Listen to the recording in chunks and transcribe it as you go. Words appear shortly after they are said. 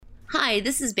Hi,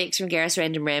 this is Bex from Garris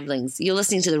Random Ramblings. You're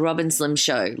listening to The Rob and Slim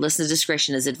Show. Listener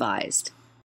discretion is advised.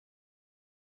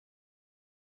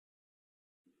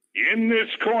 In this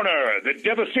corner, the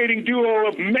devastating duo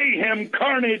of mayhem,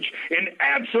 carnage, and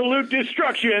absolute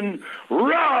destruction,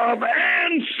 Rob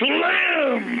and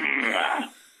Slim!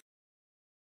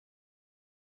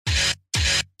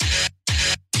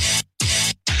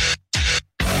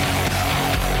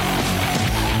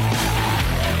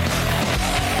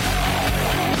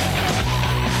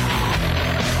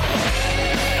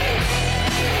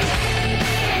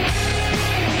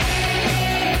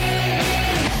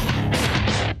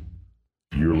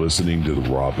 You're listening to The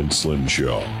Rob and Slim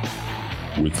Show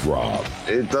with Rob.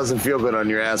 It doesn't feel good on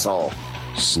your asshole.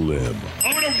 Slim.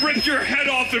 I'm gonna rip your head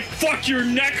off and fuck your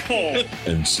neck hole.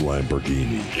 And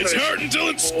Slamborghini. It's hurting till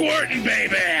it's squirting,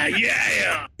 baby.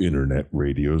 Yeah. Internet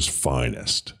radio's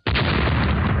finest.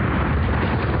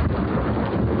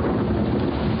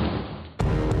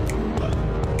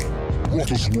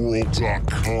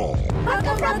 RockasWorld.com.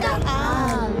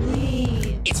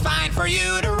 It's fine for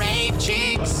you to rape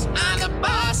chicks on the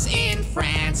bus in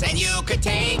France, and you could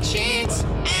take shits,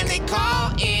 and they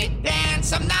call it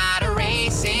dance. I'm not a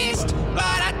racist,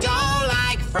 but I don't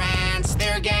like France.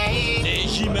 They're gay.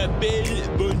 Je m'appelle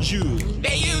bonjour.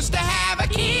 They used to have a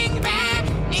king back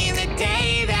in the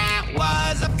day that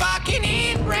was a fucking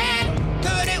inbred.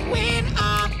 Couldn't win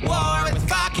a war with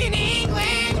fucking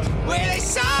England, where they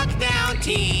suck down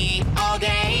tea all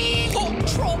day. Hop,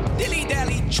 trot, dilly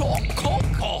dally, chop, cock.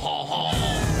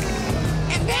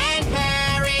 And then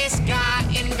Paris got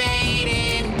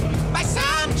invaded by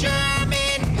some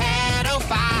German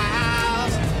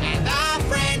pedophiles, and the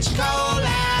French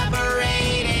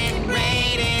collaborated,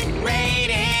 raided.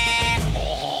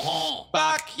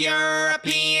 Fuck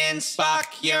Europeans,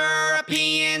 fuck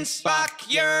Europeans, fuck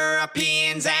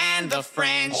Europeans and the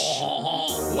French.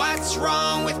 What's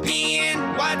wrong with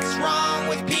peeing? What's wrong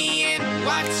with peeing?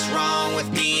 What's wrong with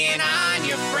peeing on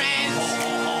your friends?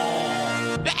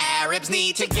 The Arabs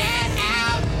need to get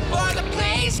out, or the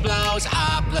place blows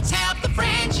up. Let's help the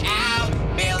French out.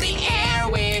 Fill the air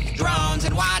with drones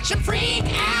and watch them freak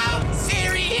out.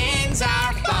 Syrians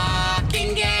are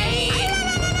fucking gay.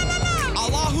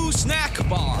 Allahu snack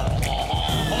bar.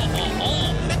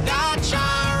 The Dutch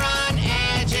are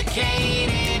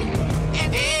uneducated,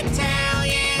 and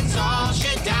Italians all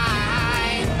should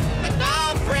die. But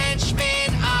the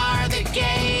Frenchmen are the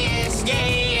gayest.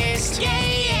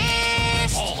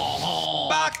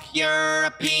 Fuck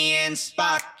Europeans,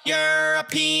 fuck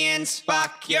Europeans,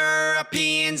 fuck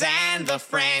Europeans and the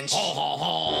French.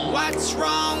 What's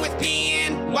wrong with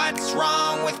peeing? What's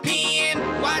wrong with peeing?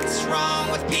 What's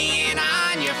wrong with peeing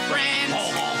on your friends?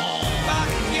 Fuck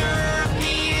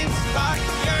Europeans, fuck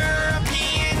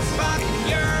Europeans, fuck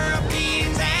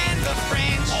Europeans and the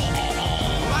French.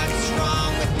 What's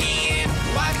wrong with peeing?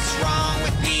 What's wrong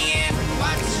with peeing?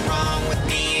 What's wrong with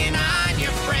peeing on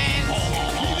your friends?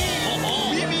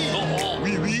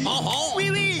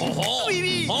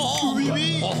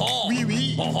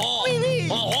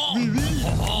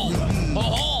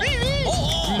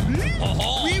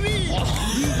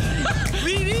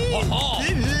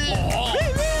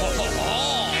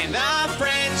 And the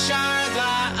French are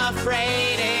the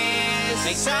afraidest.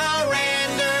 They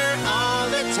surrender all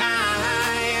the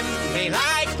time. They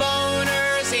like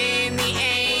boners in the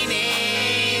anus.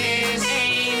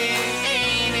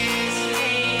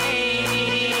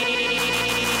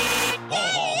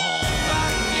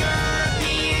 Fuck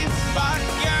Europeans, fuck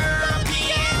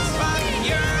Europeans, fuck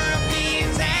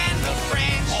Europeans and the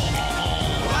French.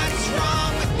 What's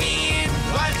wrong with peeing?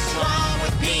 What's wrong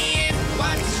with peeing?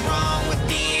 What's wrong with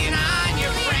peeing on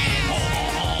your friends?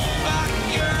 Fuck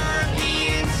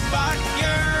Europeans, fuck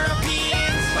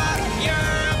Europeans, fuck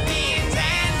Europeans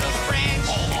and the French.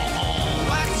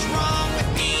 What's wrong with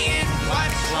peeing?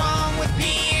 What's wrong with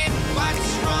peeing?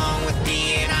 What's wrong with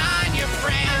peeing on your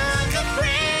friends? The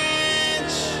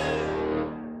French.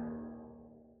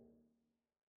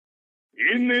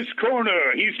 In this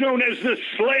corner, he's known as the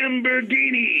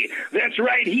Slamborghini. That's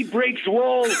right, he breaks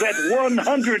walls at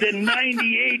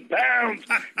 198 pounds.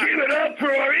 Give it up for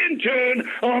our intern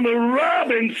on the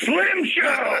Rob and Slim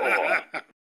Show.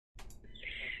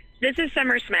 This is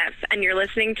Summer Smith, and you're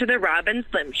listening to The Rob and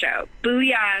Slim Show.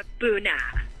 Booyah, boo nah.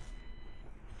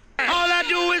 All I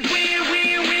do is win,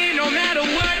 win, win, no matter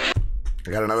what.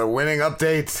 I got another winning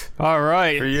update All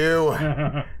right. for you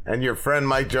and your friend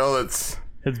Mike Jolitz.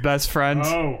 His best friend.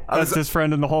 Oh. Bestest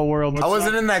friend in the whole world. I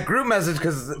wasn't in that group message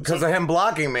because of him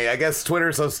blocking me. I guess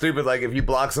Twitter's so stupid, like if you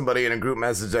block somebody in a group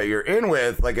message that you're in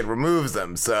with, like it removes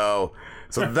them. So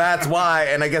So that's why,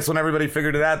 and I guess when everybody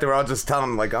figured it out, they were all just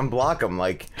telling him, like, unblock him.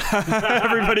 Like,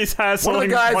 Everybody's hassling. one of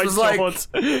the guys white was like, shorts.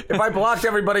 if I blocked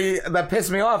everybody that pissed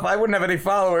me off, I wouldn't have any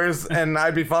followers, and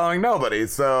I'd be following nobody.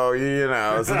 So, you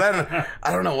know. So then,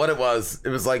 I don't know what it was. It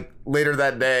was like later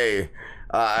that day.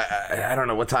 I don't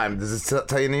know what time. Does it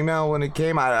tell you an email when it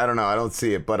came? I don't know. I don't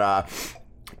see it. But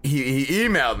he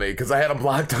emailed me because I had him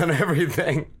blocked on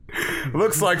everything.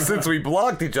 Looks like since we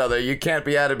blocked each other, you can't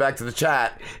be added back to the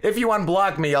chat. If you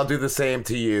unblock me, I'll do the same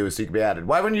to you so you can be added.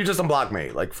 Why wouldn't you just unblock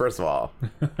me? Like, first of all.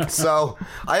 So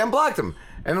I unblocked him.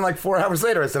 And then like 4 hours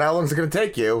later, I said, how long is it going to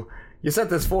take you? You sent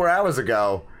this 4 hours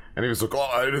ago. And he was like, oh,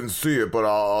 I didn't see it, but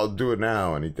I'll do it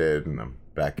now. And he did. And I'm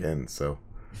back in, so...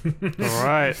 All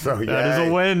right. So, that is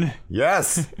a win.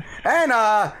 Yes.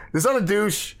 And this other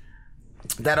douche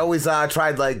that always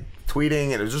tried like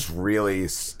tweeting, and it was just really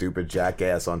stupid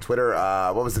jackass on Twitter.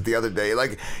 What was it the other day?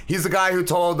 Like, he's the guy who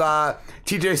told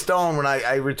TJ Stone, when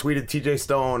I retweeted TJ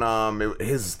Stone,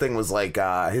 his thing was like,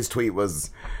 his tweet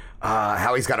was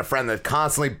how he's got a friend that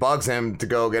constantly bugs him to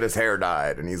go get his hair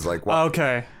dyed. And he's like, what?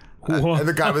 Okay. And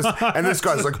the guy was, and this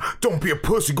guy's like, don't be a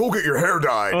pussy, go get your hair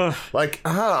dyed. Like,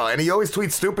 and he always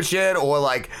tweets stupid shit, or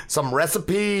like some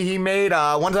recipe he made.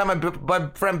 One time my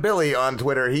friend Billy on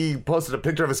Twitter, he posted a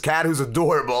picture of his cat who's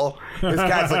adorable. His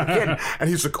cat's like a kid, and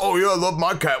he's like, oh yeah, I love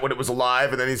my cat when it was alive.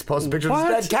 And then he's posting pictures of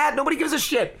his dead cat. Nobody gives a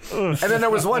shit. And then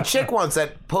there was one chick once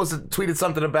that tweeted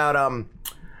something about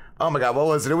oh my God, what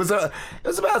was it? It was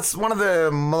about one of the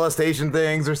molestation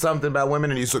things or something about women,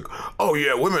 and he's like, oh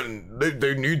yeah, women,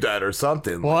 they need that or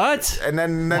something. What? And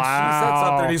then she said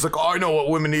something, and he's like, oh, I know what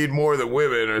women need more than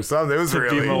women or something. It was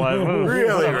really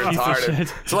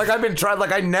retarded. So like I've been trying,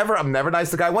 like I'm never nice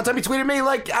to the guy. One time he tweeted me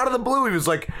like out of the blue, he was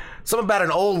like something about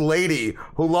an old lady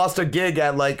who lost her gig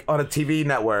at like on a TV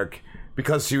network.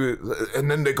 Because she was,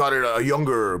 and then they got a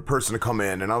younger person to come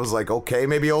in, and I was like, okay,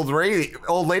 maybe old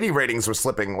lady ratings were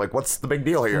slipping. Like, what's the big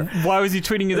deal here? Why was he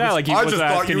tweeting you that? Like, he I was just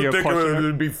thought asking you'd you a think it question.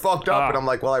 would be fucked up, and I'm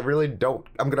like, well, I really don't.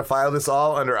 I'm gonna file this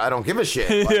all under I don't give a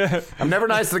shit. Like, I'm never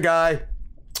nice to the guy.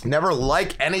 Never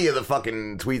like any of the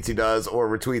fucking tweets he does or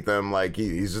retweet them. Like,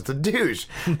 he's just a douche.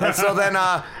 And so then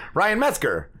Ryan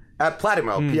Metzger at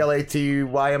Platymo,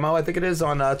 Platymo, I think it is,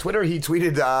 on Twitter, he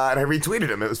tweeted, and I retweeted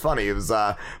him. It was funny. It was,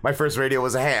 my first radio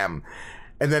was a ham.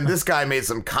 And then this guy made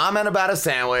some comment about a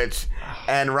sandwich,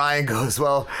 and Ryan goes,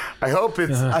 well, I hope it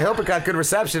got good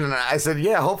reception. And I said,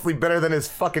 yeah, hopefully better than his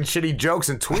fucking shitty jokes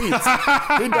and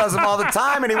tweets. He does them all the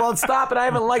time, and he won't stop, and I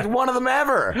haven't liked one of them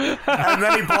ever. And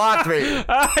then he blocked me.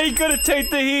 He couldn't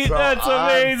take the heat. So That's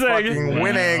amazing. I'm fucking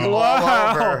winning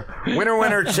all over.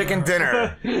 Winner, chicken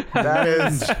dinner. That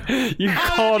is. You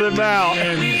called him out,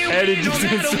 and he just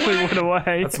instantly went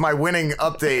away. That's my winning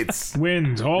updates.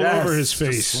 Wins all over his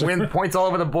face. Points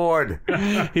all over the board.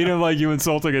 He didn't like you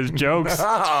insulting his jokes.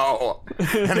 Oh,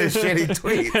 and his shitty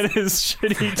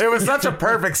tweets. It was such a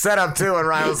perfect setup too. And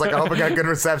Ryan was like, I hope I got good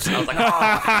reception. I was like, oh,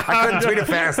 I couldn't tweet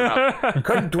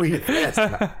it fast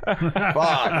enough.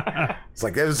 Fuck. It's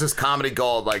like, it was just comedy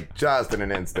gold, like just in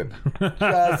an instant.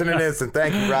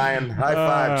 Thank you, Ryan. High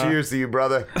five. Cheers to you,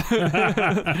 brother.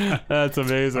 That's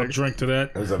amazing. I'll drink to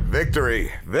that. It was a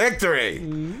victory.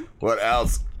 What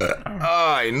else?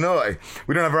 I know.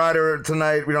 We don't have Ryder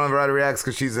tonight. We don't have Ryder Reacts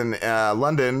because she's in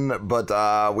London.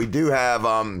 But we do have...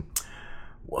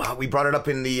 we brought it up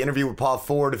in the interview with Paul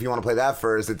Ford. If you want to play that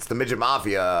first, it's the Midget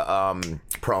Mafia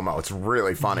promo. It's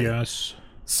really funny. Yes.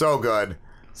 So good.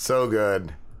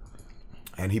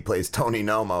 And he plays Tony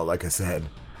Nomo, like I said.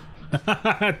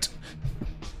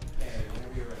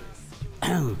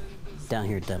 Down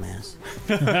here, dumbass.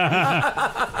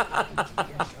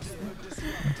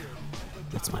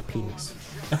 That's my penis.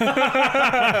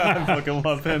 I fucking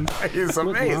love him. He's amazing.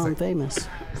 Look, now I'm famous.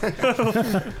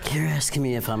 You're asking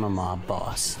me if I'm a mob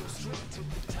boss.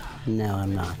 No,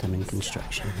 I'm not. I'm in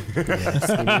construction. You're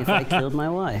asking me if I killed my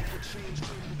wife.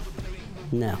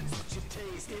 No.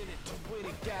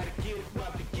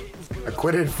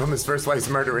 Acquitted from his first wife's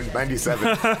murder in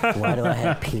 97. Why do I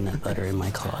have peanut butter in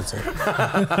my closet?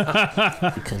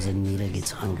 Because Anita gets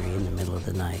hungry in the middle of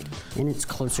the night, and it's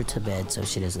closer to bed so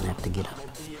she doesn't have to get up.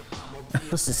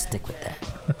 Let's just stick with that.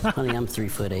 Honey, I'm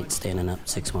 3'8", standing up,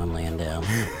 6'1", laying down.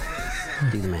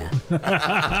 Do the math.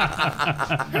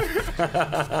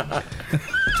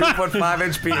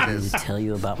 2.5-inch penis. I need to tell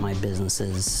you about my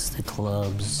businesses, the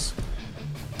clubs.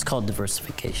 It's called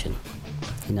diversification.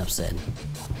 Enough said.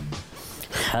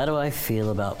 How do I feel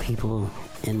about people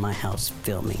in my house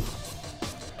filming?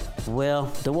 Well,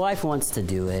 the wife wants to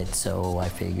do it, so I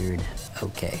figured,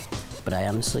 okay, But I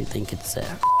honestly think it's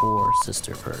that poor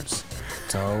sister of hers.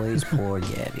 It's always poor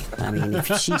Gabby. I mean, if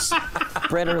she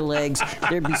spread her legs,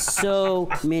 there'd be so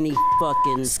many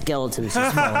fucking skeletons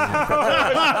just falling out.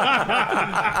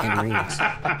 And rings.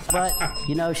 But,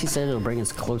 you know, she said it'll bring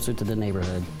us closer to the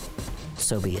neighborhood.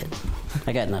 So be it.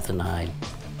 I got nothing to hide.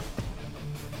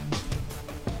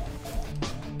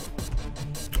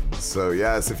 So,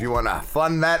 yes, if you want to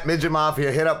fund that Midget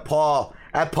Mafia, hit up Paul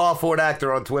at Paul Ford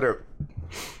Actor on Twitter.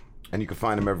 And you can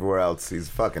find him everywhere else. He's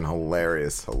fucking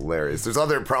hilarious. There's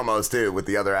other promos, too, with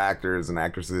the other actors and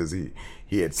actresses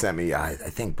he had sent me, I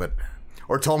think,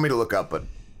 or told me to look up, but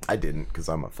I didn't, because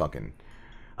I'm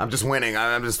just winning.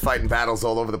 I'm just fighting battles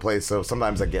all over the place, so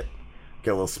sometimes I get a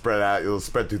little spread out, a little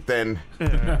spread too thin.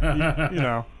 Yeah, you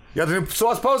know. You got the new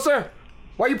Sauce poster?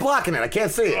 Why are you blocking it? I can't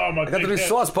see it. Oh, my I got the new God.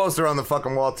 Sauce poster on the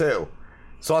fucking wall, too.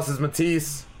 Sauce is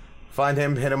Matisse. Find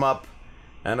him, hit him up.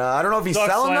 And I don't know if he's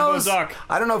selling those. I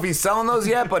don't know if he's selling those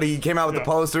yet, but he came out with the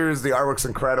posters. The artwork's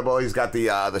incredible. He's got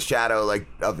the shadow like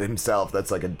of himself.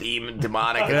 That's like a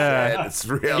demonic. Yeah. It's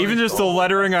really even just cool. the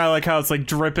lettering. I like how it's like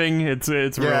dripping. It's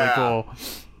really cool.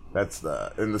 That's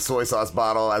in the soy sauce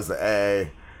bottle has the A.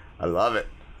 I love it.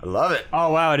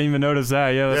 Oh wow, I didn't even notice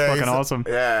that. Yeah, that's fucking awesome.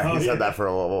 Yeah, he's had that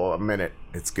for a minute.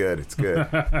 It's good.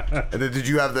 And then did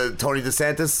you have the Tony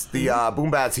DeSantis, the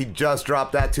Boom Bats? He just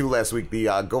dropped that too last week. The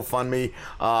GoFundMe.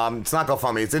 It's not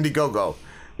GoFundMe. It's Indiegogo.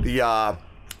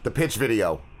 The pitch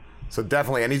video. So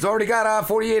definitely, and he's already got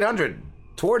 4,800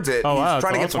 towards it. Oh, wow, he's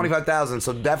trying to get awesome. 25,000.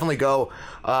 So definitely go.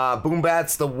 Boom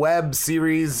Bats, the web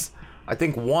series. I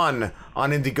think 1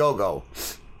 on Indiegogo.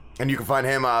 And you can find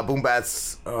him, Boom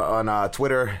Bats, on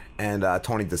Twitter, and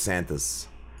Tony DeSantis.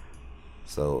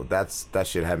 So that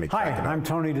shit had me cracking up. Hi, I'm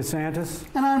Tony DeSantis.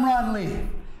 And I'm Ron Lee.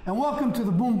 And welcome to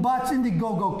the Boom Bots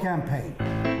Indiegogo campaign.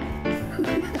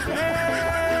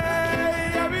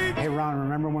 Hey, Ron,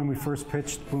 remember when we first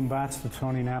pitched Boom Bats to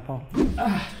Tony Napo?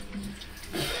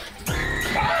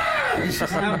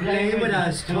 Stop playing with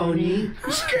us, Tony.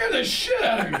 You scare the shit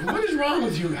out of me. What is wrong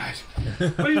with you guys?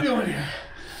 What are you doing here?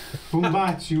 Boom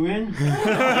Bats, you in? Talk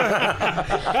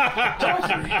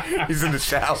to me. He's in the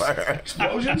shower.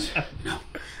 Explosions? No.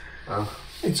 Oh.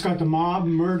 It's got the mob,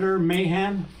 murder,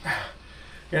 mayhem.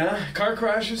 Yeah? Car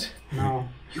crashes? No.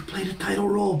 You played a title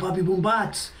role, Bobby Boom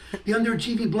Bots, the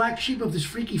underachieving black sheep of this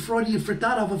freaky Freudian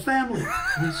frittata of a family.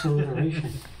 Nice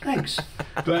alliteration. Thanks.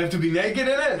 Do I have to be naked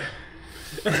in it?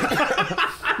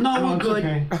 No, we're it's good.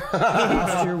 Okay.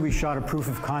 Last year, we shot a proof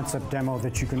of concept demo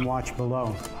that you can watch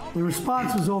below. The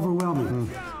response was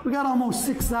overwhelming. We got almost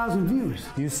 6,000 views.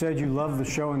 You said you loved the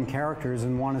show and characters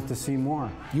and wanted to see more.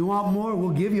 You want more? We'll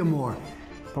give you more.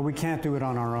 But we can't do it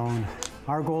on our own.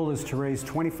 Our goal is to raise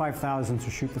 $25,000 to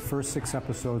shoot the first 6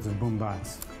 episodes of Boom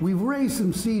Bots. We've raised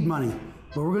some seed money,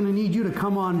 but we're going to need you to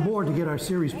come on board to get our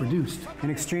series produced.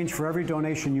 In exchange for every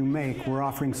donation you make, we're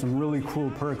offering some really cool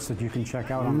perks that you can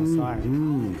check out on the side.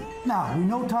 Now, we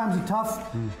know times are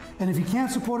tough, and if you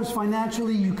can't support us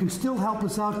financially, you can still help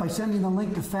us out by sending the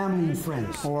link to family and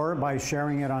friends. Or by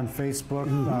sharing it on Facebook,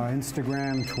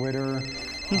 Instagram, Twitter.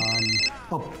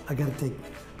 Oh, I gotta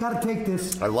take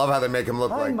this. I love how they make him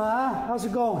look Hi, like Ma. How's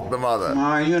it going? the mother.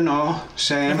 You know,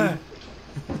 same.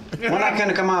 When I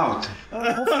can come out?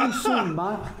 Hopefully soon,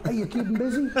 Ma. Hey, you keeping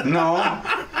busy? No.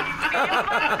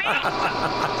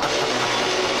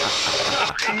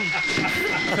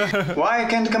 Why I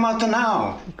can't come out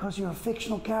now? Because you're a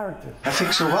fictional character. I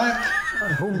fix a what?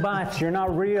 Boom Bots, you're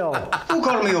not real. Who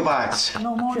called me a bots?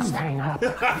 No more. Just hang up. Ma,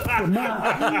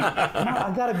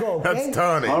 I gotta go, okay? That's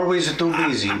Tony. Always too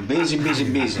busy. Busy.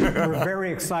 We're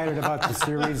very excited about the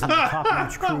series and the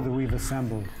top-notch crew that we've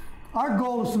assembled. Our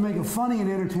goal is to make a funny and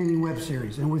entertaining web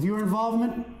series, and with your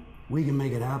involvement, we can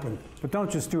make it happen. But don't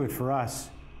just do it for us.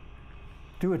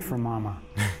 Do it for Mama.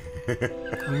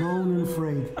 Alone and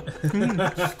afraid,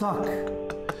 stuck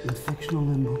in fictional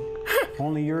limbo.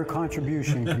 Only your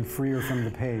contribution can free her from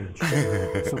the page.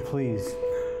 So please,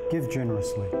 give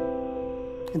generously.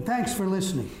 And thanks for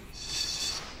listening.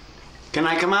 Can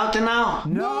I come out now?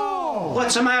 No!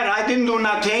 What's the matter? I didn't do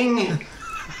nothing.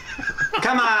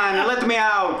 Come on, let me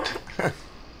out.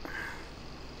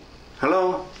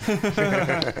 Hello?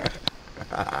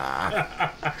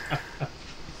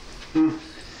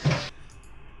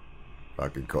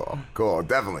 Fucking cool.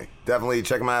 Definitely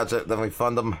check them out. Definitely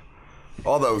fund them.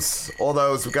 All those.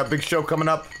 We got a big show coming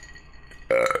up.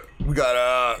 We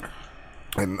got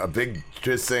and a big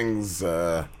just things.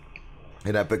 An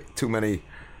epic Too Many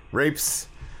Rapes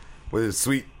with a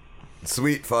sweet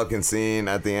fucking scene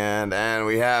at the end, and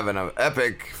we have an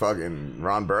epic fucking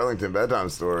Ron Burlington bedtime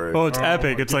story. Oh, it's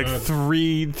epic. It's like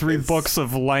three books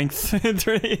of length.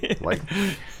 Like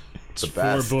The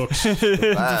best. 4 books.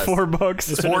 The best. 4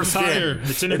 books.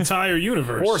 It's an entire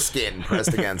universe. Foreskin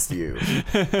pressed against you.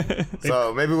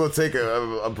 So maybe we'll take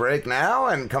a break now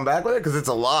and come back with it because it's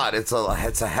a lot. It's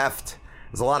a heft.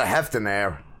 There's a lot of heft in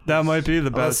there. That might be the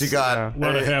Unless best. you got a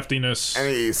lot of heftiness.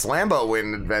 Any Slambo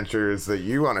win adventures that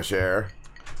you want to share?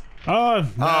 Nah.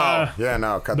 Oh, yeah,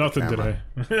 no, cut Nothing the camera.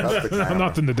 Cut the camera.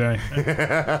 Nothing today.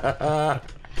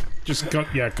 Just cut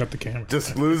the camera.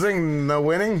 Just losing, no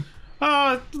winning?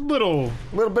 Little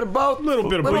bit of both. Little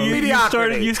bit of both.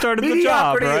 You started the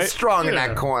job, Mediocrity right? is strong in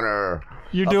that corner.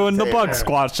 You're doing the bug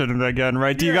squatching again,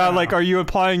 right? Do you got are you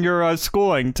applying your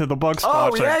schooling to the bug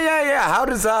squatching? Oh yeah. How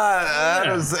does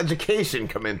education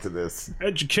come into this?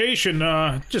 Education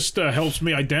just helps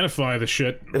me identify the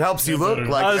shit. It helps you look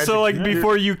like so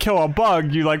before you kill a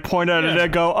bug, you point at it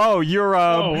and go, "Oh, you're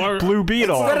a blue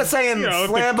beetle." Instead of saying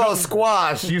Slambo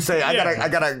squash, you say, "I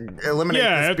gotta eliminate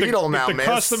this beetle now, if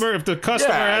miss." If the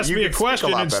customer asks me a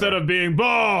question instead of being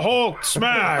Hulk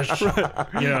smash,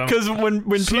 because when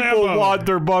people want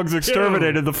their bugs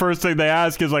exterminated, the first thing they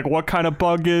ask is what kind of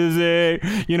bug is it?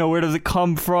 Where does it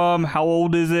come from? How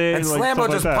old is it? And Slambo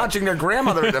just punching their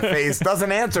grandmother in the face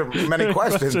doesn't answer many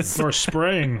questions. Or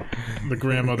spraying the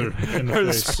grandmother in the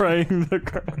face. Spraying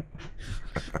the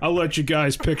I'll let you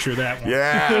guys picture that one.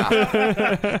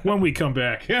 Yeah. When we come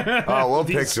back. We'll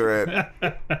picture it.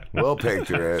 We'll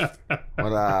picture it.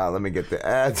 But, let me get the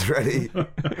ads ready,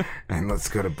 and let's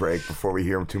go to break before we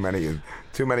hear too many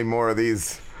more of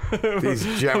these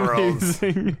generals.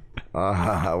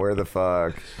 Where the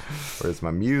fuck? Where's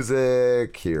my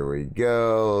music? Here we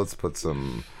go. Let's put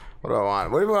some. What do I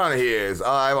want? What do we want to hear?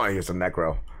 I want to hear some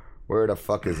Necro. Where the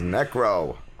fuck is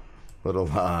Necro? Little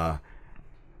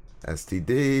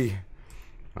STD.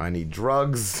 I need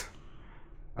drugs.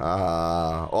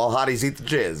 All hotties eat the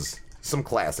jizz. Some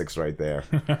classics right there.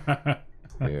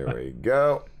 Here we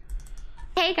go.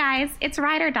 Hey guys, it's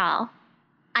Ryder Doll.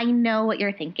 I know what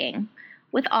you're thinking.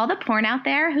 With all the porn out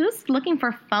there, who's looking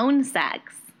for phone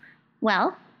sex?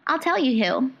 Well, I'll tell you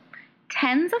who.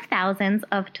 Tens of thousands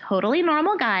of totally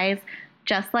normal guys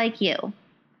just like you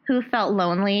who felt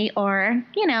lonely or,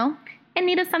 in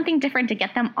need of something different to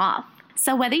get them off.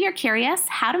 So whether you're curious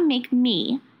how to make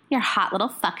me your hot little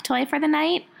fuck toy for the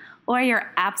night, or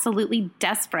you're absolutely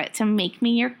desperate to make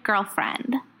me your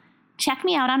girlfriend, check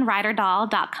me out on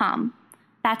ryderdoll.com.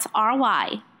 That's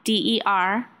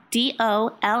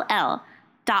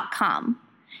RYDERDOLL.com.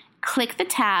 Click the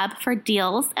tab for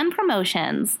deals and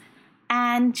promotions.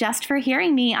 And just for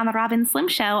hearing me on the Robin Slim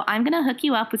Show, I'm going to hook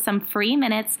you up with some free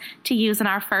minutes to use in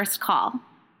our first call.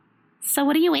 So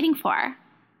what are you waiting for?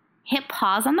 Hit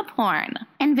pause on the porn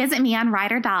and visit me on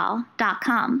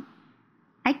ryderdoll.com.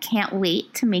 I can't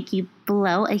wait to make you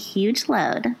blow a huge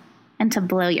load and to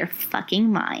blow your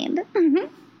fucking mind.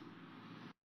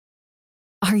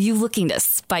 Are you looking to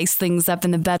spice things up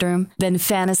in the bedroom? Been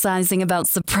fantasizing about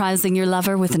surprising your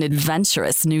lover with an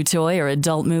adventurous new toy or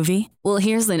adult movie? Well,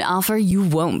 here's an offer you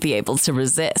won't be able to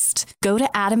resist. Go to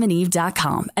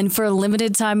adamandeve.com, and for a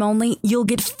limited time only, you'll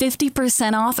get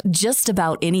 50% off just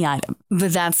about any item.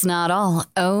 But that's not all.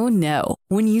 Oh, no.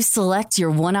 When you select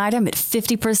your one item at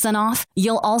 50% off,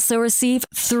 you'll also receive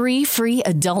 3 free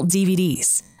adult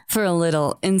DVDs for a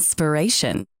little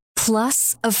inspiration.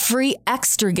 Plus, a free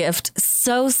extra gift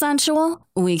so sensual,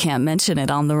 we can't mention it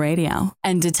on the radio.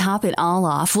 And to top it all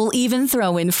off, we'll even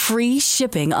throw in free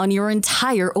shipping on your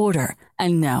entire order.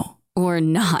 And no, we're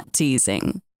not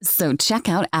teasing. So check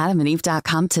out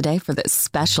adamandeve.com today for this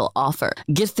special offer.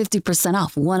 Get 50%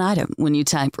 off one item when you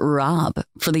type ROB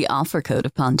for the offer code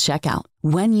upon checkout.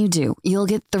 When you do, you'll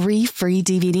get 3 free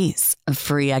DVDs, a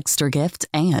free extra gift,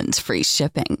 and free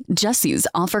shipping. Just use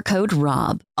offer code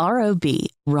ROB, R-O-B,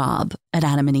 ROB at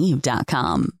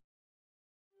adamandeve.com.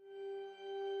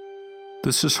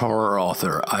 This is horror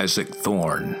author Isaac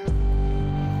Thorne.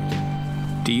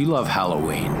 Do you love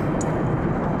Halloween?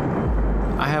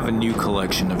 I have a new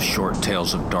collection of short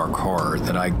tales of dark horror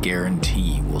that I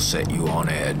guarantee will set you on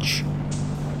edge.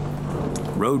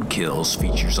 Roadkills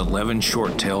features 11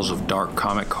 short tales of dark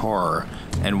comic horror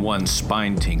and 1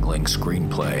 spine-tingling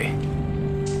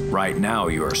screenplay. Right now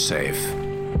you are safe.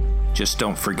 Just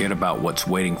don't forget about what's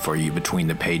waiting for you between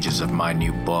the pages of my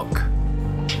new book.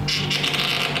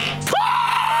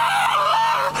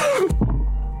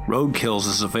 Roadkills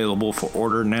is available for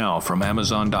order now from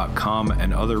Amazon.com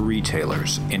and other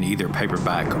retailers in either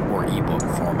paperback or ebook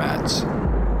formats.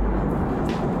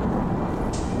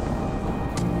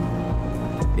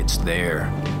 It's there.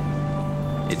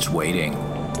 It's waiting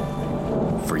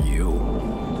for you.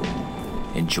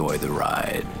 Enjoy the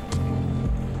ride.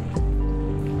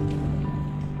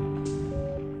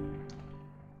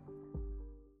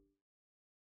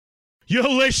 You're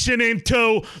listening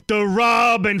to the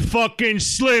Rob and fucking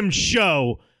Slim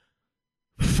Show.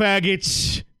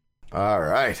 Faggots. All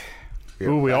right.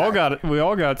 Ooh, we all got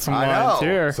some lines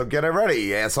here. So get it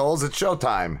ready, assholes. It's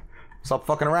showtime. Stop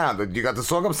fucking around. You got the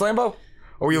song up, Slambo?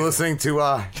 Or were you listening to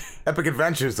Epic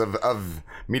Adventures of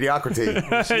Mediocrity?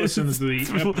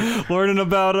 Learning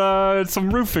about some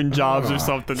roofing jobs or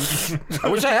something. I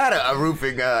wish I had a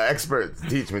roofing expert to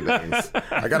teach me things.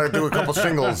 I got to do a couple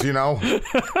shingles, you know.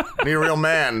 Need a real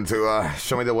man to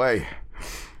show me the way.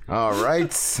 All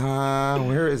right.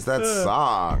 Where is that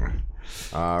song?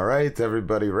 All right,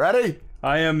 everybody ready?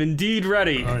 I am indeed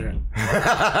ready. Oh,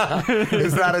 yeah.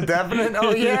 Is that a definite?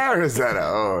 Oh, yeah. Or is that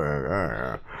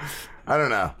a... I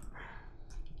don't know.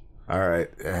 All right.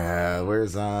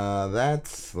 Where's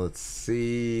that? Let's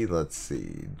see.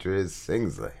 Driz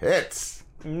sings the hits.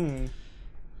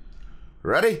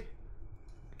 Ready?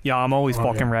 Yeah, I'm always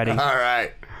fucking ready. All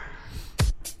right.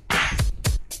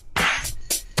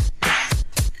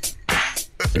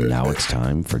 And now it's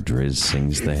time for Driz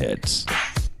Sings the Hits.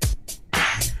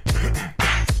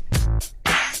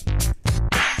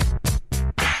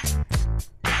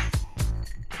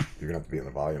 You're going to have to be in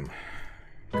the volume.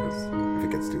 Because if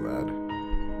it gets too loud.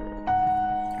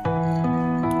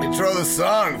 Intro the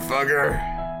song, fucker.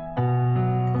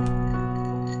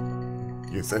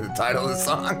 You said the title of the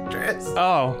song, Tris?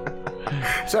 Oh.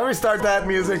 Shall we start that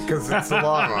music? Because it's a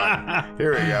long one.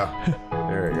 Here we go.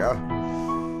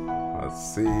 Let's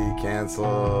see.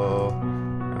 Cancel.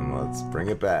 And let's bring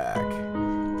it back.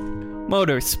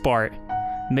 Motorsport.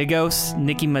 Migos,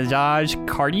 Nicki Minaj,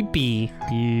 Cardi B.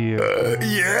 Yeah.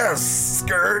 Yes,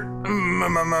 skirt,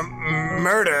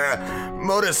 murder,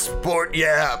 motorsport,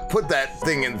 yeah, put that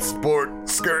thing in sport,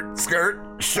 skirt,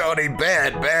 shawty,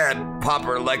 bad, pop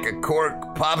her like a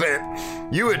cork, pop it,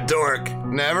 you a dork,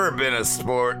 never been a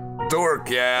sport, dork,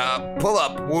 yeah, pull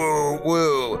up,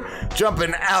 woo,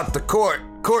 jumping out the court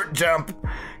jump,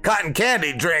 cotton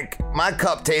candy drink, my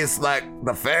cup tastes like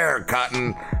the fair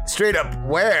cotton, straight up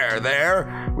where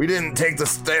there, we didn't take the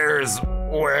stairs,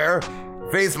 where,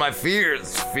 face my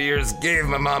fears gave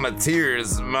my mama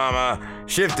tears, mama,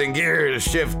 shifting gears,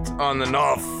 shift on the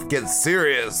knoff, get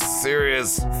serious,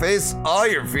 face all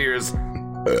your fears,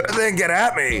 then get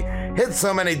at me, hit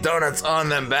so many donuts on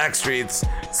them back streets,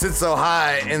 sit so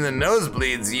high in the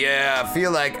nosebleeds, yeah,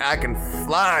 feel like I can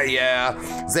fly, yeah,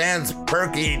 Zan's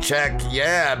perky check,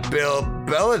 yeah, Bill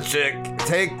Belichick,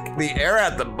 take the air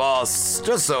out the ball,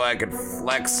 just so I can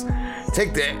flex,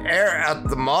 take the air out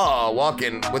the mall,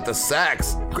 walking with the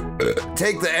sacks,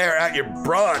 take the air out your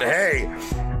broad, hey,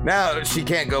 now she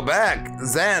can't go back,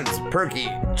 Zan's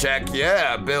perky check,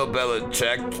 yeah, Bill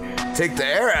Belichick, take the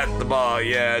air out the ball,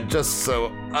 yeah, just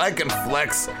so I can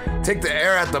flex, take the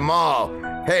air out the mall,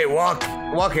 hey,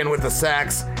 walk in with the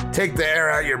sacks, take the air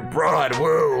out your broad,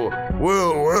 woo,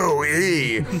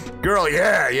 girl,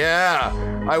 yeah,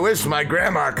 I wish my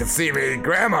grandma could see me,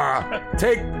 grandma,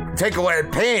 take away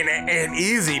pain, ain't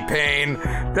easy pain,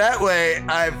 that's why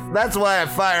I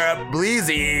fire up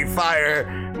Bleezy, fire,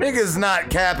 niggas not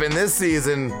capping this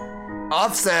season,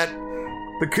 Offset,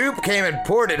 the coupe came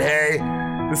imported, hey,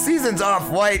 the season's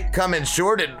off-white, coming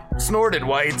snorted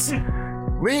whites,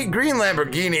 green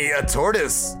Lamborghini, a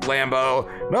tortoise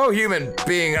Lambo, no human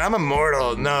being, I'm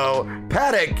immortal, no,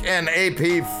 paddock and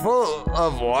AP full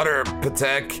of water,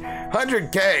 Patek,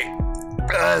 100K,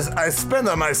 I spend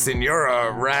on my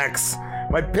Senora racks,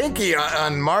 my pinky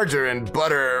on margarine,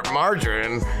 butter,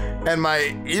 margarine, and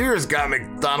my ears got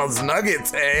McDonald's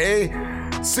nuggets, eh?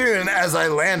 Soon as I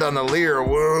land on the Lear,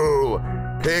 woo,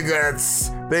 piglets,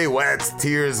 they wet,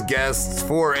 tears, guests,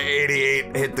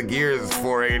 488, hit the gears,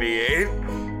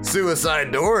 488,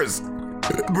 suicide doors,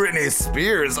 Britney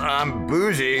Spears, I'm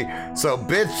bougie, so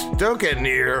bitch, don't get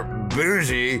near,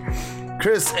 bougie,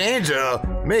 Chris Angel,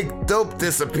 make dope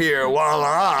disappear,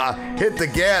 voila, hit the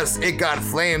gas, it got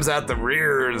flames out the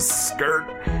rears, skirt,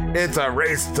 it's a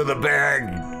race to the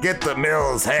bag, get the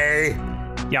mills, hey.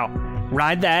 Yo,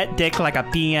 ride that dick like a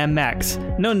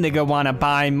BMX, no nigga wanna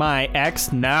buy my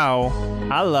ex, now,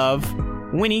 I love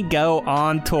when he go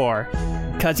on tour,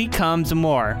 cause he comes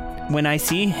more, when I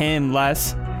see him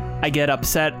less, I get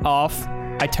upset off,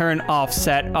 I turn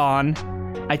offset on,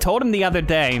 I told him the other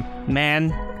day,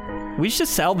 man, we should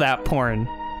sell that porn.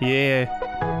 Yeah,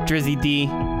 Drizzy D,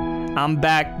 I'm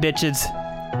back, bitches.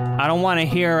 I don't want to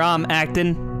hear I'm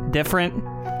acting different.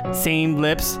 Same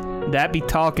lips that be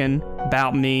talking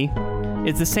about me.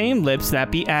 It's the same lips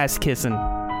that be ass kissing.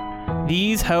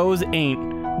 These hoes ain't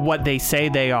what they say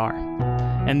they are.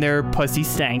 And their pussy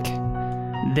stank.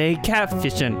 They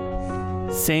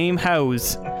catfishing. Same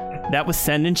hoes that was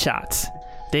sending shots.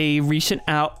 They reaching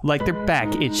out like their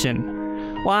back itching.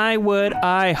 Why would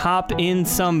I hop in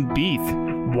some beef?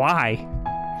 Why?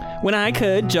 When I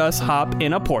could just hop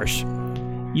in a Porsche.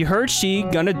 You heard she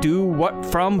gonna do what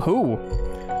from who?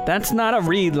 That's not a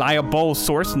reliable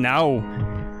source now.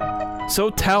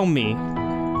 So tell me,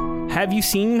 have you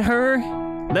seen her?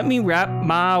 Let me wrap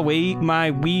my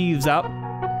weaves up.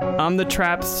 I'm the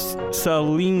traps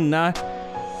Selena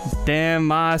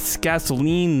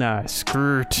Damascasolina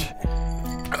skirt.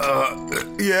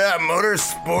 Yeah,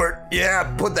 motorsport. Yeah,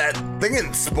 put that thing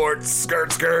in sport.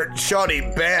 Skirt.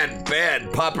 Shawty,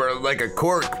 bad. Pop her like a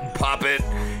cork. Pop it.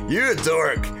 You a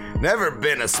dork. Never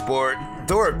been a sport.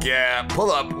 Dork, yeah.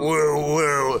 Pull up.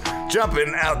 Woo.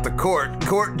 Jumping out the court.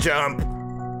 Court jump.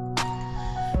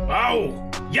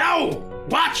 Oh, yo,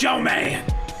 watch your man.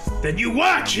 Then you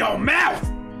watch your mouth.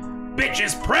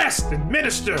 Bitches pressed,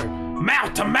 administer,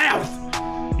 mouth to mouth.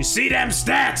 You see them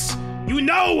stats? You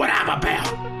know what I'm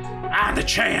about. I'm the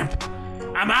champ.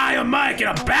 I'm Iron Mike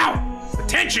and about.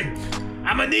 Attention,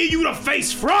 I'ma need you to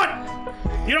face front.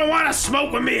 You don't wanna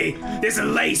smoke with me. There's a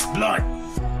lace blunt.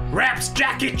 Raps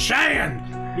Jackie Chan.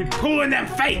 We pulling them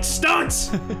fake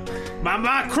stunts.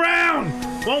 My crown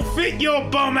won't fit your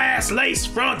bum ass lace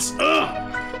fronts.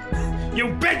 Ugh. You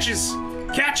bitches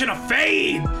catching a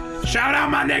fade. Shout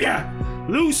out my nigga,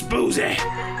 Loose Boozy.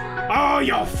 All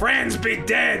your friends be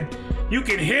dead. You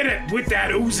can hit it with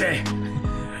that Uzi.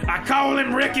 I call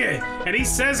him Ricky, and he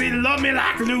says he love me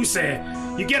like Lucy.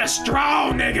 You get a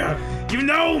straw, nigga. You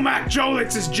know my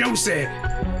Jolix is juicy.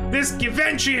 This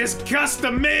Givenchy is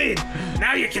custom made.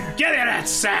 Now you can get it at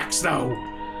Saks, though.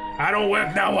 I don't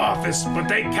work no office, but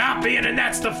they copying, and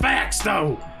that's the facts,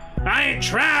 though. I ain't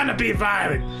trying to be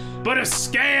violent, but if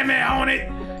scam me on it,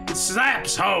 it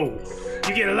slaps ho.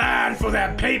 You get lined for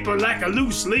that paper like a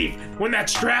loose leaf when that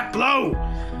strap blow.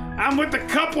 I'm with a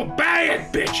couple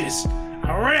bad bitches.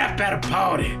 I rap at a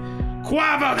party.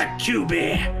 Quavo the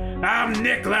QB. I'm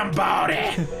Nick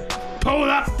Lombardi. Pull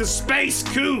up the space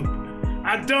coupe.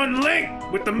 I done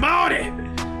linked with the Marty.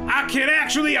 I can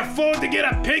actually afford to get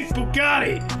a pink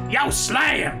Bugatti. Yo,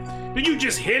 Slam, did you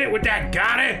just hit it with that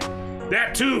Gotti?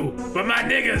 That too, but my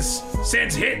niggas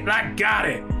since hit like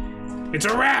Gotti. It's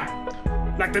a rap,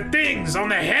 like the things on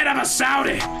the head of a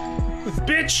Saudi.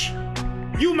 Bitch,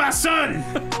 you my son.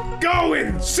 Go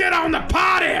and sit on the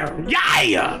party.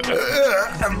 Yeah!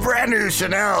 Brand new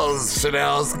Chanel's.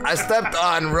 I stepped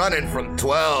on running from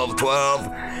 12.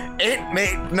 Ain't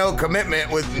made no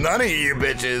commitment with none of you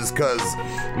bitches, cause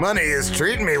money is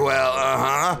treating me well,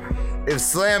 If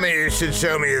Slammy should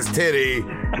show me his titty,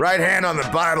 right hand on the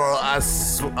Bible, I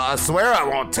swear I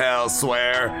won't tell,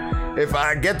 swear. If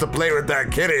I get to play with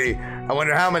that kitty, I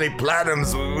wonder how many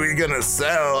platinums we gonna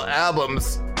sell.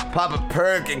 Albums, pop a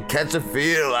perk and catch a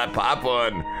feel, I pop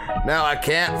one. Now I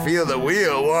can't feel the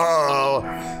wheel, whoa.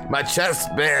 My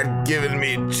chest band giving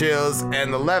me chills,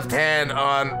 and the left hand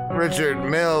on Richard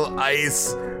Mill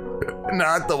ice.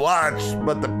 Not the watch,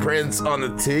 but the prints on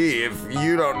the tee. If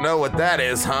you don't know what that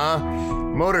is, huh?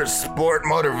 Motorsport,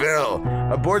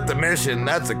 Motorville. Abort the mission,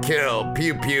 that's a kill.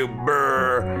 Pew pew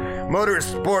brr.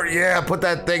 Motorsport, yeah, put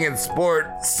that thing in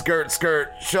sport. Skirt.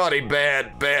 Shawty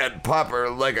bad. Pop her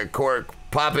like a cork.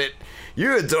 Pop it.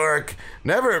 You a dork.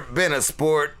 Never been a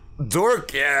sport.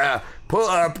 Dork, yeah. Pull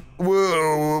up.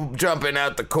 Woo. Jumping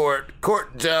out the court.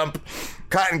 Court jump.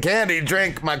 Cotton candy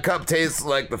drink. My cup tastes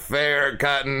like the fair.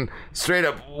 Cotton. Straight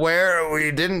up where?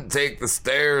 We didn't take the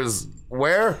stairs.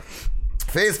 Where?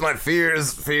 Face my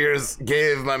fears.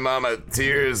 Gave my mama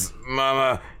tears.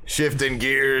 Mama. Shifting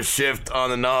gears. Shift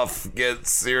on and off. Get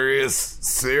serious.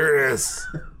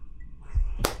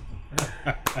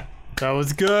 That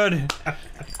was good.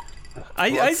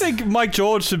 I think Mike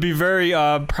Joel should be very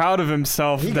proud of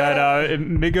himself that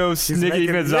Migos, Nicki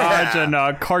Minaj,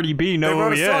 and Cardi B know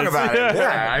who he is. About it.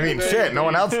 Yeah, I mean, shit, no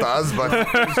one else does, but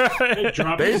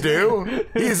they do.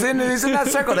 He's in that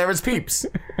circle. There is peeps.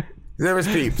 There is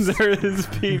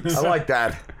peeps. I like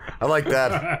that.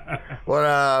 What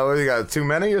do you got? Too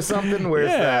many or something?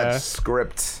 Where's that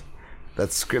script?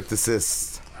 That script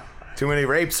assist. Too many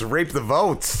rapes. Rape the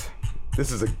vote.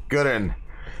 This is a good one.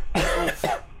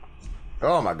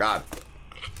 Oh my god.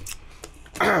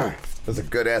 That's a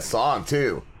good ass song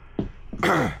too.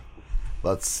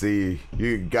 Let's see.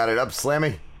 You got it up,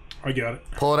 Slammy? I got it.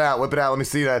 Pull it out, whip it out, let me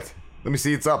see that. Let me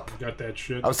see it's up. Got that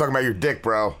shit. I was talking about your dick,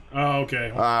 bro. Oh,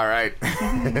 okay. Alright.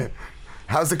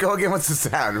 How's it go again? What's the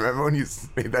sound? Remember when you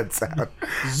made that sound?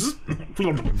 Yes.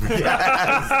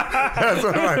 That's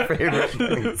one of my favorite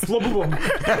things.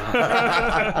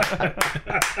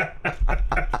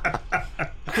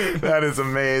 That is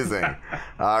amazing.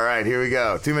 All right, here we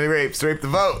go. Too many rapes. Rape the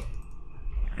vote.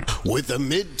 With the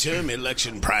midterm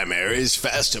election primaries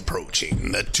fast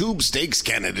approaching, the tube stakes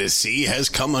candidacy has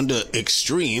come under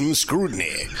extreme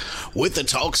scrutiny, with the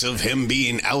talks of him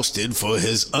being ousted for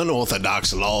his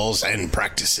unorthodox laws and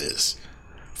practices.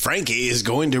 Frankie is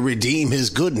going to redeem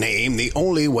his good name the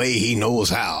only way he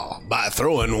knows how, by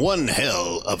throwing one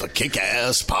hell of a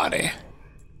kick-ass party.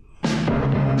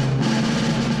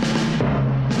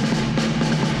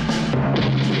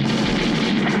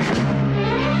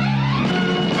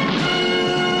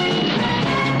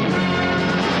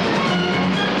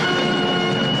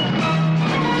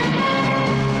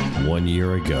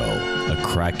 Ago, a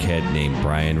crackhead named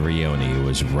Brian Rioni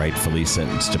was rightfully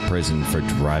sentenced to prison for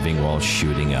driving while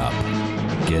shooting up,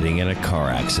 getting in a car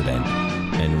accident,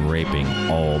 and raping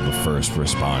all the first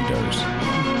responders.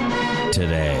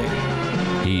 Today,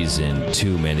 he's in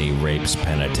Too Many Rapes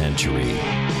Penitentiary.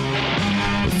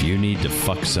 If you need to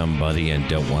fuck somebody and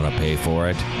don't want to pay for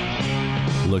it,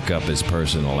 look up his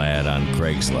personal ad on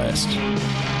Craigslist.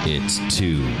 It's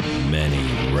Too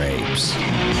Many Rapes.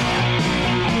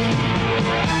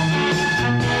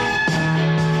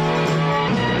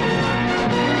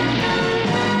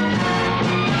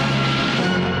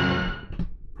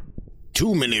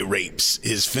 Too Many Rapes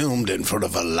is filmed in front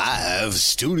of a live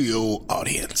studio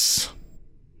audience.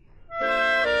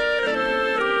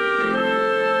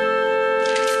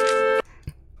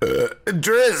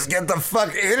 Driz, get the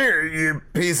fuck in here, you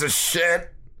piece of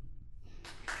shit.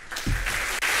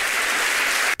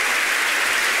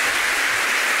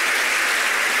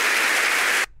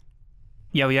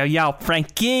 Yo,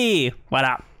 Frankie! What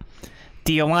up?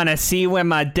 Do you want to see where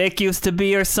my dick used to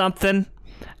be or something?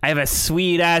 I have a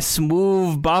sweet-ass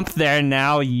smooth bump there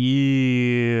now,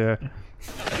 yeah.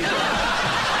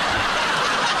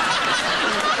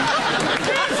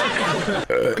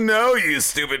 No, you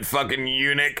stupid fucking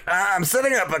eunuch. I'm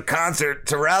setting up a concert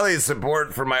to rally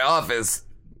support for my office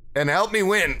and help me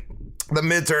win the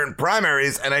midterm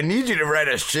primaries, and I need you to write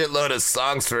a shitload of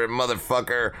songs for it,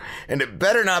 motherfucker. And it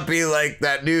better not be like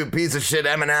that new piece of shit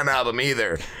Eminem album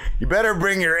either. You better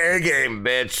bring your A game,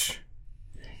 bitch.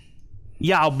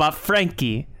 Yo, but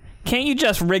Frankie, can't you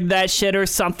just rig that shit or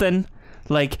something?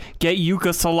 Like, get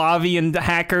Yugoslavian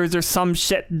hackers or some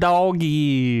shit,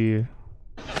 doggy.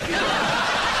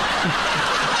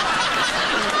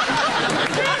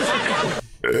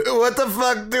 What the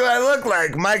fuck do I look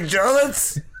like, Mike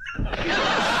Jolitz?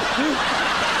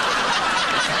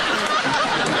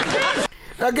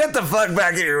 Now get the fuck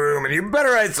back in your room and you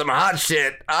better write some hot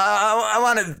shit. I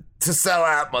wanted to sell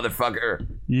out, motherfucker.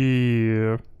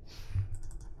 Yeah.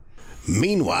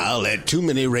 Meanwhile, at Too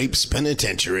Many Rapes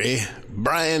Penitentiary,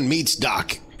 Brian meets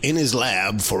Doc in his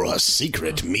lab for a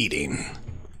secret meeting.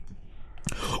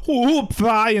 Oh,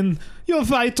 Brian, you're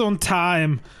right on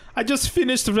time. I just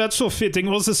finished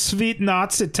retrofitting all the sweet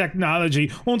Nazi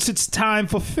technology once it's time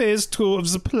for phase 2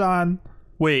 of the plan.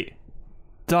 Wait,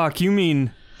 Doc, you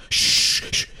mean...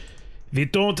 Shh. We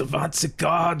don't want the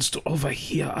guards to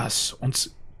overhear us. Once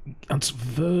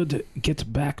word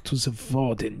get back to the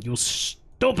warden, you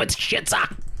stupid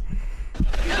shitzer.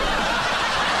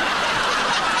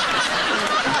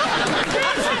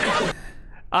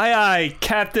 Aye,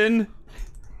 Captain.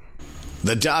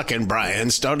 The Doc and Brian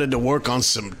started to work on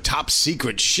some top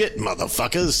secret shit,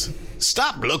 motherfuckers.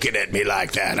 Stop looking at me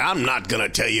like that. I'm not gonna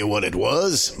tell you what it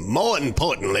was. More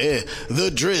importantly,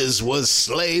 the Driz was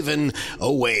slaving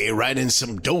away writing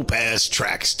some dope-ass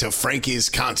tracks to Frankie's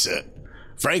concert.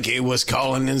 Frankie was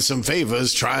calling in some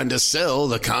favors trying to sell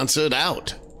the concert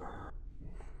out.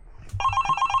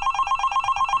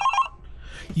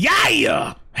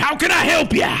 Yeah! How can I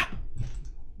help ya?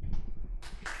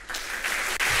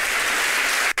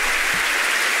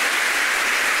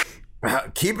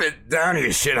 Keep it down, you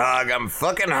shithog. I'm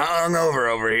fucking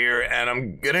hungover over here, and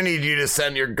I'm gonna need you to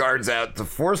send your guards out to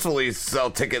forcefully sell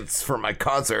tickets for my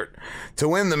concert. To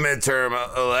win the midterm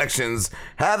elections,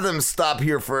 have them stop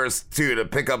here first, too, to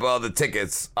pick up all the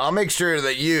tickets. I'll make sure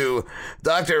that you,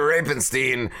 Dr.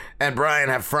 Rapenstein, and Brian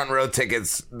have front row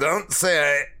tickets. Don't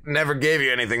say I never gave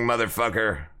you anything,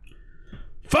 motherfucker.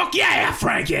 Fuck yeah,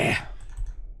 Frankie!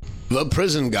 The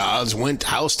prison guards went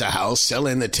house to house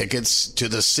selling the tickets to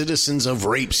the citizens of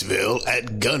Rapesville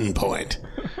at gunpoint.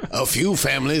 A few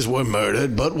families were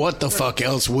murdered, but what the fuck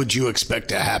else would you expect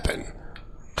to happen?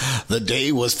 The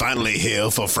day was finally here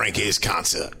for Frankie's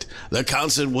concert. The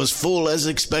concert was full as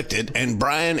expected, and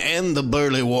Brian and the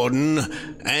burly warden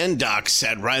and Doc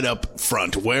sat right up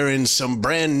front wearing some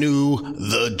brand new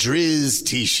The Driz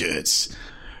t-shirts.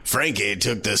 Frankie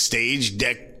took the stage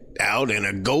decked out in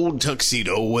a gold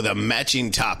tuxedo with a matching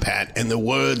top hat and the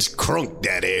words Crunk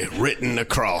Daddy written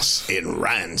across in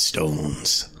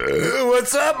rhinestones.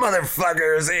 What's up,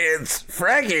 motherfuckers? It's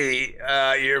Frankie,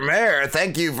 your mayor.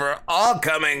 Thank you for all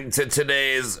coming to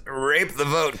today's Rape the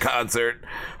Vote concert.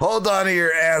 Hold on to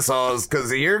your assholes,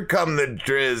 because here come the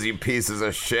Driz, you pieces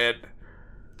of shit.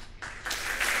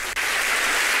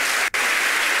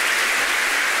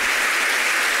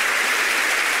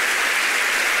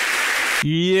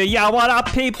 Yeah, what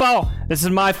up, people? This is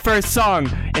my first song.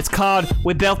 It's called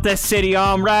 "We Built This City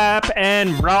on Rap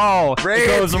and Roll." Rape,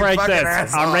 it goes like this: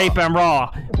 asshole. on rape and roll.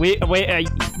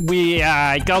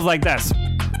 It goes like this: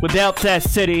 we built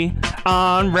this city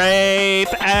on rape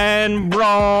and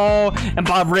roll, and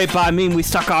by rape I mean we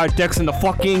stuck our dicks in the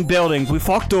fucking buildings. We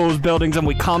fucked those buildings and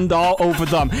we cummed all over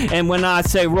them. And when I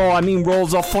say roll, I mean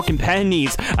rolls of fucking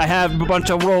pennies. I have a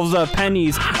bunch of rolls of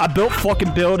pennies. I built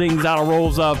fucking buildings out of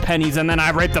rolls of pennies, and then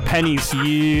I raped the pennies.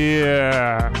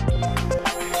 Yeah.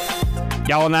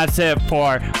 Y'all, and that's it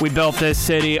for We Built This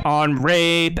City on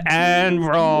Rape and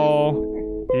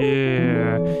Roll.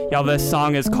 Yeah. Y'all, this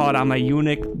song is called I'm a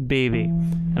Eunuch Baby.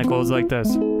 And it goes like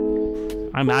this.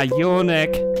 I'm a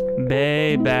eunuch,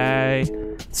 baby.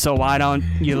 So why don't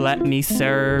you let me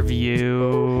serve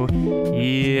you?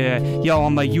 Yeah. Yo,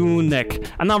 I'm a eunuch.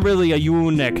 I'm not really a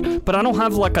eunuch, but I don't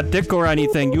have like a dick or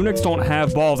anything. Eunuchs don't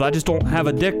have balls. I just don't have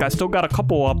a dick. I still got a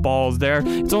couple of balls there.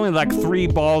 It's only like 3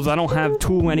 balls. I don't have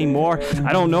 2 anymore.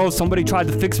 I don't know. Somebody tried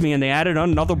to fix me and they added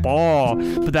another ball.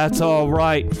 But that's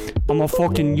alright. I'm a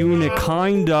fucking eunuch,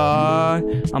 kinda.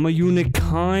 I'm a eunuch,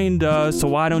 kinda. So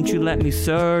why don't you let me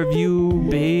serve you,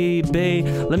 baby?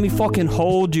 Let me fucking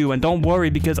hold you. And don't worry,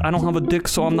 because I don't have a dick,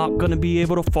 so I'm not gonna be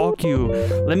able to fuck you.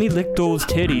 Let me lick those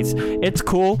titties. It's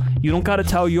cool. You don't gotta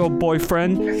tell your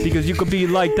boyfriend, because you could be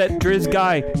like that Driz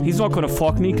guy. He's not gonna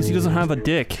fuck me because he doesn't have a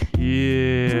dick.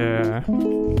 Yeah.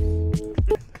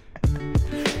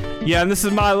 Yeah, and this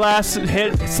is my last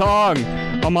hit song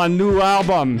on my new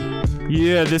album.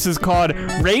 Yeah, this is called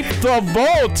Rape the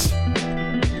Vote.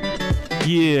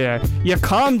 Yeah, you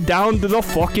come down to the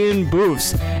fucking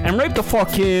booths and rape the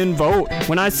fucking vote.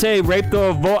 When I say rape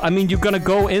the vote, I mean you're gonna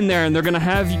go in there and they're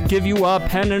gonna give you a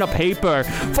pen and a paper.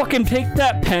 Fucking take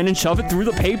that pen and shove it through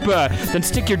the paper. Then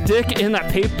stick your dick in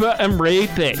that paper and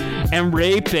rape it. And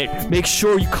rape it. Make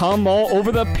sure you come all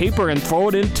over the paper and throw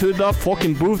it into the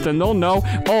fucking booth, and they'll know,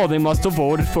 oh, they must have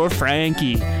voted for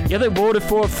Frankie. Yeah, they voted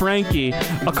for Frankie.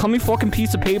 A cummy fucking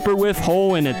piece of paper with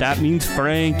hole in it. That means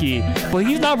Frankie. But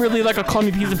he's not really like a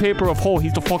cummy piece of paper with hole.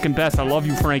 He's the fucking best. I love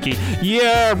you, Frankie.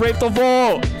 Yeah, rape the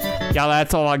vote. Yeah,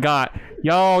 that's all I got.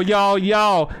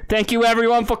 Yo. Thank you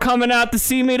everyone for coming out to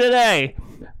see me today.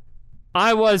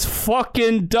 I was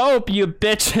fucking dope, you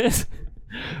bitches.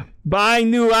 Buy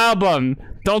new album.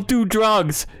 Don't do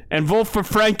drugs. And vote for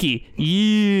Frankie.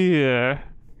 Yeah.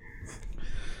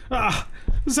 That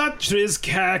Driz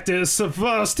cactus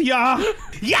first, yeah?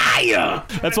 Yeah!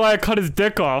 That's why I cut his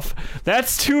dick off.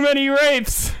 That's too many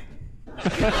rapes. I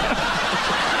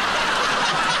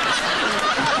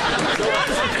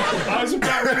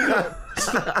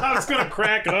was gonna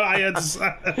crack it. I had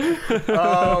to...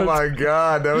 Oh my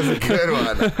god, that was a good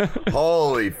one.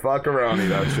 Holy fuckaroni,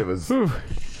 that shit was...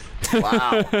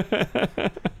 Wow.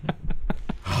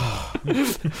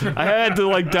 I had to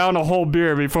like down a whole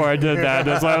beer before I did that.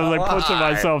 So I was like pushing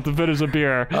myself to finish a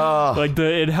beer. Like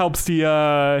it helps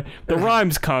the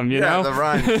rhymes come, you know? The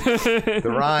rhymes. The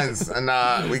rhymes.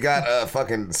 And we got a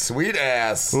fucking sweet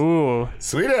ass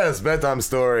bedtime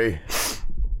story.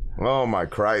 Oh my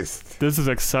Christ. This is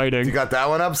exciting. You got that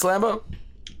one up, Slambo?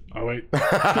 Oh wait.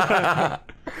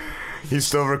 He's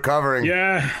still recovering.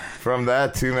 Yeah. From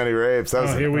that too many rapes. That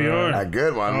was here we are. A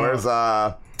good one. Where's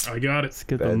I got it. Let's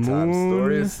get the bedtime moon.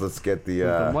 stories. Let's get the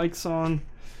mics on.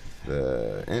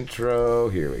 The intro.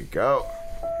 Here we go.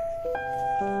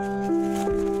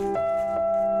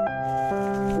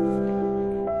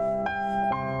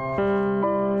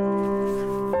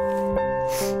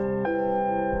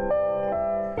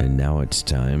 And now it's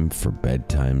time for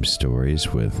bedtime stories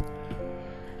with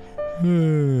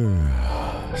Ron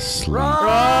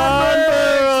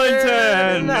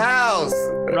Burlington in the house.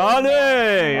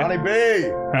 Ronnie B.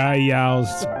 Hi, y'all.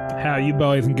 How you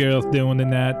boys and girls doing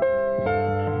tonight?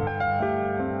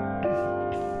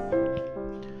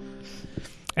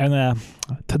 And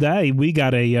today we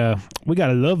got a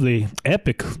lovely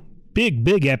epic,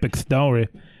 big epic story,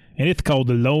 and it's called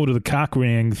 "The Lord of the Cock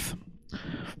Rings"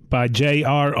 by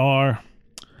J.R.R.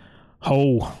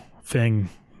 Hole thing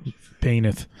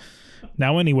penis.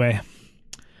 Now anyway,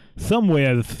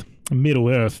 somewhere in Middle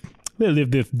Earth, there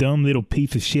lived this dumb little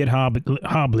piece of shit hobbit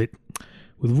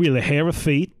with really hairy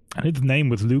feet and his name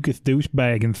was Lucas Douche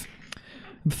Baggins.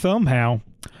 And somehow,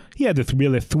 he had this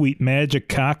really sweet magic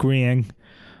cock ring,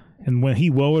 and when he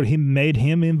wore it, he made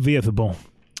him invisible.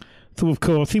 So, of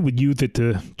course, he would use it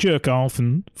to jerk off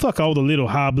and fuck all the little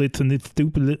hoblets in this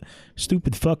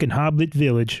stupid fucking hoblet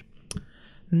village.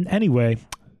 And anyway,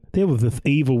 there was this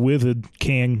evil wizard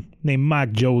king named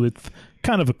Mike Jolitz,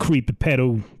 kind of a creepy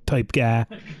pedo type guy,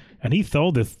 and he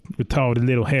saw this retarded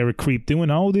little hairy creep doing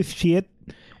all this shit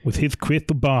with his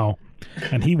crystal ball,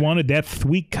 and he wanted that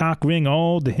sweet cock ring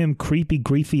all to him creepy,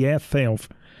 greasy ass self.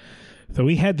 So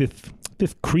he had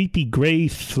this creepy, gray,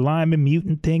 slimy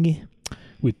mutant thingy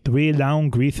with 3 long,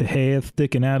 greasy hairs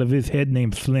sticking out of his head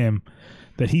named Slim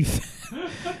that he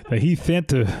sent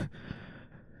to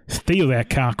steal that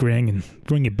cock ring and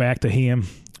bring it back to him.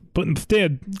 But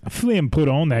instead, Slim put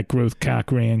on that gross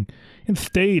cock ring and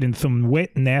stayed in some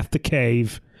wet, nasty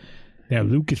cave. Now,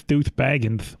 Lucas Deuce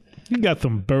Baggins, he got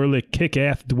some burly,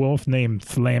 kick-ass dwarf named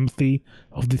Slamsy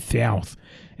of the South,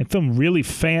 and some really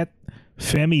fat,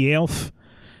 femmy elf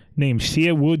named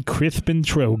Sherwood Crispin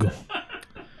Trogel.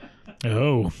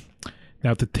 Oh,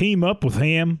 now to team up with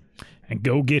him and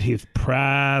go get his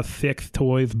prize sex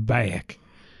toys back.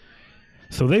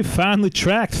 So they finally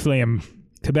tracked Slim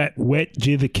to that wet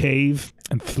jizzy cave,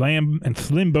 and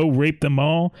Slimbo raped them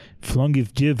all, flung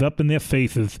his jizz up in their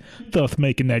faces, thus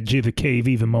making that jizzy cave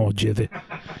even more jizzy.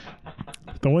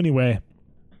 So anyway,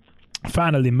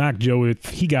 finally Mike Jolitz,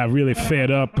 he got really fed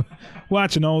up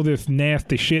watching all this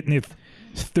nasty shit in his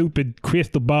stupid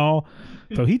crystal ball.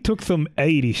 So he took some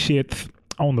 80 shits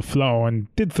on the floor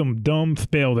and did some dumb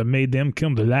spell that made them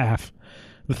come to life.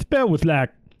 The spell was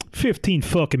like 15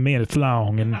 fucking minutes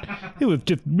long, and it was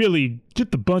just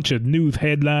a bunch of news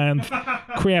headlines,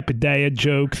 crappy dad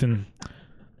jokes, and a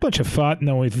bunch of fart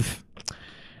noises.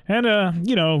 And,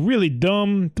 really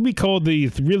dumb, we called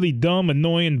these really dumb,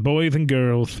 annoying boys and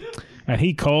girls, and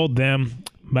he called them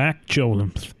Mac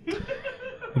Jolums.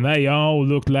 And they all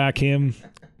looked like him,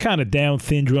 kind of Down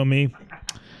syndrome-y.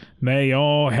 They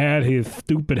all had his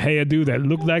stupid hairdo that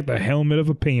looked like the helmet of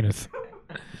a penis.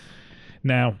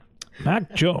 Now,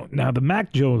 the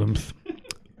Mac Jolums,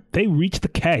 they reached the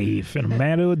cave in a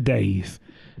matter of days.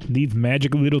 These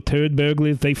magical little turd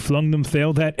burglars, they flung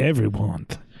themselves at everyone.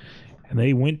 And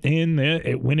they went in there,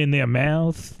 it went in their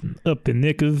mouths, up their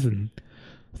knickers, and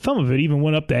some of it even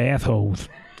went up their assholes.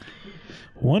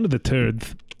 One of the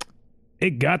turds,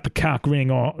 it got the cock ring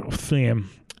off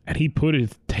Slim, and he put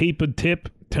his tapered tip,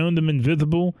 turned him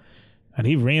invisible, and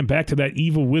he ran back to that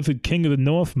evil wizard king of the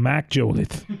north, Mac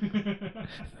Jolitz.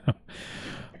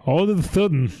 All of a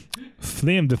sudden,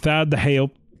 Slim decided to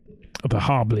help the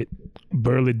hoblet,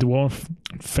 burly dwarf,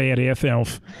 fat-ass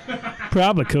elf,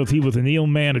 probably because he was an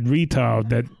ill-mannered retard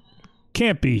that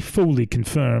can't be fully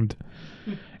confirmed.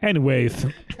 Anyways,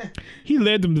 he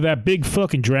led them to that big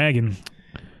fucking dragon.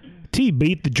 T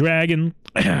beat the dragon,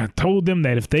 told them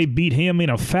that if they beat him in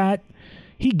a fight,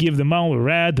 he'd give them all a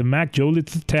ride to Mac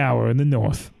Jolitz's tower in the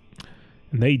north.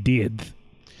 And they did.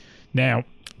 Now,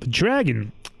 the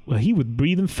dragon, well, he was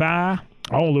breathing fire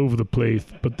all over the place,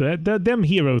 but them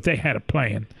heroes, they had a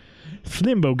plan.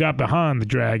 Slimbo got behind the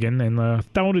dragon and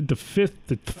started to fist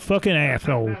its fucking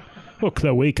asshole. Well,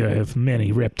 cloaca, as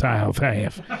many reptiles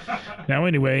have. Now,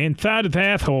 anyway, inside his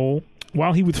asshole,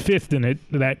 while he was fisting it,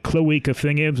 that cloaca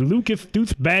thing is, Lucas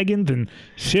Deuce Baggins and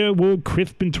Sherwood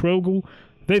Crispin Trogel,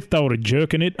 they started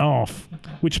jerking it off,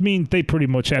 which means they pretty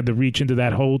much had to reach into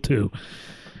that hole, too.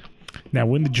 Now,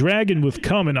 when the dragon was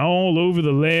coming all over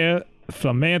the lair,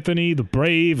 Anthony the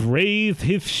Brave raised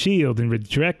his shield and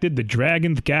rejected the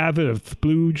dragon's gather of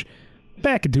splooge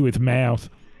back into its mouth.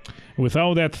 With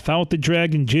all that salty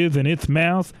dragon jizz in its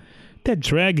mouth, that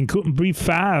dragon couldn't breathe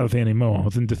fire anymore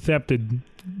in deceptive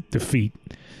defeat.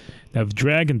 Now, the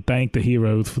dragon thanked the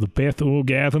heroes for the best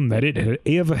orgasm that it had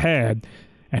ever had,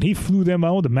 and he flew them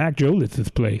all to Mac Jolitz's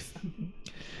place.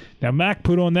 Now, Mac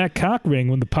put on that cock ring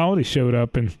when the party showed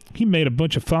up, and he made a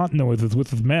bunch of fart noises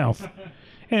with his mouth.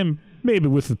 And maybe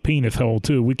with his penis hole,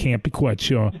 too. We can't be quite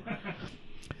sure.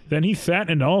 Then he sat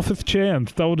in the office chair and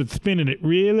started spinning it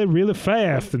really, really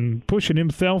fast and pushing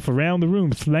himself around the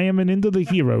room, slamming into the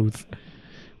heroes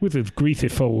with his greasy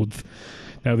folds.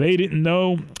 Now, they didn't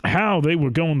know how they were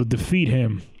going to defeat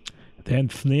him. Then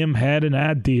Slim had an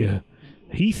idea.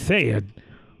 He said,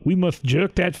 "We must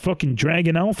jerk that fucking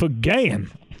dragon off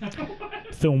again."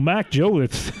 So Mac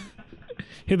Jolitz,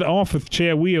 his office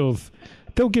chair wheels,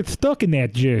 they'll get stuck in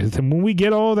that jizz. And when we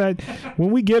get all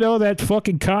that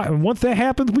fucking cock, and once that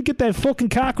happens, we get that fucking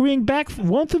cock ring back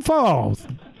once and for all.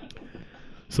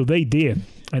 So they did,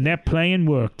 and that plan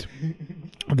worked.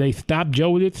 They stopped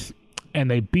Jolitz,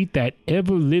 and they beat that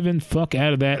ever-living fuck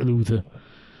out of that loser.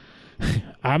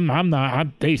 I'm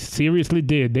not. They seriously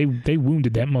did. They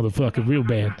wounded that motherfucker real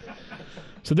bad.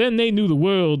 So then they knew the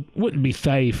world wouldn't be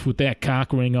safe with that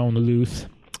cock ring on the loose.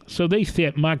 So they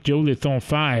set Mike Jolitz on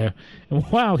fire, and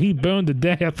while he burned to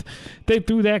death, they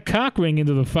threw that cock ring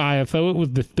into the fire so it was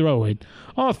destroyed.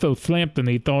 Also,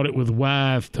 Slampton thought it was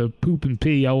wise to poop and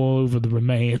pee all over the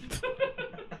remains.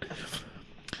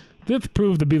 This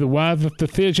proved to be the wisest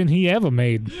decision he ever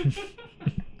made.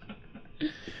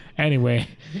 Anyway,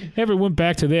 everyone went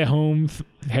back to their homes,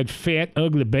 had fat,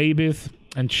 ugly babies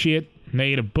and shit,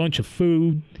 made a bunch of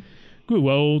food, grew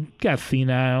old, got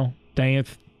senile,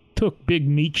 danced, took big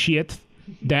meat shits,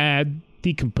 died,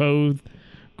 decomposed,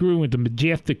 grew into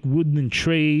majestic woodland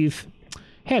trees,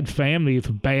 had families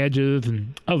of badgers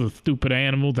and other stupid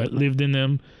animals that lived in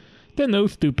them. Then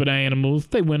those stupid animals,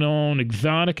 they went on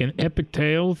exotic and epic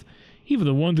tales, even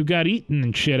the ones who got eaten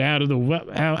and shit out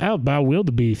by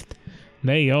wildebeest.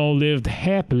 They all lived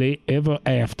happily ever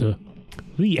after.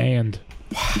 The end.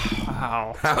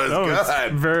 Wow. That was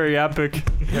good. Very epic.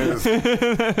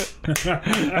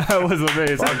 That was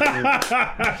amazing.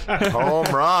 Home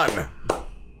run.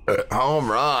 Home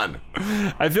run.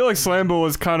 I feel like Slambo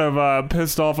was kind of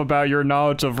pissed off about your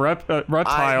knowledge of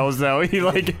reptiles, though. He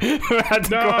had to correct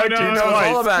you. He knows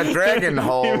all about dragon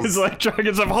holes. He was like,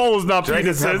 dragons have holes, not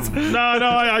penises. No,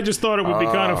 I just thought it would be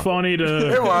kind of funny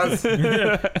to... It was.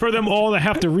 For them all to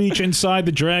have to reach inside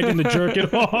the dragon to jerk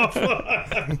it off.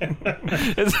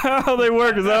 Is that how they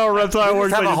work? Is that how a reptile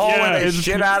works? Have a hole where they it's-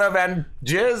 shit out of and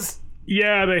jizz?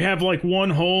 Yeah, they have like one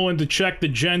hole, and to check the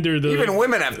gender... Even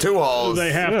women have two holes.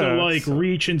 They have to like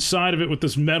reach inside of it with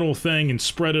this metal thing and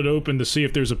spread it open to see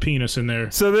if there's a penis in there.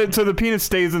 So the penis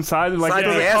stays inside? Like, Inside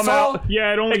does the it come asshole? out?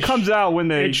 Yeah, It comes out when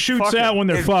they It shoots fuck out when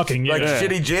they're fucking. Like yeah.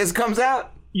 shitty jizz comes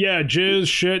out? Yeah, jizz,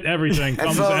 shit, everything And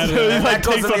comes so out of it. that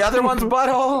goes in the other one's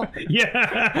butthole?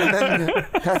 Yeah. And then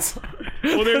that's...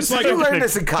 Well, there's like you learned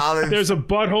this in college. There's a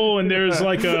butthole and there's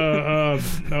like a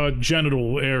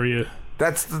genital area.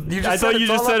 That's I thought you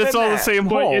just said it's all the same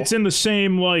But hole. it's in the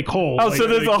same like hole. Oh, like, so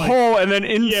there's a hole, and then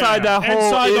inside that hole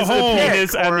inside is the hole, the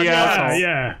penis and the asshole.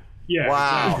 Yeah.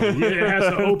 Wow. Exactly. Yeah, it has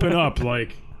to open up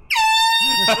like.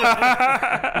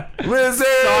 Lizard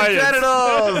Science.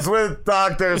 genitals with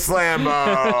Dr. Slambo.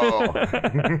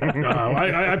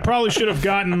 I probably should have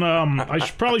gotten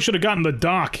probably should have gotten the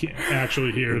doc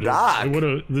actually here. Doc? Would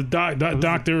have the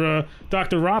Dr.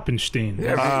 Roppenstein.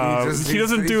 He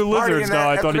doesn't do lizards though.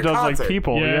 I thought he does like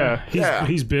people. Yeah.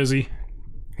 He's busy.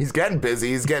 He's getting busy.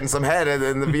 He's getting some head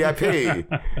in the VIP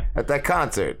at that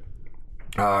concert.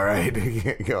 All right,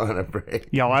 go on a break.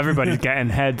 Yo, everybody's getting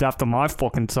heads after my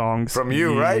fucking songs. From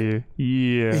you, right?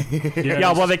 Yeah.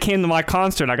 Yeah, well, they came to my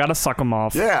concert. I gotta suck them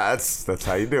off. Yeah, that's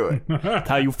how you do it. That's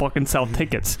how you fucking sell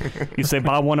tickets. You say,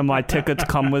 buy one of my tickets,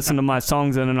 come listen to my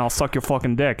songs, and then I'll suck your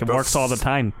fucking dick. It works all the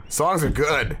time. Songs are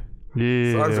good.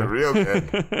 Yeah. Songs are real good.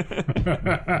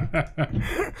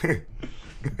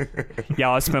 Yeah,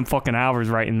 I spent fucking hours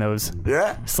writing those.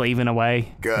 Yeah? Slaving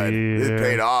away. Good. Yeah. It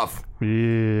paid off.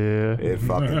 Yeah. It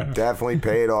fucking definitely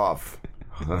paid off.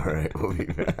 All right, we'll be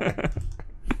back.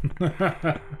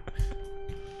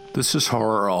 This is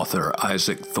horror author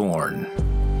Isaac Thorne.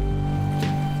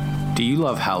 Do you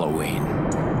love Halloween?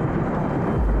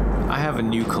 I have a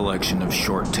new collection of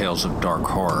short tales of dark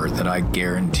horror that I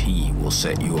guarantee will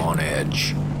set you on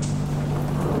edge.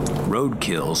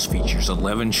 Roadkills features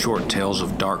 11 short tales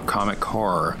of dark comic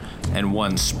horror and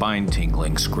one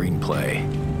spine-tingling screenplay.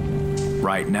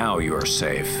 Right now you are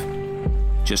safe.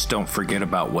 Just don't forget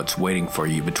about what's waiting for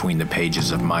you between the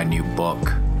pages of my new book.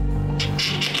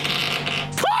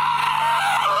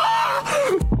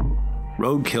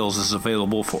 Roadkills is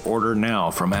available for order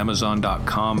now from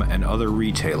Amazon.com and other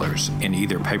retailers in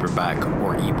either paperback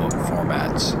or ebook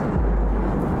formats.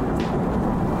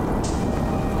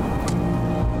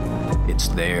 It's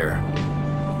there.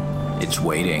 It's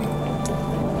waiting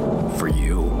for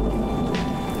you.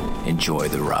 Enjoy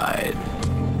the ride.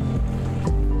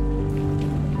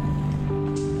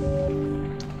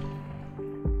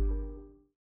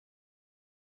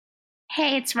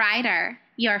 Hey, it's Ryder,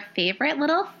 your favorite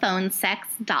little phone sex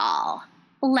doll.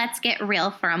 Let's get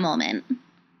real for a moment.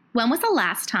 When was the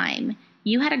last time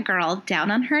you had a girl down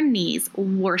on her knees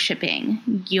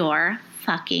worshiping your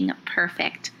fucking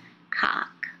perfect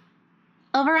cock?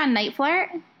 Over on Night Flirt,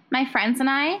 my friends and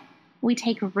I, we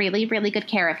take really, really good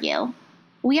care of you.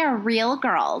 We are real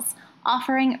girls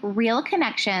offering real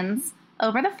connections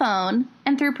over the phone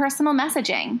and through personal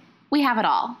messaging. We have it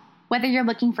all. Whether you're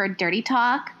looking for dirty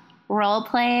talk, role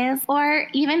plays, or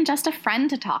even just a friend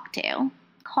to talk to,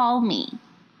 call me.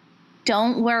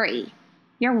 Don't worry.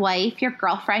 Your wife, your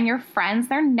girlfriend, your friends,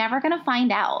 they're never going to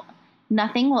find out.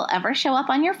 Nothing will ever show up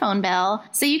on your phone bill,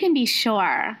 so you can be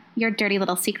sure your dirty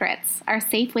little secrets are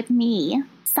safe with me.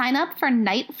 Sign up for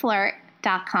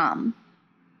nightflirt.com.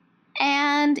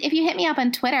 And if you hit me up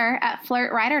on Twitter at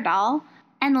FlirtRiderDoll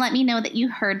and let me know that you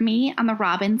heard me on the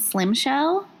Robin Slim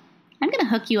Show, I'm going to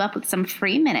hook you up with some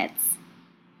free minutes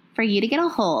for you to get a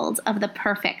hold of the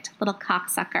perfect little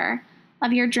cocksucker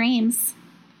of your dreams.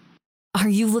 Are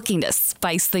you looking to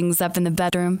spice things up in the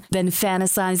bedroom? Then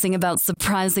fantasizing about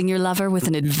surprising your lover with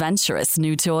an adventurous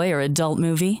new toy or adult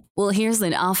movie? Well, here's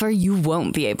an offer you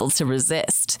won't be able to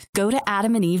resist. Go to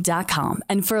adamandeve.com,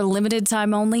 and for a limited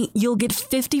time only, you'll get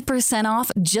 50%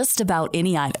 off just about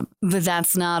any item. But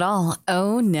that's not all.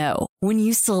 Oh no. When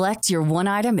you select your one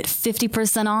item at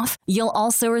 50% off, you'll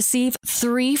also receive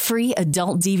 3 free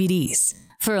adult DVDs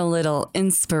for a little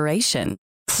inspiration.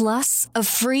 Plus, a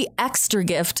free extra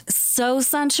gift so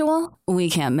sensual, we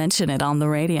can't mention it on the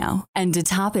radio. And to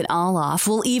top it all off,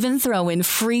 we'll even throw in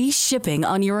free shipping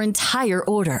on your entire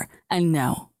order. And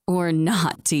no, we're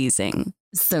not teasing.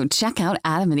 So check out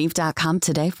adamandeve.com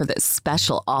today for this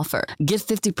special offer. Get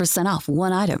 50% off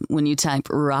one item when you type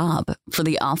ROB for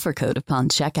the offer code upon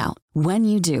checkout. When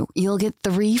you do, you'll get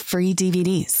 3 free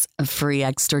DVDs, a free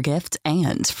extra gift,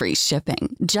 and free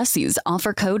shipping. Just use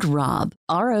offer code ROB,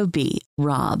 R-O-B,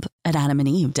 ROB at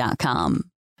adamandeve.com.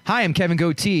 Hi, I'm Kevin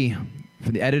Goatee,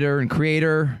 the editor and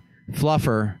creator,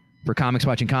 fluffer for Comics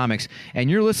Watching Comics, and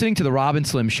you're listening to The Rob and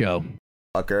Slim Show.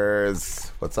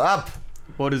 Fuckers, what's up?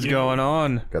 What is going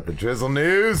on? Got the drizzle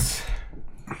news.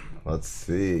 Let's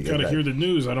see. Gotta hear the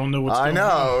news. I don't know what's going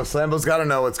on. I know. Slambo's got to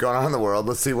know what's going on in the world.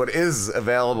 Let's see what is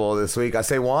available this week. I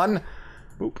say one.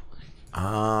 Boop.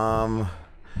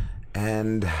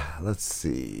 And let's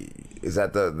see. Is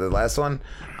that the last one?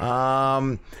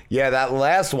 Yeah, that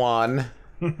last one.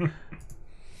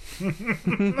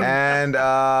 And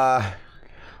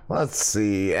let's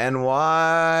see.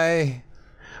 NY.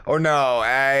 Or no,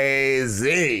 AZ.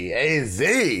 AZ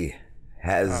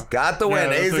has got the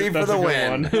win. AZ for the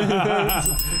win.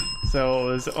 So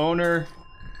it was owner,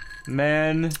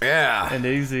 man, and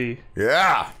AZ.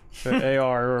 Yeah.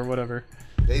 AR or whatever.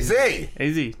 AZ.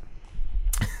 AZ.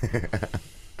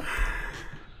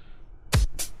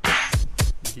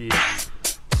 Yeah.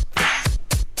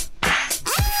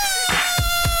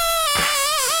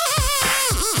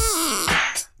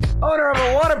 Owner of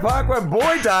a water park where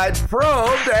boy died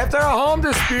probed after a home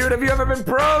dispute. Have you ever been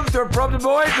probed or probed a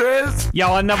boy, Chris?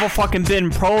 Yo, I never fucking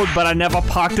been probed, but I never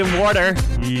parked in water.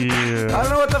 Yeah. I don't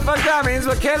know what the fuck that means,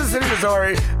 but Kansas City,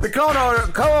 Missouri, the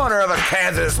co-owner of a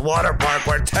Kansas water park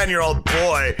where a 10-year-old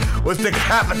boy was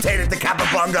decapitated to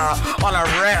Capabunga on a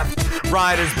raft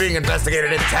ride is being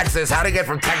investigated in Texas. How to get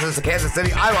from Texas to Kansas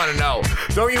City? I want to know.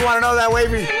 Don't you want to know that,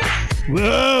 Wavy?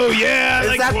 Whoa, yeah, I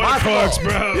like that water possible? parks,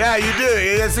 bro. Yeah, you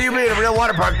do. I see you being a real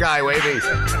water park guy, Wavy.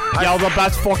 Yo, the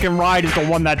best fucking ride is the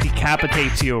one that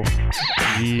decapitates you.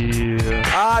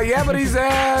 Yeah. Yeah, but he's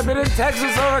been in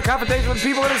Texas over a confrontation with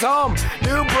people in his home.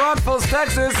 New Braunfels,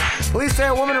 Texas. Police say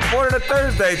a woman reported it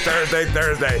Thursday,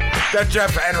 that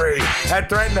Jeff Henry had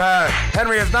threatened her.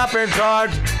 Henry has not been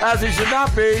charged, as he should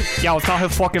not be. Yo, it's not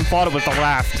his fucking fault, it was the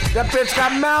raft. That bitch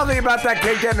got mouthy about that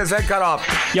kid getting his head cut off.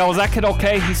 Yo, is that kid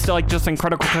okay? He's still like just in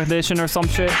critical condition or some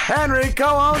shit? Henry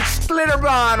co-owns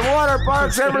Schlitterbahn Water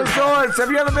Parks and Resorts. Have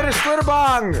you ever been to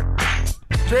Schlitterbahn?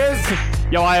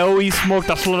 Driz? Yo, I always smoked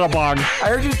a Schlitterbahn. I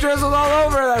heard you drizzled all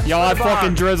over that Yo, I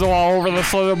fucking drizzle all over the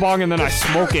Schlitterbahn and then I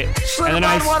smoke it. And then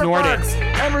I snort it.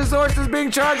 And Resorts is being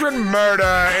charged with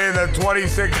murder in the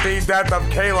 2016 death of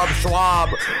Caleb Schwab.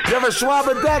 You ever Schwab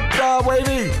a deck,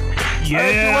 Wavy?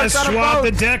 Yeah, swab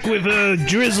the deck with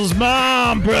Drizzle's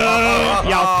mom, bro.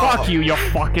 Yo, fuck you, you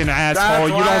fucking asshole.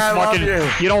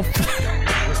 You don't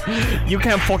you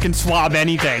can't fucking swab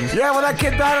anything. Yeah, well, that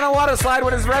kid died on a water slide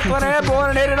with his rep on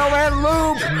airborne and hit an overhead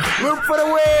loop. Loop for the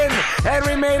win.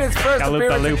 Henry made his first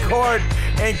appearance in court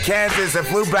in Kansas and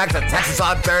flew back to Texas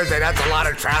on Thursday. That's a lot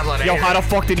of traveling. Yo, how the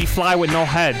fuck did he fly with no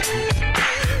head?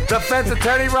 Defense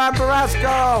attorney Ron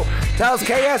Barasco tells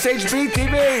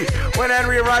KSHB-TV when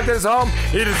Henry arrived at his home,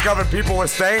 he discovered people were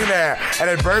staying there and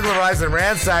had burglarized and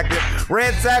ransacked it.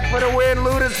 Ransacked for the win,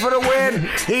 looters for the win.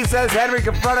 He says Henry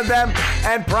confronted them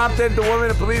and prompted the woman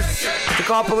to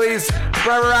call police.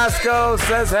 Barasco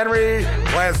says Henry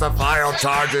plans to file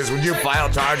charges. Would you file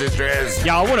charges, Driz?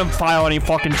 Yeah, I wouldn't file any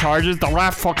fucking charges. The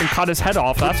raft fucking cut his head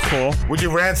off. That's cool. Would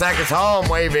you ransack his home,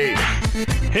 Wavy?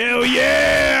 Hell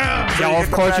yeah! Yo,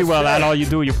 of course you will. That's all you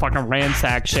do. You fucking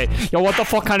ransack shit. Yo, what the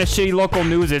fuck kind of shitty local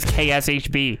news is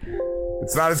KSHB?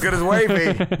 It's not as good as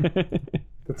Wavy.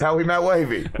 That's how we met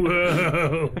Wavy.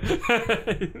 Whoa.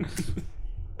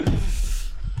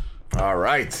 All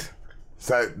right.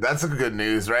 So that's some good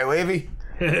news, right, Wavy?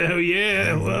 Hell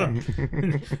yeah, well,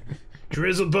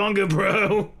 Drizzle Bunga,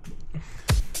 bro.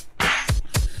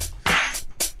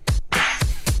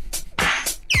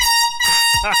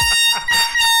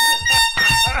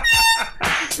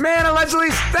 Man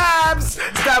allegedly stabs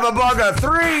Stababunga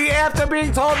 3 after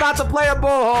being told not to play a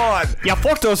bullhorn. Yeah,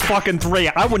 fuck those fucking 3.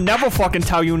 I would never fucking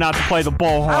tell you not to play the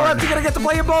bullhorn. How else you gonna get to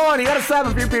play your bullhorn? You gotta stab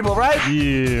a few people, right?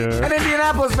 Yeah. An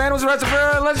Indianapolis man was arrested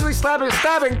for allegedly stabbing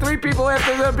 3 people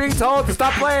after being told to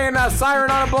stop playing a siren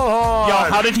on a bullhorn. Yo,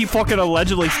 how did he fucking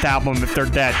allegedly stab them if they're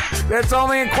dead? That's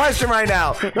only in question right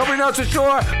now. Nobody knows for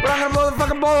sure, but I'm gonna blow the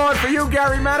fucking bullhorn for you,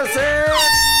 Gary Madison.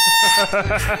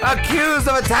 Accused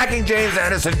of attacking James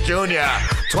Anderson Jr.,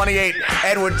 28,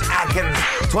 Edward Atkins,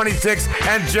 26,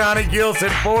 and Johnny Gilson,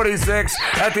 46,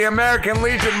 at the American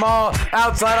Legion Mall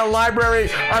outside a library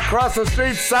across the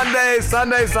street Sunday.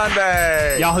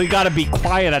 Yo, you gotta be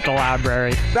quiet at the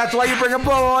library. That's why you bring a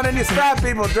bullhorn and you stab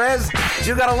people, Driz.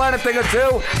 You gotta learn a thing or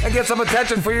two and get some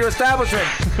attention for your establishment.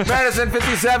 Madison,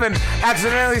 57,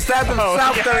 accidentally stabbed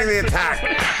himself during the attack.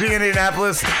 The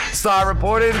Indianapolis Star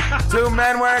reported 2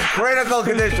 men were in critical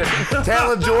condition.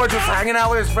 Taylor George was hanging out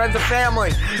with his friends and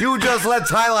family. You just let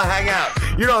Tyler hang out.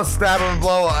 You don't stab him and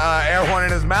blow air horn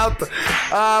in his mouth.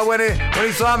 When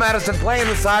he saw Madison playing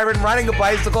the siren, riding a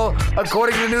bicycle,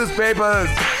 according to newspapers.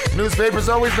 Newspapers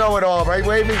always know it all, right,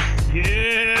 Wavy?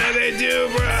 Yeah, they do,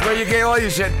 bro. That's where you get all your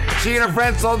shit. She and her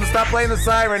friends told him to stop playing the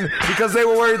siren because they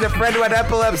were worried their friend who had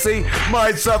epilepsy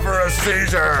might suffer a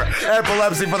seizure.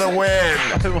 Epilepsy for the win.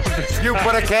 You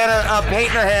put a can of paint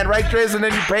in her hand, right, Driz, and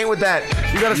then you paint with that.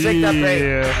 You gotta shake that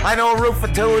paint. I know a roof for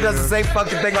 2 who does the same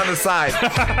fucking thing on the side.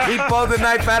 He pulled the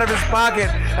knife out of his pocket,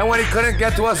 and when he couldn't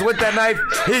get to us with that knife,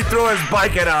 he threw his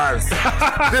bike at us.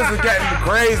 This is getting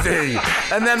crazy.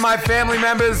 And then my family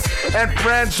members and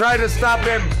friends tried to stop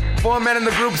him. 4 men in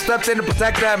the group stepped in to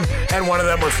protect them, and one of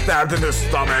them was stabbed in the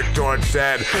stomach, George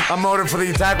said. A motive for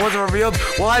the attack wasn't revealed.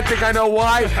 Well, I think I know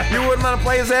why. You wouldn't let him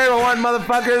play his air horn,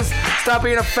 motherfuckers. Stop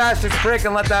being a fascist prick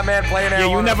and let that man play an air horn.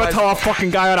 Yeah, you never tell a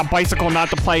fucking guy on a bicycle not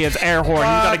to play his air horn. You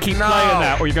gotta keep playing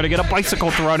that, or you're gonna get a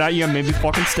bicycle thrown at you and maybe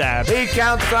fucking stabbed. He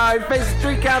faces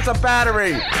 3 counts of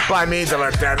battery by means of a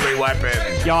deadly weapon.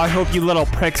 Yo, I hope you little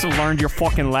pricks have learned your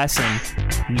fucking lesson.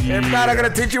 If not, I'm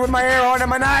gonna teach you with my air horn and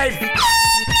my knife.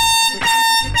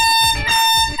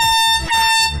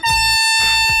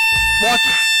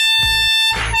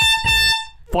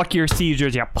 Fuck your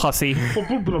seizures, you pussy. Do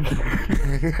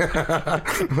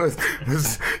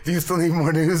you still need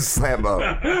more news, Slambo?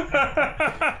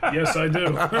 Yes, I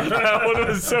do. That one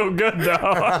was so good, though.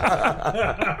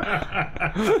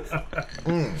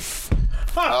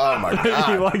 Oh my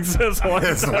god. He likes this one.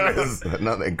 This one is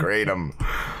nothing great.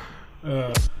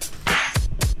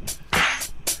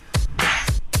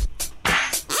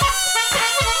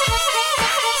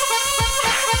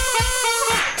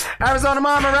 Arizona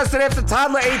mom arrested after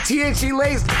toddler ate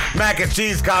THC-laced mac and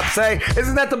cheese, cops say.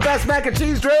 Isn't that the best mac and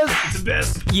cheese, Driz? It's the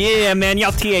best. Yeah, man,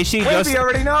 y'all THC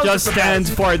just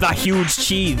stands for the huge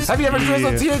cheese. Have you ever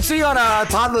drizzled THC on a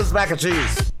toddler's mac and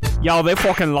cheese? Yo, they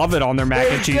fucking love it on their mac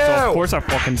and cheese, so of course I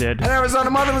fucking did. An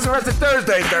Arizona mother was arrested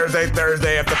Thursday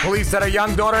after police said her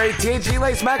young daughter ate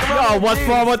THC-laced macaroni. Yo, what's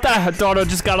wrong with that? Her daughter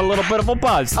just got a little bit of a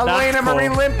buzz. Elena Marie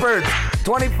Limpert,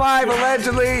 25,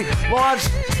 allegedly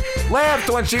laughed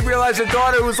when she realized her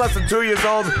daughter, who was less than 2 years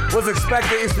old, was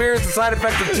experiencing the side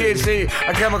effects of THC,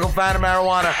 a chemical found in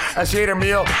marijuana, as she ate her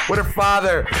meal with her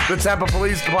father, the Tampa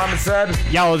Police Department said.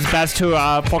 Yo, it's best to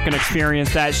fucking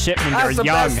experience that shit when That's they're the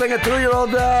young. best thing a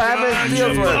 2-year-old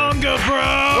deals with. Bunga, bro.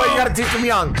 Well, you gotta teach them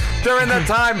young. During that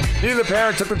time, neither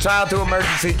parent took the child to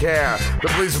emergency care. The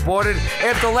police reported,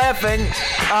 after laughing,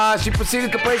 she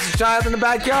proceeded to place the child in the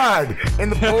backyard, in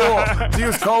the pool, to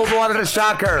use cold water to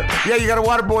shock her. Yeah, you gotta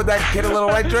waterboard that kid a little,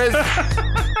 right, Driz?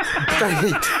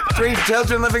 3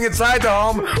 children living inside the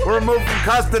home were removed from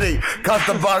custody.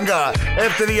 Custabunga,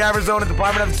 after the Arizona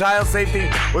Department of Child Safety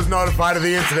was notified of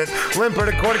the incident. Limpert,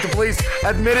 according to police,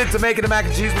 admitted to making the mac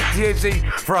and cheese with THC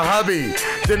for a hubby.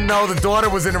 Didn't know the daughter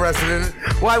was interested in it.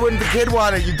 Why wouldn't the kid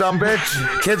want it, you dumb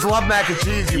bitch? Kids love mac and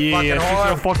cheese, you fucking you whore.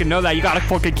 don't fucking know that. You gotta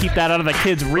fucking keep that out of the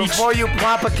kid's reach. Before you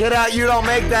plop a kid out, you don't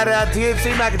make that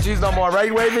THC mac and cheese no more,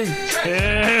 right, Wavy?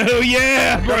 Hell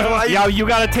yeah, bro. Yo, you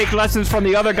gotta take lessons from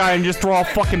the other guy and just throw a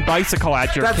fucking bicycle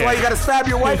at your That's kid. why you gotta stab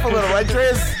your wife a little, right,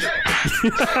 Driz?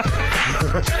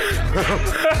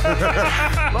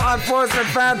 Law enforcement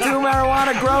found 2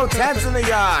 marijuana grow tents in the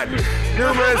yard.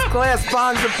 Numerous glass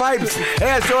bongs and pipes,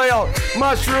 hash oil,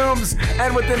 mushrooms,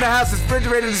 and within the house's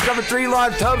refrigerator discovered 3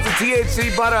 large tubs of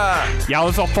THC butter. Y'all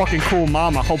was a fucking cool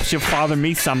mama. Hope she'll father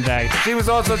me someday. She was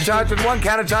also charged with 1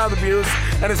 count of child abuse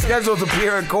and is scheduled to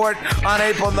appear in court on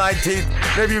April 19th.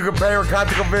 Maybe you could pay her a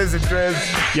conjugal visit, Triz.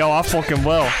 Yo, I fucking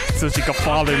will, so she can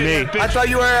father me. I thought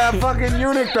you were a fucking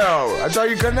eunuch, though. I thought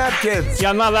you couldn't have kids.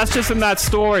 Yeah, no, that's just in that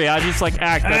story. I just like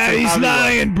act. That's He's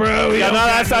lying, bro. Yeah, no,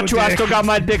 that's not true. I still got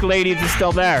my dick, ladies. It's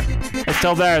still there. It's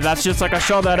still there. That's just like a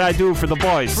show that I do for the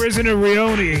boys. Prisoner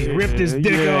Rione ripped his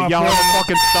dick off. Y'all are a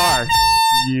fucking star.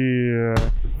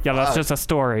 Yeah, that's just a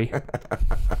story.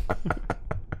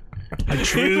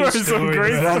 These were some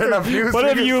great stories. What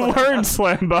have you learned,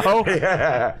 Slambo?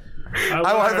 Yeah. I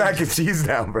want mac and cheese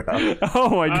now, bro. Oh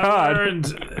my god. I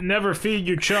learned never feed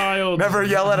your child. Never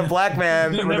yell at a black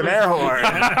man with an air horn.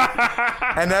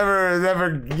 And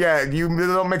never, you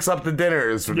don't mix up the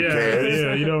dinners for the kids.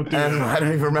 Yeah, you don't do and that. I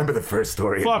don't even remember the first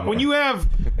story. Fuck, when you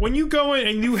go in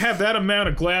and you have that amount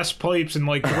of glass pipes and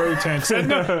like grow tanks,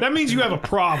 that means you have a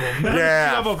problem. That means you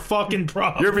have a fucking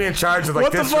problem. You're being charged with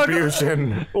like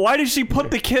distribution. Why did she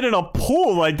put the kid in a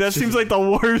pool? Like that seems like the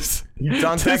worst. You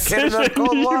dunked that kid in that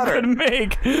cold water. You could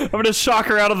make. I'm gonna shock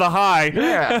her out of the high.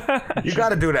 Yeah, you got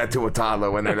to do that to a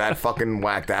toddler when they're that fucking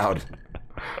whacked out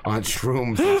on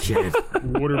shrooms and shit.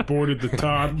 Waterboarded the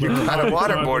toddler. You got to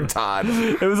waterboard Todd.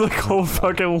 It was like cold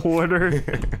fucking water.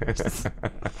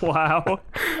 Wow.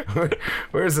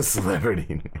 Where's the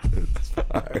celebrity?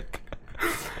 Fuck.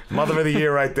 Mother of the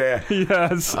year right there.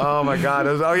 Yes. Oh my god.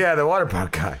 The water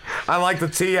park guy. I like the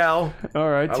TL. All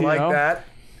right, TL. I like that.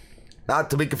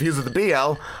 Not to be confused with the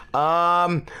BL.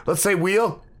 Let's say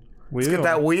wheel. Let's get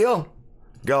that wheel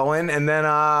going, and then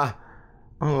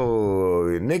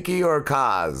Nikki or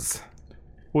Kaz.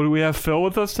 What, do we have Phil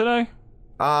with us today?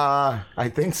 I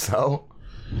think so.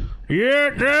 Yeah,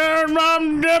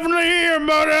 I'm definitely here,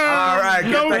 buddy. All right,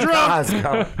 get that Kaz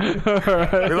going.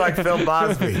 Right. We like Phil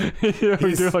Bosby. Yeah,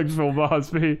 we do like Phil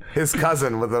Bosby. His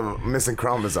cousin with a missing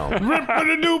chromosome.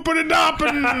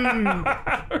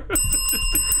 Rippity-doopity-doppin'.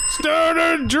 Start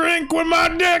a drink with my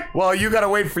dick. Well, you gotta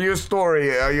wait for your story,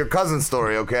 your cousin's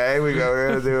story, okay? We're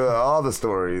gonna do all the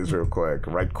stories real quick,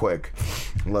 right quick.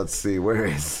 Let's see, where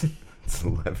is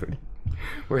celebrity?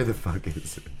 Where the fuck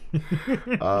is it?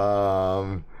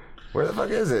 Where the fuck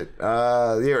is it?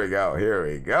 Here we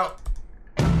go.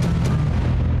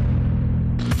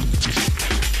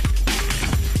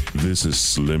 This is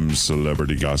Slim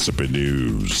Celebrity Gossip and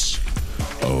News.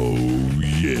 Oh,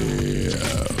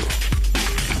 yeah.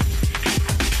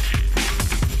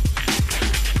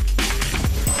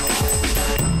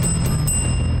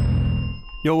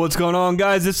 Yo, what's going on,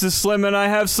 guys? This is Slim, and I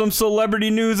have some celebrity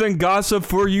news and gossip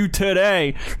for you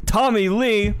today. Tommy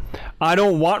Lee, I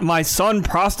don't want my son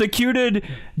prosecuted.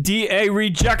 DA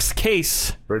rejects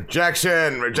case.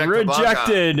 Rejected.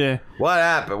 What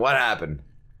happened?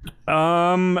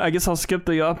 I guess I'll skip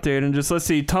the update and just let's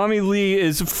see. Tommy Lee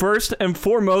is first and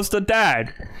foremost a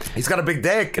dad. He's got a big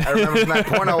dick. I remember from that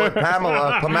porno with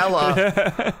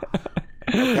Pamela.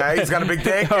 Okay, he's got a big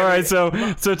dick. All right, so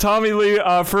Tommy Lee,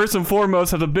 first and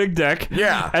foremost, has a big dick.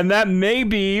 Yeah, and that may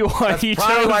be why he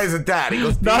chose why he's a dad. He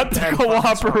goes not to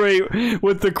cooperate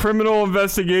with the criminal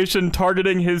investigation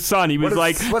targeting his son. He was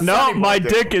like, "No, my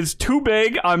dick is too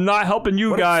big. I'm not helping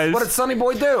you guys." What did Sonny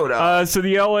Boy do? So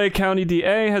the LA County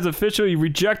DA has officially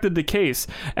rejected the case,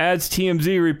 as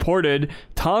TMZ reported.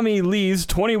 Tommy Lee's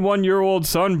 21-year-old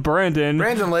son Brandon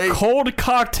Lee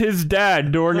cold-cocked his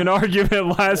dad during an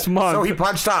argument last month. So he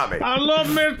punched Tommy. I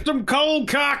love me some cold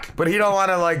cock. But he don't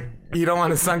want to you don't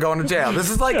want his son going to jail. This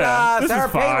is like Sarah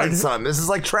Palin's son. This is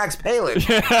like Trax Palin.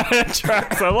 Yeah,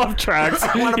 Trax. I love Trax.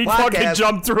 He fucking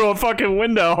jumped through a fucking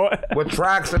window. With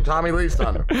Trax and Tommy Lee's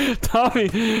son. Tommy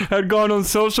had gone on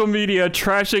social media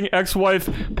trashing ex-wife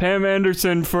Pam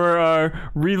Anderson for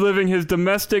reliving his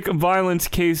domestic violence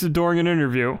case during an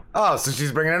interview. Oh, so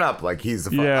she's bringing it up like he's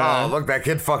the Yeah. Oh, look, that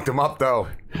kid fucked him up, though.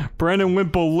 Brandon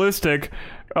went ballistic,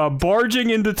 barging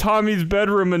into Tommy's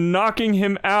bedroom and knocking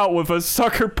him out with a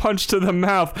sucker punch to the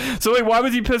mouth. So wait, why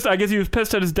was he pissed? I guess he was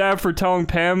pissed at his dad for telling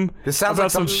Pam this sounds about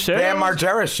like some shit. Bam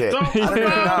Margera shit. I don't even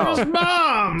know.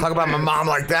 Mom. Talk about my mom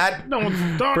like that.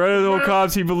 Brandon told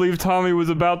cops he believed Tommy was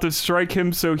about to strike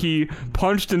him, so he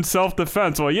punched in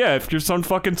self-defense. Well, yeah, if your son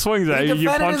fucking swings at you, you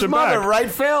punch his him mother, back. right,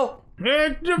 Phil?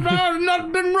 There's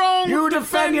nothing wrong You with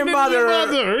defend your defending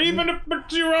mother. even if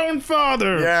it's your own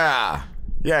father. Yeah.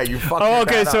 Yeah, you fucked Oh, your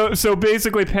okay. dad up. So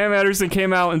basically, Pam Anderson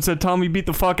came out and said, "Tommy beat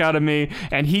the fuck out of me,"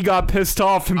 and he got pissed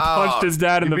off and punched his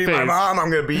dad in the you face. beat my mom, I'm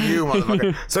gonna beat you,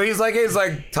 motherfucker. So he's like,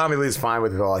 Tommy Lee's fine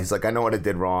with it all. He's like, I know what I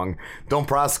did wrong. Don't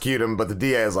prosecute him. But the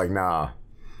DA is like, nah,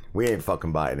 we ain't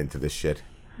fucking buying into this shit.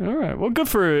 All right. Well, good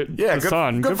for the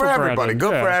son. Good for everybody. Brandon.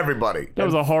 Good Yeah. for everybody. That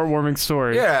was a heartwarming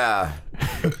story. Yeah.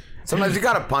 Sometimes you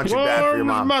gotta punch your dad for your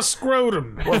mom. My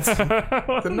scrotum. What's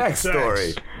the next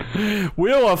story?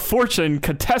 Wheel of Fortune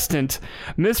contestant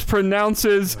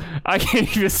mispronounces, I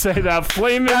can't even say that,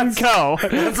 flamenco.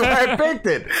 That's why I picked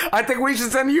it. I think we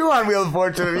should send you on Wheel of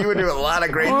Fortune and you would do a lot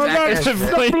of great jackass shit.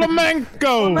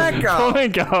 Flamenco.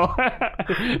 Flamenco.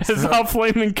 It's not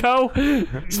flamenco.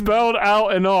 Spelled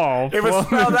out and all. It was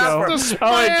spelled out for...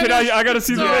 All right, I gotta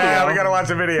see the video. Yeah, we gotta watch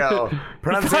the video. It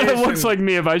Pronunciation. kind of looks like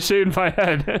me if I shaved my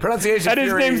head. Pronunciation And his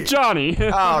Fury. name's Johnny.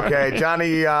 Oh, okay. Johnny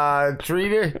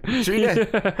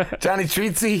Treater? Johnny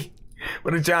Treatsy?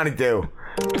 What did Johnny do?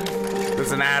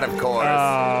 There's an ad, of course.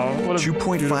 What a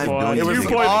 2.5 billion. It was 2.5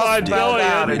 billion.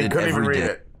 billion. And he couldn't even read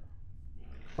it.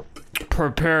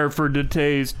 Prepare for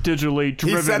today's digitally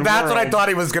driven He said, that's what I world. thought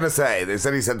he was going to say. They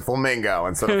said he said flamingo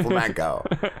instead of flamenco.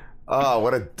 Oh,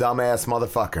 what a dumbass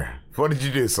motherfucker. What did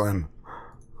you do, Slim?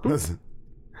 Listen.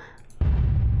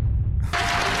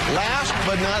 Last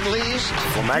but not least,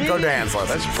 Flamenco dance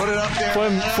lessons. Let's put it up there.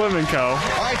 Flamenco. All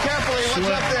right, carefully. What's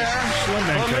up there?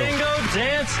 Flamingo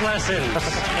dance lessons.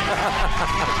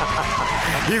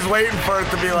 He's waiting for it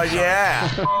to be like, yeah.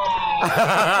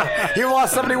 He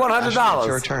lost $7,100. It's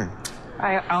your turn.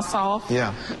 I'll solve.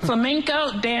 Yeah.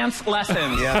 Flamenco dance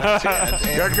lessons. Yeah, that's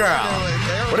it. Good girl.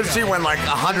 What did she win, like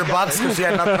 $100 because she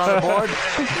had nothing on the board?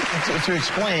 To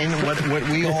explain what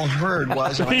we all heard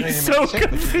was... He's so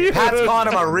confused. Pat's calling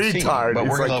him a retard. But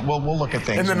He's we're like, we'll look at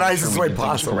things in the and make nicest sure we way do things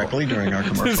possible. correctly during our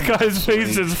commercial. This guy's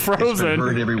face is frozen. It's been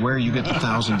heard everywhere. You get the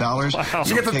 $1,000. Wow.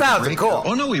 She gets $1,000. Cool.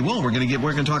 Oh no, we won't. We're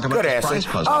gonna talk about Good, the Ashley. prize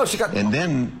puzzle. Oh, she got... And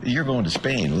then you're going to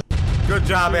Spain. Good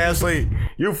job, Ashley.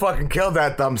 You fucking killed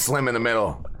that dumb Slim in the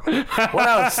middle. What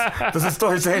else? Does the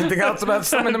story say anything else about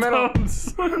Slim in the middle?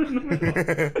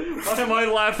 Why am I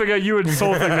laughing at you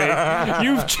insulting me?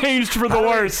 You've changed for the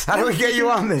worst. How do we get you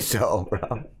on this show,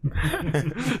 bro?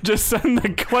 Just send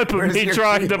the clip of Where's me your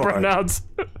trying to keyboard? pronounce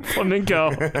flamenco.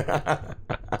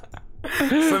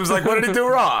 Slim's like, what did he do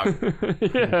wrong?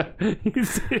 Yeah.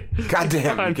 God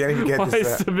damn, you can't even get Why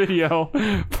this. is the video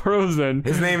frozen?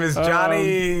 His name is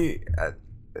Johnny.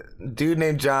 Dude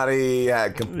named Johnny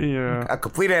had a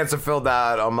complete answer filled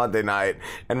out on Monday night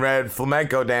and read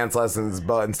flamenco dance lessons,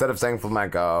 but instead of saying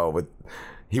flamenco,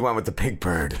 he went with the pig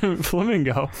bird.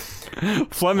 Flamingo.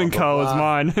 Flamenco is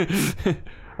mine.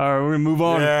 All right, we're going to move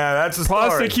on. Yeah, that's the story.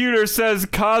 Prosecutor says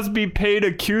Cosby paid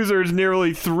accusers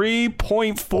nearly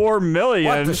 $3.4 million.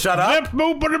 What, to shut up? Zip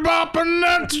boopity bop, and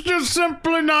that's just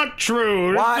simply not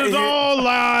true. Why This is he- all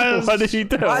lies. What did he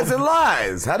do? Why is it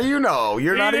lies? How do you know?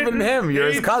 You're not even him. You're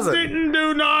his cousin. Didn't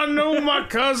do not know my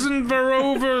cousin for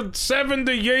over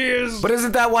 70 years. But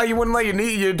isn't that why you wouldn't let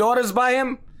your daughters by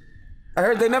him? I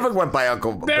heard they never went by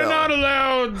Uncle Bill. They're not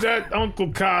allowed at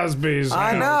Uncle Cosby's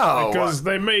I house know. because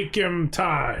they make him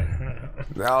tie.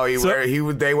 Oh,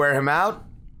 they wear him out?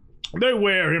 They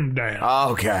wear him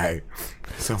down. Okay.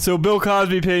 So Bill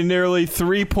Cosby paid nearly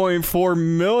 $3.4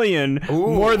 million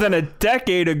more than a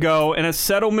decade ago in a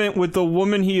settlement with the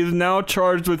woman he is now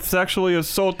charged with sexually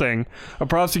assaulting. A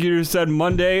prosecutor said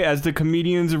Monday as the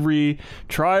comedian's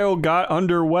retrial got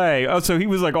underway. Oh, so he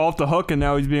was like off the hook and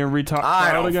now he's being I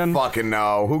retried don't again? fucking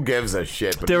know. Who gives a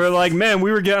shit? But They were like, man,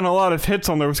 we were getting a lot of hits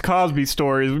on those Cosby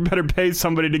stories. We better pay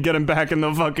somebody to get him back in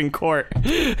the fucking court.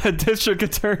 District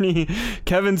Attorney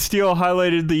Kevin Steele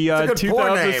highlighted the it's a good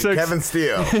porn name, 2006 Kevin Steele.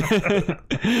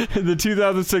 the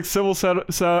 2006 civil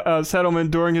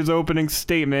settlement during his opening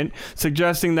statement,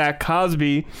 suggesting that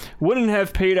Cosby wouldn't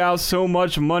have paid out so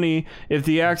much money if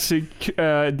the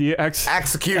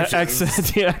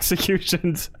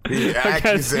executions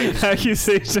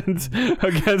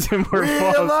against him were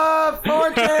false. Wheel of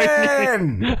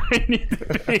Fortune! I need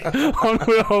to be on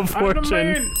Wheel of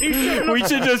Fortune. We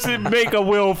should just make a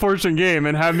Wheel of Fortune game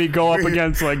and have me go up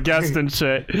against like guests and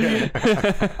shit.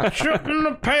 Shouldn't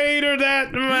have paid her that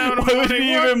amount of What would money.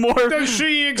 be What even more- does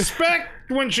she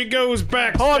expect when she goes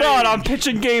back? Hold on, I'm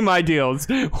pitching game ideals.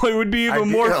 What would be even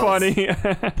more funny?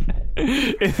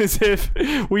 is if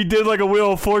we did like a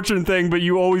Wheel of Fortune thing, but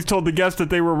you always told the guest that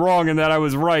they were wrong and that I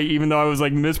was right, even though I was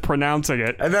like mispronouncing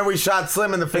it. And then we shot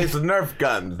Slim in the face with Nerf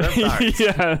guns.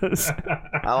 Yes.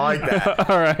 I like that.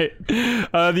 All right.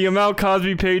 The amount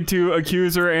Cosby paid to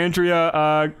accuser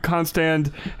Andrea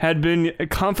Constand had been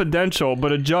confidential,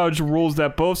 but a judge rules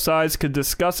that both sides could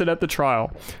discuss it at the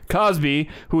trial. Cosby,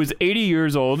 who is 80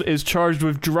 years old, is charged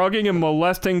with drugging and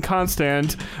molesting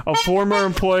Constand, a former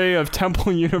employee of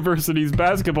Temple University's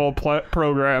basketball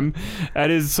program, at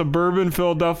his suburban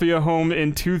Philadelphia home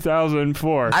in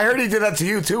 2004. I heard he did that to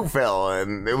you too, Phil,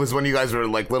 and it was when you guys were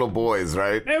like little boys,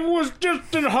 right? It was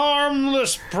just a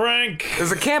harmless prank. It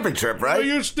was a camping trip, right? We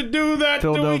used to do that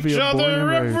to each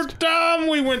other every time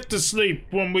we went to sleep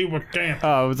when we were camping.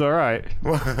 Oh, it was all right.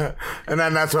 And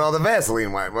then that's where all the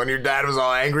Vaseline went. When your dad was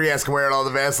all angry, asking where did all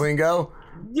the Vaseline go?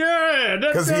 Yeah.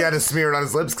 Because he had to smear it on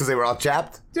his lips because they were all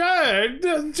chapped? Yeah,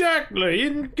 exactly.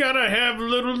 You gotta have a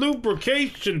little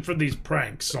lubrication for these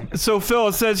pranks. So, Phil,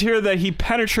 it says here that he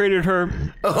penetrated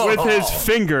her with his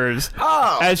fingers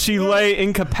as she lay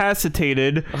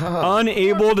incapacitated,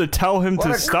 unable to tell him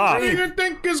to stop. What do you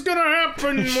think is gonna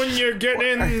happen when you get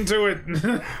into it?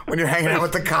 When you're hanging out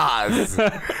with the cause.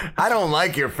 I don't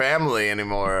like your family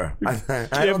anymore.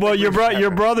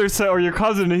 Your brother said, or your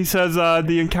cousin, he says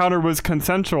the encounter was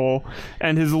consensual,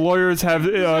 and his lawyers have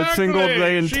singled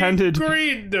they intended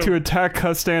to attack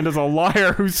Costand as a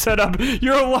liar who set up.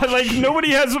 You're a liar. Like, nobody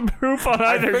has proof on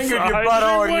either side. I fingered your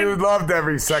butthole and you loved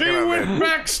every second of it. She went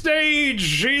backstage.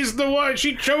 She's the one.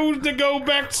 She chose to go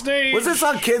backstage. Was this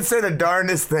on Kids Say the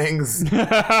Darndest Things?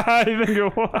 I think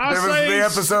it was. There was the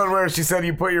episode where she said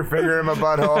you put your finger in my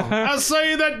butthole. I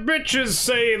say that bitches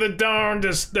say the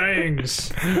darndest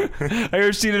things. I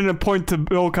heard she didn't point to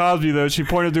Bill Cosby, though. She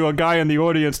pointed to a guy in the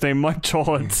audience named Mike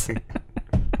Jolitz.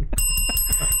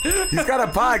 He's got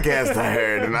a podcast, I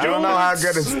heard, and I don't know how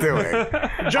good it's doing. I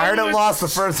heard it lost the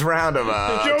first round of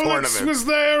a tournament. Jolitz was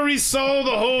there. He saw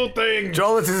the whole thing.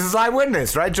 Jolitz is his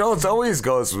eyewitness, right? Jolitz always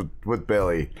goes with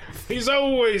Billy. He's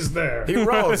always there. He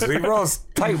rolls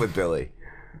tight with Billy.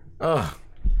 Oh,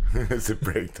 it's a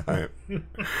break time.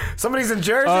 Somebody's in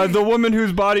Jersey? The woman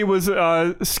whose body was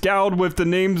scowled with the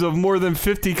names of more than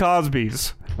 50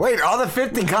 Cosbys. Wait, all the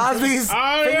 50 Cosbys?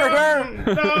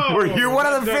 No. Were you one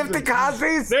of the 50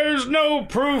 Cosbys? There's no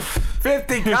proof.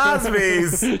 50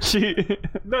 Cosbys.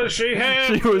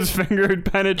 She was fingered,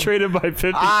 penetrated by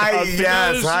 50 Cosbys.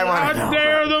 Yes, I want to know. I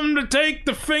dare them to take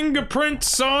the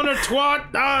fingerprints on a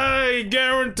twat. I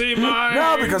guarantee my...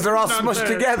 No, because they're all smushed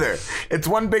together. It's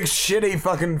one big shitty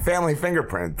fucking family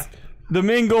fingerprint. The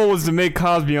main goal was to make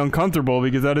Cosby uncomfortable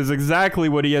because that is exactly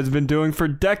what he has been doing for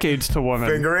decades to women.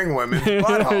 Fingering women's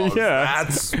buttholes. Yeah.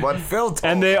 That's what Phil told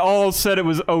And they all said it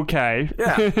was okay.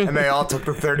 Yeah, and they all took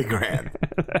the 30 grand.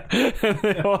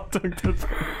 They all took the...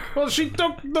 Well, she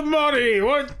took the money.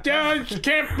 What? She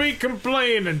can't be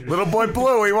complaining. Little boy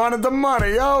Blue, he wanted the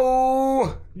money.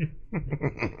 Oh!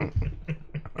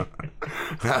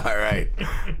 All right,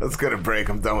 let's get a break.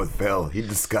 I'm done with Phil. He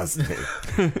disgusts me.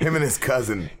 Him and his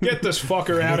cousin. Get this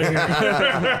fucker out of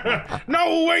here.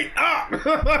 No, wait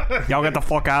up. Y'all get the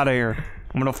fuck out of here.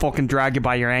 I'm gonna fucking drag you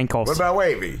by your ankles. What about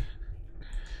Wavy?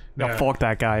 No, fuck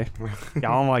that guy. Yeah, I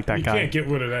don't like that guy. You can't get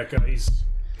rid of that guy.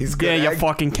 He's good. Yeah, you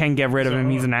fucking can get rid of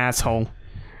him. He's an asshole.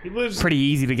 He lives. Pretty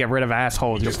easy to get rid of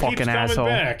assholes. You fucking asshole.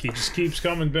 Back. He just keeps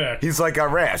coming back. He's like a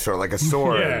rash or like a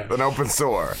sore, Yeah. an open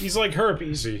sore. He's like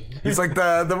herpes. He's like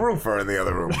the roofer in the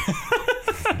other room.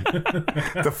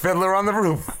 The fiddler on the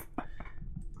roof.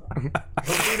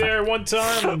 He'll be there one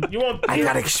time. And you won't. I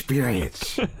got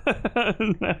experience.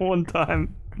 That one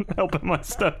time, helping my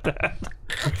stepdad.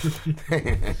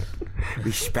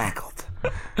 Be spackled.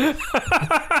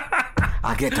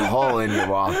 I'll get the hole in your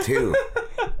wall too.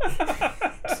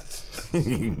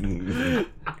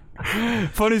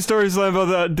 Funny story, Slam,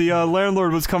 about the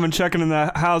landlord was coming checking in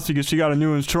the house because she got a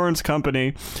new insurance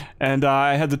company, and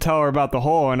I had to tell her about the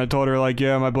hole, and I told her like,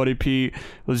 yeah, my buddy Pete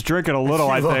was drinking a little.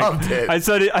 I think loved it. I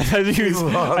said I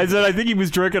think he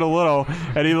was drinking a little,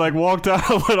 and he like walked out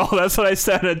a little. That's what I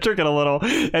said, drinking a little,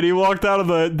 and he walked out of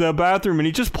the bathroom, and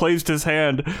he just placed his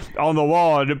hand on the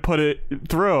wall and put it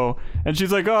through, and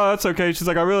she's like, oh, that's okay. She's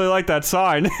like, I really like that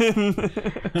sign.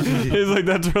 He's like,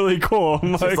 that's really cool.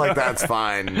 She's like, that's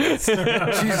fine.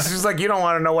 She's like, you don't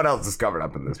want to know what else is covered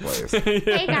up in this place.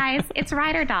 Hey guys, it's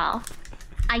Ryder Doll.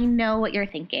 I know what you're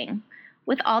thinking.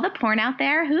 With all the porn out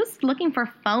there, who's looking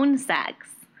for phone sex?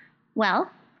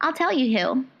 Well, I'll tell you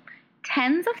who.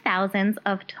 Tens of thousands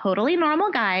of totally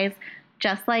normal guys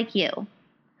just like you,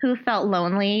 who felt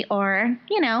lonely or,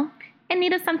 in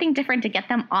need of something different to get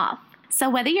them off. So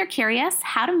whether you're curious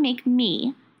how to make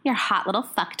me your hot little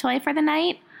fuck toy for the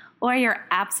night, or you're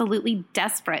absolutely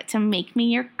desperate to make me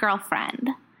your girlfriend.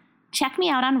 Check me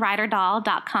out on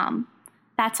ryderdoll.com.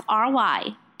 That's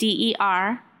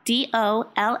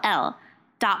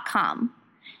RYDERDOLL.com.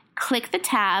 Click the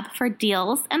tab for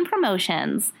deals and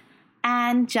promotions.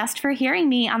 And just for hearing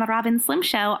me on the Robin Slim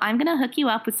Show, I'm going to hook you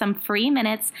up with some free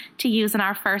minutes to use in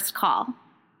our first call.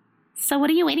 So what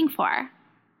are you waiting for?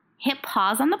 Hit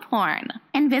pause on the porn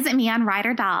and visit me on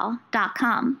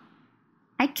ryderdoll.com.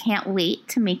 I can't wait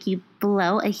to make you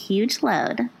blow a huge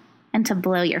load and to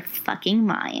blow your fucking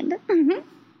mind.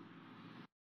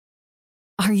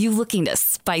 Are you looking to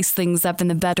spice things up in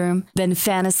the bedroom? Then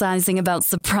fantasizing about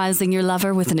surprising your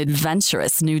lover with an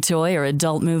adventurous new toy or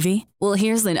adult movie? Well,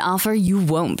 here's an offer you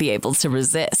won't be able to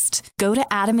resist. Go to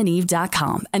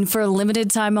adamandeve.com, and for a limited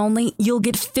time only, you'll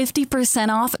get 50%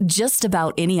 off just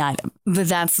about any item. But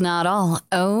that's not all.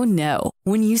 Oh, no.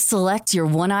 When you select your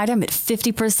one item at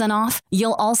 50% off,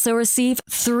 you'll also receive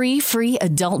 3 free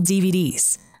adult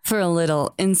DVDs for a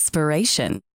little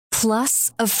inspiration.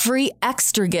 Plus, a free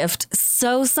extra gift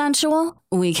so sensual,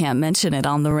 we can't mention it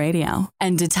on the radio.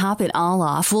 And to top it all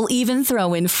off, we'll even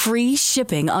throw in free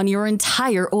shipping on your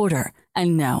entire order.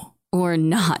 And no, we're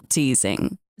not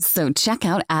teasing. So check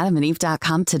out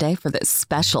adamandeve.com today for this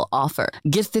special offer.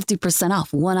 Get 50%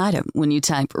 off one item when you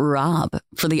type ROB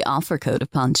for the offer code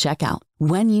upon checkout.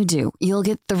 When you do, you'll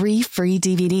get 3 free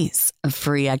DVDs, a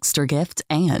free extra gift,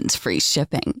 and free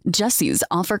shipping. Just use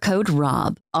offer code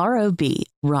ROB, R-O-B,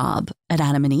 ROB at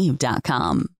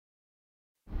adamandeve.com.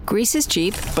 Greece is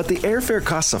cheap. But the airfare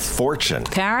costs a fortune.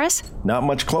 Paris? Not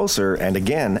much closer, and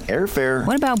again, airfare...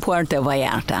 What about Puerto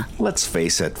Vallarta? Let's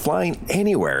face it, flying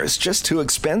anywhere is just too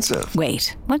expensive.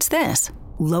 Wait, what's this?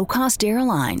 Low-cost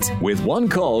airlines. With one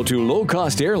call to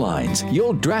low-cost airlines,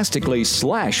 you'll drastically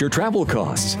slash your travel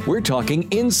costs. We're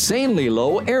talking insanely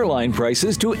low airline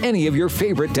prices to any of your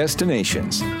favorite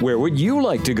destinations. Where would you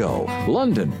like to go?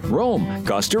 London, Rome,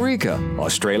 Costa Rica,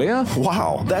 Australia?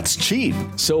 Wow, that's cheap.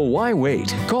 So why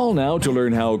wait? Call now to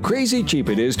learn how crazy cheap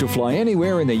it is to fly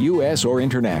anywhere in the U.S. or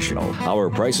international. Our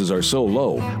prices are so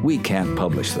low, we can't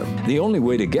publish them. The only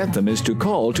way to get them is to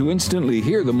call to instantly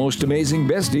hear the most amazing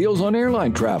best deals on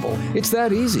airline travel. It's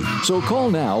that easy. So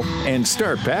call now and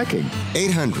start packing.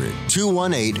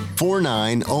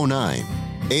 800-218-4909.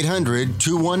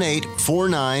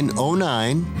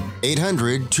 800-218-4909.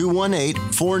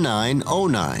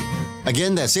 800-218-4909.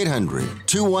 Again, that's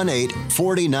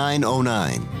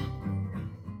 800-218-4909.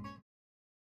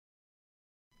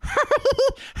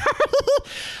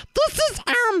 This is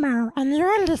Elmo, and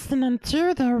you're listening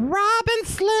to the Robin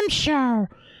Slim Show.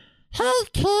 Hey,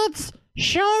 kids.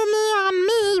 Show me on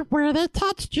me where they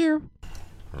touched you.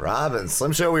 Robin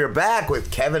Slim Show, we are back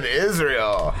with Kevin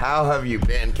Israel. How have you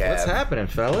been, Kev? What's happening,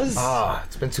 fellas? Oh,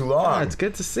 it's been too long. It's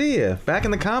good to see you. Back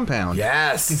in the compound.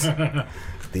 Yes.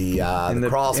 The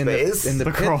crawl space. In the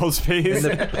crawl space.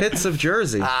 In the pits of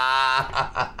Jersey. We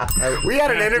had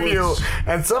an interview,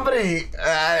 and somebody,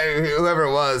 whoever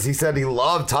it was, he said he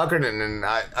loved Tuckerton, and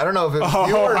I don't know if it was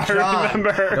you or John. I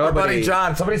remember. Our buddy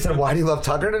John. Somebody said, "Why do you love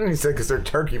Tuckerton?" And he said, "Because they're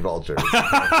turkey vultures."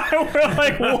 We're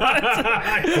like, what?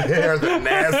 They are the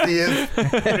nastiest,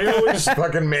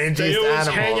 fucking mangiest They always animals.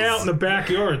 hang out in the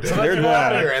backyard. So they're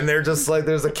out here, and they're just like,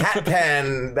 there's a cat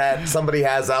pen that somebody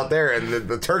has out there, and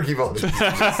the turkey vultures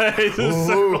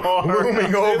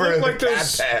looming over They in look like the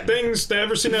those cat pen. things.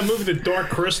 Ever seen that movie, The Dark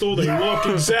Crystal? They look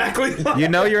exactly like. You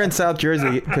know you're in South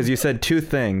Jersey because you said 2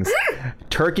 things: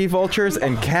 turkey vultures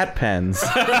and cat pens.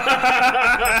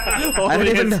 I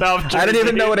don't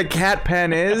even know what a cat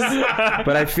pen is,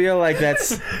 but I feel like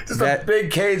that's Just a big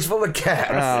cage full of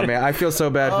cats. Oh man, I feel so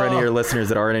bad for any of your listeners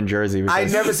that aren't in Jersey. I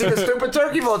never seen a stupid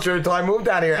turkey vulture until I moved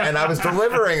down here, and I was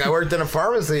delivering. I worked in a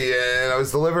pharmacy, and I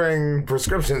was delivering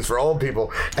prescriptions for old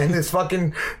people, and this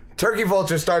fucking turkey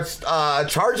vulture starts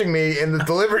charging me in the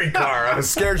delivery car. I was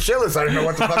scared shitless. I didn't know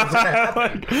what the fuck was going to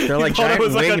happen. They're like giant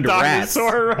winged rats.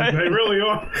 Right? They really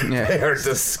are. Yeah. They are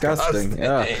disgusting.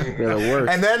 Ugh, they're the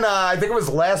worst. And then I think it was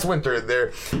last winter.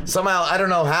 There somehow, I don't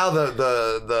know how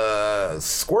the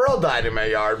squirrel died in my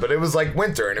yard, but it was like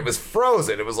winter and it was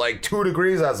frozen. It was like 2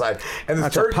 degrees outside. And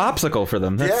this That's a popsicle for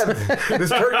them. Yeah,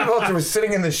 this turkey vulture was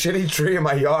sitting in the shitty tree in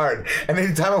my yard, and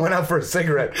anytime I went out for a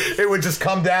cigarette, it would just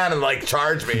come down and like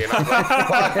charge me, and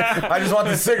I just want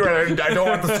the cigarette. I don't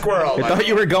want the squirrel. I thought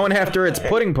you were going after its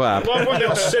pudding pop. Love when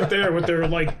they'll sit there with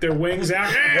their wings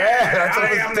out. Yeah, that's what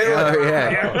I'm doing. Oh,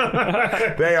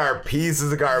 yeah. They are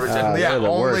pieces of garbage. And they're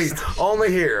the worst.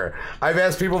 only here. I've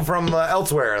asked people from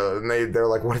elsewhere, and they're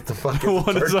like, "What the fuck is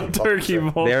what is a turkey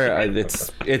vulture?"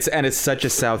 It's such a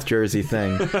South Jersey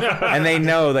thing, and they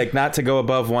know like not to go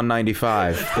above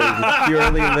 195. They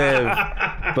purely live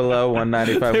below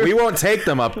 195. We won't take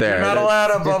them up there. You're not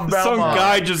allowed above Belmont. Some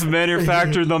guy just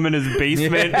manufactured them in his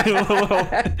basement.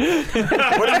 What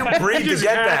do you breed to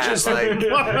get that? Like,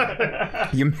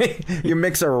 you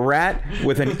mix a rat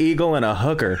with an eagle and a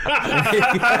hooker. and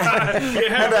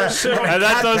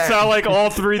that does sound like all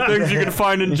three things you can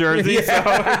find in Jersey. Yeah. So.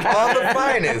 All the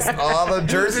finest. All the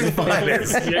Jersey's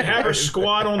finest. You have her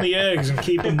squat on the eggs and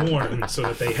keep them warm so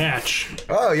that they hatch.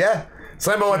 Oh, yeah.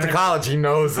 Slambo went to college. He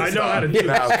knows this I know how to do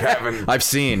now, that. Kevin. I've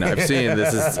seen.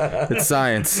 It's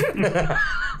science.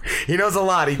 He knows a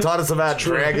lot. He taught us about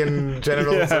dragon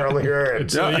genitals earlier. And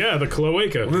the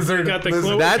cloaca. Lizard. Got the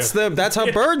cloaca. That's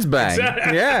how birds bang.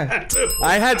 Exactly. Yeah.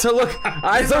 I had to look.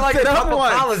 I These are looked like it a up couple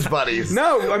once. college buddies.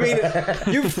 No, I mean,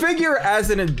 you figure as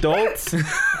an adult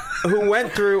who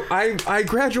went through. I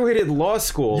graduated law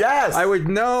school. Yes. I would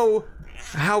know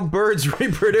how birds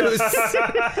reproduce.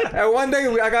 And one day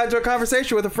I got into a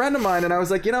conversation with a friend of mine, and I was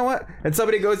like, you know what? And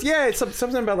somebody goes, yeah, it's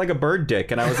something about like a bird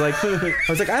dick, and I was like,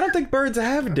 I don't think birds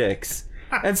have dicks.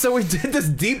 And so we did this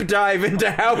deep dive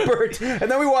into how birds, and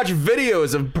then we watched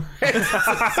videos of birds.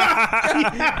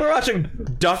 We're watching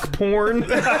duck porn.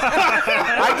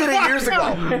 I did it years ago.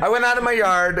 I went out in my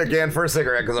yard again for a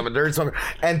cigarette because I'm a dirty smoker,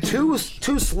 and two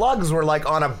slugs were like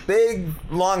on a big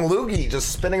long loogie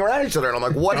just spinning around each other, and I'm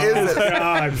like, what is it?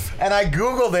 God. And I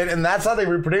googled it, and that's how they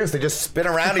reproduce. They just spin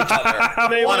around each other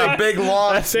on a big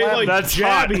long. They like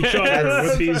jab each other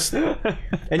with these.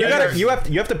 And you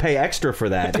have to pay extra for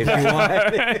that if you want.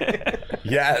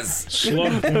 Yes.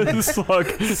 Slug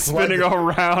spinning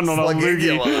around on a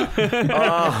loogie.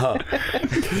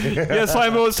 Yeah,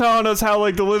 Simon was telling us how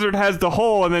like the lizard has the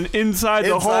hole, and then inside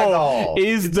the hole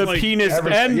is the penis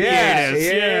and the anus.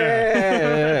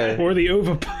 Yeah. Or the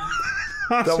ovipositor.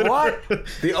 The what?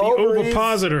 The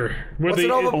ovipositor. What's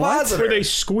an ovipositor? Where they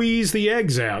squeeze the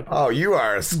eggs out. Oh, you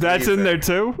are a squeezer. That's in there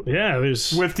too? Yeah,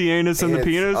 there's with the anus and the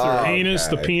penis? Or anus,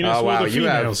 the penis, oh, wow. the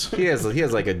females. He has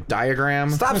like a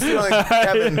diagram. Stop stealing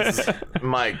Kevin's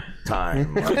mic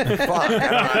time. Fuck,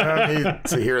 I don't need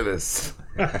to hear this.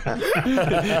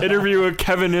 Interview with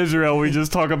Kevin Israel. We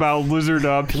just talk about lizard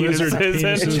penises.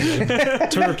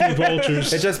 Turkey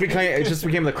vultures. It just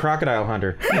became the crocodile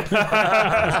hunter.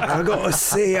 I got to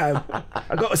see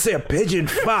a pigeon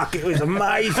fuck. It was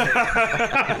amazing.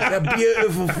 A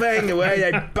beautiful thing the way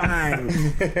they bang.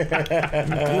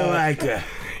 Like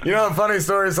You know, a funny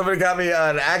story. Somebody got me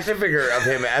an action figure of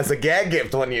him as a gag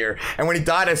gift one year, and when he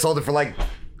died, I sold it for like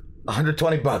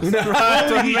 $120.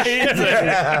 That's amazing.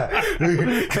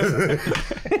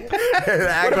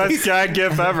 Best gag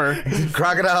gift ever.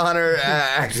 Crocodile Hunter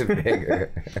action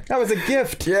figure. That was a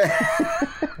gift. Yeah.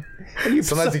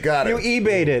 Sometimes you got it. You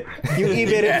eBayed it. You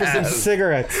eBayed it for some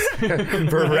cigarettes.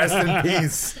 For rest in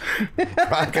peace.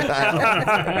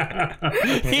 Crocodile.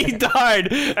 He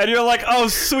died, and you're like, oh,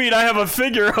 sweet, I have a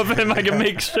figure of him. I can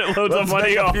make shitloads of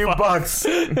money off. A few bucks.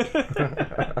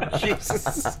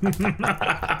 Jesus.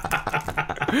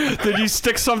 Did you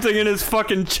stick something in his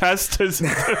fucking chest?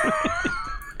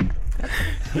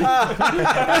 It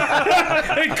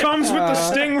comes with the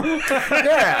stingray.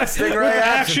 Yeah, stingray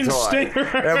action toy.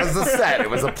 Stingray. It was a set. It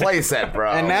was a play set,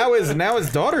 bro. And now his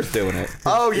daughter's doing it.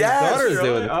 Oh yeah, his daughter's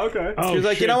doing it. Okay. She was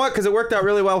like, you know what? Because it worked out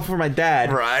really well for my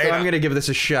dad. Right. So I'm gonna give this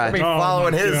a shot. Let me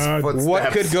following his footsteps.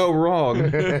 What could go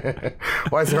wrong?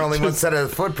 Why is there only one set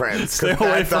of footprints? Stay Because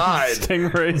away Dad from died.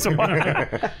 stingrays.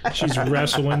 She's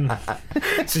wrestling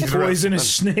She's poisonous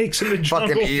snakes in the jungle.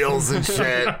 fucking eels and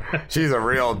shit. She's a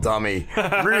real dummy.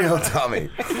 Real dummy.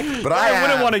 But I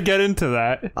wouldn't want to get into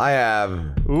that. I have.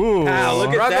 Ooh,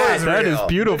 look at that. That is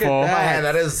beautiful. Man,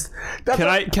 that is.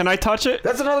 Can I touch it?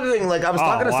 That's another thing. Like I was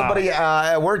talking to somebody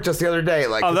at work just the other day.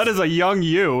 Like, that is a young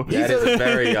you. That is a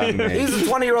very young man. He's a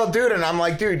 20-year-old dude, and I'm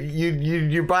like, dude,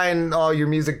 you're buying all your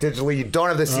music digitally. You don't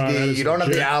have the CD. You don't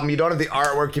have the album. You don't have the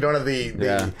artwork. You don't have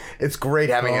the. It's great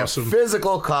having a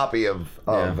physical copy of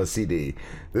a CD.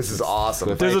 This is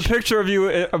awesome. There's a picture of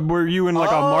you. Were you in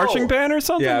like a marching band or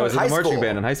something? Yeah, I was in High a marching school.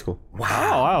 band in high school.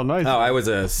 Wow, nice. Oh, I was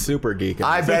a super geek.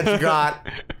 I bet you got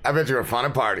I bet you were fun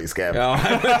at parties, Kev.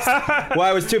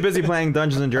 I was too busy playing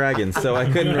Dungeons and Dragons, so I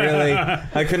couldn't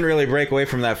really break away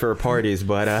from that for parties.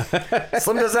 But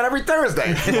Slim does that every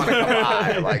Thursday. You want to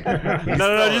come by?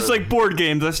 No, just like board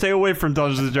games. I stay away from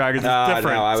Dungeons and Dragons. It's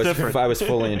different. No, It's different. I was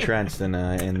fully entrenched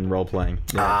in role playing.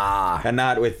 Yeah. And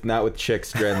not with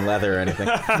chicks dreading leather or anything.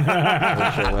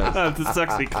 That's a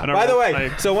sexy kind of. By the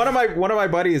way, so one of my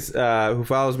buddies who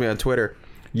follows me on Twitter,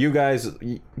 you guys.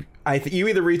 You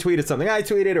either retweeted something I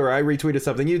tweeted or I retweeted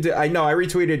something you did. I know I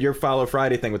retweeted your Follow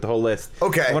Friday thing with the whole list.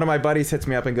 Okay. One of my buddies hits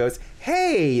me up and goes,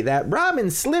 "Hey, that Robin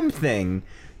Slim thing.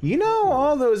 You know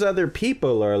all those other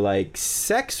people are like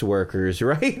sex workers,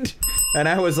 right?" And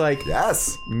I was like,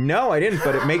 "Yes." No, I didn't,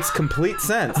 but it makes complete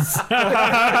sense.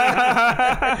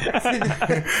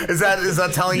 Is that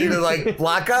telling you to like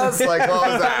block us? Like, what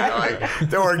was that? Like,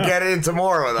 don't get into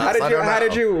more with us.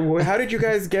 How did you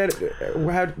guys get?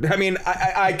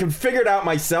 I can figure it out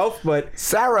myself, but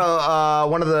Sarah,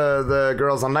 one of the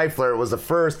girls on Night Flirt, was the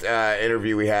first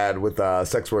interview we had with a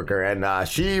sex worker, and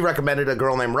she recommended a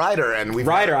girl named Ryder, and we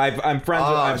I'm friends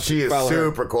with. She is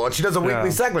super cool, and she does a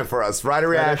weekly segment for us. Ryder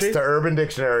reacts to Urban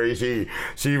Dictionary.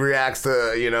 She reacts to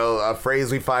a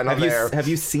phrase we find on there. Have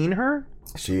you seen her?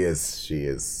 She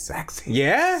is sexy.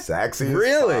 Yeah, sexy.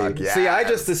 Really? As fuck, yes. See, I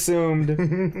just assumed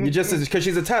because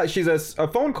she's a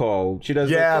phone call. She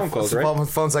does phone calls, right?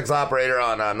 Phone sex operator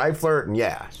on Night Flirt, and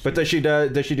But does she do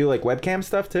like webcam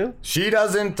stuff too? She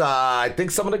doesn't. I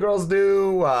think some of the girls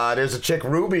do. There's a chick,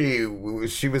 Ruby.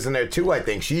 She was in there too. I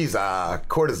think she's a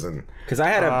courtesan. Because I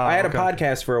had a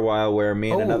podcast for a while where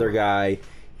me and another guy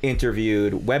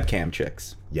interviewed webcam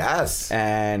chicks. Yes.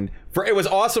 And it was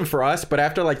awesome for us, but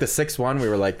after like the sixth one, we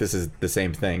were like, this is the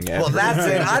same thing. Well, that's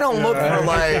it. I don't look for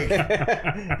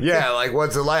like,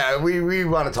 what's it like? We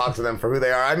want to talk to them for who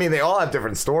they are. I mean, they all have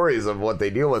different stories of what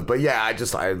they deal with, but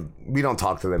we don't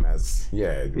talk to them as,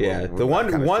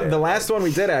 The last one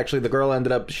we did, actually, the girl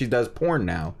ended up, she does porn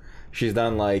now. She's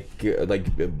done like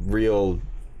real,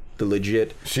 the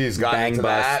legit she's got bang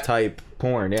bus type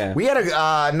porn. Yeah, we had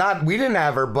we didn't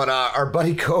have her, but our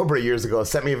buddy Cobra years ago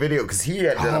sent me a video because he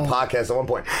had done a podcast at one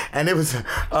point, and it was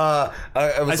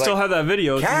I still have that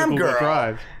video. Cam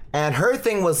girl, and her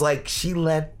thing was like she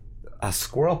let a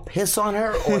squirrel piss on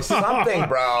her or something,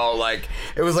 bro. Like,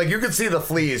 it was like you could see the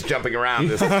fleas jumping around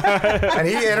this. And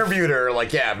he interviewed her, like,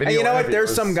 video. And you know what?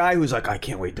 There's some guy who's like, I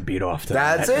can't wait to beat off to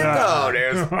That's it, though.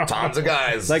 There's tons of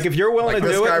guys. Like, if you're willing to do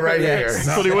it. This guy right here.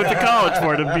 That's what he went to college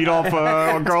for, to beat off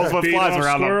girls with flies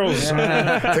around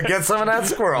them. To get some of that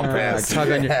squirrel piss.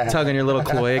 Tug on your little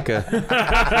cloaca.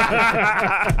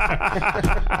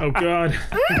 Oh, God.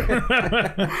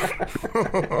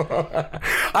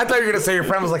 I thought you were going to say your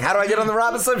friend was like, how do I get on the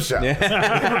Robin Slim Show?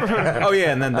 Oh,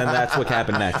 yeah, and then that's what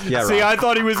happened next. Yeah, See, I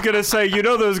thought he was going to say,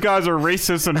 those guys are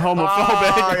racist and homophobic.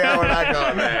 Oh, yeah, we're not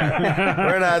going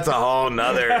there. That's a whole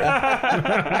nother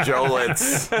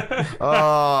Jolitz.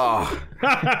 I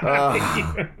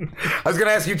was going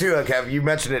to ask you, too, Kev. You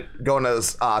mentioned it, going to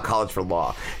college for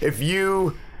law. If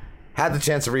you had the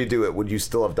chance to redo it, would you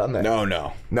still have done that?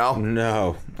 No.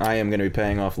 I am going to be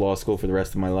paying off law school for the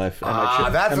rest of my life.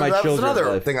 That's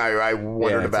another thing I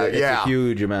wondered about. It's a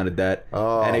huge amount of debt.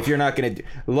 And if you're not going to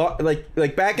law,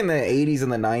 like back in the 80s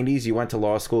and the 90s, you went to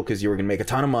law school because you were going to make a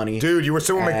ton of money. Dude, you were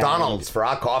suing McDonald's for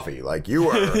hot coffee. Like you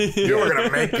were going to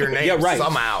make your name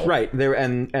somehow. Right there,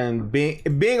 and being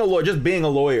a lawyer, just being a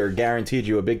lawyer guaranteed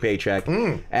you a big paycheck.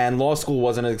 And law school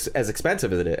wasn't as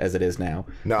expensive as it is now.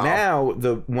 No. Now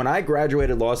when I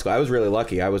graduated law school, I was really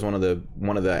lucky. I was one of the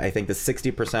I think the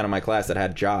 60% of my class that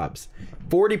had jobs.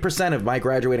 40% of my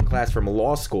graduating class from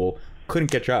law school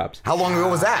couldn't get jobs. How long ago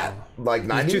was that? Like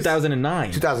 90s?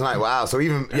 2009. 2009. Wow. So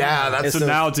even that's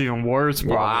now it's even worse.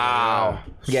 Probably. Wow.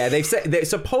 Yeah, they've said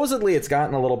supposedly it's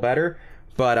gotten a little better,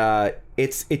 but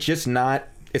it's just not.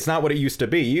 It's not what it used to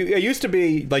be. It used to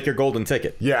be like your golden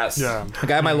ticket. Yes. Yeah.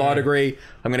 Like I have my law degree.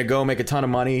 I'm gonna go make a ton of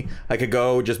money. I could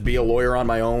go just be a lawyer on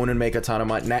my own and make a ton of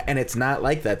money. And it's not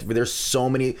like that. There's so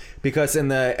many, because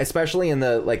especially in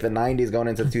the 90s going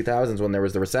into the 2000s when there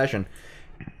was the recession,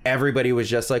 everybody was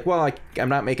just like, well, I'm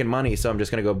not making money, so I'm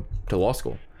just gonna go to law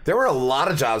school. There were a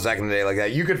lot of jobs back in the day like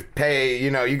that. You could pay,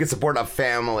 you could support a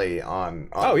family on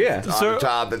a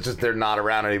job that just they're not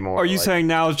around anymore. Are you saying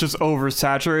now it's just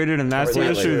oversaturated and that's the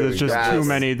issue? There's just too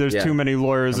many. There's too many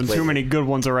lawyers and too many good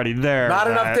ones already there. Not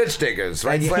enough ditch diggers,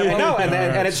 right? No,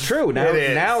 and it's true.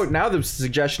 Now the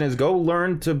suggestion is go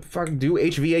learn to fucking do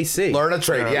HVAC. Learn a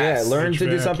trade, yes. Yeah, learn to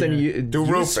do something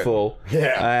useful.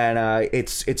 Yeah. And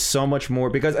it's so much more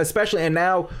because especially and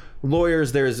now.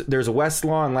 Lawyers, there's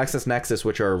Westlaw and LexisNexis,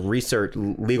 which are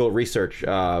legal research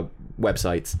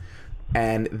websites.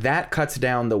 And that cuts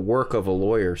down the work of a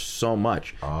lawyer so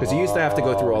much. Because you used to have to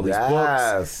go through all these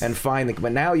books and find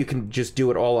but now you can just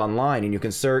do it all online and you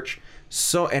can search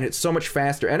and it's so much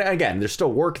faster. And again, there's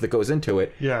still work that goes into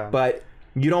it. Yeah. But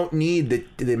you don't need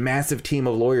the massive team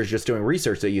of lawyers just doing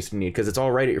research that you used to need because it's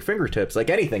all right at your fingertips, like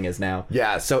anything is now.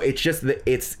 Yeah. So it's just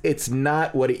it's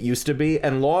not what it used to be.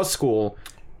 And law schools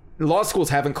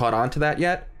haven't caught on to that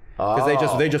yet. Because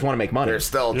they just want to make money. They're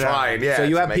still trying, So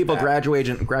you have people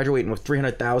graduating with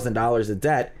 $300,000 of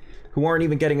debt who aren't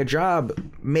even getting a job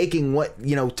making what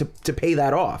to pay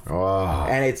that off.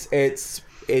 And it's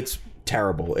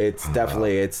terrible. It's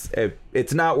definitely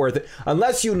it's not worth it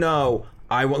unless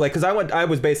I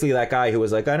was basically that guy who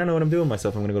was like, I don't know what I'm doing with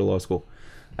myself. I'm going to go to law school.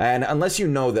 And unless you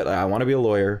know that I want to be a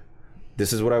lawyer,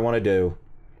 this is what I want to do,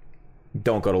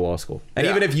 don't go to law school. And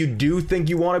even if you do think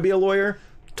you want to be a lawyer,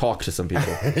 talk to some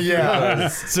people.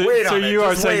 So you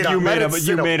are saying you made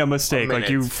a mistake. Like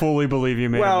you fully believe you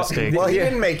made a mistake. Well, he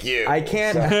didn't make you. I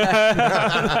can't.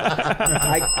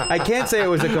 I can't say it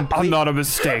was a complete. I'm not a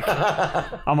mistake.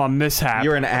 I'm a mishap.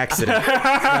 You're an accident. It's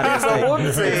not a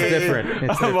mistake. It's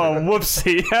different. I'm a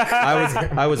whoopsie.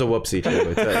 I was a whoopsie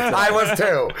too. I was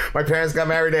too. My parents got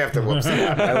married after whoopsie.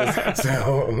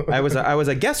 I was.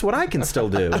 Guess what I can still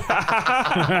do.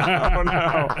 Oh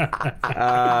no.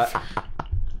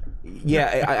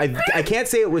 Yeah, I can't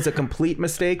say it was a complete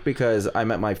mistake because I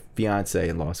met my fiance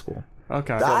in law school.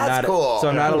 Okay, that's cool. So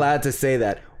I'm not allowed to say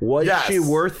that. Was she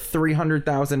worth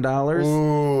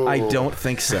 $300,000? I don't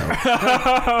think so.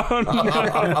 I'm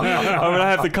gonna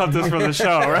have to cut this from the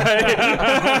show, right?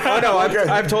 Oh no,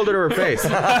 I've told her to her face.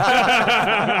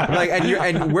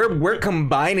 And we're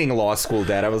combining law school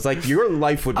debt. I was like, your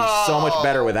life would be so much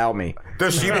better without me.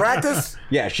 Does she practice?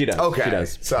 Yeah, she does. Okay, she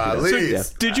does. So at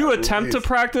least. Did you attempt to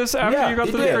practice after you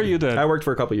got the degree? You did. I worked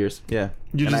for a couple years. Yeah.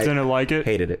 You just didn't like it?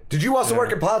 Hated it. Did you also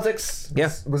work in politics?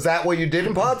 Yes. Was that what you did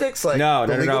in politics? Like No.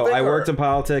 thing, I worked in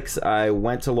politics. I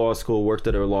went to law school, worked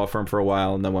at a law firm for a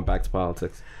while, and then went back to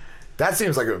politics. That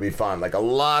seems like it would be fun. Like a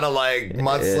lot of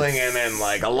mudslinging and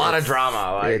like a lot of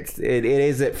drama. Like it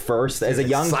is at first. As a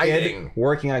young kid,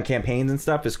 working on campaigns and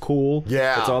stuff is cool.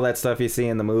 Yeah. It's all that stuff you see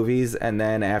in the movies, and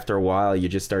then after a while, you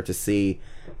just start to see.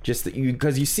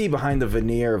 Because you see behind the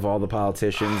veneer of all the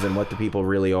politicians and what the people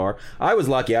really are. I was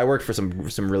lucky. I worked for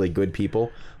some really good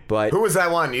people. But who was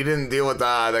that one? You didn't deal with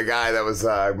the guy that was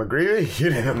McGreevy? You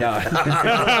didn't. No.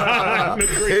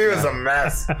 He was a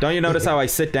mess. Don't you notice how I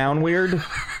sit down weird?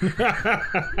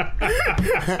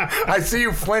 I see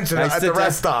you flinching at the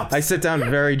rest stops. I sit down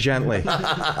very gently. No,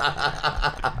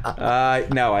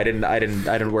 I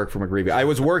didn't work for McGreevy. I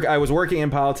was working in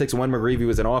politics when McGreevy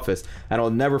was in office, and I'll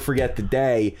never forget the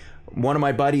day. One of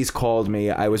my buddies called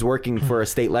me. I was working for a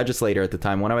state legislator at the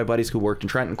time. One of my buddies who worked in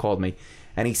Trenton called me.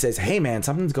 And he says, "Hey man,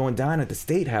 something's going down at the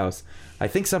State House. I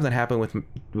think something happened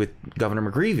with Governor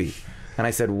McGreevy." And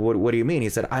I said, "What do you mean?" He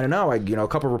said, "I don't know. A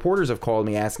couple of reporters have called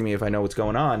me asking me if I know what's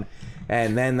going on."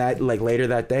 And then later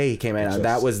that day he came in.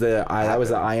 That was the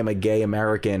I am a gay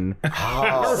American.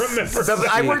 I remember.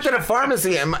 I worked at a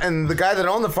pharmacy, and the guy that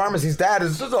owned the pharmacy's dad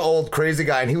is just an old crazy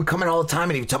guy, and he would come in all the time,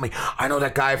 and he would tell me, "I know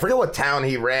that guy. I forget what town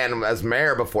he ran as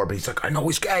mayor before, but he's like, I know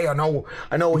he's gay. I know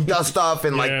he does stuff."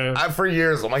 And for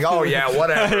years, I'm like, "Oh yeah,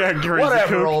 whatever,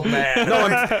 whatever, old man."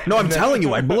 I'm telling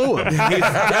you, I blew him. He's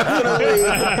definitely.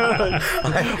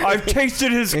 I've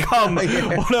tasted his cum.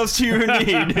 What else do you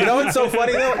need? You know what's so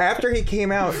funny though? After he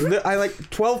came out,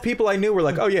 12 people I knew were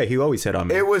like, "Oh yeah, he always hit on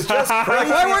me." It was just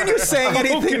crazy. Why weren't you saying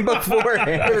anything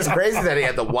beforehand? It was crazy that he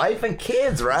had the wife and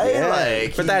kids, right? Yeah.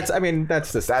 But that's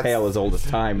the tale as old as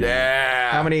time.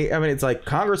 Yeah. How many? It's like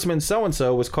Congressman so and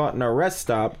so was caught in a rest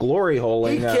stop, glory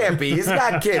holing. He can't be. He's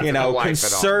got kids.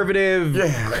 Conservative,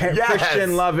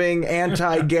 Christian loving,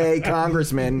 anti-gay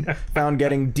congressman found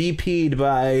getting DP'd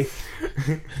by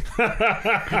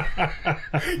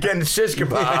getting shish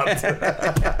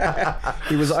kebabbed.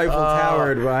 He was Eiffel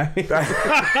Towered by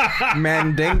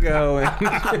Mandingo.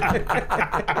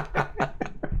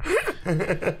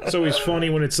 It's always funny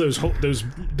when it's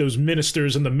those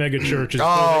ministers in the mega churches.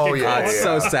 It's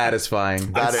so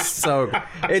satisfying.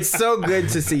 It's so good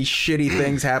to see shitty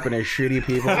things happen to shitty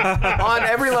people on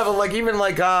every level. Like even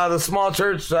the small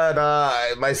church that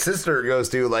my sister goes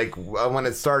to. Like when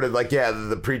it started,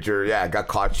 the preacher got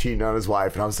caught cheating on his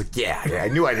wife, and I was like, I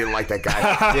knew I didn't like that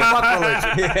guy.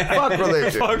 Fuck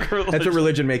religion. Fuck religion. That's what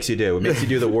religion makes you do. It makes you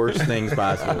do the worst things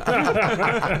possible.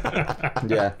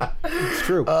 Yeah, it's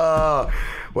true.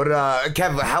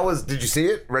 Kev, did you see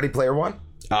it? Ready Player One?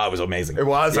 Oh, it was amazing. It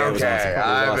was? Yeah, okay. It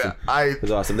was awesome. It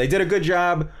was awesome. They did a good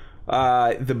job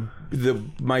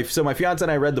My fiance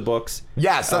and I read the books.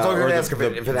 Yes, that's what we were going to ask if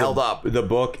it held up. The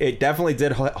book, it definitely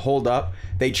did hold up.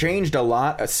 They changed a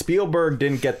lot. Spielberg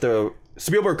couldn't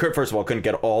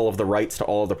get all of the rights to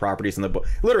all of the properties in the book.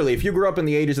 Literally, if you grew up in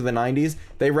the 80s or the 90s,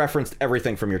 they referenced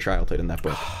everything from your childhood in that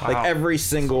book. Like every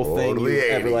single thing you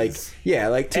ever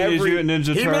Teenage every Mutant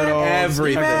Ninja He-Man, Turtles,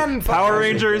 everything, He-Man, Power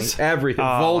Rangers, everything,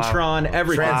 Voltron,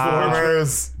 everything,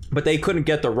 Transformers. But they couldn't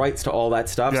get the rights to all that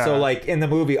stuff. Yeah. So, like in the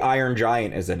movie, Iron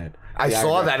Giant is in it. I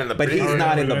saw that in the but he's preview.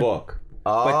 not in the book.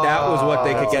 But that was what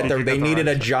they could get there. They needed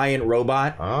a giant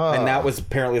robot, and that was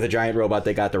apparently the giant robot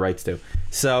they got the rights to.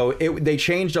 So they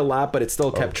changed a lot, but it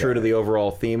still kept true to the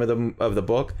overall theme of the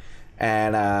book.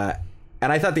 And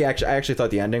I thought I actually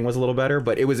thought the ending was a little better,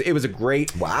 but it was a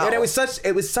great. Wow. And it was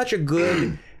such a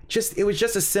good. It was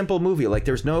just a simple movie. Like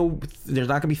there's not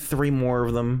gonna be 3 more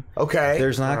of them. Okay.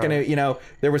 There's not gonna,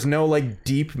 there was no like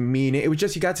deep meaning. It was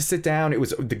just you got to sit down.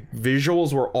 The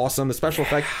visuals were awesome. The special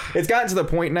effects. It's gotten to the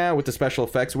point now with the special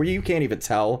effects where you can't even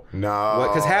tell. No.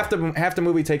 Because half the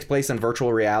movie takes place in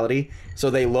virtual reality, so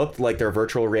they looked like their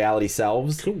virtual reality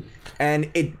selves. Cool. And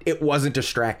it wasn't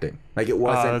distracting. Like it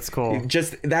wasn't. Oh, that's cool.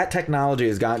 Just that technology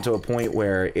has gotten to a point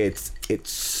where it's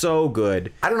so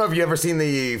good. I don't know if you ever seen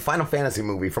the Final Fantasy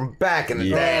movie from back in the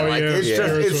day. Oh, Like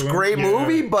yeah. it's a great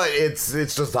movie, but it's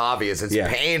just obvious. It's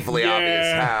painfully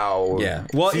obvious how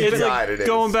Well, CGI'd it's like it is.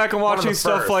 going back and One of watching the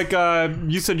stuff first. like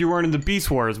you said you weren't into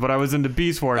Beast Wars, but I was into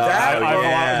Beast Wars.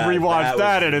 I rewatched that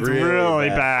that, and it's was really really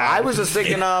bad. I was just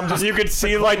thinking, just you could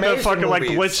see like the claymation fucking like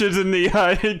movies. glitches in the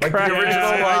Like the crack.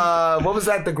 original, what was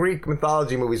that? The Greek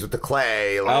mythology movies with the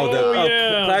clay. Like,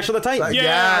 Clash of the Titans. Yeah,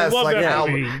 Yes, I love like that how-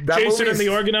 movie. Jason movie's- and the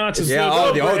Argonauts is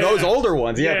so good. Those older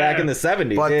ones. Yeah, back in the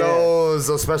 70s. But yeah.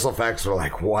 those special effects were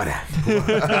like, what?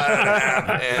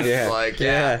 Yeah. Like,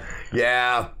 yeah,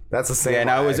 that's the same. Yeah,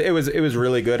 no, it was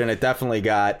really good, and it definitely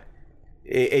got.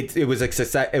 It was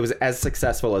as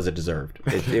successful as it deserved.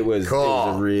 It was cool. It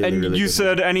was a really, And really you good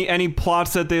said any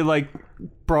plots that they like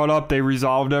brought up, they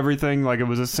resolved everything. Like it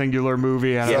was a singular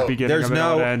movie and a beginning there's of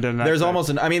no an end. And there's that's it.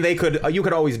 almost I mean you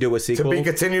could always do a To sequel. be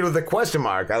continued with a question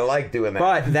mark. I like doing that.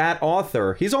 But that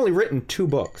author, he's only written 2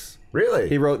 books. Really?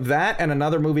 He wrote that and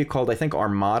another movie called, I think,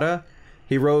 Armada.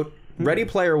 He wrote Ready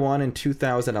Player One in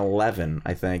 2011,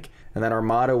 I think. And then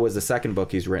Armada was the second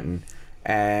book he's written.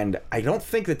 And I don't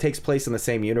think that takes place in the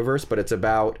same universe, but it's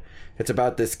about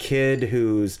this kid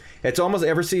who's... It's almost...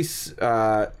 Ever see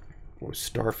Starfighter,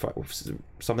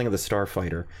 something of the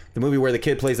Starfighter, the movie where the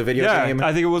kid plays a video game.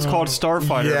 I think it was called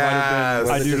Starfighter. Yes.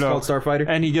 I do know. Called Starfighter,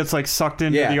 and he gets like sucked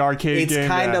into the arcade game. It's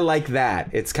kind of like that.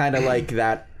 It's kind of like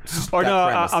that. Or that no,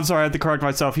 premise. I'm sorry, I have to correct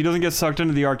myself. He doesn't get sucked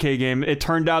into the arcade game. It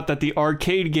turned out that the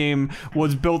arcade game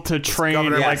was built to train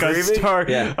Governor like a McGreevy?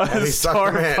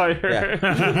 starfighter.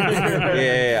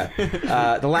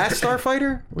 The Last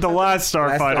Starfighter? The Last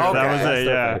Starfighter. That was it.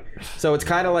 Yeah. So it's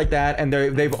kind of like that, and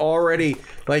they've already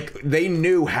they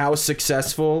knew how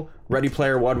successful Ready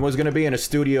Player One was going to be, and a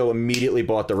studio immediately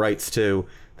bought the rights to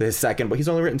the second. But he's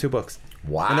only written 2 books.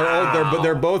 Wow. And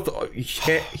they're both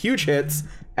huge hits.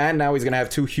 And now he's gonna have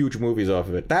 2 huge movies off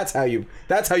of it. That's how you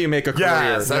make a career.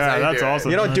 Yes, that's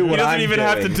awesome. You don't do what He doesn't I'm even doing.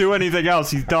 have to do anything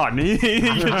else. He's done. He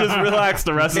can just relax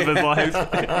the rest of his life.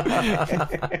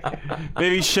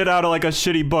 Maybe shit out of like a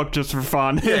shitty book just for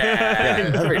fun.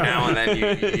 Yeah. Every now and then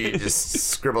you just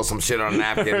scribble some shit on a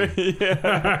napkin.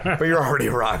 But you're already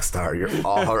a rock star. You're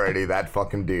already that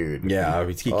fucking dude. Yeah,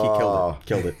 he killed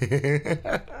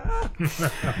it.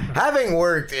 Having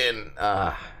worked in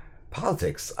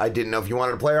politics, I didn't know if you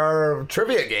wanted to play our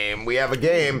trivia game. We have a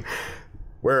game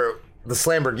where the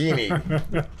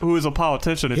Slamborghini, who is a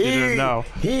politician, if you didn't know,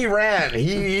 he ran.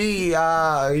 He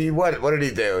what did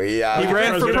he do? He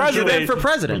ran for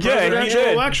president. Yeah, presidential he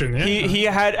did. election. Yeah. He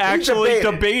had actually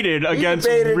debated against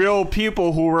real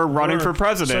people who were running for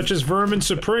president, such as Vermin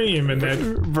Supreme and that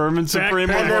Vermin Supreme.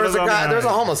 And there was a guy. There's a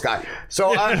homeless guy.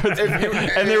 So and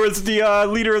there was the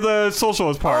leader of the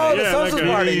Socialist Party. Oh, the Socialist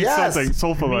Party. Yes,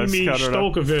 Socialist. Mimi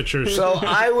Stolkovich or so something.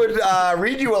 I would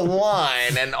read you a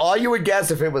line, and all you would guess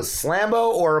if it was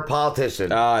Slambo or a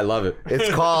politician. Oh, I love it.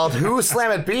 It's called "Who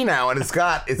Slam It Be Now," and it's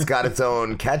got its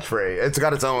own catchphrase. It's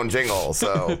got its own jingle.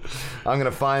 So I'm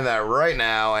gonna find that right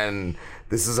now, and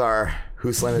this is our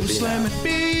 "Who Slam It Be Now." It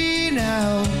be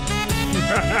now?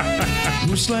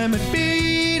 Who slam it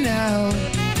be now?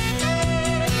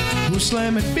 Who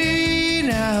slam it be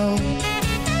now?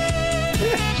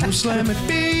 Who slam it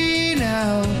be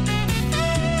now?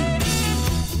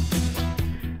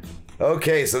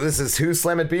 Okay, so this is Who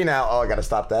Slam It Be Now. Oh, I gotta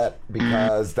stop that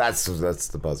because that's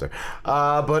the buzzer.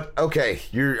 But okay,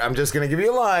 I'm just gonna give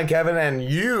you a line, Kevin, and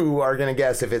you are gonna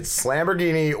guess if it's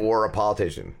Lamborghini or a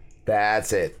politician.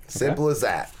 That's it. Simple as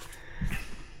that.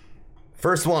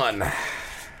 First one.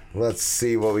 Let's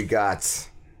see what we got.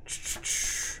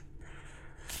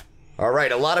 All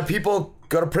right, a lot of people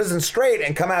go to prison straight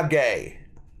and come out gay.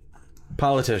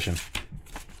 Politician.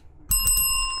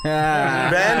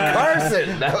 Ben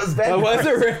Carson. That was Ben Carson. Was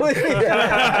it really?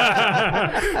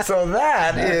 Yeah. So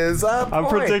that is a point. I'm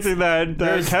predicting that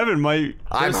Kevin might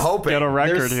get a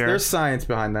record here. There's science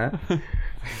behind that.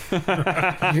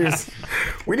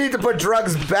 We need to put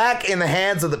drugs back in the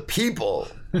hands of the people.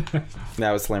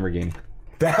 That was Lamborghini.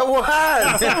 That was!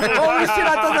 Holy shit,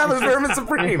 I thought that was Vermin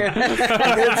Supreme. I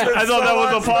thought that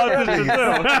was a politician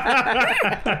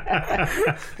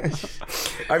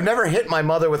too. I've never hit my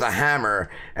mother with a hammer,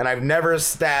 and I've never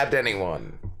stabbed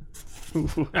anyone.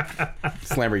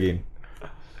 It's Lamborghini.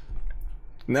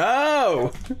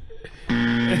 No!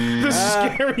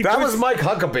 That was Mike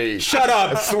Huckabee. Shut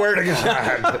up! I swear to God.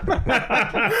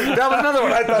 That was another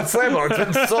one. I thought Slambo. It's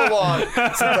been so long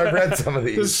since I read some of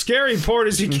these. The scary part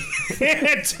is you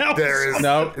can't tell.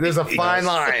 There's a fine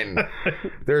line.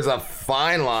 There's a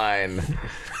fine line.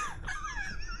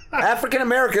 African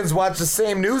Americans watch the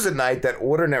same news at night that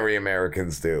ordinary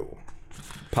Americans do.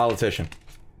 Politician.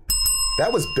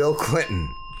 That was Bill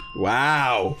Clinton.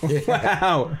 Wow. Yeah.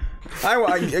 Wow.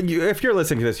 If you're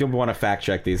listening to this, you'll want to fact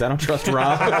check these. I don't trust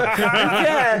Rob.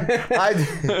 Yeah,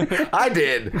 I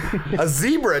did. A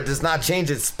zebra does not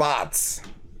change its spots.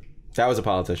 That was a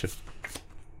politician.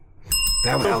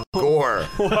 That was Al Gore.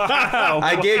 Wow.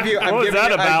 I'm giving you a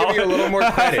little more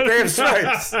credit. They have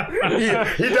stripes.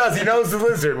 He does. He knows the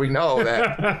lizard. We know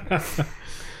that.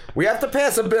 We have to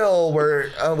pass a bill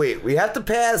where... Oh, wait. We have to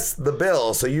pass the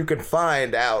bill so you can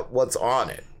find out what's on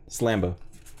it. Slambo.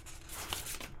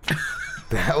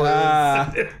 That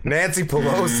was Nancy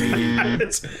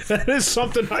Pelosi. That is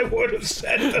something I would have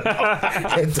said.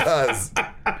 It does.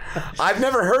 I've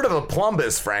never heard of a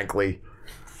plumbus, frankly.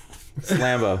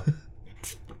 Slambo.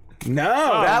 No,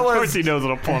 that was. Of course, he knows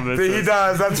what a plumbus is. He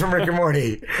does. That's from Rick and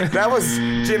Morty. That was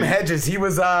Jim Hedges. He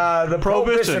was the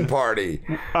Prohibition Party.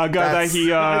 A guy that he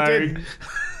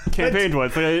campaigned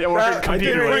with, or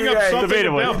competed with. Bring up something debated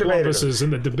about with. plumbuses in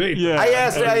the debate. Yeah. I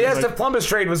asked if plumbus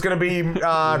trade was going to be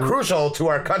crucial to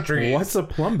our country. What's a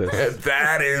plumbus?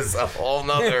 That is a whole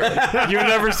nother. You've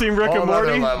never seen Rick and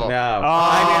Morty? Level. No.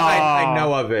 I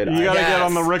know of it. You got to get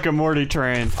on the Rick and Morty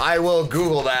train. I will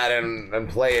Google that and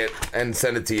play it and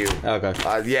send it to you. Okay.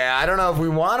 Yeah, I don't know if we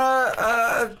want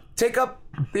to take up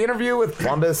the interview with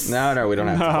Plumbus. No, we don't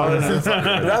have to.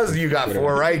 That was you got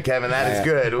 4 right, Kevin. That is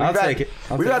good. I'll take it.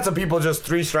 We've got some people just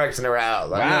 3 strikes and they're out.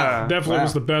 Like, wow. Definitely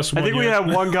was the best one. I think we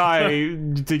had one guy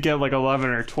to get like 11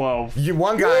 or 12.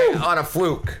 One guy on a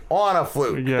fluke.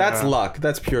 Yeah. That's luck.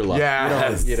 That's pure luck.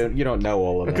 Yeah. You don't know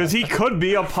all of that. Because he could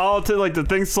be a politician, like the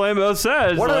thing Slambo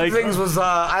says. One of the things was,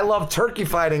 I love turkey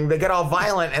fighting. They get all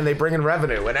violent and they bring in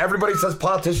revenue. And everybody says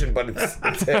politician, but it's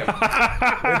him.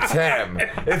 It's him.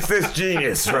 It's this genius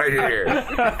right here.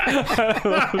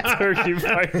 Turkey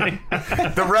fighting.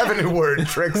 The revenue word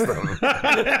tricks them.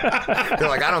 They're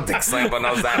like, I don't think Slambo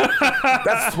knows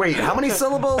that. Wait, how many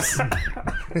syllables?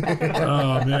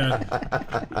 Oh, man.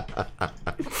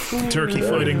 Turkey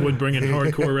fighting would bring in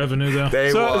hardcore revenue, though.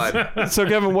 They would. So,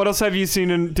 Kevin, what else have you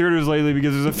seen in theaters lately?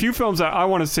 Because there's a few films that I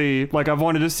want to see. Like, I've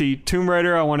wanted to see Tomb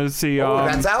Raider. I wanted to see...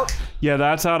 that's out? Yeah,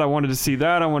 that's out. I wanted to see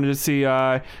that. I wanted to see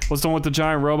what's the one with the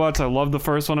giant robots. I love the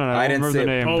first one, and I don't remember the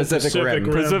name. Pacific Rim.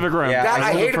 Pacific Rim. Yeah,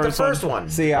 I hated the first one.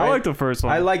 See, I like the first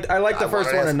one. I liked the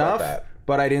first one enough, that.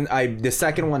 but I didn't. The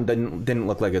second one didn't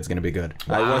look like it's going to be good.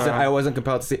 Wow. I wasn't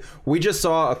compelled to see. We just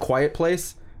saw A Quiet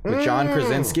Place with John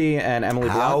Krasinski and Emily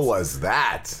Blunt. How was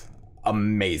that?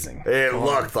 Amazing. It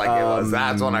looked like it was.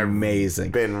 That's one I've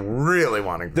been really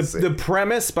wanting to see. The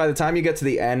premise, by the time you get to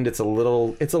the end, it's a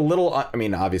little. I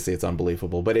mean, obviously it's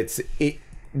unbelievable, but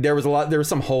there was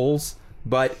some holes.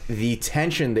 But the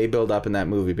tension they build up in that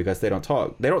movie, because they don't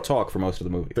talk for most of the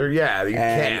movie. You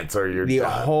can't, or you're the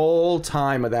whole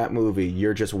time of that movie,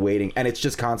 you're just waiting, and it's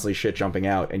just constantly shit jumping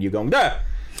out, and you going, "Duh!"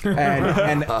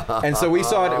 and so we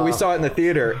saw it in the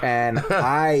theater, and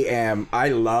I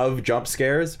love jump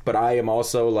scares, but I am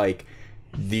also like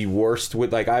the worst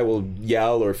with, like, I will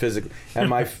yell or physically, and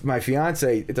my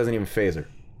fiance, it doesn't even faze her.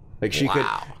 Like,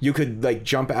 you could like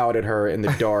jump out at her in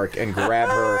the dark and grab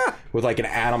her with like an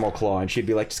animal claw, and she'd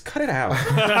be like, just cut it out.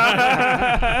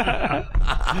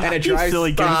 And it drives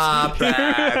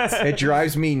it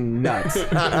drives me nuts.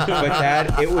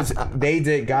 But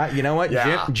you know what?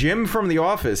 Yeah. Jim from The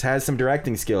Office has some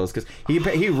directing skills, because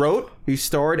he wrote, he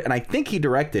starred, and I think he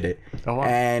directed it. Oh, wow.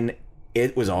 And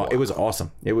it was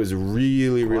awesome. It was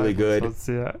really, really good. Let's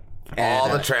see that. All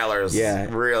the trailers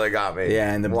really got me.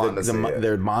 Yeah, and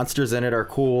the monsters in it are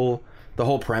cool. The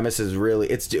whole premise is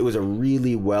really it was a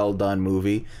really well done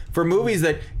movie. For movies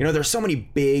that, there's so many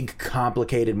big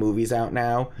complicated movies out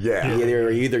now. Yeah.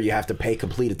 Either you have to pay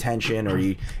complete attention or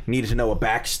you need to know a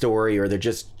backstory or they're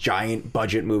just giant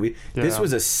budget movie. Yeah. This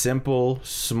was a simple,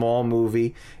 small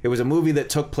movie. It was a movie that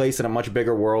took place in a much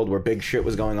bigger world where big shit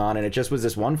was going on, and it just was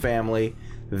this one family,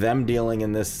 them dealing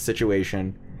in this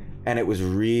situation. And it was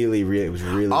really, really,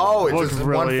 Oh, it's just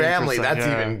one family. That's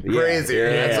even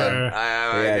crazier.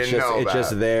 I didn't know it's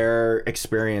just their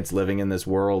experience living in this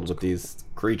world with these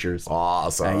creatures.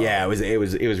 Awesome. It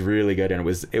was really good, and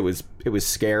it was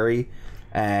scary,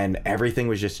 and everything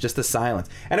was just the silence.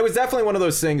 And it was definitely one of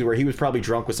those things where he was probably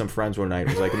drunk with some friends one night.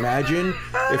 It was like, imagine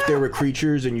if there were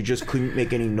creatures and you just couldn't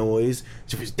make any noise.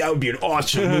 That would be an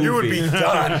awesome movie. You would be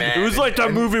done, man. It was like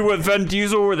that movie with Vin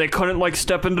Diesel where they couldn't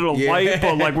step into the light,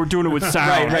 but we're doing it with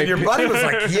sound. Right. And your buddy was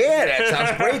like, yeah, that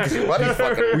sounds great, because your buddy's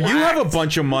fucking You have a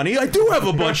bunch of money. I do have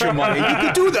a bunch of money. You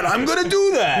can do that. I'm going to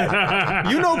do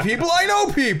that. You know people. I know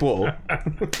people.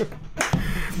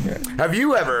 Have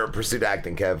you ever pursued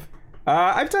acting, Kev?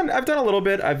 I've done a little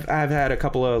bit. I've had a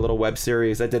couple of little web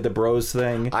series. I did the Bros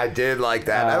thing. I did like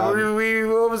that.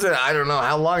 What was it? I don't know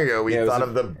how long ago we thought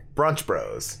of the Brunch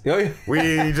Bros. Oh, yeah.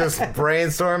 We just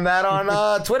brainstormed that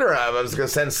on Twitter. I was going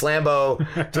to send Slambo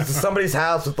just to somebody's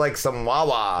house with some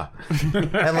Wawa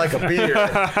and a beer.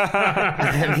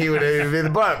 And he would be the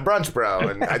Brunch Bro.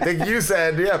 And I think you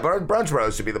said, Brunch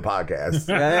Bros should be the podcast.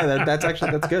 Yeah, that's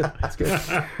good. That's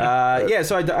good.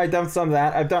 So I've done some of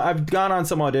that. I've gone on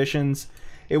some auditions.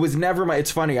 It was never my.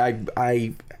 It's funny.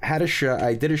 I had a show.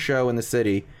 I did a show in the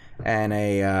city, and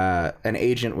an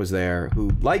agent was there who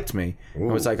liked me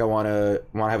and was like, I want to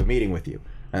have a meeting with you.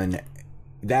 And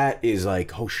that is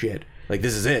oh shit,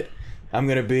 this is it.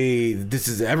 This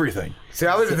is everything. See,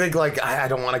 I would think I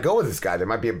don't want to go with this guy. There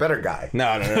might be a better guy.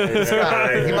 No. This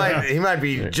guy, he might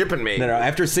be jipping me. No.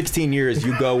 After 16 years,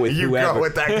 you go with whoever. You go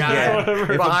with that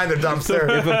guy behind the dumpster.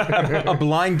 If a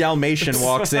blind Dalmatian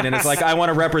walks in and it's I want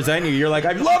to represent you, you're like,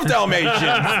 I love Dalmatians.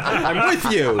 I'm with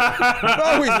you. I've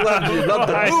always loved you. Love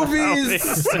the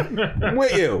movies. I'm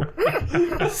with you.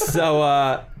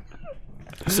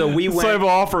 So we went. Slavo,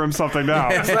 offer him something now.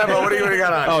 Slavo, what do you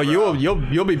got on? Oh,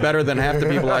 you'll be better than half the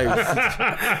people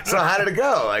So how did it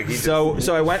go?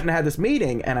 So I went and had this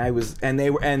meeting, and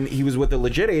he was with a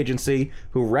legit agency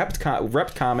who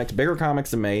repped comics, bigger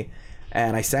comics than me,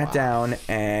 and I sat down,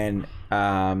 and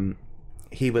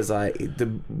he was like,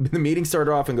 the meeting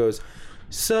started off and goes,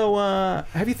 so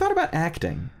have you thought about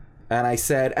acting? And I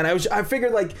said, and I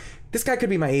figured this guy could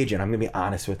be my agent. I'm going to be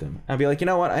honest with him. I'd be like, you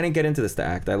know what? I didn't get into this to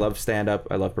act. I love stand-up.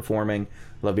 I love performing.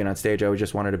 I love being on stage. I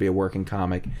just wanted to be a working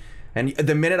comic. And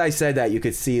the minute I said that, you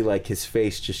could see his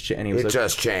face just and he was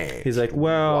just changed. He's like,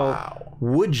 well,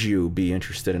 would you be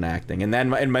interested in acting? And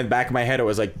then in my back of my head, it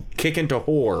was kick into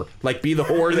whore. Be the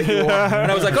whore that you are. And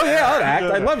I was like, oh yeah, I'll act.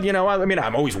 I love,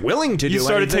 I'm always willing to do anything. You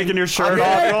started taking your shirt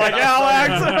off. You're like, yeah, I'll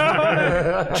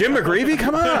act. Jim McGreevy,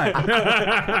 come on.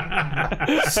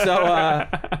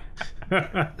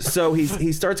 So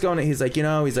he starts going. He's like,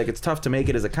 it's tough to make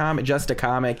it as a comic, just a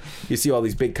comic. You see all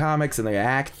these big comics and they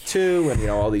act too, and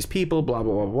all these people, blah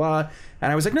blah blah blah.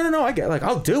 And I was like, no, I get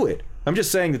I'll do it. I'm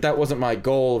just saying that wasn't my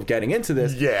goal of getting into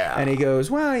this. Yeah. And he goes,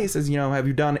 well, he says, have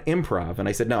you done improv? And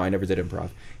I said, no, I never did improv.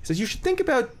 He says, you should think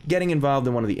about getting involved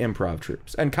in one of the improv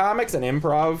troupes. And comics and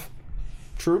improv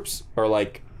troupes are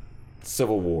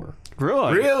Civil War.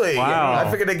 Really? Wow. I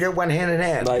figured they went hand in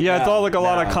hand. I thought a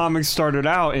lot of comics started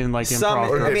out in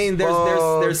improv. I mean,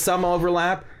 there's some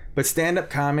overlap, but stand-up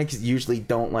comics usually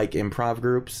don't like improv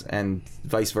groups, and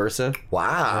vice versa.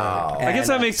 Wow. I guess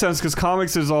that makes sense because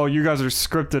comics is all you guys are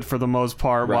scripted for the most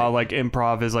part, while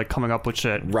improv is coming up with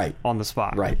shit on the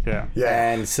spot. Right. Yeah.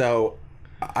 And so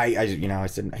I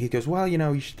said, he goes, well,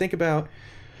 you should think about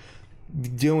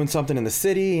doing something in the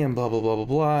city and blah blah blah blah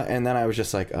blah. And then I was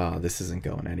just like, oh, this isn't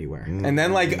going anywhere. And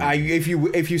then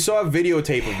if you saw a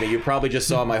videotape of me, you probably just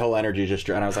saw my whole energy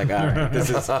and I was like, all right,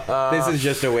 this is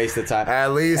just a waste of time.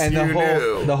 At least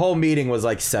knew. The whole meeting was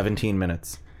 17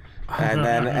 minutes. And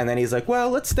then he's like, well,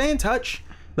 let's stay in touch.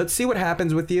 Let's see what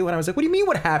happens with you. And I was like, what do you mean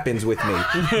what happens with me?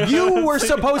 You were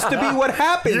supposed to be what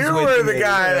happens with me. You were the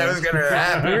guy that was going to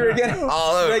happen. You were getting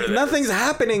all over nothing's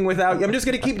happening without you. I'm just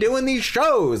going to keep doing these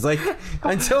shows.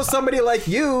 Until somebody like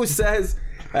you says,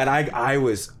 and I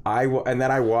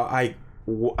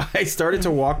started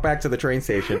to walk back to the train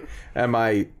station, and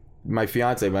my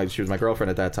fiance, she was my girlfriend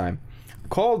at that time,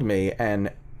 called me, and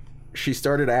she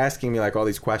started asking me like all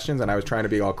these questions, and I was trying to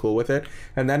be all cool with it.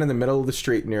 And then in the middle of the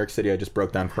street in New York City, I just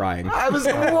broke down crying. I was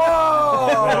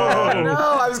whoa! No,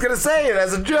 I was gonna say it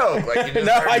as a joke. Like you just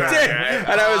no, I did,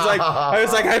 and I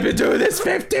was like, I've been doing this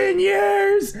 15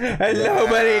 years, and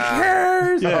nobody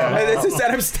cares. Yeah.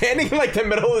 And I'm standing in like the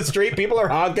middle of the street. People are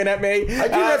honking at me. I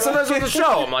do that sometimes with the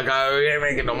show. I'm like, I ain't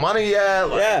making no money yet.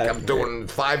 Like, I'm doing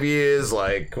 5 years.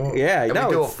 Like, yeah, can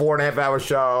we do a 4.5 hour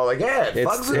show? Like, yeah, it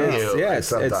fucks with you. Yeah,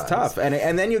 like, it's tough,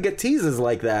 and then you get teases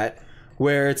like that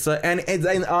where it's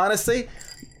and honestly,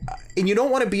 and you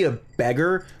don't want to be a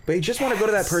beggar, but you just want to go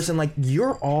to that person like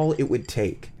you're all it would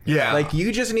take. Yeah, like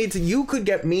you just need to. You could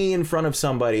get me in front of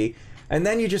somebody. And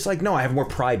then you're just like, no, I have more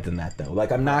pride than that, though.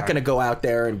 Like, I'm not going to go out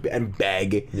there and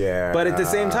beg. Yeah. But at the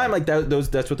same time, like,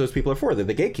 that's what those people are for. They're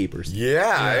the gatekeepers.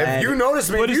 Yeah. If you notice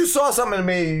me, if you saw something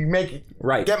in me,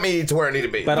 get me to where I need to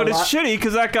be. But it's shitty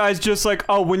because that guy's just like,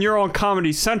 oh, when you're on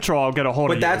Comedy Central, I'll get a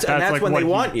hold of you. But that's like when they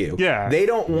want you. Yeah. They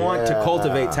don't want to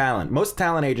cultivate talent. Most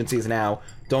talent agencies now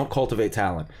don't cultivate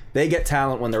talent. They get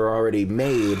talent when they're already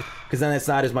made, because then it's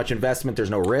not as much investment. There's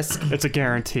no risk. It's a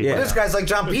guarantee. Yeah. But this guy's like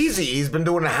John Peasy. He's been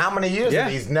doing it how many years? Yeah.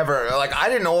 And he's never, like, I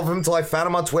didn't know of him until I found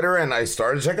him on Twitter and I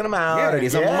started checking him out. Yeah, and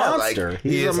he's a monster. Like,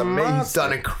 He's a monster. He's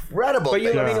done incredible But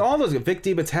things. I mean, all those, Vic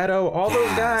DiBattista, all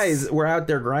those guys were out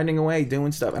there grinding away,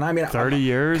 doing stuff. And I mean, 30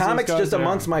 years. Comics just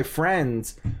amongst my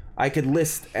friends, I could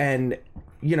list and,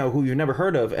 you know, who you've never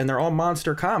heard of, and they're all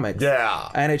monster comics. Yeah.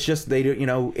 And it's just, they do, you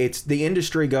know, it's the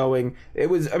industry going.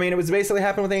 It was basically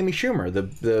happened with Amy Schumer.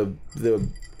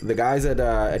 The guys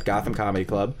at Gotham Comedy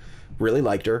Club really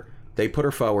liked her. They put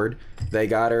her forward. They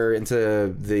got her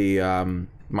into the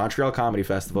Montreal Comedy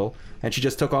Festival, and she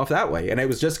just took off that way. And it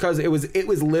was just because it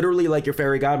was literally like your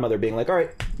fairy godmother being like, all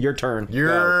right, your turn.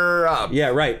 You're up. Yeah,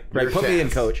 right. Your Put me in,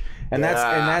 chance. coach. And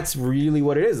that's really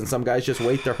what it is. And some guys just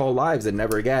wait their whole lives and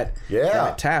never get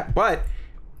that tap. But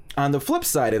on the flip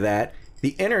side of that,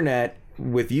 the internet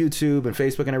with YouTube and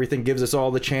Facebook and everything gives us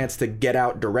all the chance to get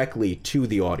out directly to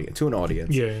the audience, to an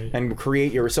audience, and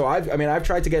create your. So I've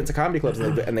tried to get into comedy clubs,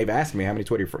 and they've asked me how many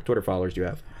Twitter followers do you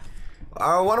have.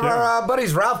 One of our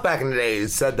buddies, Ralph, back in the day,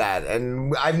 said that,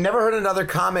 and I've never heard another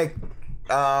comic,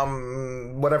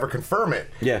 confirm it.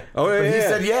 Yeah. But he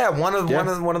said, one of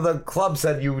the clubs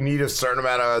said you need a certain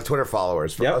amount of Twitter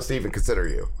followers for us to even consider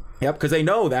you. Yep, because they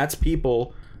know that's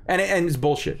people. And it's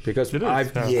bullshit because I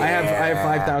have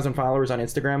 5,000 followers on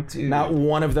Instagram. Dude. Not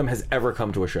one of them has ever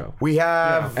come to a show. We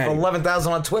have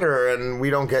 11,000 on Twitter, and we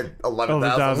don't get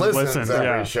 11,000 listens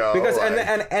every show. Because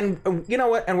and you know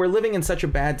what? And we're living in such a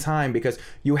bad time because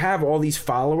you have all these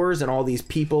followers and all these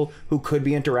people who could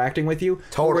be interacting with you.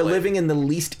 Totally. We're living in the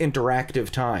least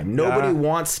interactive time. Nobody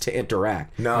wants to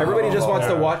interact. No. Everybody just wants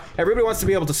to watch. Everybody wants to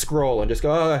be able to scroll and just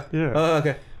go,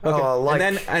 okay.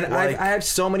 Okay. I have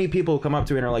so many people who come up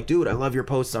to me and are like, dude, I love your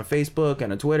posts on Facebook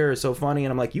and on Twitter. It's so funny.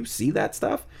 And I'm like, you see that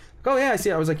stuff? Like, oh, yeah, I see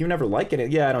it. I was like, you never like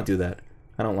it? Yeah, I don't do that.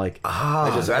 I don't like.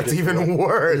 That's even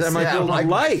worse. I'm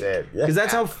like, because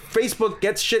that's how Facebook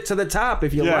gets shit to the top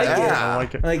if you like it. I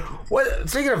like it. Like, what?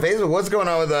 Speaking of Facebook, what's going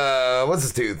on with what's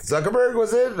his tooth? Zuckerberg,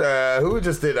 was it? Who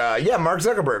just did? Mark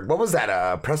Zuckerberg. What was that?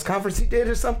 A press conference he did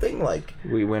or something? Like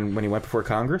when he went before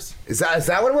Congress. Is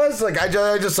that what it was? Like I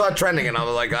just saw it trending and I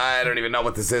was like, I don't even know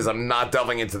what this is. I'm not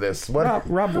delving into this. What?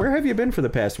 Rob, where have you been for the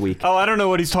past week? Oh, I don't know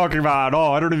what he's talking about at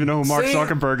all. I don't even know who Mark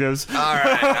Zuckerberg is. All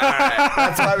right.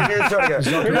 That's why we're here to show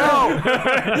together. No.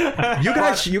 You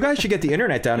guys should get the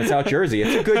internet down in South Jersey.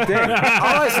 It's a good thing. All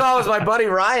I saw was my buddy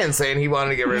Ryan saying he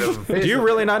wanted to get rid of Facebook. Do you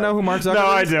really not know who Mark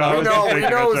Zuckerberg is? No, I do. We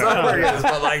know who Zuckerberg is,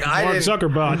 but like I didn't. Mark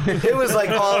Zuckerbot. It was like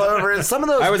all over. Some of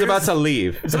those. I was about to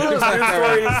leave. Some of those news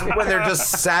stories when they're just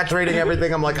saturating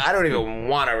everything. I'm like, I don't even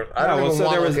want to.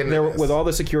 There with all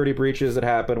the security breaches that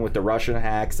happened with the Russian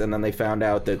hacks, and then they found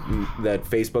out that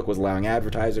Facebook was allowing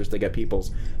advertisers to get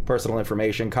people's personal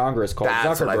information. Congress called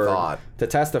Zuckerberg to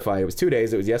testify. It was 2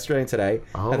 days. It was yesterday and today.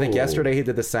 I think yesterday he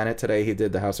did the Senate. Today he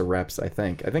did the House of Reps. I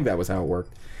think that was how it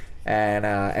worked.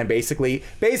 And basically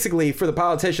for the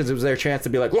politicians, it was their chance to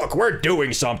be like, look, we're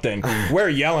doing something. We're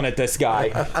yelling at this guy.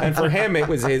 And for him, it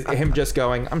was him just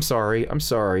going, I'm sorry. I'm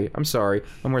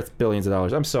worth billions of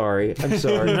dollars. I'm sorry. I'm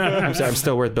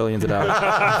still worth billions of dollars.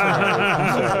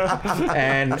 I'm sorry.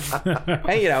 And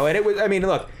you know, and it was. I mean,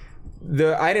 look.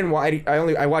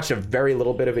 I watched a very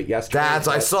little bit of it yesterday.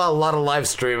 I saw a lot of live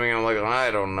streaming. And I'm like,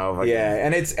 I don't know if I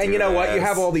can and you know what? You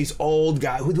have all these old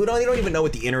guys who don't even know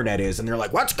what the internet is, and they're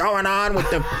like, "What's going on with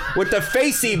the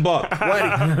Facey book?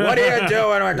 What are you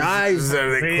doing, guys?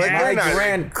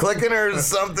 Clicking or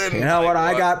something? You know what?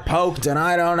 I got poked, and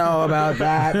I don't know about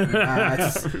that."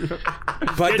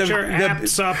 But Get your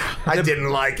apps up. I didn't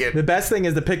like it. The best thing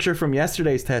is the picture from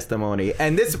yesterday's testimony,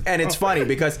 and it's funny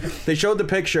because they showed the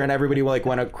picture and everybody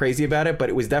went crazy about it, but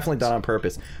it was definitely done on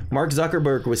purpose. Mark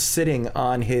Zuckerberg was sitting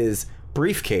on his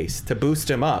briefcase to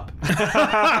boost him up,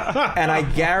 and I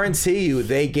guarantee you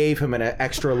they gave him an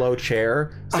extra low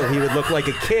chair so he would look like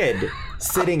a kid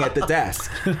sitting at the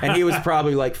desk, and he was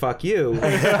probably like, "Fuck you."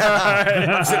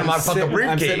 I'm sitting on fucking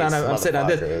briefcase. I'm sitting on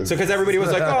this. So because everybody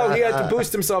was like, "Oh, he had to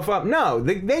boost himself up." No,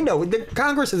 they know. The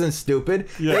Congress isn't stupid.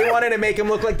 Yeah. They wanted to make him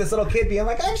look like this little kid being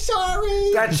like, "I'm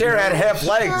sorry." That chair had half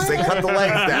legs. They cut the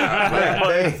legs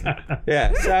down.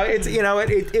 Yeah. So it's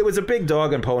it was a big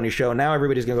dog and pony show. Now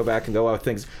everybody's gonna go back and go out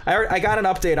things. I got an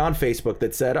update on Facebook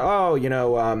that said,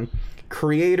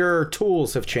 creator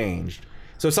tools have changed.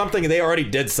 So they already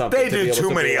did something. They do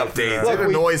too many updates. It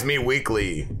annoys me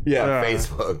weekly on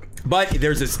Facebook. But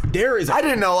there is. I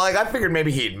didn't know. I figured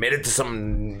maybe he admitted to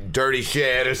some dirty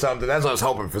shit or something. That's what I was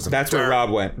hoping for. That's where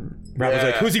Rob went. Rob was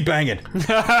like, "Who's he banging?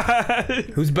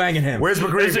 Who's banging him? Where's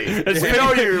McGreevy? We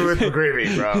know you with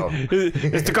McGreevy, bro.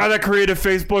 It's the guy that created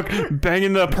Facebook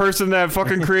banging the person that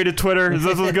fucking created Twitter. Is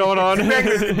this what's going on?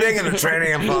 Banging the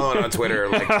training I'm following on Twitter.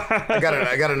 Like, I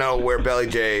gotta know where Belly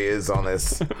J is on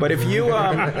this. But if you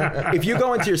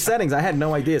go into your settings, I had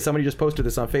no idea. Somebody just posted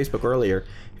this on Facebook earlier.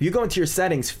 If you go into your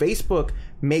settings, Facebook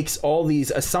makes all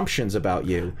these assumptions about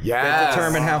you. Yeah.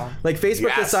 Determine how. Like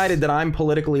Facebook decided that I'm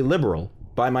politically liberal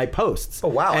by my posts. Oh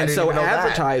wow! And so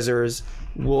advertisers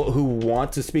who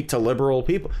want to speak to liberal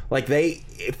people,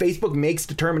 Facebook makes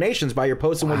determinations by your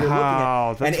posts and what you're looking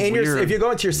at. That's and if you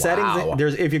go into your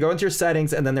settings, if you go into your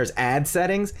settings and then there's ad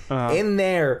settings in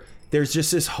there. There's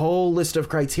just this whole list of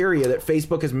criteria that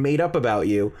Facebook has made up about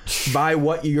you by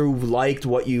what you liked,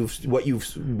 what you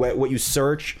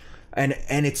search. And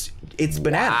it's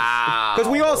bananas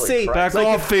because we all see back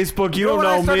off Facebook. You don't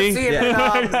know me.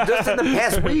 Just in the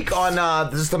past week on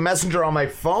just the messenger on my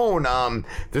phone,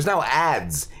 there's now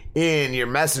ads in your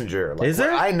messenger. Is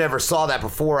there? I never saw that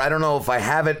before. I don't know if I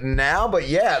have it now, but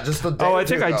just the day. I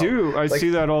think I do. I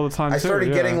see that all the time. I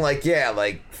started getting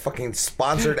fucking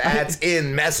sponsored ads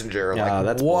in Messenger.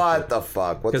 That's what the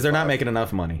fuck? Because they're not making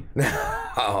enough money.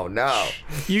 Oh no!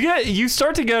 You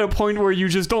start to get a point where you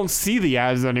just don't see the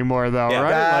ads anymore, though,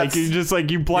 right? Like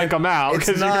you blank them out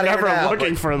because you're never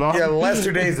looking for them. Yeah, the last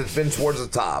 2 days it's been towards the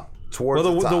top.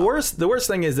 The worst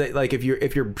thing is that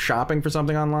if you're shopping for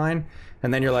something online.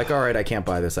 And then you're like, all right, I can't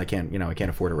buy this. I can't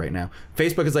afford it right now.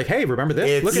 Facebook is like, hey, remember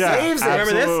this? Look at this.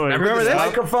 Remember this? Remember this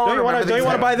microphone? Don't you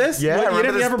want to buy this? Yeah,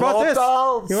 you never bought this.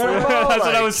 That's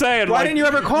what I was saying. Why didn't you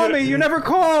ever call me? You never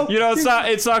call.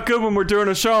 It's not good when we're doing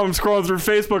a show. I'm scrolling through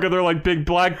Facebook and they're like, big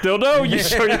black dildo. You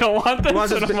sure you don't want this?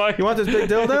 You want this big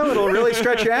dildo? It'll really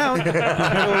stretch you out.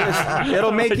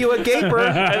 It'll make you a gaper.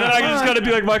 And then I just got to be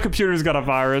like, my computer's got a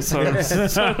virus. So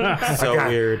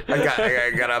weird. I got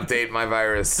to update my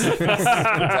virus.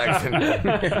 Protection.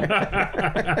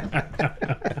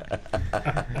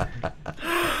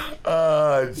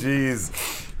 Oh, jeez.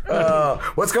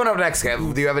 What's coming up next,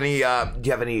 Kev? Do you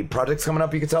have any projects coming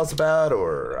up you could tell us about,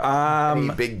 or any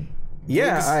big?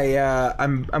 Yeah,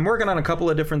 I'm working on a couple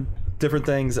of different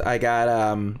things. I got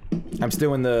I'm still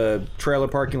doing the trailer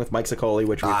parking with Mike Ciccoli,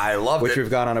 which we've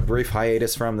gone on a brief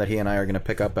hiatus from, that he and I are going to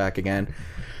pick up back again.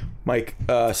 Mike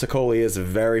Ciccoli is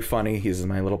very funny. He's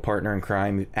my little partner in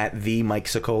crime at the Mike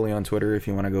Ciccoli on Twitter if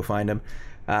you want to go find him.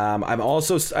 I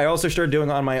also started doing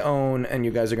on my own, and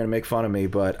you guys are going to make fun of me,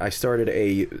 but I started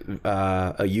a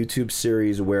YouTube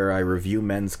series where I review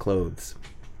men's clothes.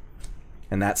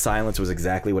 And that silence was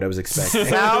exactly what I was expecting. It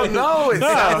sounds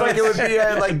like it would be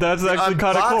that's actually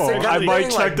kind of cool. I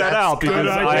might check that out because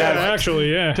I have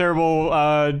terrible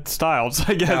styles.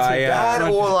 I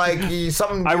guess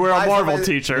something. I wear a Marvel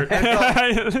t-shirt.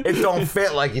 It don't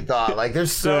fit like you thought. Like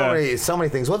there's so many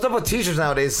things. What's up with t-shirts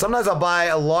nowadays? Sometimes I'll buy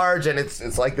a large and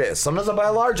it's like this. Sometimes I'll buy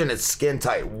a large and it's skin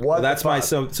tight.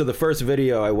 So the first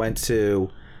video I went to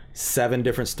 7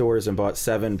 different stores and bought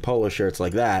 7 polo shirts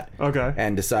like that. Okay.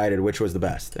 And decided which was the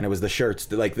best. And it was the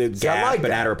shirts, like the Gap,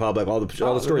 Banana Republic, all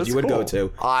the stores you would go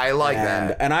to. I like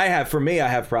that. And I have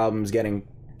problems getting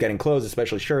clothes,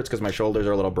 especially shirts, because my shoulders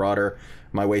are a little broader,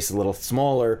 my waist is a little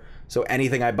smaller. So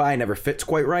anything I buy never fits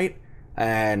quite right.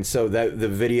 And so the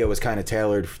video was kind of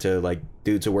tailored to like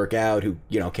dudes who work out who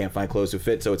can't find clothes to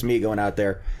fit. So it's me going out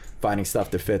there, finding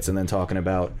stuff that fits, and then talking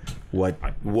about what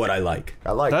I like.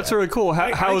 I like That's that. really cool.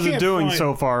 How is it doing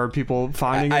so far? Are people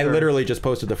finding it? I literally just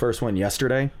posted the first one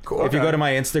yesterday. Cool. If you Okay. go to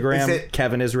my Instagram,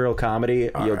 Kevin Israel Comedy,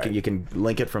 right. you can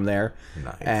link it from there.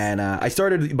 Nice. And I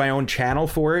started my own channel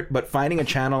for it, but finding a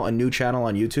new channel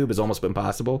on YouTube has almost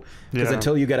impossible. Because Yeah.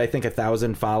 until you get, I think,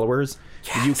 1,000 followers,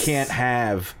 you can't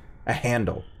have a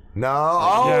handle. No,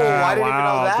 I didn't even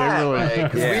know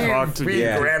that. They really we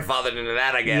grandfathered into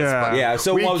that, I guess. But Yeah,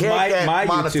 so we what was can't get my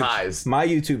monetized. my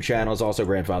YouTube channel is also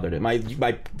grandfathered in.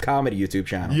 My comedy YouTube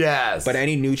channel. Yes. But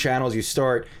any new channels you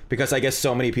start, because I guess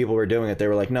so many people were doing it, they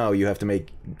were like, no, you have to make.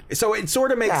 So it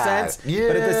sort of makes sense, but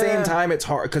at the same time, it's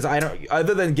hard because I don't.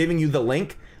 Other than giving you the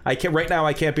link, I can't right now.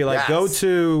 I can't be like go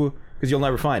to. Because you'll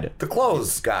never find it. The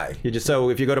clothes guy. You just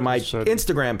if you go to my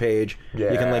Instagram page, you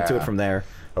can link to it from there.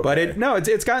 Okay. But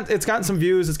it's gotten some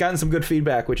views. It's gotten some good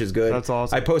feedback, which is good. That's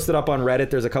awesome. I posted up on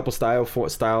Reddit. There's a couple style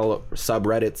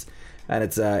subreddits, and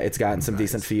it's gotten some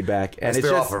decent feedback. And Stay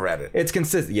off of Reddit. It's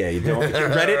consistent. Yeah, you don't.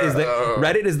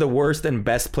 Reddit is the worst and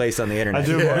best place on the internet. I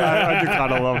do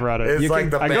kind of love Reddit. It's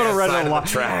like the I go to bad Reddit side a of lot. the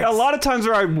tracks. A lot of times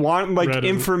where I want like Reddit.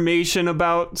 information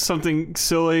about something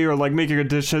silly or like making a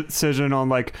decision on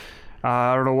like.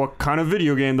 I don't know what kind of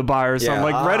video game to buy or something.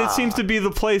 Yeah. Like Reddit seems to be the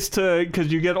place to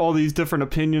because you get all these different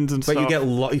opinions and But stuff.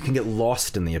 you can get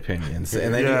lost in the opinions,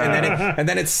 and then and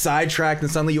then it's sidetracked,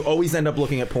 and suddenly you always end up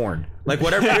looking at porn. Like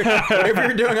whatever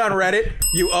you're doing on Reddit,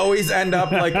 you always end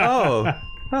up like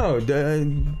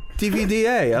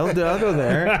DVDA. I'll go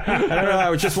there. I don't know.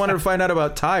 I just wanted to find out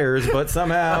about tires, but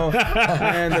somehow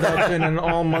I ended up in an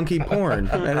all monkey porn.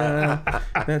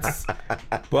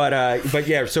 But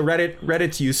yeah. So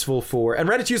Reddit's useful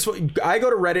I go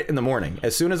to Reddit in the morning.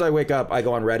 As soon as I wake up, I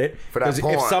go on Reddit For that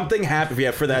porn. if something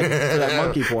happened, for that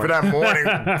monkey porn, For that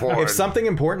morning porn. If something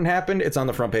important happened, it's on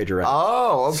the front page of Reddit.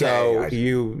 Oh, okay. So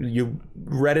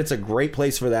Reddit's a great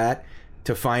place for that.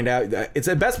 To find out, it's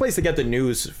the best place to get the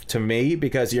news to me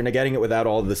because you're getting it without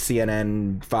all the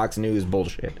CNN, Fox News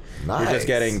bullshit. Nice. You're just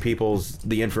getting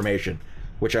the information,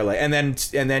 which I like, and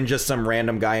then just some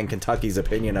random guy in Kentucky's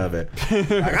opinion of it.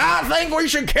 Like, I think we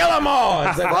should kill them all.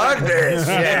 It's like, Fuck this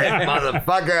shit,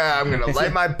 motherfucker! I'm gonna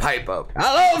light my pipe up.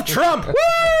 I love Trump. Woo!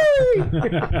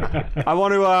 I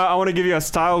want to give you a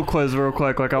style quiz real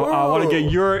quick. Like I want to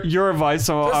get your advice.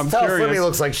 So Just I'm tell curious. Slimmy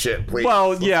looks like shit, please. Well,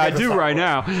 Let's yeah, I get this do on. right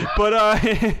now. But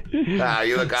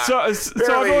You look so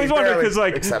I've always wondered because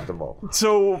like acceptable.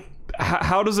 So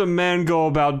how does a man go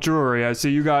about jewelry? I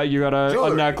see you got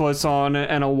a necklace on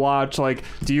and a watch. Like,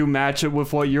 do you match it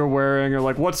with what you're wearing, or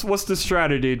like what's the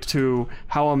strategy to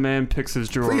how a man picks his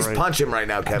jewelry? Please punch him right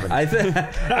now, Kevin. I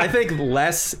think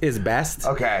less is best.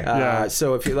 Okay. Yeah.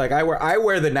 So if you like, I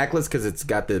wear the necklace because it's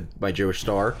got my Jewish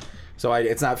star. So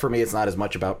it's not for me. It's not as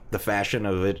much about the fashion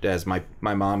of it as my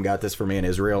mom got this for me in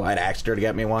Israel. I'd asked her to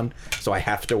get me one, so I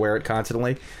have to wear it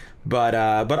constantly. But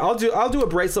I'll do a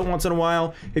bracelet once in a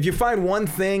while. If you find one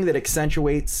thing that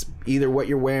accentuates either what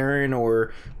you're wearing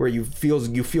or where you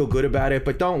feel good about it,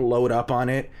 but don't load up on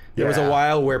it. There was a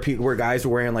while where guys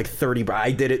were wearing like 30.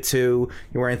 I did it too.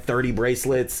 You're wearing 30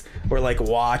 bracelets or like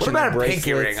watch. What about a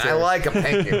pinky ring? I like a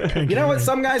pinky ring. You know what?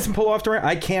 Some guys can pull off the ring.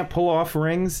 I can't pull off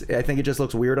rings. I think it just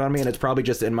looks weird on me, and it's probably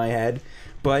just in my head.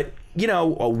 But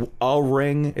a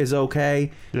ring is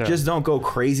okay. Yeah. Just don't go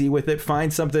crazy with it.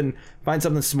 Find something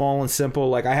small and simple.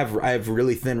 Like I have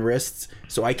really thin wrists,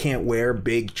 so I can't wear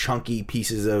big chunky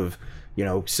pieces of.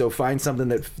 So find something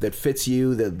that fits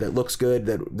you, that looks good,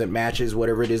 that matches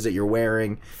whatever it is that you're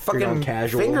wearing. Fucking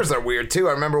casual. fingers are weird too.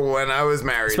 I remember when I was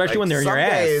married, Especially when they're in your some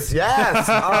ass. days, yes.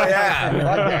 Oh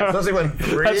yeah. Okay. Especially when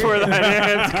That's where the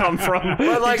hands come from.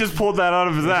 Well, like- he just pulled that out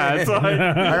of his ass.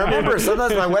 I remember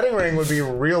sometimes my wedding ring would be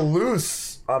real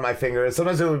loose on my finger, and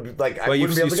sometimes it would be like I Well, you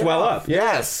wouldn't be able to swell get up. off.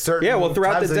 Yes, certain Yeah, well,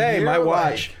 throughout times the of day, year, my like-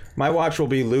 watch will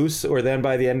be loose, or then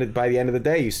by the end of the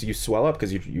day, you swell up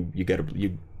because you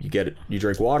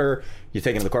drink water, you're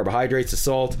taking the carbohydrates, the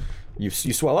salt, you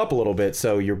swell up a little bit,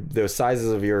 so the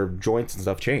sizes of your joints and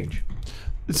stuff change.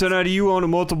 So now, do you own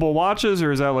multiple watches,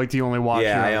 or is that like the only watch?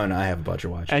 Yeah, you own? I have a bunch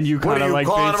of watches. And you kind of like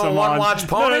calling base him a them on one-watch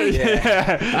pony?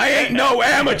 Yeah. I ain't no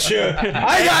amateur.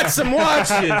 I got some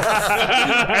watches.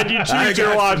 And you choose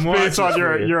your watch based on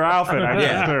your outfit. I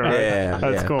guess, too, right? Yeah,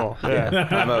 That's cool.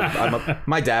 Yeah.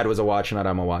 My dad was a watch nut.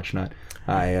 I'm a watch nut.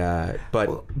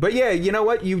 But yeah, you know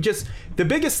what? The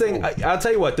biggest thing, I'll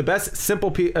tell you what, the best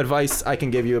simple advice I can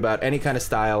give you about any kind of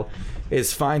style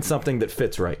is find something that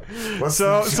fits right.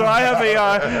 So I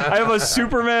have a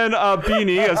Superman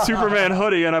beanie, a Superman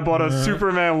hoodie, and I bought a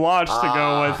Superman watch to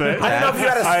go with it. I didn't know if you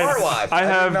had a smartwatch. I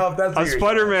have didn't know if that's what a you're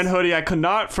Spider-Man hoodie. I could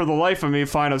not, for the life of me,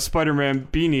 find a Spider-Man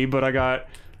beanie, but I got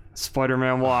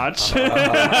Spider-Man watch. When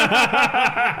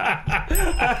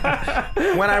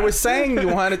I was saying you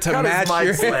wanted to match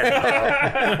your...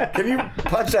 Can you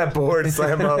punch that board,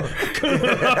 Slambo?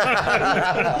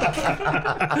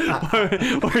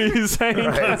 What are you saying?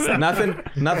 Right.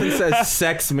 Nothing says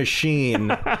sex machine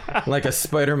like a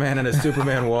Spider-Man and a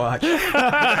Superman watch.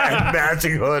 And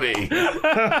matching hoodie.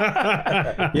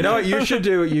 You know what you should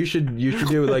do? You should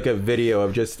do like a video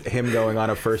of just him going on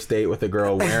a first date with a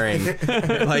girl wearing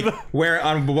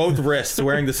on both wrists,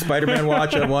 wearing the Spider-Man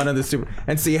watch and one of the Super,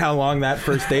 and see how long that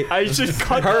first date. I just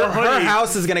cut her the hoodie. Her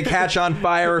house is gonna catch on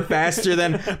fire faster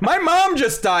than my mom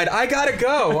just died. I gotta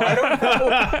go. I don't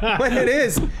know when it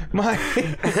is.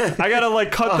 I gotta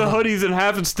cut the hoodies in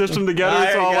half and stitch them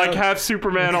together, so I'll have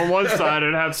Superman on one side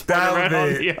and have Spider-Man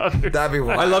on the other. That'd be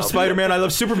wild. I love Spider-Man. I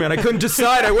love Superman. I couldn't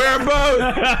decide. I wear them both.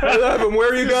 I love them.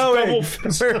 Where are you going?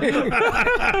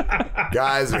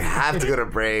 Guys, we have to go to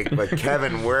break. But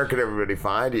Kevin, where can everybody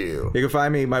find you? You can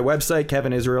find me my website,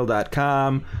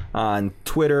 kevinisrael.com, on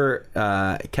Twitter,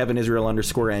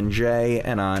 KevinIsrael_NJ,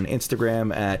 and on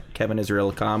Instagram at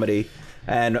KevinIsraelComedy.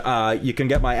 And you can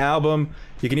get my album.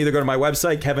 You can either go to my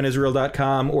website,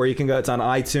 kevinisrael.com, or you can go. It's on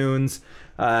iTunes.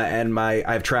 And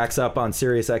I have tracks up on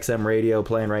Sirius XM Radio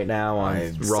playing right now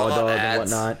on Raw Dog and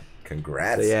whatnot.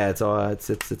 Congrats! So yeah, it's all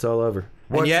over.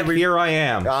 And yet here I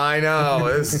am. I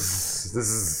know. This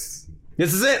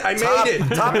is it. I made it.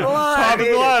 Top of the line. Top of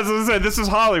the line. As I said, this is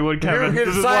Hollywood, Kevin.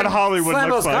 This is what Hollywood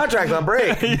looks like. Contract on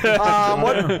break.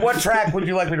 What track would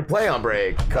you like me to play on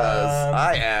break? Because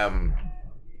I am.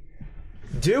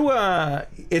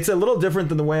 It's a little different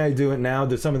than the way I do it now.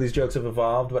 Some of these jokes have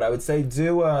evolved, but I would say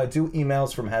do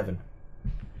Emails from Heaven.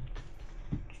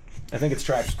 I think it's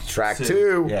track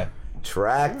two. Yeah.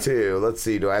 Track 2. Let's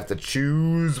see. Do I have to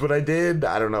choose what I did?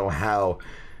 I don't know how.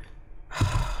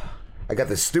 I got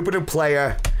this stupid new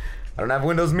player. I don't have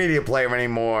Windows Media Player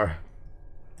anymore.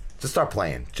 Just start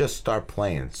playing.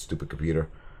 Stupid computer.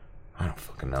 I don't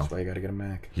fucking know. That's why you gotta get a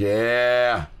Mac.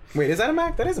 Yeah. Wait, is that a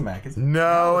Mac? That is a Mac, isn't it?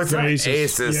 No, it's an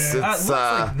Asus.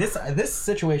 Yeah. It's like this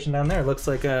situation down there looks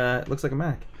like a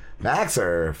Mac. Macs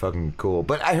are fucking cool,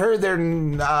 but I heard they're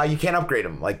you can't upgrade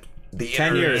them. Like the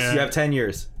 10 years. You have 10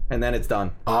 years. And then it's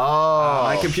done. Oh.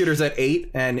 My computer's at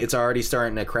 8, and it's already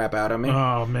starting to crap out on me.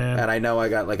 Oh man! And I know I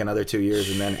got like another 2 years,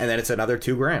 and then it's another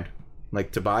 $2,000.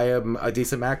 Like to buy a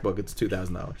decent MacBook, it's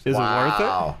 $2,000. Is it worth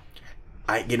it?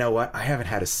 You know what? I haven't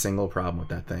had a single problem with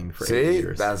that thing for 8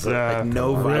 years. That's like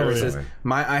no viruses. Really?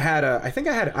 I had an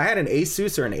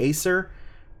Asus or an Acer.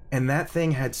 And that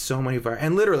thing had so many viruses.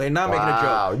 And literally, I'm not making a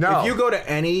joke. No. If you go to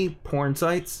any porn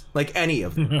sites, like any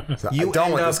of them, you end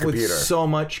up with so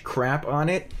much crap on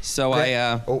it. So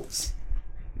it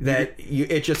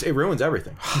ruins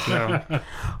everything.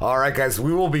 All right, guys,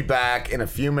 we will be back in a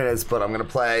few minutes, but I'm going to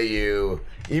play you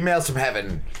Emails from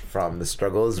Heaven from The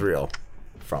Struggle Is Real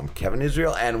from Kevin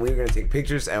Israel, and we're going to take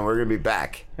pictures, and we're going to be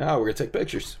back. Oh, we're going to take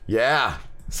pictures. Yeah.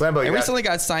 Slambo, I recently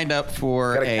got signed up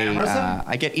for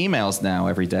I get emails now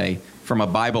every day from a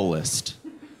Bible list.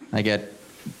 I get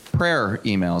prayer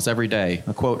emails every day,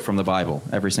 a quote from the Bible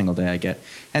every single day I get.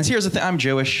 And here's the thing, I'm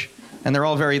Jewish, and they're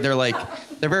very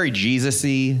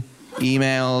Jesus-y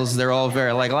emails. They're all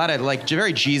very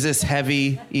very Jesus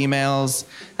heavy emails.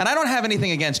 And I don't have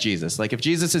anything against Jesus. Like if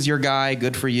Jesus is your guy,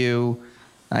 good for you.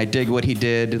 I dig what he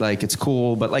did, like it's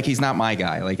cool, but like he's not my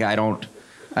guy. Like I don't,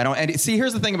 and see,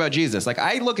 here's the thing about Jesus. Like,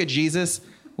 I look at Jesus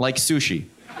like sushi.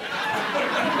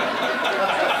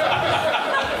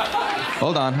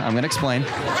 Hold on, I'm gonna explain.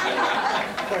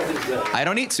 I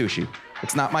don't eat sushi.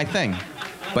 It's not my thing.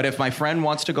 But if my friend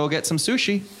wants to go get some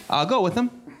sushi, I'll go with him.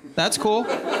 That's cool.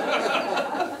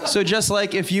 So just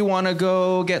like if you wanna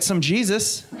go get some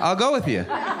Jesus, I'll go with you.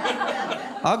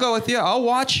 I'll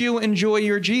watch you enjoy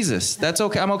your Jesus. That's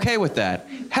okay, I'm okay with that.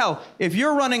 Hell, if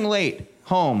you're running late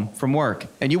home from work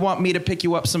and you want me to pick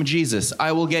you up some Jesus,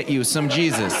 I will get you some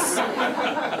Jesus.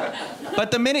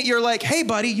 But the minute you're like, hey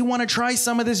buddy, you want to try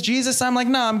some of this Jesus? I'm like,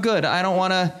 no, I'm good. I don't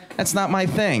want to, that's not my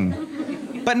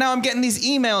thing. But now I'm getting these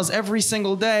emails every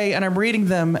single day and I'm reading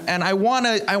them and I want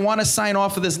to sign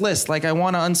off of this list. Like I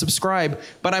want to unsubscribe,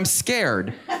 but I'm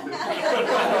scared.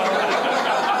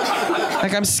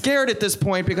 Like I'm scared at this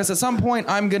point because at some point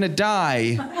I'm going to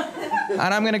die and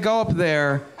I'm going to go up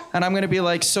there and I'm going to be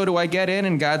like, so do I get in?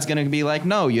 And God's going to be like,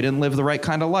 no, you didn't live the right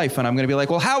kind of life. And I'm going to be like,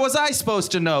 well, how was I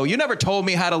supposed to know? You never told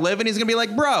me how to live. And he's going to be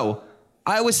like, bro,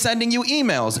 I was sending you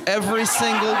emails every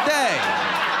single day.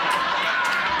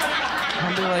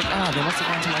 I'll be like, they must have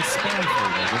gone to my spam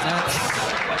folder. Was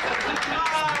that...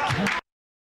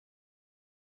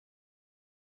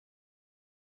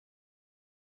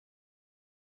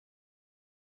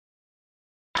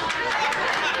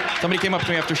 Somebody came up to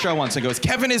me after show once and goes,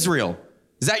 Kevin Israel,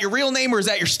 is that your real name or is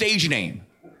that your stage name?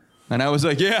 And I was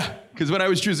like, yeah, because when I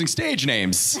was choosing stage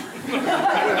names,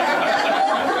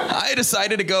 I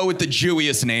decided to go with the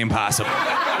Jewiest name possible.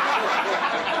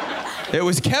 It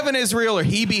was Kevin Israel or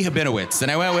Hebe Habinowitz, and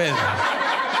I went with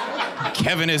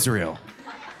Kevin Israel.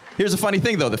 Here's a funny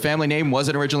thing, though. The family name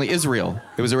wasn't originally Israel.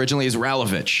 It was originally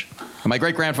Israelovich. And my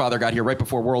great-grandfather got here right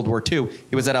before World War II.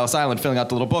 He was at Ellis Island filling out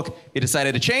the little book. He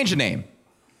decided to change the name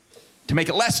to make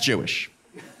it less Jewish.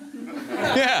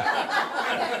 Yeah.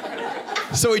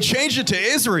 So he changed it to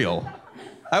Israel.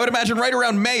 I would imagine right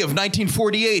around May of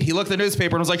 1948, he looked at the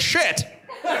newspaper and was like, shit,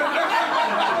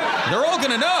 they're all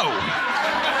gonna know.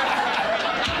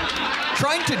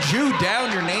 Trying to Jew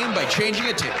down your name by changing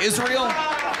it to Israel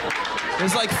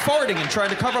is like farting and trying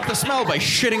to cover up the smell by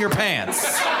shitting your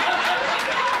pants.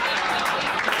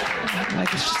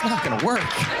 Like, it's just not gonna work.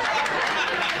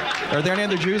 Are there any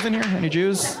other Jews in here? Any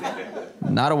Jews?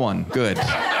 Not a one. Good.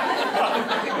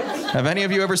 Have any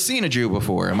of you ever seen a Jew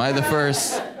before? Am I the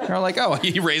first? They're like, oh,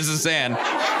 he raises his hand.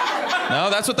 No,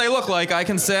 that's what they look like. I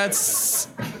can sense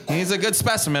he's a good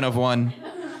specimen of one.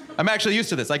 I'm actually used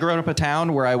to this. I grew up in a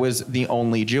town where I was the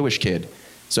only Jewish kid.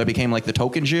 So I became like the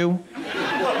token Jew.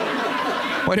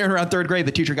 One year around third grade,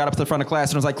 the teacher got up to the front of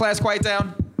class and was like, class, quiet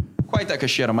down. Quiet down,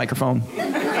 because she had a microphone.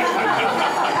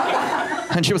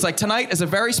 And she was like, tonight is a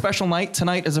very special night.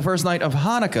 Tonight is the first night of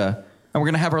Hanukkah. And we're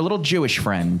going to have our little Jewish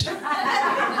friend,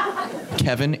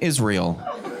 Kevin Israel,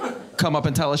 come up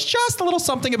and tell us just a little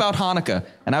something about Hanukkah.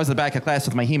 And I was in the back of class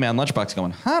with my He-Man lunchbox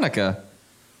going, Hanukkah?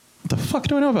 What the fuck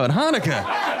do I know about Hanukkah?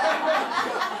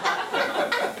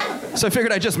 So I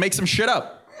figured I'd just make some shit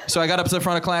up. So I got up to the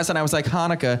front of class and I was like,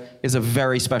 Hanukkah is a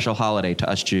very special holiday to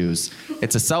us Jews.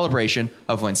 It's a celebration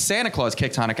of when Santa Claus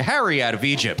kicked Hanukkah Harry out of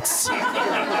Egypt.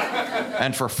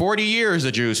 And for 40 years,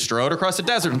 the Jews strode across the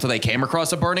desert until they came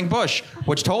across a burning bush,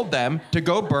 which told them to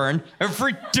go burn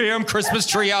every damn Christmas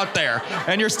tree out there,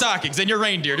 and your stockings, and your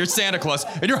reindeer, and your Santa Claus,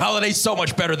 and your holiday's so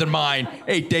much better than mine.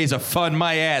 8 days of fun,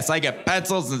 my ass. I get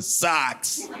pencils and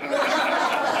socks.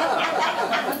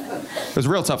 It was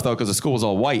real tough, though, because the school was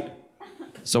all white.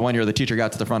 So one year, the teacher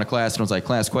got to the front of class and was like,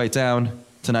 class, quiet down.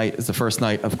 Tonight is the first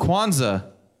night of Kwanzaa.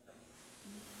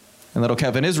 And little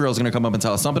Kevin Israel's going to come up and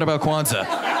tell us something about Kwanzaa.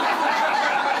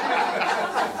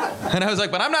 And I was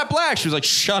like, but I'm not black. She was like,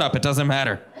 shut up, it doesn't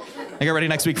matter. I get ready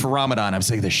next week for Ramadan. I'm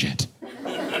sick of this shit.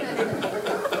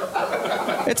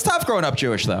 It's tough growing up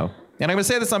Jewish, though. And I'm going to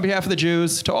say this on behalf of the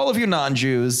Jews. To all of you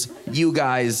non-Jews, you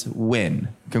guys win.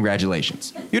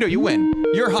 Congratulations. You do, you win.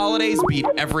 Your holidays beat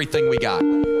everything we got.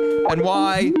 And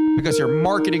why? Because you're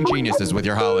marketing geniuses with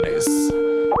your holidays.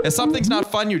 If something's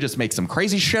not fun, you just make some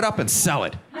crazy shit up and sell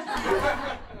it.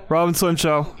 Rob Slim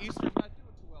Show.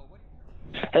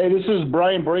 Hey, this is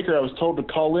Brian Breaker. I was told to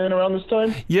call in around this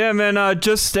time. Yeah, man,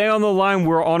 just stay on the line.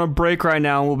 We're on a break right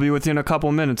now, and we'll be with you in a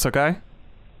couple minutes, okay?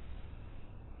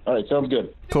 All right, sounds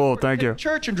good. Cool, thank you.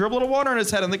 Church and dribble a little water on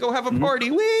his head, and they go have a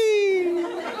party. Whee!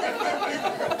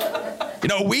 You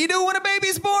know what we do when a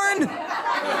baby's born?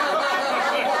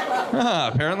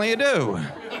 Apparently you do.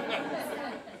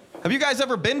 Have you guys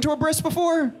ever been to a bris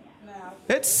before? No.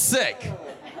 It's sick.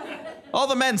 All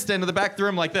the men stand in the back of the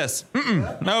room like this.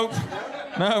 Nope.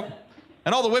 Nope.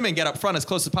 And all the women get up front as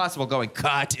close as possible going,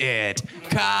 cut it,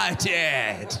 cut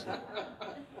it.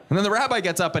 And then the rabbi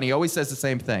gets up and he always says the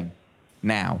same thing.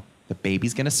 Now, the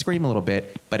baby's gonna scream a little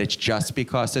bit, but it's just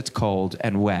because it's cold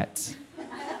and wet.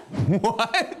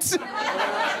 What?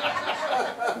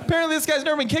 Apparently this guy's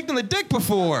never been kicked in the dick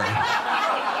before.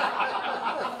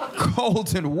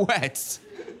 Cold and wet.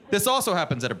 This also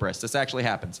happens at a bris. This actually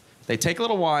happens. They take a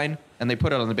little wine and they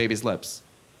put it on the baby's lips.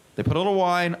 They put a little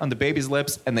wine on the baby's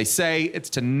lips and they say it's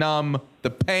to numb the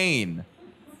pain.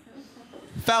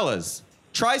 Fellas,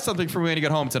 try something for me when you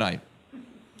get home tonight.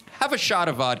 Have a shot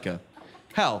of vodka.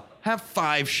 Hell, have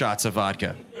 5 shots of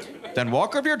vodka. Then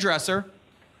walk over your dresser,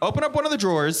 open up one of the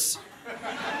drawers,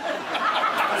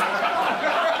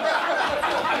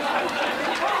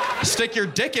 stick your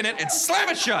dick in it and slam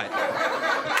it shut.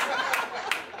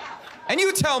 And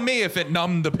you tell me if it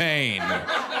numbed the pain.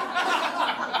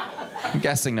 I'm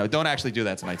guessing no. Don't actually do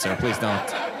that tonight, sir. Please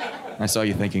don't. I saw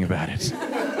you thinking about it.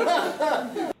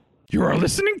 You are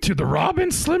listening to The Rob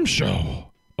and Slim Show.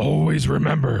 Always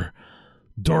remember,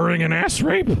 during an ass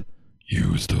rape,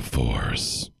 use the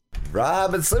force.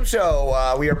 Rob and Slim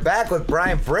Show. We are back with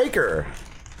Brian Breaker.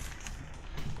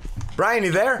 Brian,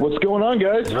 you there? What's going on,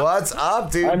 guys? What's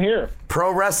up, dude? I'm here.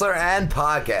 Pro wrestler and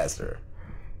podcaster.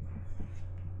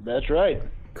 That's right.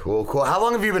 Cool. How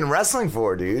long have you been wrestling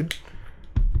for, dude?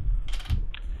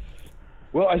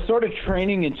 Well, I started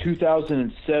training in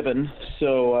 2007,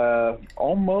 so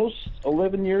almost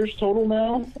 11 years total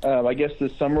now. I guess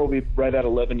this summer will be right at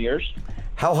 11 years.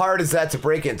 How hard is that to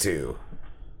break into?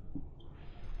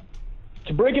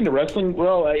 To break into wrestling,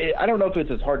 well, I don't know if it's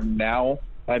as hard now.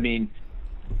 I mean,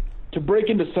 to break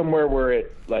into somewhere where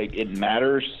it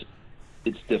matters,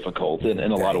 it's difficult in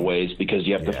a lot of ways because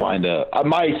you have to find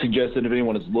my suggestion if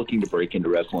anyone is looking to break into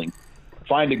wrestling,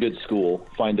 find a good school,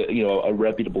 find a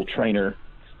reputable trainer,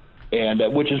 and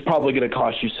which is probably going to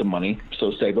cost you some money.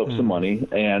 So save up some money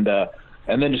and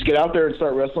then just get out there and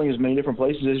start wrestling as many different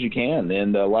places as you can.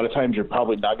 And a lot of times you're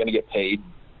probably not going to get paid,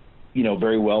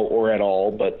 very well or at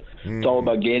all. But it's all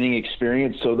about gaining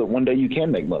experience so that one day you can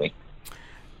make money.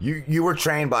 You were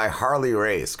trained by Harley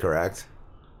Race, correct?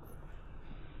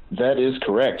 That is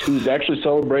correct. Who's actually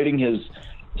celebrating his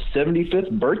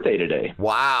 75th birthday today.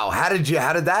 Wow. How did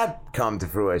that come to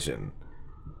fruition?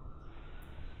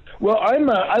 Well,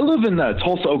 I live in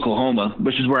Tulsa, Oklahoma,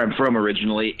 which is where I'm from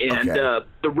originally, and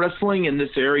the wrestling in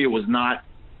this area was not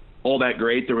all that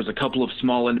great. There was a couple of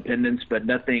small independents, but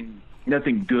nothing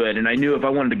good. And I knew if I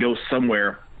wanted to go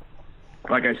somewhere,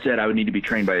 like I said, I would need to be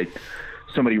trained by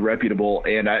somebody reputable.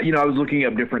 And I was looking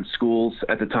up different schools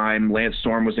at the time. Lance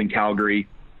Storm was in Calgary,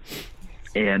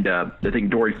 and I think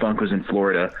Dory Funk was in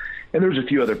Florida, and there was a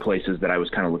few other places that I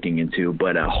was kind of looking into.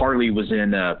 But Harley was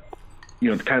in kind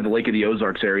of the Lake of the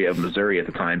Ozarks area of Missouri at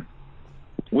the time,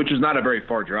 which is not a very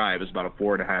far drive. It's about a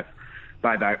 4.5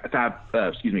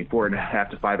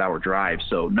 to 5 hour drive.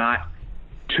 So not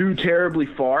too terribly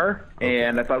far.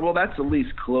 And I thought, well, that's at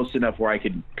least close enough where I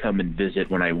could come and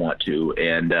visit when I want to.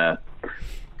 And,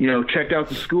 checked out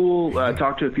the school,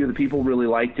 talked to a few of the people, really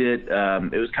liked it.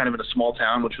 It was kind of in a small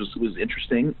town, which was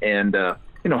interesting. And,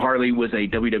 Harley was a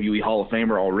WWE Hall of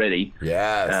Famer already.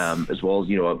 Yes. As well as,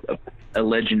 a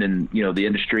legend in the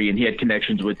industry, and he had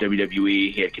connections with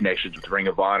WWE. He had connections with Ring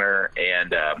of Honor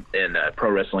and Pro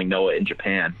Wrestling Noah in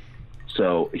Japan.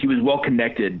 So he was well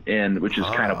connected, and which is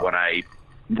kind of what I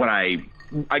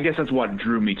guess that's what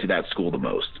drew me to that school the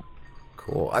most.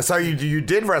 Cool. I saw you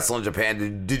did wrestle in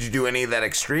Japan. Did you do any of that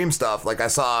extreme stuff? Like I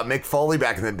saw Mick Foley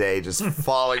back in the day, just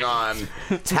falling on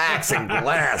tacks and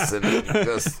glass and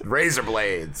just razor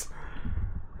blades.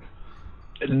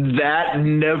 That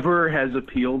never has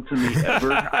appealed to me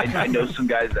ever. I know some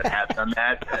guys that have done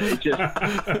that. It just,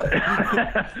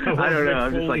 I don't know.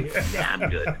 I'm just like, yeah, I'm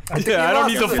good. Yeah, I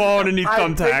don't need to fall underneath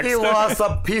thumbtacks. I think he lost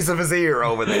a piece of his ear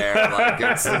over there. Like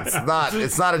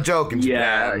it's not a joke in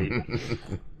Japan. Yeah.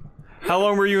 How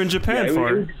long were you in Japan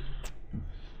for?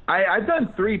 I've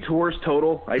done 3 tours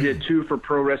total. I did 2 for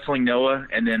Pro Wrestling Noah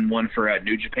and then 1 for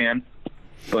New Japan.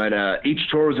 But each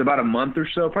tour was about a month or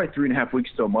so, probably 3.5 weeks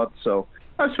to a month. So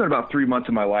I've spent about 3 months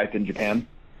of my life in Japan.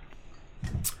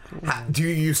 Do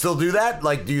you still do that?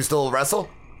 Like, do you still wrestle?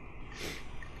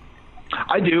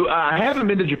 I do. I haven't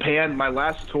been to Japan. My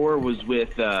last tour was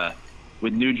with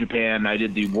New Japan. I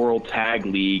did the World Tag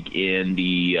League in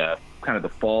the kind of the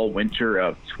fall, winter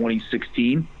of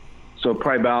 2016. So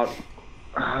probably about,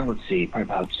 probably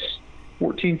about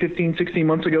 14, 15, 16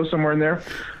 months ago, somewhere in there.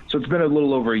 So it's been a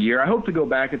little over a year. I hope to go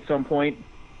back at some point.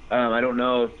 I don't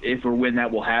know if or when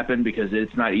that will happen because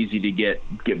it's not easy to get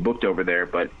booked over there,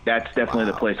 but that's definitely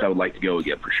the place I would like to go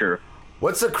again for sure.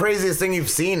 What's the craziest thing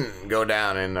you've seen go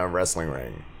down in a wrestling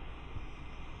ring?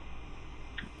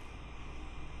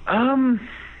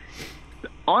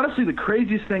 Honestly, the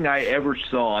craziest thing I ever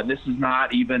saw, and this is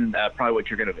not even probably what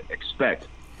you're going to expect.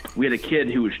 We had a kid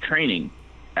who was training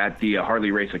at the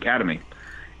Harley Race Academy,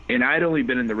 and I'd only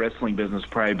been in the wrestling business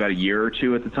probably about a year or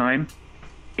 2 at the time.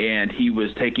 And he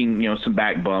was taking, some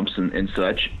back bumps and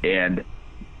such. And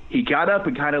he got up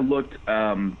and kind of looked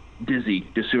dizzy,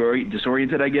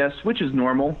 disoriented, I guess, which is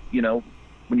normal,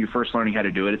 when you're first learning how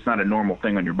to do it. It's not a normal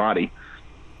thing on your body.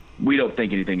 We don't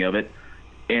think anything of it.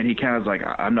 And he kind of was like,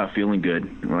 I'm not feeling good.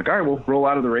 And we're like, all right, well, roll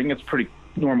out of the ring. It's a pretty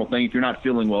normal thing. If you're not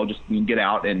feeling well, just get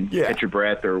out and catch your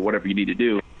breath or whatever you need to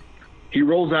do. He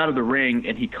rolls out of the ring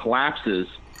and he collapses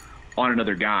on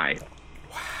another guy.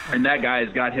 And that guy's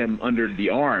got him under the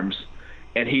arms,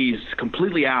 and he's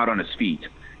completely out on his feet,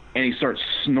 and he starts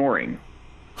snoring.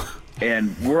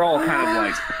 And we're all kind of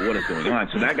like, what is going on?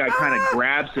 So that guy kind of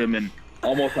grabs him and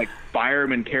almost like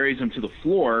fireman carries him to the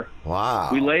floor.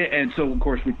 Wow. And so, of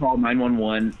course, we call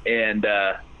 911, and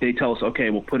they tell us,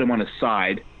 okay, we'll put him on his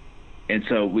side, And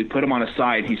so we put him on his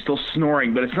side. He's still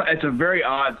snoring, but it's a very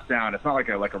odd sound. It's not like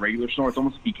a regular snore. It's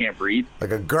almost like he can't breathe.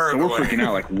 Like a gurgle. So we're freaking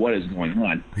out, like, what is going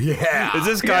on? Yeah. Is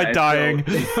this guy dying?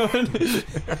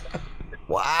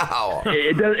 Wow.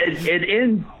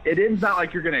 It ends not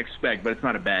like you're going to expect, but it's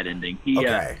not a bad ending.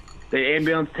 The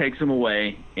ambulance takes him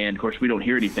away, and, of course, we don't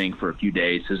hear anything for a few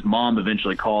days. His mom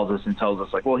eventually calls us and tells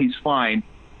us, like, well, he's fine,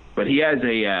 but he has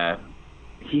a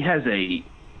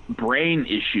brain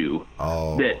issue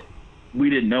that we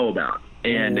didn't know about,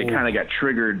 and it kind of got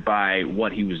triggered by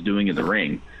what he was doing in the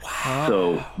ring. Wow.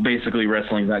 So basically,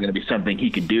 wrestling's not going to be something he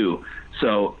could do.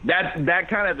 So that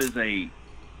kind of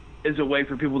is a way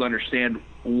for people to understand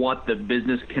what the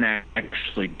business can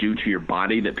actually do to your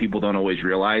body that people don't always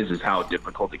realize is how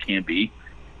difficult it can be.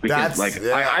 Because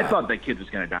I thought that kid was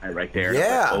going to die right there.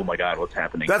 Yeah. Like, oh my God, what's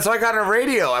happening? That's why I got on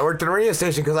radio. I worked at a radio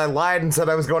station because I lied and said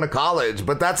I was going to college.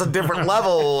 But that's a different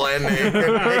level, and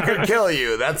it could kill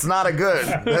you. That's not a good.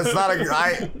 That's not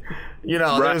a.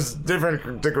 There's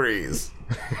different degrees.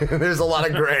 There's a lot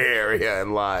of gray area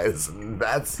in lies.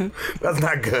 That's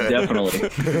not good. Definitely.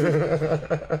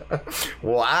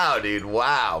 Wow, dude.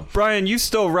 Wow. Brian, you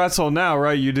still wrestle now,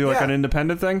 right? You do an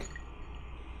independent thing?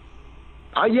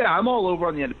 Yeah, I'm all over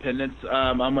on the independents.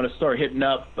 I'm going to start hitting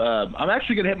up. I'm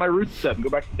actually going to hit my roots step and go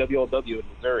back to WLW in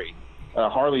Missouri.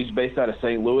 Harley's based out of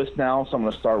St. Louis now, so I'm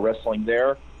going to start wrestling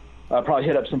there. Probably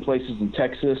hit up some places in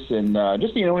Texas and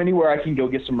just anywhere I can go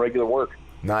get some regular work.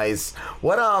 Nice.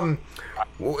 What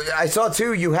I saw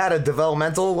too. You had a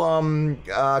developmental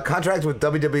contract with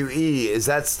WWE. Is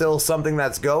that still something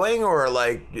that's going, or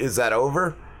is that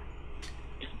over?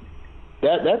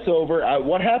 That's over.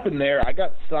 What happened there, I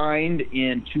got signed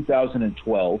in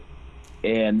 2012,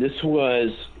 and this was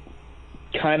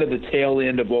kind of the tail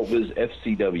end of what was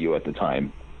FCW at the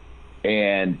time.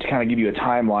 And to kind of give you a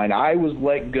timeline, I was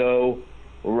let go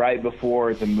right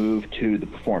before the move to the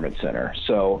Performance Center.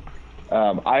 So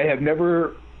I have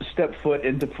never stepped foot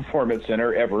into Performance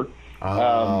Center ever.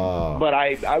 But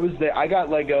I was there. I got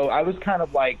let go. I was kind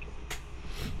of like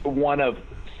one of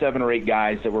 7 or 8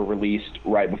 guys that were released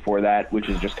right before that, which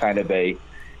is just kind of it's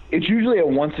usually a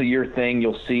once a year thing.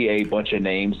 You'll see a bunch of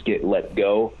names get let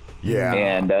go. Yeah.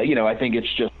 And, I think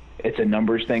it's a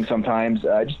numbers thing sometimes.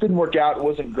 It just didn't work out. It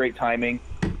wasn't great timing.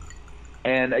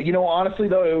 And, honestly,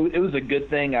 though, it was a good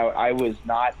thing. I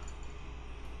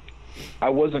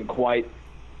wasn't quite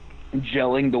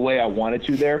gelling the way I wanted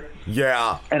to there.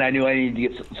 Yeah. And I knew I needed to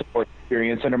get some more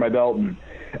experience under my belt, and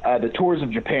the tours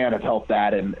of Japan have helped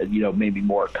that and, made me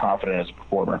more confident as a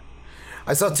performer.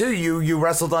 I saw, too, you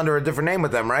wrestled under a different name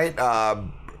with them, right?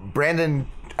 Brandon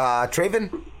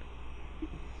Traven?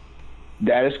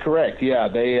 That is correct, yeah.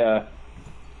 They,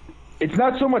 it's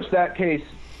not so much that case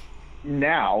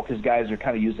now, because guys are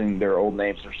kind of using their old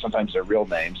names or sometimes their real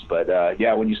names. But,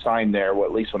 when you sign there,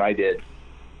 at least when I did,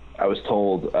 I was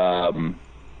told a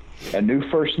new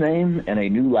first name and a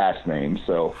new last name.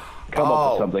 So come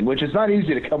up with something, which is not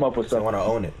easy to come up with something. I want to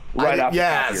own it. Right off the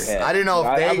top of your head. I didn't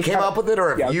know if they came up with it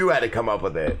or if you had to come up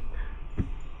with it.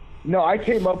 No, I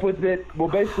came up with it. Well,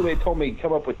 basically, they told me to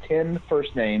come up with 10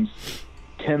 first names,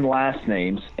 10 last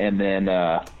names, and then,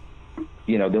 then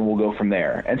we'll go from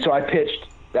there. And so I pitched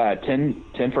 10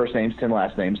 first names, 10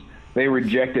 last names. They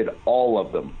rejected all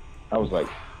of them. I was like,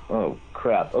 oh,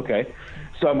 crap, okay.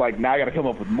 So I'm like, now I got to come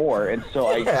up with more. And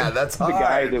so that's the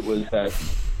guy that was the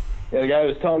guy who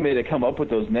was telling me to come up with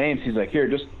those names, he's like, here,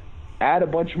 just add a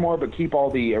bunch more, but keep all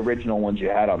the original ones you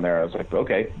had on there. I was like,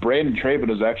 okay. Brandon Traven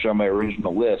was actually on my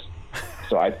original list.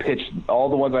 So I pitched all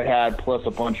the ones I had plus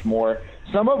a bunch more.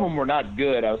 Some of them were not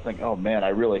good. I was thinking, oh man, I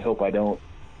really hope I don't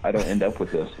end up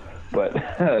with this. But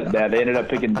they ended up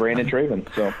picking Brandon Traven.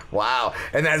 So wow,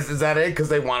 and is that it? Because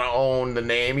they want to own the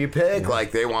name you pick.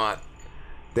 Like they want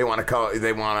to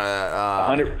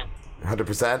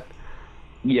 100%.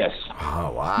 Yes.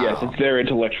 Oh wow. Yes, it's their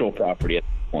intellectual property at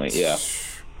this point. Yeah.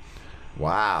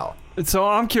 Wow. So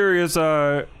I'm curious,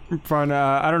 I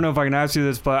don't know if I can ask you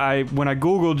this, but when I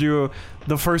Googled you, not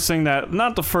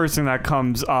the first thing that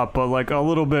comes up, but like a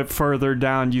little bit further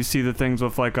down, you see the things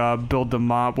with like Bill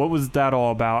DeMott. What was that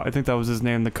all about? I think that was his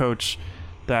name, the coach,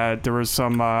 that there was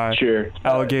some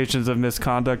allegations of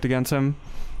misconduct against him.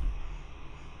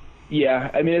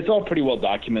 Yeah, I mean, it's all pretty well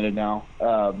documented now.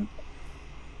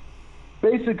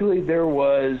 Basically, there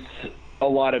was a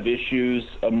lot of issues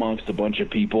amongst a bunch of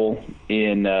people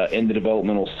in the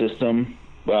developmental system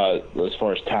as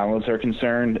far as talents are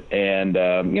concerned. And,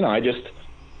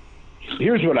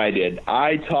 here's what I did.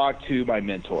 I talked to my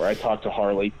mentor. I talked to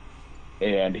Harley,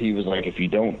 and he was like, if you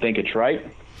don't think it's right,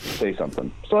 say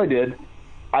something. So I did.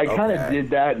 I kind of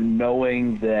did that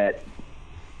knowing that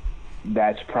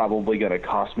that's probably going to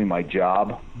cost me my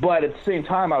job. But at the same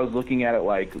time, I was looking at it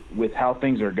like, with how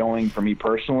things are going for me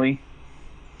personally,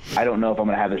 I don't know if I'm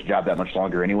going to have this job that much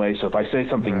longer anyway. So if I say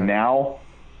something now,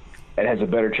 it has a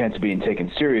better chance of being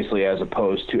taken seriously as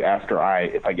opposed to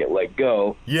if I get let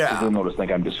go. Yeah. Then they'll just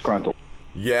think I'm disgruntled.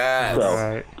 Yes.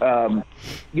 So,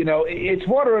 it's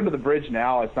water under the bridge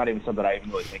now. It's not even something I even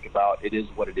really think about. It is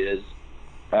what it is.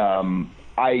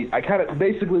 I kind of,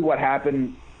 basically what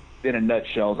happened in a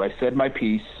nutshell is I said my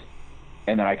piece,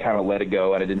 and then I kind of let it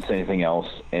go, and I didn't say anything else.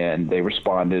 And they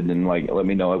responded and let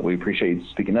me know, we appreciate you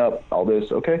speaking up, all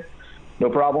this. Okay, no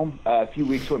problem. A few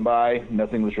weeks went by,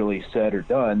 nothing was really said or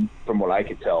done from what I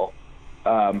could tell.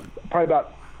 Probably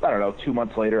about, 2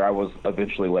 months later, I was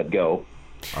eventually let go.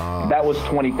 That was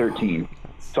 2013.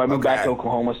 So I moved back to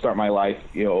Oklahoma, start my life,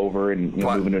 over and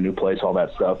move into a new place, all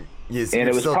that stuff. Yes, and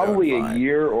it was probably a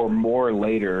year or more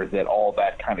later that all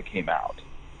that kind of came out.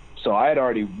 So I had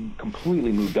already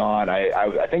completely moved on.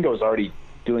 I think I was already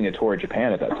doing a tour of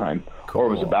Japan at that time, or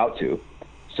was about to.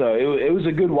 So it was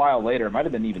a good while later. It might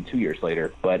have been even 2 years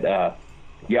later. But,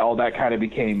 all that kind of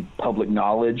became public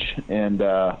knowledge. And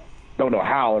don't know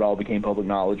how it all became public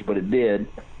knowledge, but it did.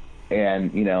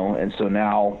 And, and so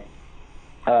now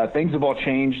things have all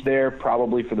changed there,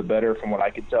 probably for the better from what I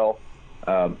could tell.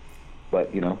 But,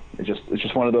 it's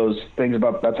just one of those things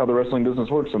that's how the wrestling business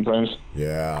works sometimes.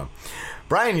 Yeah.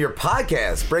 Brian, your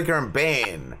podcast, Breaker and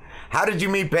Bayn. How did you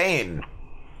meet Bayn?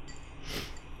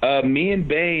 Me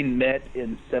and Bayn met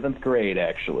in 7th grade,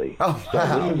 actually. Oh, wow.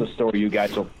 So this is a story you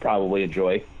guys will probably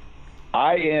enjoy.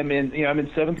 I'm in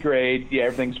 7th grade. Yeah,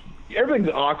 everything's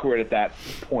awkward at that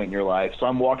point in your life. So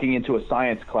I'm walking into a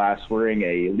science class wearing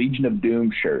a Legion of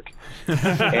Doom shirt.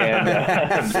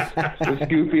 And this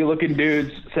goofy-looking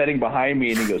dude's sitting behind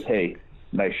me, and he goes, "Hey,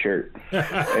 nice shirt."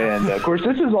 And, of course,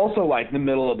 this is also, the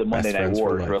middle of the Monday Night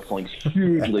Wars. Wrestling's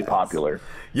hugely popular.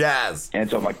 Yes. And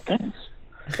so I'm like, thanks.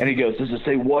 And he goes, "Does it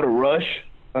say What a Rush?"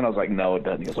 And I was like, "No, it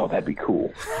doesn't." He goes, "Oh, that'd be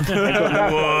cool." So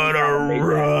what a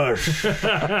rush.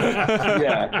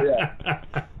 Yeah.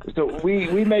 So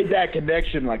we made that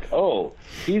connection, oh,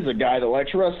 he's a guy that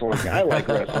likes wrestling. I like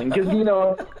wrestling. Because,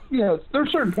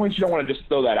 there's certain points you don't want to just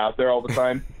throw that out there all the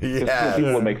time. Because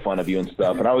people would make fun of you and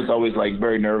stuff. And I was always,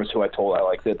 very nervous who I told I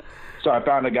liked it. So I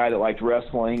found a guy that liked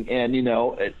wrestling. And,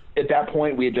 at that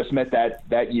point, we had just met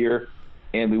that year.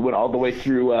 And we went all the way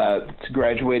through to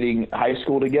graduating high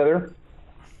school together.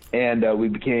 And we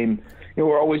became,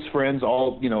 we're always friends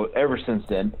ever since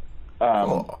then.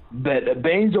 But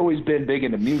Bayn's always been big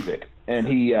into music, and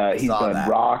he's done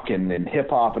rock and hip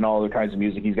hop and all other kinds of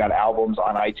music. He's got albums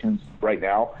on iTunes right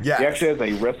now. Yes. He actually has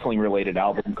a wrestling related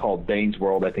album called Bayn's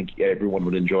World. I think everyone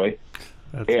would enjoy.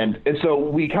 And so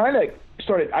we kind of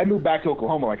started. I moved back to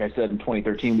Oklahoma, like I said, in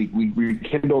 2013. We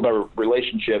rekindled our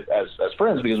relationship as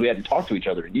friends because we hadn't talked to each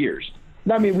other in years.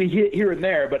 I mean, we hit here and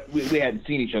there, but we hadn't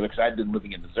seen each other because I'd been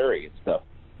living in Missouri and stuff.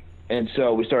 And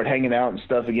so we started hanging out and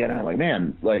stuff again. And I'm like,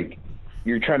 man,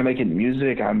 you're trying to make it in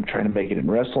music. I'm trying to make it in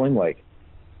wrestling.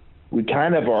 We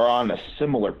kind of are on a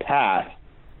similar path,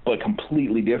 but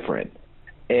completely different.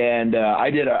 And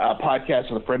I did a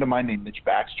podcast with a friend of mine named Mitch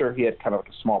Baxter. He had kind of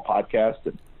a small podcast,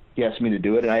 and he asked me to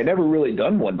do it. And I had never really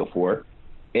done one before.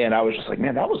 And I was just like,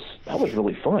 man, that was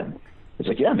really fun. It's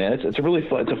like, yeah, man, it's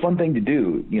a fun thing to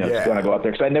do, to kind of go out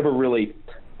there. Because I never really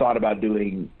thought about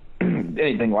doing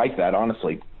anything like that,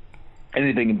 honestly.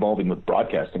 Anything involving with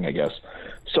broadcasting, I guess.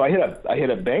 So I hit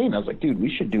a Bayn. I was like, dude, we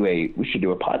should do a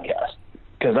podcast,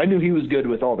 because I knew he was good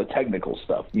with all the technical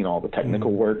stuff, all the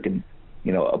technical work and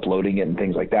uploading it and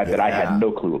things like that I had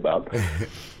no clue about.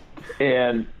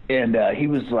 And he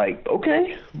was like,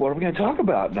 "Okay, what are we going to talk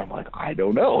about?" And I'm like, "I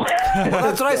don't know." Well,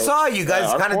 that's what I saw. You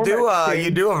guys kind of do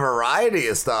a variety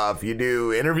of stuff. You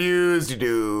do interviews, you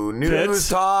do news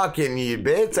talk, and you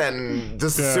bits, and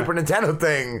just the Super Nintendo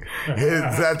thing.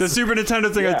 The Super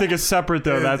Nintendo thing, I think, is separate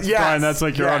though. That's fine. That's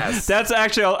your own. That's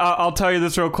actually, I'll tell you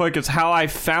this real quick. It's how I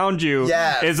found you.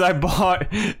 Is I bought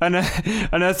an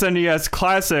SNES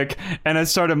Classic and I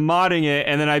started modding it,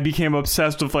 and then I became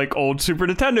obsessed with old Super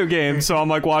Nintendo games. So I'm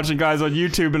watching guys on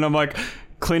YouTube, and I'm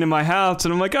cleaning my house,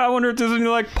 and I'm I wonder if there's any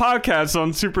podcasts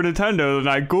on Super Nintendo. And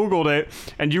I Googled it,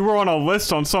 and you were on a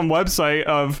list on some website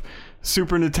of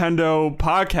Super Nintendo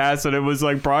podcasts, and it was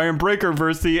Brian Breaker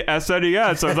versus the SNES.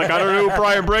 I was I don't know who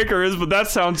Brian Breaker is, but that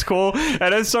sounds cool.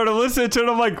 And I started listening to it.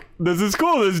 I'm this is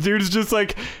cool. This dude's just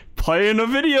playing a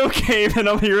video game and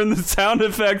I'm hearing the sound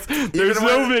effects. There's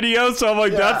no video, so I'm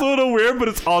like, that's a little weird, but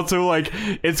it's also like,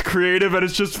 it's creative and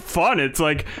it's just fun. It's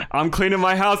like, I'm cleaning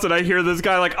my house and I hear this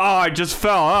guy like, oh, I just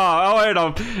fell. Oh wait,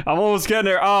 I'm almost getting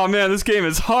there. Oh man, this game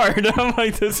is hard. I'm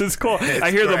like, this is cool. I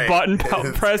hear the button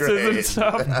presses and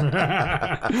stuff.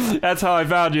 That's how I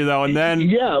found you though. And then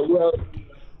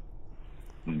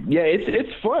yeah,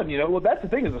 it's fun, you know. Well, that's the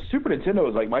thing is the Super Nintendo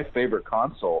was like my favorite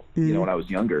console, you know, when I was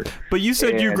younger. But you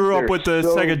said you grew up with the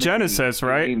Sega Genesis,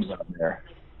 right? Games on there.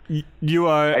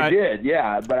 I did,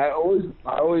 yeah. But I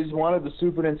always wanted the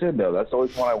Super Nintendo. That's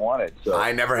always what I wanted. So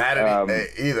I never had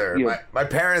it either. Yeah. My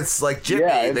parents like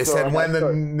Jimmy. They said when the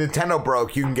Nintendo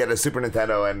broke, you can get a Super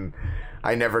Nintendo, and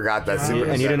I never got that Super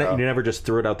Nintendo. And you never just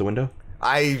threw it out the window?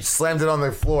 I slammed it on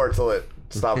the floor till it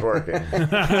stopped working.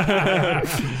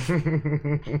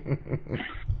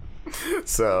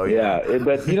 So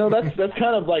but you know that's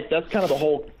kind of the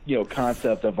whole, you know,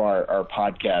 concept of our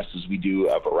podcast is we do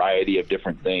a variety of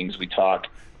different things. We talk,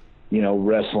 you know,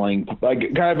 wrestling, like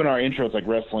kind of in our intro, it's like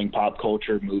wrestling, pop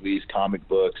culture, movies, comic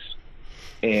books,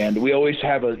 and we always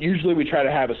usually we try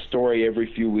to have a story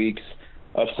every few weeks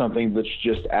of something that's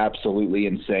just absolutely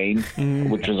insane,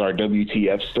 which is our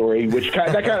WTF story, which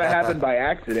that kind of happened by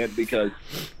accident because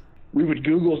we would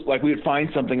Google, like we would find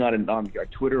something on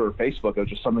like Twitter or Facebook of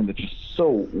just something that's just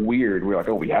so weird. We're like,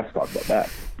 oh, we have to talk about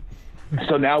that.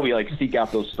 So now we like seek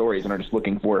out those stories and are just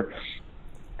looking for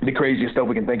the craziest stuff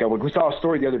we can think of. Like we saw a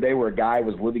story the other day where a guy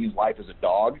was living his life as a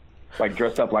dog, like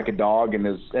dressed up like a dog, and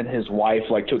his wife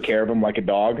like took care of him like a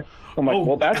dog. I'm like,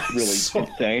 well, that's really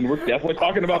insane. We're definitely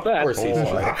talking about that.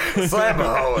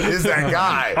 Slambo is that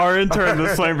guy. Our intern, the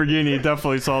Lamborghini,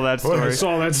 definitely saw that story.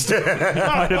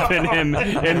 Might have been him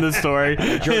in the story.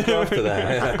 Jerked off to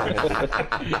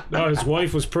that. No, his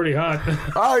wife was pretty hot.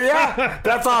 Oh yeah,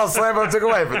 that's all Slambo took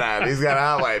away from that. He's got a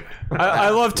hot wife. I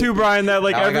love too, Brian, that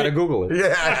like I gotta Google it.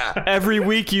 Yeah. Every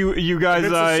week you guys.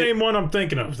 It's the same one I'm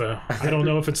thinking of, though. I don't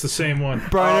know if it's the same one.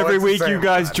 Brian, every week you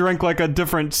guys drink like a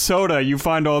different soda. You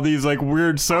find all these like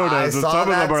weird sodas, and some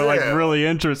of them are like really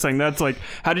interesting. That's like,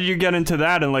 how did you get into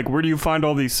that, and like where do you find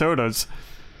all these sodas?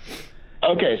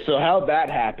 Okay, so how that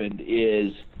happened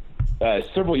is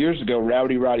several years ago,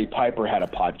 Roddy Piper had a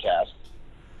podcast,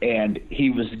 and he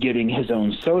was getting his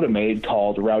own soda made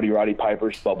called Roddy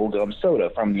Piper's Bubblegum Soda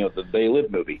from the They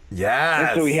Live movie. Yes.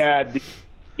 And so he had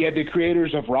the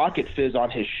creators of Rocket Fizz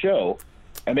on his show,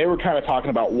 and they were kind of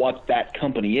talking about what that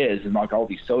company is and like all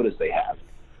these sodas they have.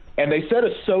 And they said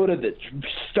a soda that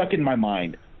stuck in my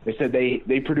mind. They said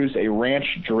they produce a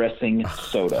ranch dressing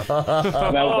soda.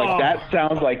 And I was like, that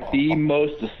sounds like the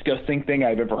most disgusting thing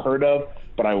I've ever heard of,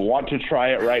 but I want to try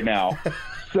it right now.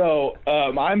 So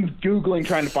I'm Googling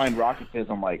trying to find Rocket Fizz.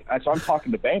 So I'm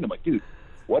talking to Bayn. I'm like, dude,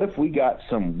 what if we got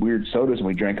some weird sodas and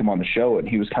we drank them on the show? And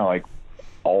he was kind of like,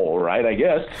 all right, I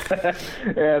guess.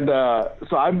 And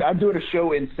so I'm doing a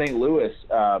show in St. Louis.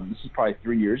 This is probably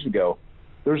 3 years ago.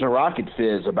 There's a Rocket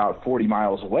Fizz about 40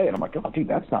 miles away. And I'm like, oh, dude,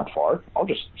 that's not far. I'll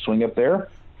just swing up there,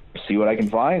 see what I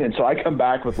can find. And so I come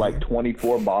back with like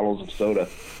 24 bottles of soda.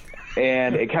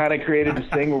 And it kind of created this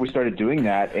thing where we started doing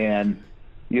that. And,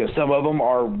 you know, some of them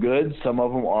are good. Some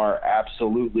of them are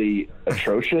absolutely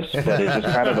atrocious. But it's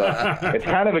just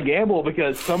kind of a gamble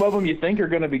because some of them you think are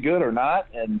going to be good or not.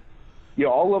 And, you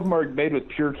know, all of them are made with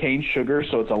pure cane sugar,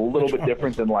 so it's a little bit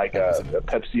different than like a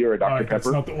Pepsi or a Dr.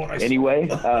 Pepper. Anyway,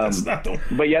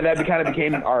 but yeah, that kind of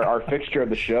became our fixture of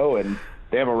the show, and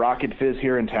they have a Rocket Fizz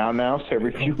here in town now. So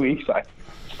every few weeks, I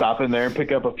stop in there and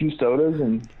pick up a few sodas,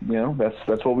 and you know,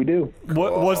 that's what we do.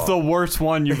 What's the worst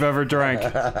one you've ever drank?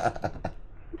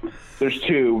 There's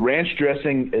two. Ranch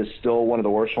dressing is still one of the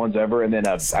worst ones ever, and then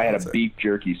I had a beef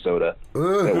jerky soda.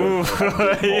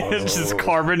 It's just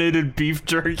carbonated beef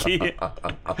jerky.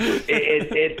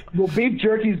 Well, beef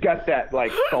jerky's got that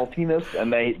like saltiness,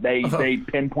 and they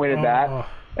pinpointed that.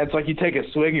 It's like you take a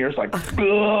swing, and you're just like,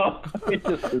 ugh.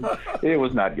 It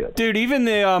was not good. Dude, even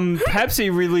the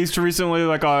Pepsi released recently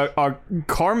like a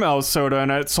caramel soda,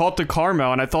 and it's salted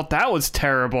caramel, and I thought that was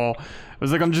terrible. It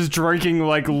was like I'm just drinking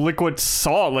like liquid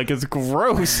salt, like it's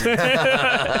gross. Yeah,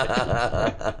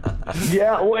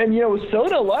 well, and you know, with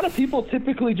soda, a lot of people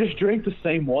typically just drink the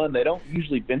same one. They don't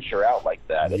usually venture out like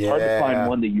that. It's hard to find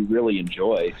one that you really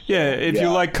enjoy. So, yeah, if you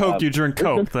like Coke, you drink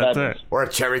Coke. That's it. Or a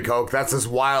cherry Coke. That's as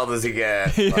wild as you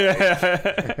get.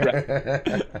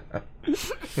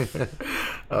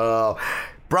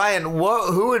 Brian,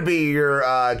 who would be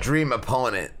your dream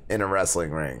opponent in a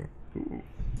wrestling ring?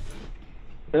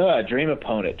 Dream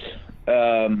opponent.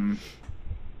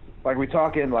 Like we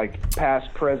talking like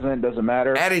past, present, doesn't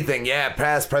matter. Anything, yeah.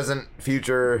 Past, present,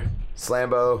 future,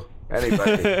 Slambo.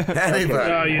 Anybody.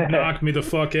 Oh, you knocked me the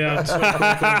fuck out so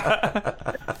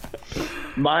quickly.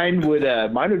 Mine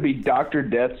would be Dr.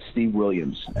 Death Steve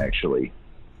Williams, actually.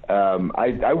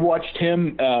 I watched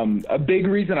him. A big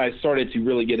reason I started to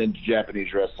really get into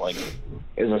Japanese wrestling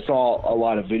is I saw a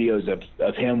lot of videos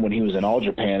of him when he was in All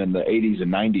Japan in the 80s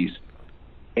and 90s,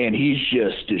 and he's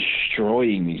just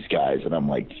destroying these guys. And I'm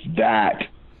like, that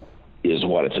is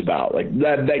what it's about. Like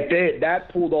that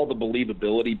pulled all the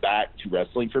believability back to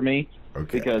wrestling for me.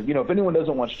 Okay. Because, you know, if anyone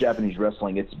doesn't watch Japanese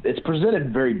wrestling, it's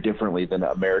presented very differently than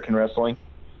American wrestling,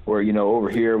 where, you know, over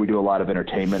here we do a lot of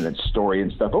entertainment and story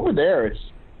and stuff. Over there,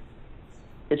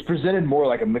 it's presented more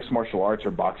like a mixed martial arts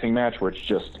or boxing match, where it's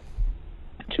just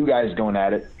two guys going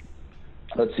at it.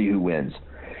 Let's see who wins.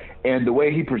 And the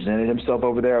way he presented himself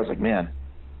over there, I was like, man,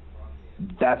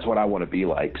 that's what I want to be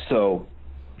like. So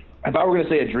if I were going to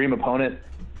say a dream opponent,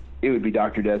 it would be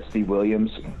Dr. Death Steve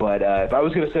Williams. But if I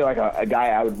was going to say like a guy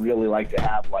I would really like to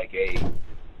have like a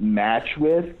match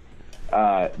with,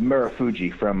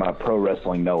 Murafuji from Pro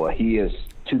Wrestling Noah. He is,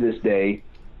 to this day,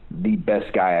 the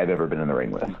best guy I've ever been in the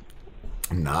ring with.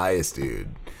 Nice, dude.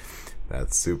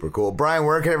 That's super cool. Brian,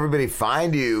 where can everybody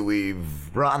find you?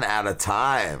 We've run out of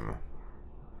time.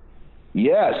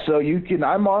 Yeah, so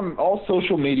I'm on all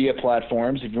social media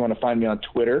platforms. If you want to find me on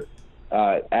Twitter,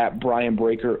 at Brian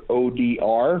Breaker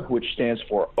ODR, which stands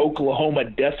for Oklahoma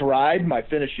Death Ride, my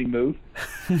finishing move.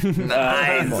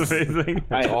 Nice.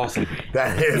 That's awesome.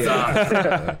 That is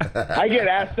awesome. I get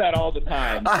asked that all the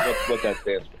time, what that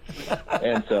stands for.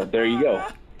 And so there you go.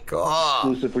 Cool.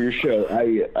 Exclusive for your show.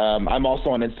 I'm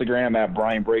also on Instagram at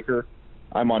Brian Breaker.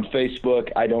 I'm on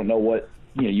Facebook. I don't know what,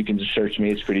 you can just search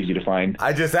me. It's pretty easy to find.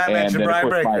 I just mentioned Brian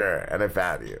Breaker, and I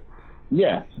found you.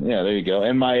 Yeah, there you go.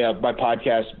 And my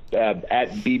podcast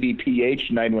at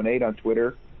BBPH918 on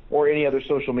Twitter or any other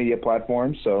social media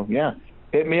platform. So, yeah,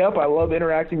 hit me up. I love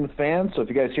interacting with fans. So if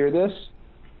you guys hear this,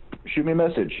 shoot me a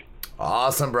message.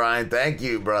 Awesome, Brian. Thank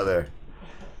you, brother.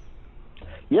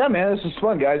 Yeah, man, this is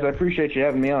fun, guys. I appreciate you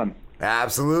having me on.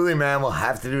 Absolutely, man. We'll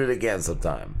have to do it again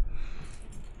sometime.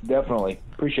 Definitely.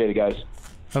 Appreciate it, guys.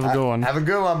 Have a good one. Have a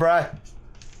good one, Brian.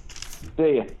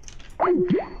 See ya.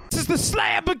 This is the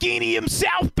Lamborghini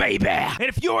himself, baby. And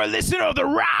if you're a listener of the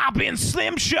Rob and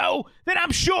Slim Show, then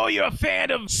I'm sure you're a fan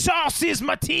of Sauces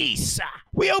Matisse.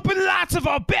 We open lots of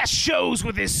our best shows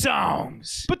with his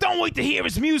songs. But don't wait to hear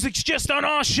his music's just on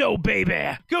our show,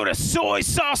 baby. Go to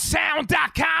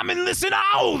soysaucesound.com and listen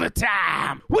all the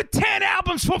time. With 10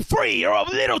 albums for free or of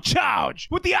little charge.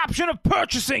 With the option of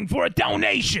purchasing for a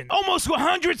donation. Almost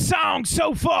 100 songs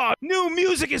so far. New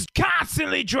music is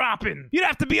constantly dropping. You'd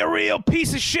have to be a real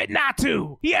piece of shit not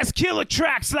to. He has killer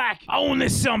tracks like Only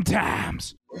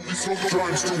Sometimes. My music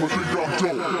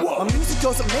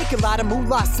doesn't make a lot of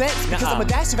moolah sense because I'm a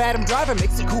dash of Adam Driver,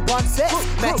 makes a coupon sense.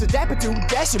 Max a dapper dude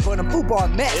dashing, but I'm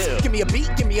foobar mess. Give me a beat,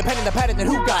 give me a pen and a pad, and then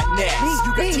who got next? Me,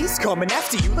 you got teeth coming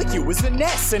after you like you was a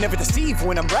nest. I never deceive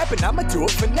when I'm rapping, I'ma do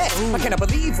it finesse. I cannot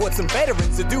believe what some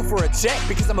veterans to do for a check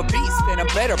because I'm a beast and I'm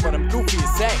better, but I'm goofy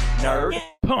as heck. Nerd.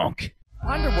 Punk.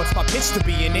 Wonder what's my pitch to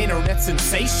be an internet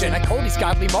sensation. I call these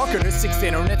godly marketers 6th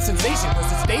internet sensation.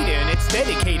 Cause it's data and it's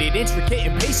dedicated, intricate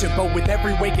and patient. But with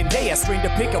every waking day I strain to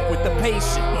pick up with the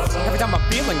patience. Every time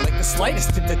I'm feeling like the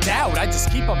slightest hint of doubt, I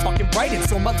just keep on fucking writing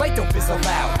so my light don't fizzle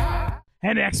out.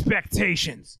 And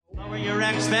expectations. Lower your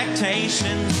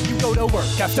expectations. You go to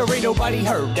work after ain't nobody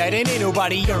heard that, and ain't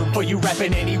nobody earned for you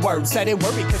rapping any words. That ain't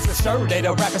worry cause you're sure that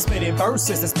a rapper spitting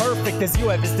verses as perfect as you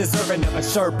have is deserving of a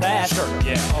shirt pass. Sure,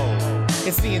 yeah.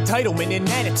 It's the entitlement and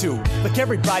attitude. Like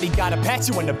everybody gotta pat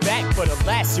you on the back, but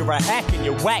alas, you're a hack and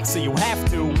you're whack, so you have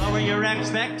to lower your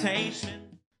expectations.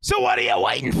 So what are you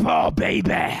waiting for,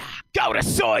 baby? Go to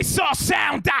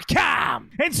soysaucesound.com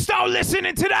and start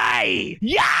listening today.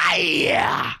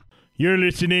 Yeah! You're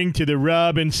listening to the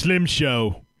Rob and Slim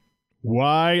Show.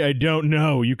 Why? I don't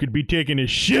know. You could be taking a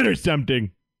shit or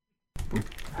something.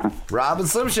 Rob and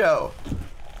Slim Show.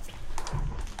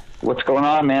 What's going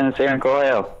on, man? It's Aaron Cole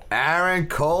Hale. Aaron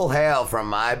Cole Hale from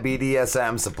My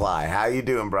BDSM Supply. How you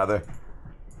doing, brother?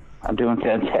 I'm doing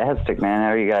fantastic, man.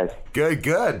 How are you guys? Good.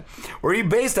 Where are you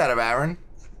based out of, Aaron?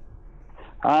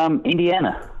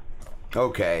 Indiana.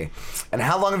 Okay. And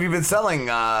how long have you been selling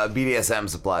BDSM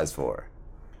supplies for?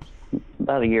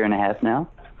 About a year and a half now.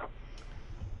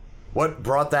 What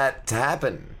brought that to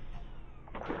happen?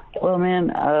 Well,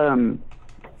 man,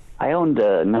 I owned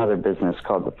another business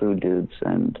called The Food Dudes,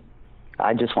 and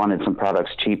I just wanted some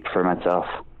products cheap for myself,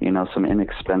 some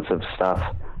inexpensive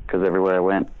stuff, because everywhere I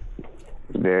went, it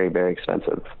was very, very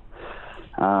expensive.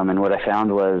 And what I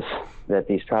found was that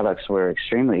these products were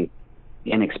extremely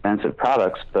inexpensive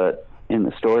products, but in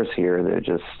the stores here, they're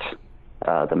just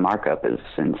the markup is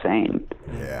insane.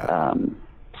 Yeah.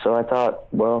 So I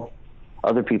thought, well,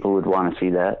 other people would want to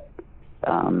see that.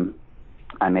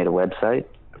 I made a website,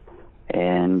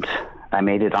 and I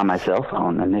made it on my cell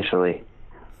phone initially.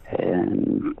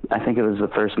 And I think it was the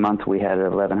first month we had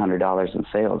 $1,100 in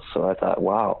sales. So I thought,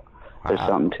 wow, there's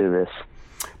something to this.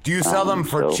 Do you sell them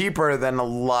for cheaper than a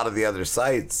lot of the other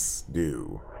sites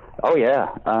do? Oh yeah.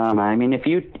 I mean, if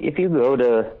you go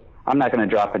to, I'm not going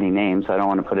to drop any names. I don't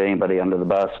want to put anybody under the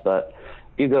bus, but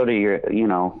if you go to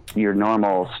your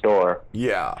normal store,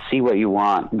 see what you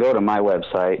want, go to my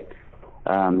website,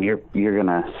 you're going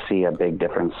to see a big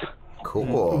difference.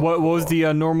 Cool. What was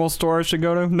the normal store I should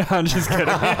go to? No, I'm just kidding.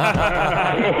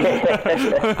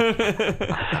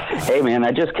 Hey, man,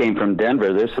 I just came from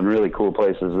Denver. There's some really cool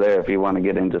places there if you want to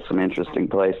get into some interesting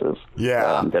places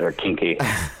that are kinky.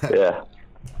 Yeah.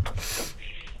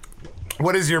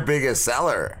 What is your biggest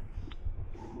seller?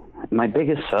 My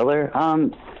biggest seller?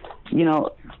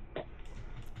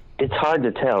 It's hard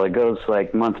to tell. It goes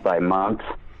like month by month,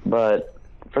 but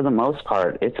for the most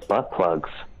part, it's butt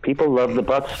plugs. People love the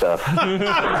butt stuff.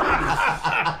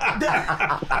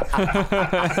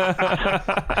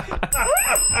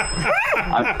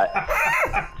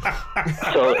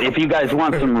 So if you guys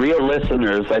want some real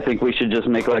listeners, I think we should just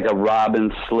make like a Rob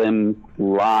and Slim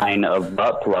line of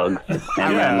butt plugs.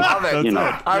 And I love it.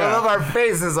 I love our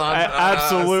faces on.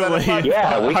 Absolutely. We can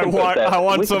I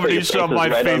want somebody to shove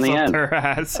my face up their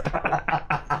ass.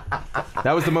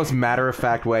 That was the most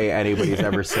matter-of-fact way anybody's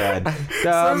ever said.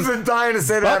 Slim's been dying to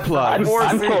say that. I'm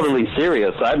totally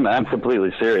serious. I'm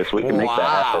completely serious. We can make that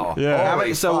happen. Yeah.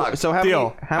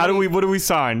 What do we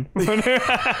sign?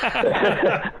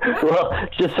 Well,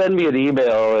 just send me an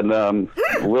email and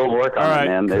we'll work on it,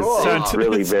 man. It's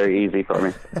really very easy for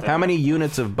me. How many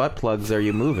units of butt plugs are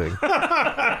you moving?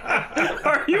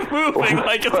 Are you moving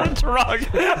like it's a drug?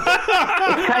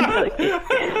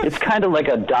 It's kind of like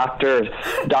a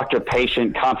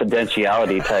doctor-patient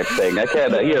confidentiality type thing. I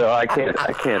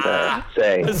can't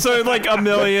say. So like 1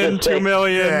 million, 2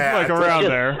 million, like around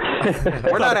there.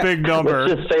 We're not a big number.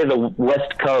 Let's just say the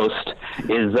West Coast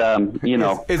is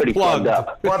pretty plugged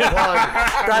up. Butt plug.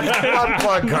 That's butt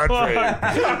plug country.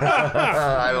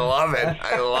 I love it.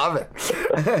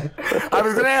 I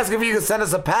was going to ask if you could send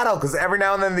us a paddle, because every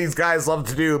now and then these guys love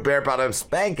to do bare bottom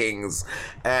spankings,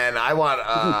 and I want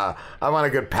a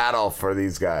good paddle for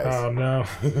these guys. Oh no!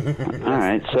 All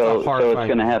right, so it's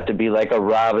going to have to be like a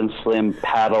Rob and Slim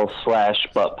paddle /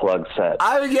 butt plug set.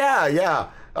 Yeah.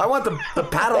 I want the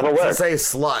paddle to say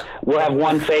slut. We'll have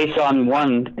one face on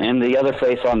one and the other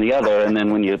face on the other, and then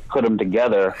when you put them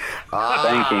together,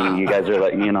 spanking, you guys are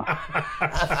like,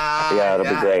 yeah,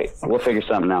 it'll be great. We'll figure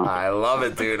something out. I love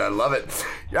it, dude. I love it.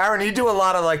 Aaron, you do a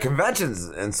lot of like conventions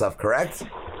and stuff, correct?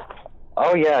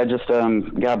 Oh yeah, I just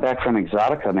got back from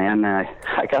Exotica, man.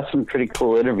 I got some pretty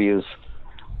cool interviews.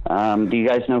 Do you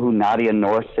guys know who Nadia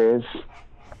North is?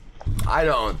 I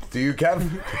don't. Do you, Kev?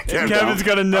 Kevin's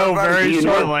gonna know very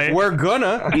shortly. We're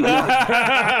gonna.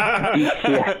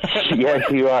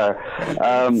 Yes, you are.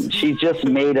 She just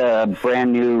made a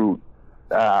brand new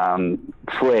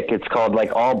flick. It's called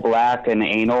like All Black and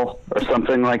Anal or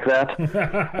something like that.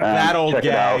 That old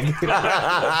gag.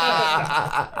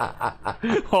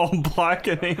 All Black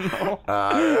and Anal.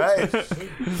 All right.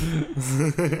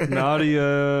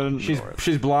 Nadia.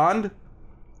 She's blonde.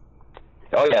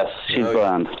 Oh yes, she's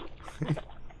blonde.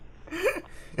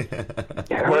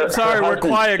 We're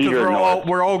quiet because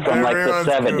we're all from like the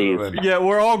 70s. Yeah,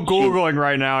 we're all Googling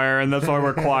right now, Aaron. That's why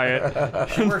we're quiet.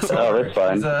 That's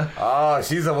fine.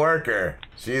 She's a worker.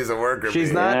 She's a worker.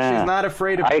 She's not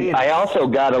afraid of. I also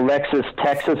got Alexis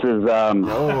Texas's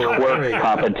twerk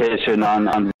competition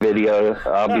on video.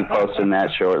 I'll be posting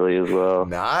that shortly as well.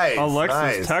 Nice.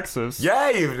 Alexis Texas.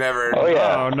 Yeah, you've never. Oh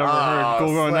yeah. Never heard.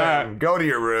 Googling that. Go to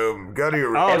your room.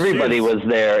 Everybody was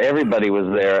there.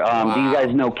 Do you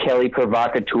guys know Kelly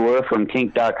Provocateur from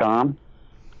Kink.com?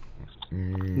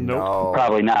 Nope.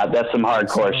 Probably not. That's some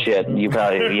hardcore shit. You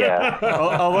probably, Alexis,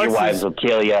 your wives will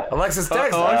kill you. Alexis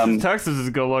Texas. Alexis Texas is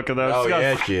good looking though. Oh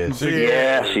yeah, she is. She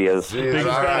is. Big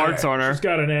parts on her. She's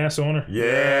got an ass on her.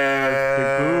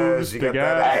 Yeah. Big boobs, big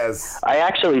ass. I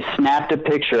actually snapped a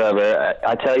picture of her.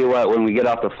 I tell you what, when we get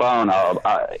off the phone,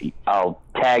 I'll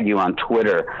tag you on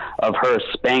Twitter of her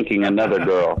spanking another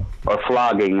girl or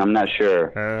flogging. I'm not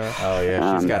sure. Oh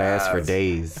yeah, she's got ass for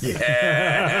days.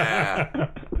 Yeah.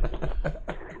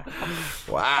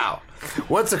 Wow.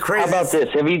 What's the crazy? How about this?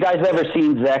 Have you guys ever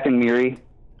seen Zach and Miri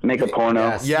make a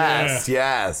porno?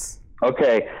 Yes.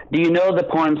 Okay. Do you know the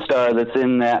porn star that's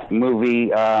in that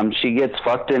movie? She gets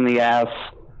fucked in the ass.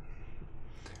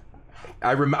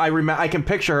 I can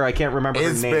picture her. I can't remember her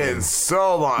name. It's been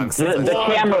so long.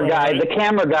 The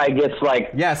camera guy gets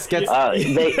like gets gets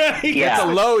a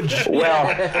load.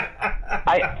 Well,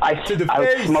 I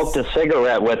smoked a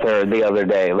cigarette with her the other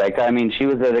day. Like, I mean, she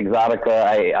was at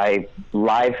Exotica. I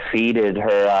live feeded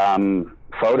her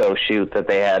photo shoot that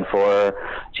they had for her.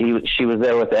 She was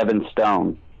there with Evan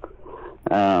Stone.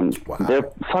 Wow. They're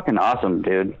fucking awesome,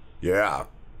 dude. Yeah.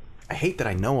 I hate that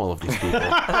I know all of these people.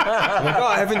 I'm like,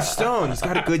 oh, Evan Stone, he's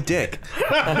got a good dick.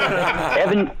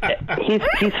 Evan,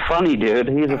 he's funny, dude.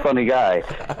 He's a funny guy.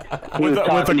 He was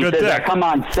talking. He says, "I come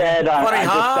on set. I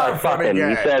just start fucking."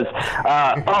 He says,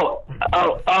 "Oh,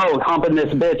 humping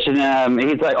this bitch," and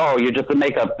he's like, "Oh, you're just the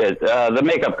makeup bitch, the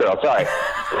makeup girl." Sorry.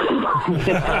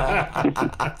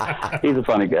 He's a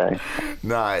funny guy.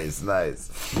 Nice.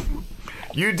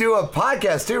 You do a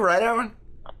podcast too, right, Evan?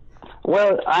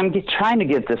 Well, I'm trying to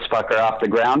get this fucker off the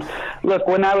ground. Look,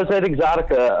 when I was at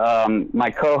Exotica, my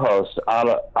co-host,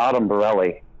 Autumn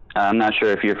Borelli, I'm not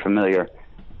sure if you're familiar,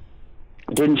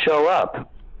 didn't show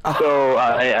up. So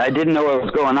I didn't know what was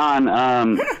going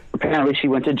on. Apparently she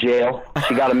went to jail.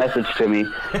 She got a message to me.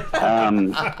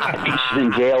 I think she's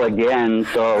in jail again,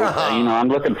 so I'm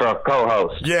looking for a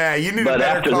co-host. Yeah, you need a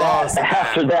better co-host.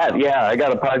 After that, yeah, I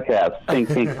got a podcast, Pink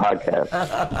podcast.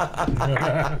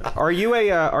 Are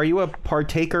you a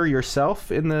partaker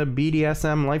yourself in the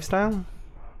BDSM lifestyle?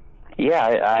 Yeah,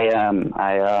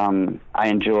 I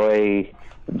enjoy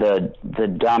the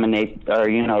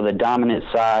dominant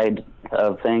side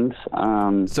of things.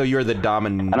 So you're the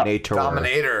dominator.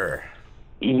 Dominator.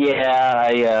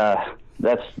 Yeah,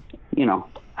 that's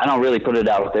I don't really put it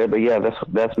out there, but yeah,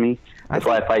 that's me. That's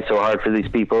why I fight so hard for these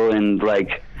people, and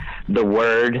like the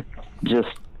word just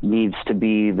needs to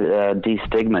be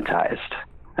destigmatized.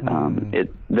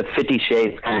 The 50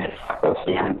 Shades kind of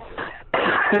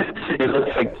it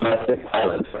looks like domestic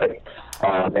violence, right?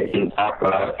 They can talk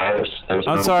about there's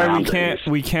I'm no sorry, boundaries.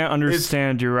 we can't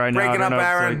understand you right now. Breaking up,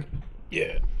 Aaron.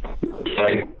 Yeah.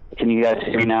 Sorry, can you guys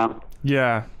hear me now?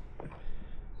 Yeah.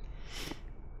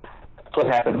 That's what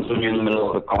happens when you're in the middle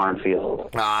of a cornfield.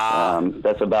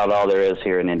 That's about all there is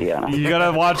here in Indiana. You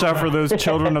gotta watch out for those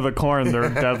children of the corn. They're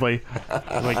deadly.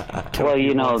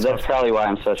 Well, that's probably why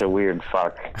I'm such a weird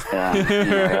fuck. I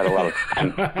got a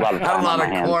lot of time on my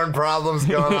hands. Corn problems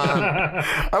going on.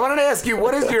 I wanted to ask you,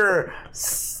 what is your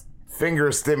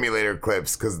finger stimulator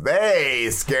clips? Because they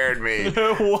scared me.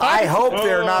 I hope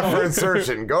they're not for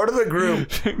insertion. Go to the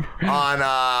group on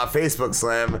Facebook,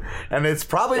 Slim, and it's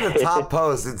probably the top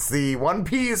post. It's the One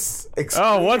Piece.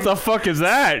 Oh, what the fuck is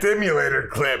that? Stimulator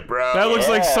clip, bro. That looks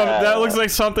like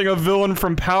something a villain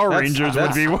from Power Rangers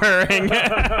would be wearing.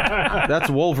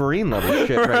 That's Wolverine level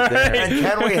shit right there. And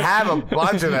can we have a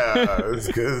bunch of those?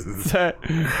 'Cause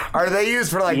are they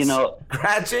used for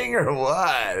scratching or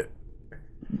what?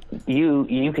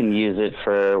 You can use it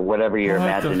for whatever your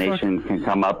imagination can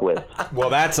come up with. Well,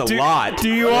 that's a lot. Do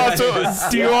you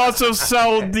also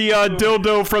sell the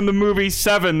dildo from the movie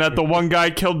Seven that the one guy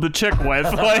killed the chick with?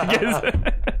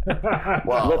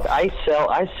 Wow. Look, I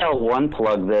sell one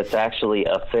plug that's actually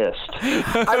a fist.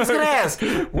 I was gonna ask,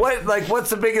 what's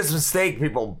the biggest mistake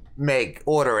people make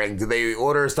ordering? Do they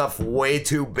order stuff way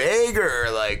too big, or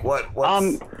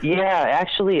yeah,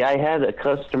 actually I had a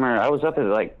customer, I was up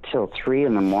at till 3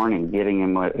 a.m. getting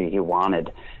him what he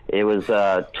wanted. It was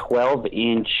a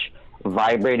 12-inch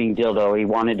vibrating dildo. He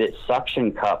wanted it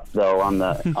suction cupped though on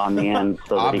the end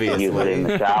so that he could use it in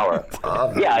the shower.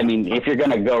 Yeah, I mean, if you're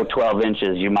gonna go 12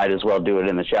 inches, you might as well do it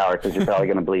in the shower because you're probably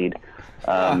gonna bleed.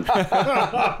 Wow.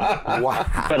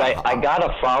 But I got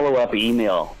a follow-up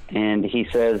email, and he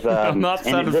says, I'm not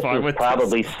and this satisfied was with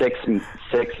probably this.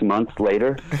 6 months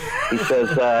later. He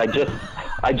says, I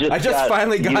just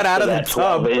finally got out of the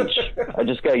tub. 12-inch. I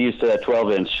just got used to that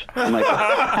 12-inch. I'm like,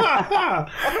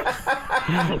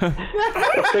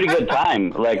 a pretty good time.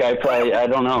 Like I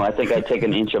don't know. I think I'd take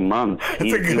an inch a month.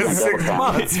 It's a good 6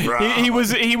 months, bro. He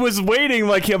was waiting.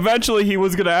 Like eventually he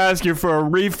was gonna ask you for a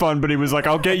refund, but he was like,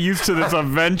 "I'll get used to this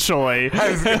eventually."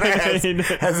 I was gonna ask,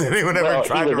 has anyone ever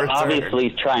tried to he was return? obviously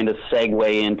trying to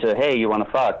segue into, hey, you want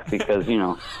to fuck? Because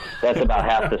that's about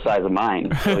half the size of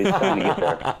mine. So he's trying to get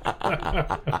there.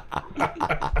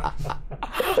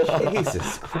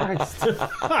 Jesus Christ.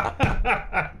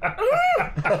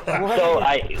 So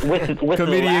with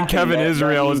Comedian Kevin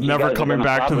Israel is never coming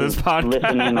back to this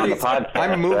podcast.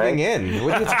 I'm moving in.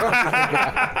 What are you talking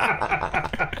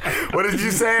What did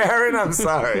you say, Aaron? I'm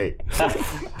sorry.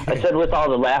 I said with all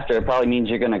the laughter, it probably means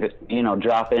you're gonna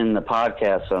drop in the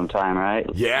podcast sometime, right?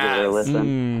 Yeah.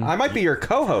 Listen. I might be your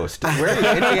co-host. Where are you,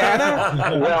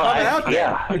 Indiana? Well,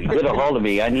 get a hold of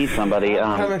me. I need somebody.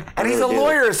 And he's a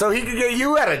lawyer, so he could get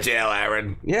you out of jail. jail,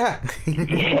 Aaron. Yeah.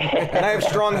 And I have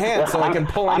strong hands, so I can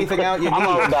pull anything out you need. I'm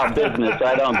all about business.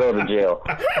 I don't go to jail.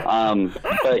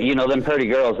 But, you know, them pretty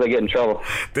girls, they get in trouble.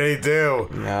 They do.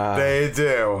 They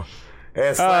do.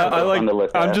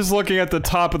 I'm just looking at the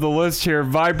top of the list here.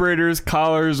 Vibrators,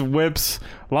 collars, whips,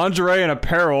 lingerie and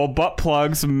apparel, butt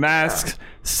plugs, masks,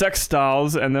 sex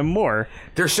dolls, and then more.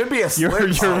 There should be a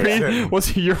slim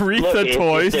what's Urethra Look,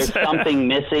 toys? If there's something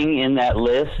missing in that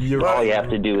list, all you have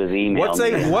to do is email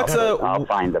me. I'll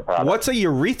find the product. What's a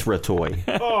urethra toy?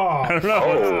 I don't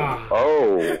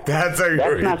know. That's a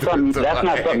urethra toy. That's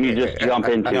not something you just jump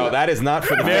into. No, that is not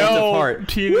for the faint of heart.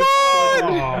 What?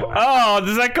 Oh,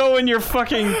 does that go in your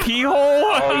fucking pee hole?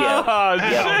 Oh, yeah.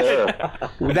 Yes,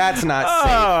 That's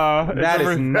not safe. That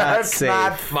is not safe.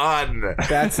 That's not fun.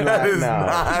 That's not. That is no.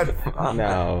 not fun.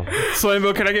 No.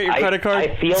 Slambo, can I get your credit card?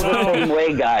 I feel the same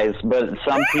way, guys, but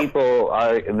some people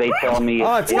they tell me.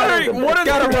 Oh, it's got a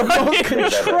remote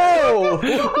control.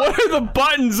 What are the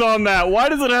buttons on that? Why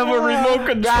does it have a remote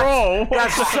control?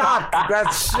 That's shock.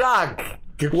 That's shock.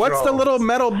 What's the little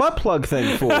metal butt plug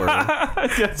thing for?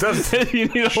 You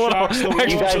need a little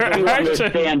You guys do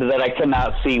understand that I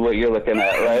cannot see what you're looking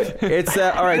at, right? It's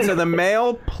all right. So the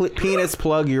male penis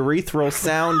plug urethral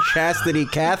sound chastity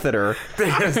catheter,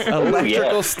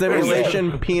 electrical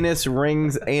stimulation penis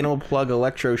rings anal plug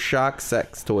electroshock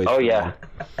sex toys. Oh yeah,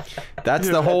 that's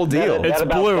the whole deal. It's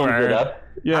blue, Aaron.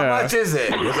 Yeah. How much is it?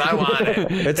 Because I want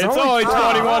it. It's only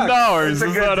 $21. It's a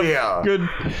good deal. Good.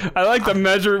 I like the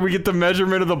measure. We get the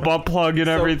measurement of the butt plug and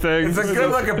everything. It's a good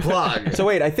looking plug. So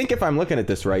wait, I think if I'm looking at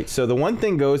this right, so the one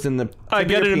thing goes in the I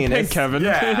get it penis, in pink, Kevin.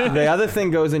 Yeah. The other thing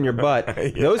goes in your butt.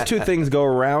 Those two things go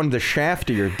around the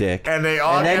shaft of your dick, and they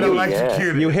all get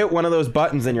electrocuted. You hit one of those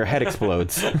buttons and your head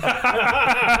explodes.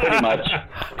 Pretty much.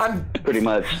 Pretty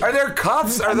much. Are there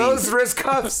cuffs? Are those wrist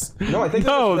cuffs? No, I think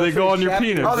they go on your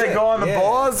penis. Oh, they go on the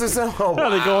balls or something? Oh, no,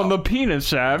 they go on the penis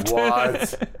shaft.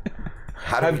 What?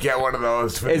 How do you get one of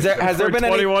those? Has there been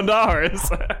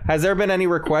 $21? Has there been any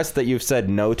request that you've said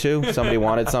no to? Somebody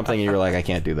wanted something and you were like, I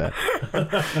can't do that.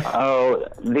 Oh,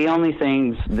 the only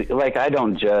things, like, I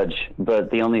don't judge, but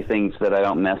the only things that I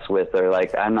don't mess with are,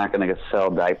 like, I'm not going to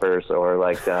sell diapers or,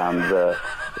 like, the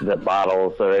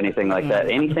bottles or anything like that.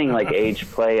 Anything like age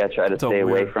play, I try to stay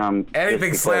away from.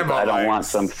 Anything slam. I don't want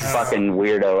some fucking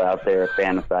weirdo out there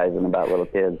fantasizing about little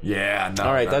kids. Yeah, no.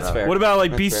 All right, that's fair. What about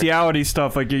like bestiality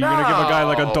stuff? Like you're gonna give a guy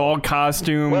like a dog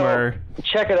costume or?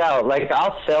 Check it out. Like,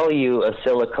 I'll sell you a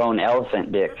silicone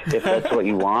elephant dick if that's what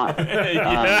you want.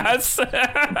 Yes.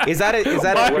 Is that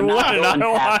we're not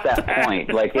going past that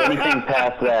point. Like, anything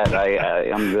past that,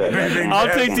 I'm good.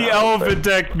 I'll take the elephant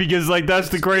dick because like that's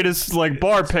the greatest like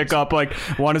bar pickup. Like,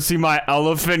 want to see my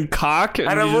elephant cock?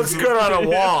 And it looks good on a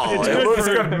wall. It looks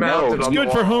good mounted. It's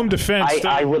good for home defense.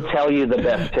 I will tell you the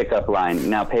best pickup line.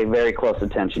 Now, pay very close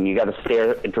attention. You got to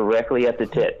stare directly at the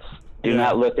tits. Do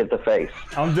not look at the face.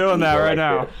 I'm doing that right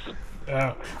now.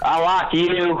 I like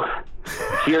you.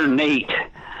 You're Nate.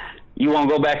 You want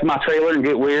to go back to my trailer and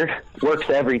get weird? Works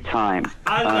every time.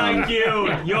 I like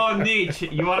you. You're neat.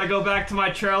 You want to go back to my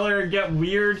trailer and get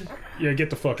weird? Yeah, get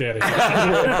the fuck out of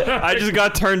here. I just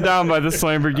got turned down by this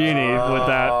Lamborghini with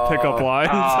that pickup line.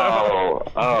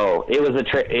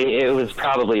 It was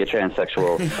probably a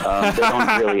transsexual. They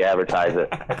don't really advertise it.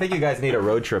 I think you guys need a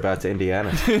road trip out to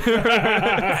Indiana. Do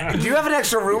you have an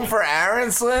extra room for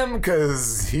Aaron, Slim?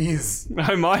 Because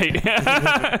I might.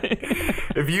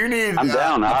 If you need I'm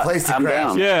down. a place to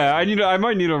crash. Yeah, I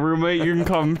might need a roommate. You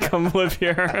can come live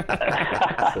here.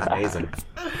 That's amazing.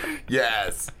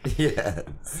 Yes.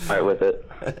 All right with it.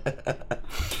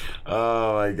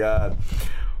 Oh my God.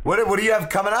 What do you have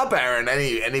coming up, Aaron?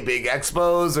 Any big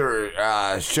expos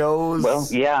or shows? Well,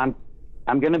 yeah,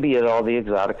 I'm going to be at all the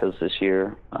Exoticas this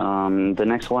year. The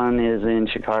next one is in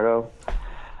Chicago.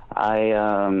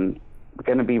 I'm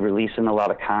going to be releasing a lot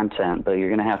of content, but you're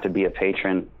going to have to be a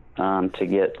patron to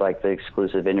get like the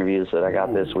exclusive interviews that I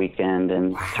got this weekend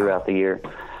and throughout the year.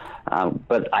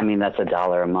 But I mean, that's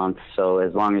 $1 a month. So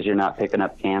as long as you're not picking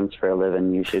up cans for a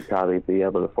living, you should probably be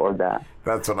able to afford that.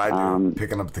 That's what I do,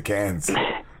 picking up the cans.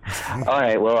 All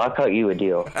right, well, I'll cut you a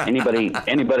deal. Anybody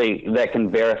that can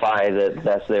verify that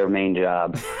that's their main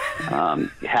job,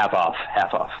 half off.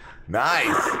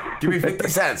 Nice. Give me 50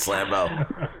 cents, Lambo.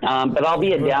 But I'll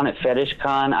be down at Fetish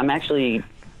Con. I'm actually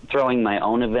throwing my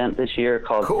own event this year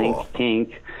called Think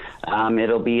Pink.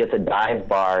 It'll be at the Dive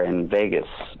Bar in Vegas,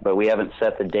 but we haven't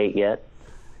set the date yet.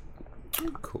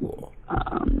 Cool.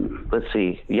 Let's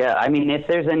see. Yeah, I mean, if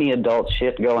there's any adult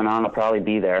shit going on, I'll probably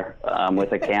be there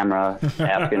with a camera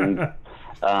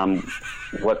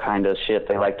what kind of shit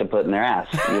they like to put in their ass.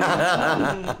 You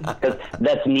know? 'Cause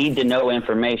that's need to know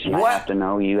information. I have to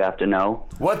know. You have to know.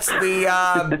 What's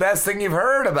the best thing you've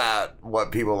heard about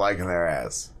what people like in their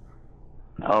ass?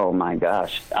 Oh my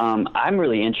gosh, I'm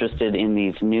really interested in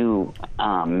these new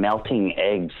melting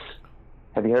eggs.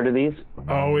 Have you heard of these?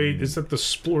 Oh wait, is that the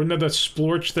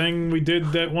splorch thing we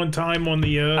did that one time on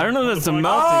the? I don't know. That's a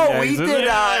melting eggs. We did.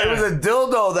 It was a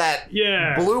dildo that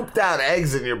Yeah. blooped out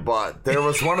eggs in your butt. There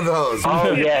was one of those.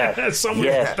 Oh yeah, Someone-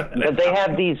 yeah. But they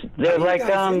have these. They're like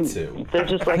they're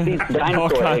just like these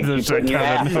dinosaur eggs you put in your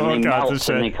ass and they melt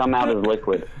and they come out as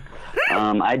liquid.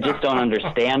 I just don't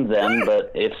understand them,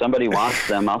 but if somebody wants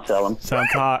them, I'll sell them.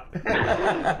 Sounds hot.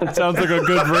 Sounds like a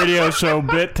good radio show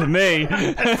bit to me.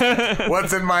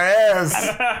 What's in my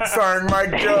ass? Starring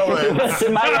Mike Jones. What's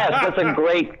in my ass?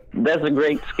 That's a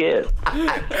great skit.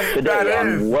 Today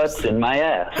on What's in My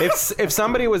Ass. If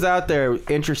somebody was out there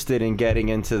interested in getting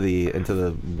into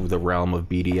the realm of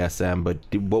BDSM, but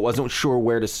wasn't sure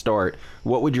where to start,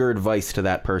 what would your advice to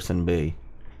that person be?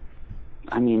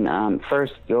 I mean,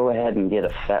 first go ahead and get a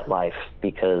FetLife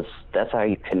because that's how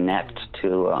you connect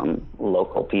to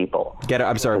local people. Get a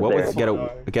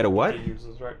what?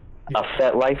 A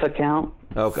FetLife account.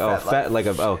 Okay,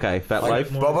 FetLife.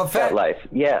 Boba Fett. FetLife,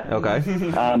 yeah. Okay.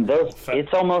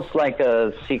 It's almost like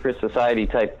a secret society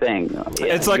type thing.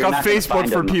 It's like a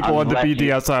Facebook for people on the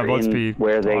BDSM. Let's be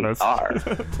where they honest. are.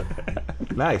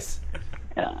 Nice.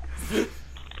 Yeah.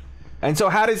 And so,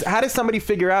 how does somebody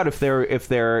figure out if they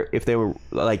were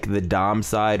like the dom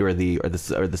side or the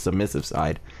submissive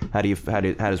side? How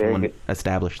does one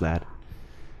establish that?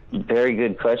 Very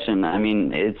good question. I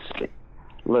mean,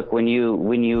 look, when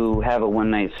you have a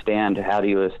one night stand, how do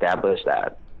you establish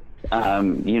that?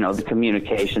 The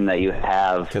communication that you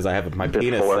have because I have my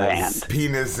beforehand.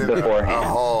 Penis in beforehand. a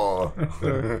hole.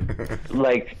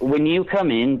 Like when you come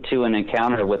into an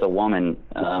encounter with a woman,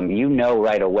 you know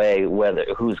right away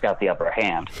who's got the upper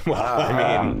hand.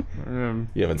 Wow.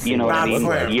 You haven't seen. You know what I mean?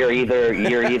 You're either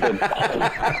you're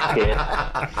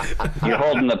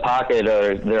holding the pocket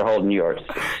or they're holding yours.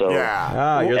 So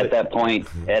at that point,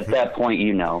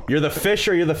 you know. You're the fish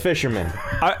or you're the fisherman.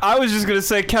 I was just gonna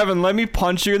say, Kevin, let me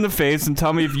punch you in the face and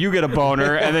tell me if you get a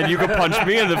boner, and then you can punch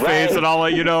me in the face, and I'll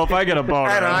let you know if I get a boner.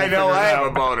 And I know I have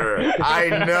a boner. I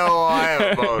know I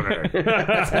have a boner.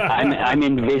 I'm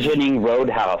envisioning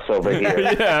Roadhouse over here.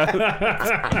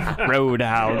 Yeah.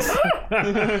 Roadhouse.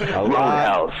 A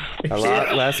lot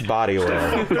less body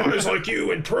oil. Guys like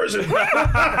you in prison.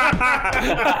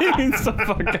 I mean, some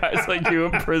fuck guys like you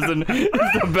in prison is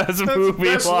the best movie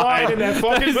best line in that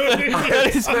fucking movie.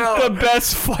 That is the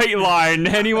best fight line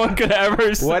anyone could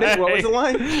ever say. What was the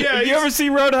line? Yeah, you ever see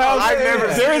Roadhouse? I've never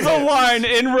There is a line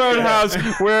in Roadhouse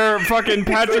where fucking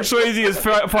Patrick Swayze is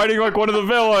fighting like one of the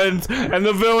villains, and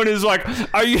the villain is like,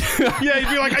 "Are you?" Yeah, you'd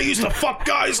be like, "I used to fuck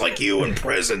guys like you in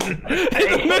prison." In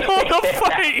the middle of the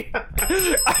fight,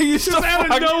 I used to out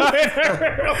fuck of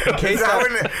nowhere. Is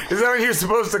that when you're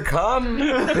supposed to come?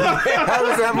 How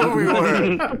does that movie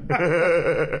work?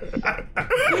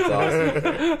 That's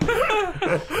awesome.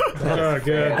 Oh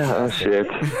god. Oh shit.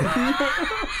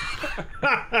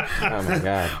 Oh my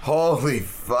god. Holy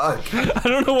fuck. I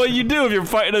don't know what you do if you're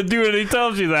fighting a dude and he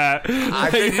tells you that. I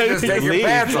think you just take your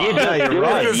pants off. You're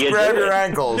right. You just grab your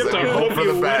ankles You have and to you hope hope for you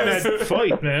the win best. that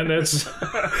fight, man. That's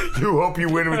You hope you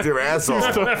win with your asshole.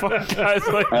 Fuck guys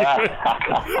like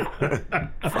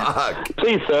Fuck.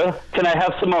 Please, sir, can I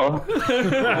have some more?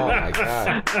 Oh my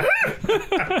god.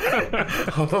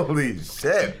 Holy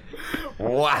shit.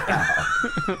 Wow.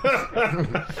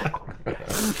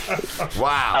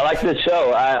 Wow. I like this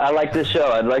show. I like this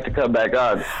show. I'd like to come back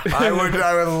on. I would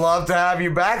love to have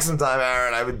you back sometime,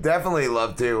 Aaron. I would definitely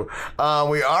love to.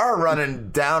 We are running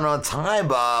down on time,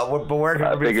 but where can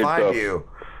everybody find you?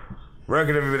 Where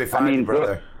can everybody find you,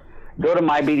 brother? Go to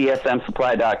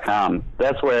mybdsmsupply.com.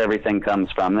 That's where everything comes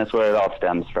from. That's where it all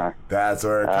stems from. That's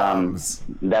where it comes.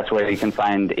 That's where you can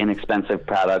find inexpensive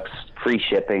products, free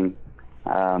shipping,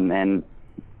 and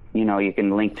you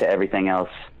can link to everything else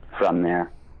from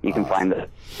there. You can find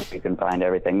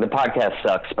everything. The podcast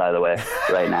sucks, by the way,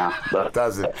 right now. But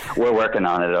does it? We're working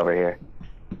on it over here.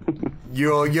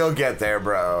 You'll get there,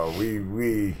 bro.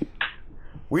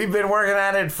 We've been working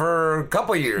at it for a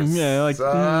couple years. Yeah, like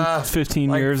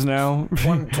 15 years now.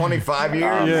 25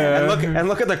 years. Yeah. And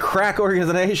look at the crack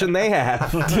organization they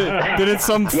have. Didn't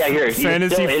some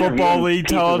fantasy football league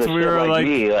tell us we were like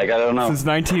I don't know. Since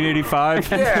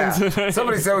 1985? Yeah.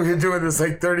 Somebody said we've been doing this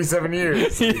like 37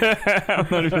 years. Yeah, I'm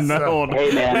not even that old.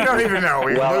 Hey man, we don't even know.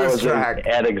 We lose track.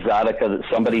 At Exotica,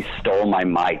 somebody stole my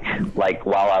mic like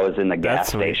while I was in the gas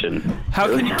station.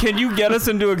 How can you get us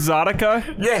into Exotica?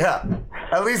 Yeah.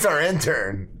 At least our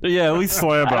intern. Yeah, at least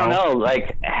Slambo. I don't know,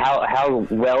 like how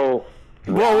well.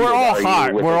 Well, we're all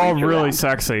hot. We're all really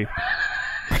sexy.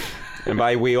 And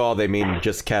by we all, they mean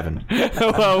just Kevin.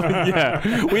 Well,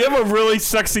 yeah. We have a really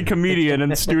sexy comedian in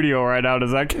the studio right now.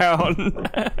 Does that count?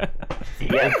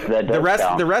 Yes, that does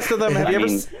count. The rest of them, have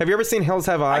you ever seen Hills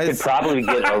Have Eyes? I could probably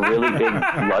get a really big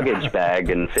luggage bag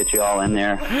and fit you all in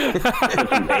there. Put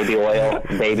some baby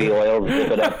oil,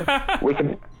 zip it up. We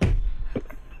can.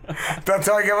 That's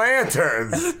how I get my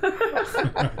interns.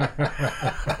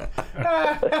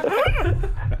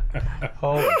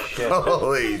 Holy shit.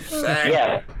 Holy shit.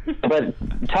 Yeah, but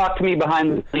talk to me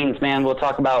behind the scenes, man. We'll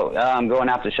talk about going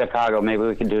out to Chicago. Maybe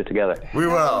we can do it together. We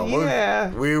will.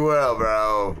 Yeah. We will,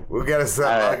 bro. We'll get us some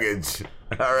luggage.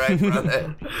 All right,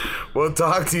 brother. We'll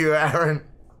talk to you, Aaron.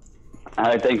 All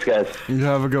right, thanks, guys. You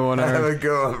have a good one, Aaron. Have a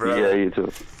good one, brother. Yeah, you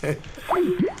too.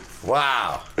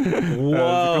 Wow.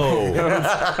 Whoa.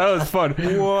 That was fun.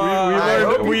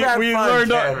 Whoa. We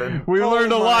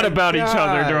learned a lot about each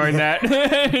other during that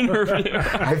interview.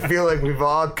 I feel like we've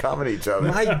all come at each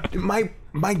other.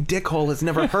 My dick hole has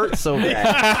never hurt so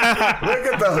bad. Look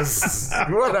at those.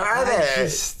 What are they?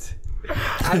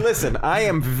 Listen, I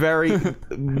am very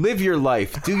live your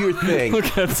life, do your thing.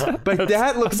 But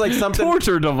that looks like something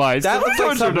torture device. That looks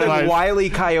like something Wile E.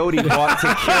 Coyote bought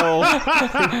to kill.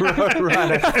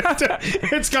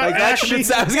 It's got like that Acme.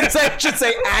 I was gonna say it should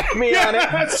say Acme on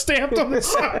it. Stamped on the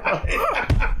side.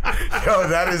 Yo,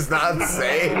 that is not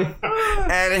safe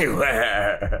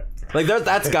anywhere. Like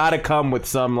that's got to come with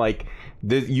some like.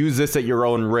 Use this at your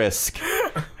own risk.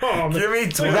 Give me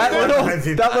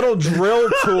that little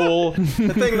drill tool,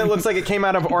 the thing that looks like it came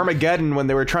out of Armageddon when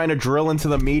they were trying to drill into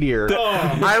the meteor.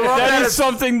 I love that is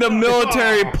something the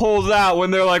military pulls out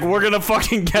when they're like, "We're gonna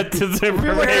fucking get this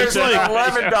information." There's like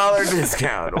 $11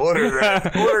 discount. Order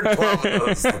that. Order 12 of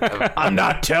those. I'm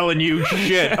not telling you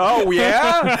shit. Oh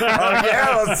yeah. Oh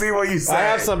yeah. Let's see what you say. I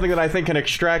have something that I think can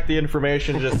extract the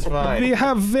information just fine. We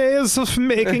have ways of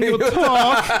making you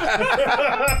talk.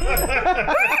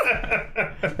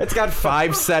 It's got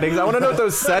 5 settings. I want to know what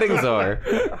those settings are.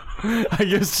 I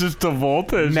guess just the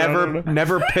voltage.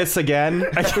 Never piss again.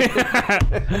 I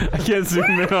can't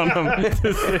zoom in on them.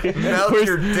 Melt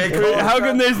your dick. How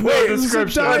come there's no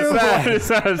description? What's that? What is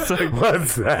that? It's like,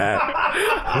 what's that?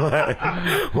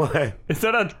 What? Is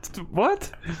that a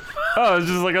what? Oh, it's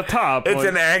just like a top. It's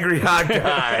an angry hot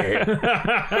guy.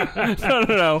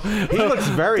 No. He looks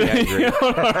very angry.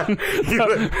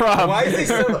 Rob, why is he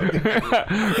so?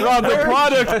 Rob, the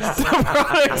product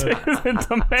isn't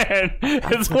the man.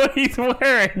 It's what he's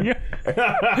wearing.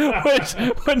 But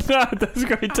no, that's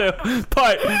great too.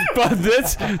 But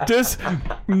this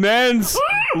man's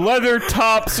leather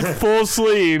tops full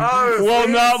sleeve will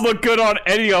not look good on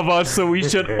any of us. So we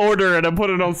should order it and put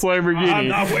it on Lamborghini. I'm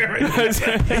not wearing it.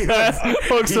 That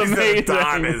looks amazing.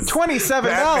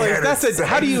 $27. That's a.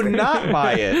 How do you not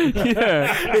buy it?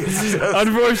 Yeah.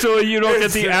 Unfortunately, you don't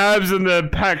get the abs and the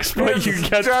pecs, but you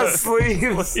get just the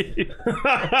sleeves.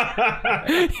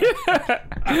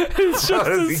 It's just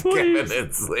the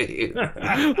sleeves.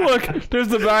 Look, there's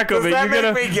the back of it. That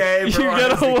make me gay, you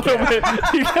get a little bit.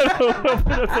 You get a little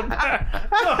bit of the back.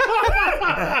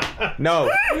 No,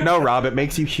 Rob. It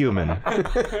makes you human.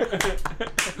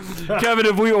 Kevin,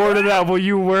 if we order that, will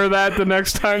you wear that the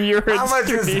next time you're in How much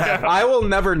studio? is that? I will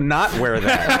never not wear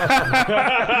that.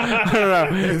 I don't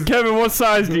know. Kevin, what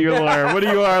size do you wear? What do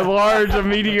you wear? Large, a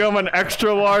medium, an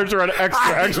extra large, or an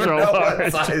extra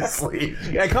large? What size sleeve?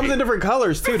 It comes in different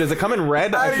colors too. Does it come in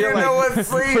red? I don't know what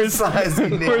sleeve size you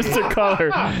need. Where's the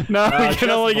color? No, we can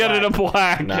only get it in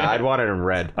black. Nah, I'd want it in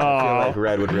red. I feel like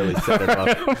red would really set it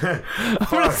up. I'm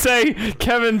gonna say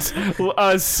Kevin's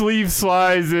sleeve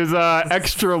size is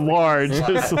extra large.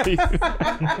 His sleeve.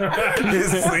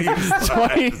 His sleeve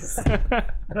size.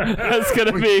 That's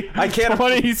gonna be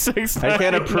 26. I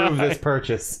can't approve this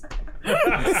purchase.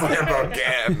 Slambo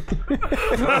can.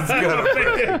 Let's go.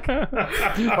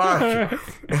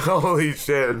 Fuck. Holy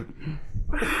shit.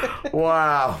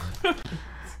 Wow.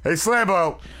 Hey,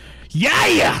 Slambo.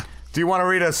 Yeah. Do you want to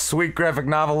read a sweet graphic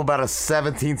novel about a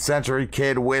 17th century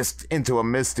kid whisked into a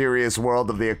mysterious world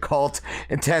of the occult,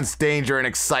 intense danger and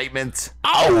excitement?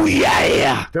 Oh,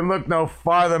 yeah! Then look no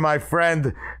farther, my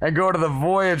friend, and go to The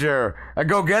Voyager. And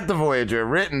go get The Voyager,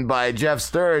 written by Jeff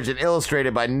Sturge and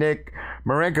illustrated by Nick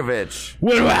Marinkovich.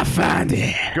 Where do I find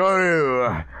it? Go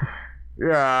to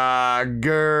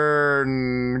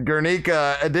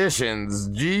Guernica Editions,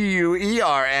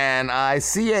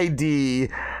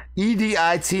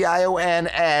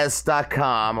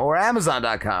 GUERNICADEDITIONS.com or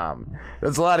Amazon.com.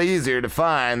 That's a lot easier to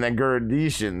find than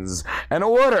Gurditions. And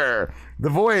order The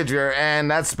Voyager,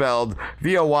 and that's spelled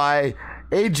VOYAGEUR.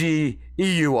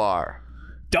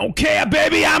 Don't care,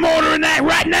 baby. I'm ordering that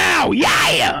right now.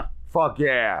 Yeah! Fuck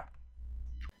yeah.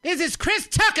 This is Chris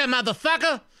Tucker,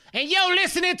 motherfucker, and you're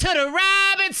listening to the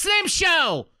Rob and Slim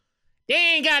Show. They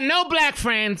ain't got no black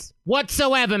friends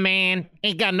whatsoever, man.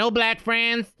 Ain't got no black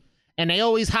friends, and they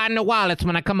always hiding their wallets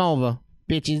when I come over,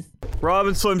 bitches. Rob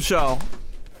and Slim Show.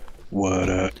 What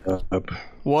up?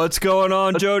 What's going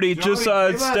on, Jodie? Just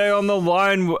stay on the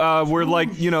line. We're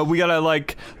we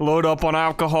gotta load up on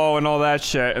alcohol and all that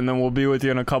shit, and then we'll be with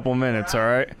you in a couple minutes. All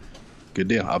right? Good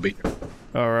deal. I'll be here.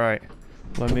 All right.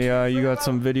 Let me. You got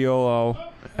some video?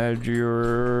 I'll add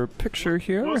your picture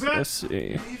here. Let's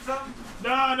see.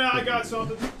 No, I got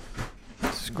something.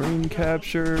 Screen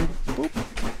capture. Boop.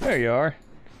 There you are.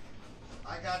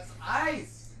 I got some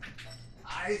ice.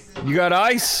 You got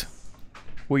ice?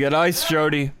 We got ice,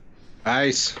 Jodie.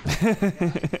 Ice.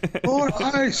 More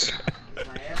ice. I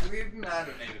don't even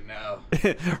know.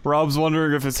 Rob's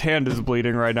wondering if his hand is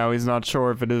bleeding right now. He's not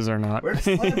sure if it is or not. Where'd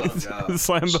Slambo go?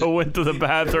 Slambo went to the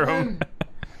bathroom.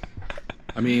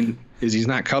 I mean, he's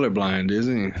not colorblind, is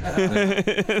he?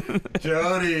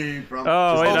 Jodie from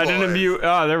Oh, wait, I didn't mute.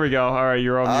 Oh, there we go. All right,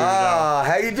 you're on mute now.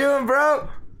 How you doing, bro?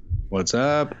 What's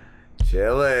up?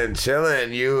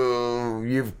 Chillin'.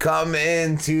 You've come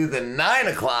into the 9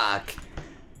 o'clock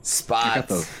spot.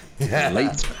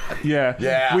 Late spot.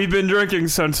 Yeah. We've been drinking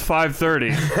since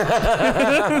 5:30.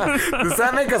 Does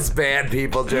that make us bad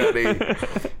people,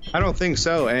 Jodie? I don't think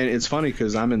so, and it's funny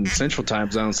because I'm in Central Time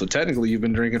Zone, so technically you've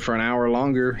been drinking for an hour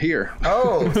longer here.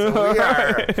 Oh, so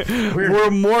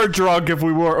we're more drunk if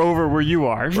we were over where you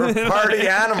are. We're party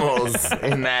animals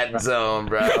in that zone,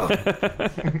 bro.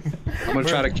 I'm gonna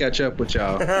try to catch up with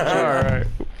y'all. All right.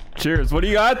 Cheers. What do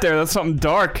you got there? That's something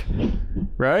dark,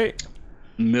 right?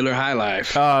 Miller High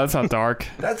Life. Oh, that's not dark.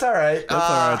 That's all right. That's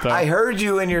all right, though. I heard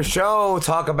you in your show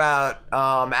talk about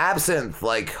absinthe,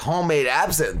 like homemade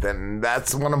absinthe, and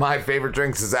that's one of my favorite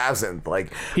drinks is absinthe.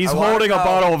 Like he's holding a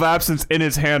bottle of absinthe in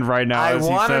his hand right now. I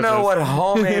want to know what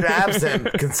homemade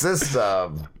absinthe consists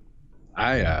of.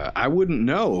 I wouldn't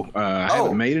know. I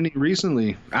haven't made any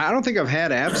recently. I don't think I've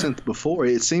had absinthe before.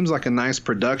 It seems like a nice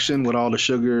production with all the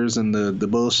sugars and the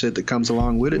bullshit that comes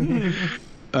along with it.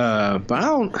 But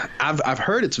I've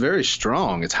heard it's very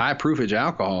strong. It's high proofage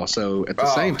alcohol, so at the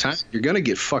same time you're gonna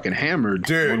get fucking hammered.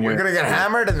 Dude, you're gonna get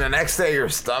hammered, and the next day your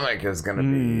stomach is gonna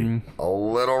be a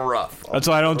little rough. That's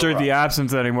why I don't drink the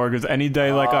absinthe anymore, because any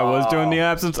day like I was doing the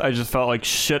absinthe, I just felt like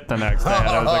shit the next day. And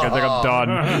I was like, I think I'm done.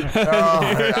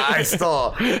 It's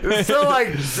still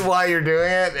like while you're doing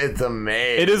it, it's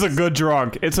amazing. It is a good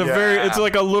drunk. It's a it's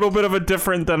like a little bit of a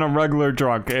different than a regular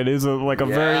drunk. It is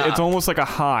it's almost like a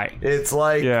high. It's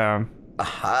like a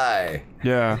high.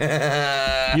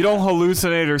 Yeah. You don't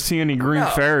hallucinate or see any green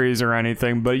fairies or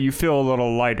anything, but you feel a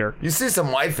little lighter. You see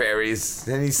some white fairies,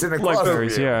 and he's sitting across White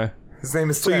fairies, from you. yeah. His name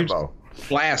is Slambo.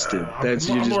 Blasted. You're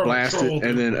just blasted,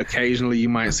 and then occasionally you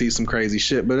might see some crazy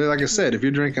shit. But like I said, if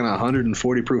you're drinking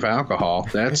 140 proof alcohol,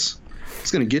 it's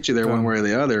gonna get you there one way or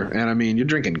the other. And I mean, you're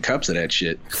drinking cups of that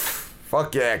shit.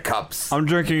 Fuck yeah, cups. I'm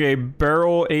drinking a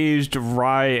barrel-aged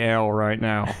rye ale right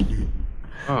now.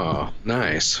 Oh,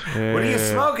 nice. Yeah. What are you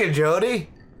smoking, Jodie?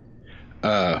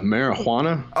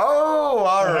 Marijuana. Oh,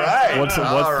 all right. What's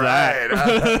that?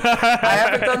 I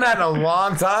haven't done that in a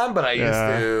long time, but I used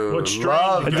to. What strain?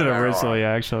 Love I did it marijuana. recently,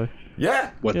 actually.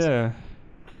 Yeah.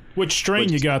 Which strain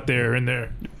you got there in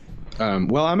there?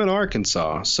 Well, I'm in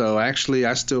Arkansas, so actually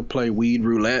I still play weed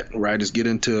roulette, where I just get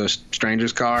into a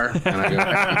stranger's car and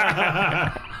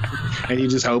I go, and you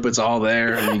just hope it's all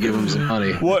there, and you give them some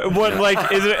money. What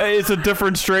like is it? It's a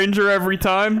different stranger every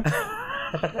time.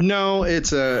 No,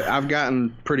 I've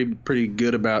gotten pretty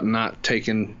good about not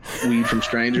taking weed from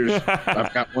strangers.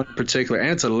 I've got one particular, and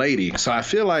it's a lady, so I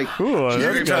feel like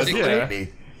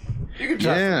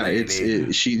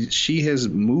she has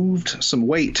moved some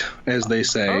weight, as they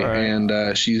say,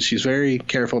 and she's very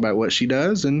careful about what she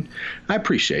does, and I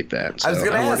appreciate that. So I was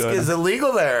gonna ask, is it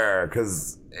legal there?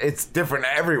 Because it's different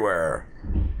everywhere.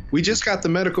 We just got the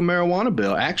medical marijuana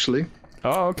bill, actually.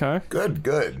 Oh, okay.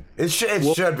 Good. It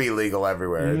should be legal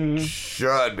everywhere. It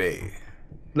should be.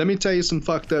 Let me tell you some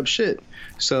fucked up shit.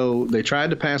 So they tried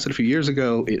to pass it a few years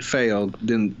ago. It failed.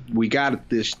 Then we got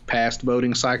this past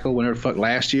voting cycle whenever fuck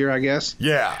last year, I guess.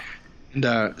 Yeah.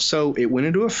 And so it went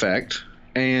into effect.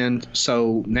 And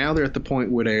so now they're at the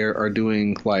point where they are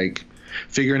doing like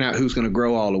figuring out who's going to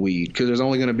grow all the weed, because there's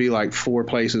only going to be like 4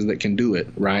 places that can do it,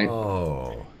 right?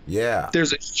 Oh, yeah.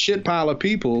 There's a shit pile of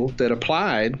people that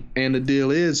applied, and the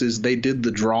deal is they did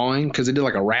the drawing, because they did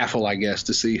like a raffle, I guess,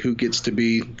 to see who gets to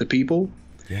be the people.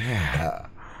 Yeah.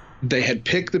 They had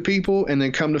picked the people, and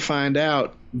then come to find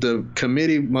out, the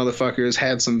committee motherfuckers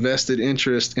had some vested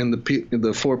interest in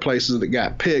the 4 places that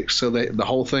got picked, so the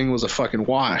whole thing was a fucking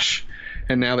wash.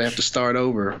 And now they have to start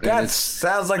over. That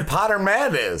sounds like Potter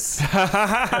Madness.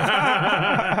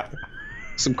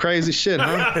 Some crazy shit,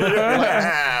 huh?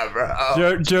 Yeah,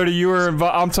 bro. Jody, you were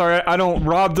involved. I'm sorry, I don't.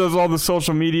 Rob does all the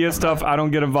social media stuff. I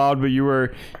don't get involved, but you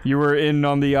were in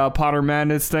on the Potter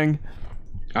Madness thing.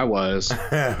 I was. You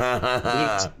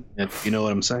know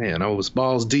what I'm saying? I was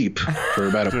balls deep for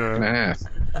about a year and a half.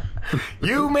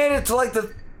 You made it to like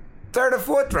the 3rd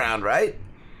or 4th round, right?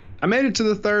 I made it to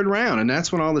the 3rd round, and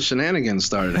that's when all the shenanigans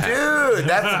started happening. Dude,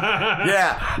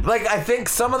 yeah. Like, I think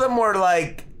some of them were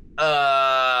like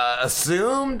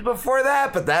assumed before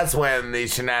that, but that's when the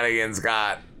shenanigans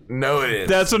got noticed.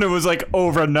 That's when it was like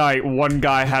overnight. One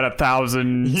guy had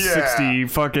 1,060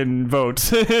 fucking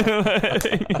votes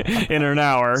in an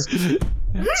hour.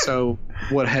 So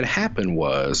what had happened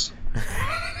was,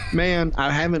 man,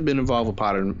 I haven't been involved with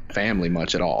Potter family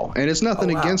much at all. And it's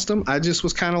nothing against them. I just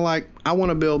was kind of like, I want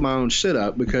to build my own shit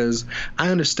up, because I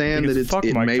understand that it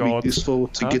may be useful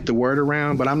to get the word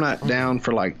around, but I'm not down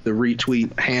for like the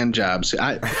retweet hand jobs. The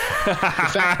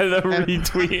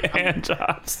retweet hand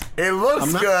jobs. It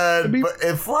looks good, but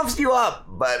it fluffs you up,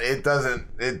 but it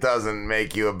doesn't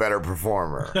make you a better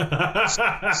performer.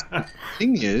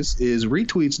 Thing is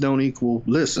retweets don't equal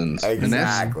listens. Exactly. And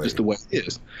that's just the way it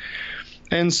is.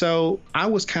 And so I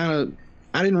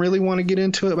didn't really want to get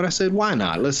into it, but I said, why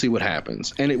not? Let's see what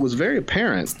happens. And it was very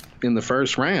apparent in the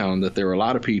first round that there were a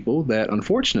lot of people that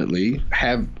unfortunately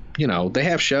have, they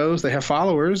have shows, they have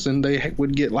followers, and they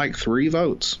would get like 3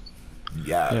 votes.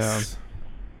 Yes.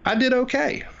 Yeah. I did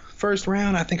okay. First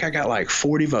round, I think I got like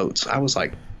 40 votes. I was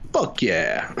like, fuck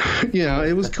yeah.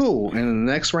 It was cool. And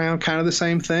the next round, kind of the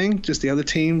same thing. Just the other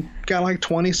team got like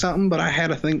 20 something, but I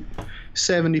had, I think,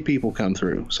 70 people come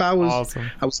through. So I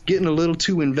was getting a little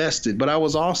too invested, but I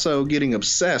was also getting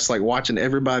obsessed, like watching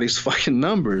everybody's fucking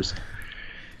numbers.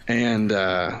 And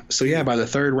so yeah, by the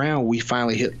 3rd round, we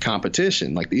finally hit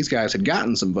competition. Like, these guys had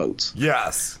gotten some votes.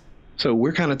 Yes. So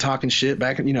we're kind of talking shit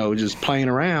back, just playing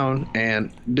around.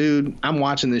 And dude, I'm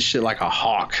watching this shit like a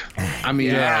hawk. I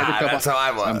mean, that's how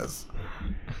I was.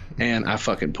 And I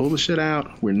fucking pull the shit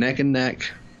out. We're neck and neck.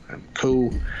 I'm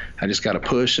cool. I just got to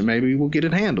push, and maybe we'll get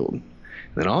it handled.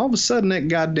 Then all of a sudden, that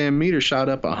goddamn meter shot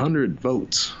up 100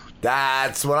 votes.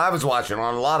 That's what I was watching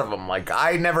on a lot of them. Like,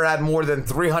 I never had more than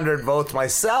 300 votes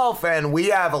myself, and we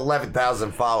have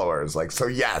 11,000 followers. Like, so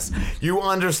yes, you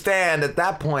understand at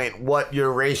that point what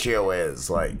your ratio is,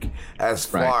 like, as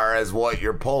far as what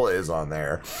your pull is on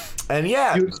there. And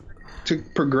yeah. To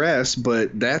progress,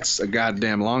 but that's a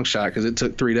goddamn long shot, because it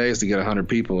took 3 days to get 100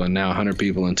 people, and now 100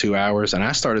 people in 2 hours. And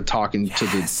I started talking to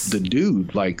the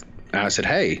dude, like, I said,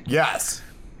 hey, yes,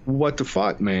 what the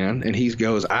fuck, man? And he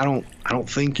goes, I don't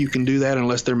think you can do that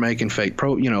unless they're making fake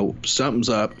something's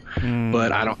up,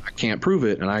 but I can't prove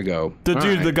it. And I go,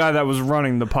 the guy that was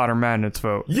running the Potter Madness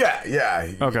vote.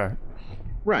 Yeah. Okay.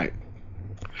 Right.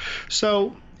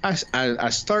 So I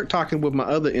start talking with my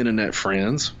other internet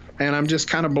friends, and I'm just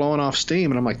kind of blowing off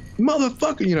steam, and I'm like,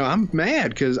 motherfucker, I'm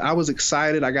mad because I was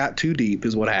excited. I got too deep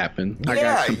is what happened. Yeah. I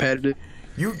got competitive.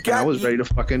 I was ready to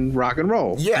fucking rock and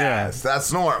roll. Yes,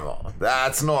 that's normal.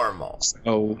 That's normal.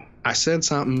 So I said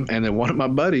something, and then one of my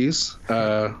buddies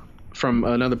from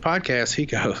another podcast, he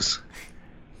goes,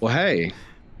 well, hey,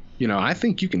 I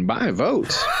think you can buy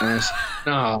votes. And I said,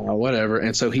 no, whatever.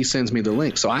 And so he sends me the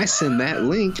link. So I send that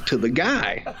link to the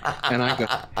guy, and I go,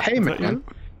 hey, man,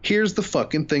 here's the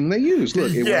fucking thing they use.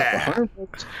 Look, it was 100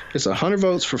 votes. It's 100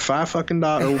 votes for $5 fucking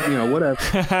whatever.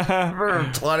 For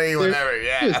 20, whatever,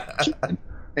 yeah.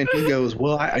 And he goes,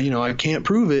 well, I can't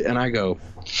prove it. And I go,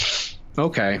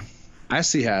 okay, I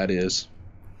see how it is.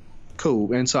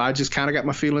 Cool. And so I just kind of got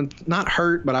my feeling not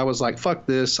hurt, but I was like, fuck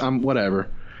this. I'm whatever.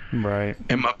 Right.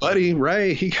 And my buddy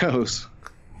Ray, he goes,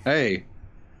 hey,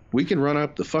 we can run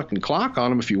up the fucking clock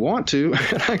on them if you want to.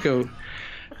 And I go,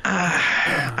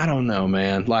 I don't know,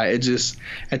 man. Like, it just,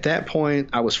 at that point,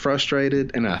 I was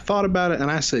frustrated, and I thought about it,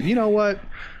 and I said, you know what?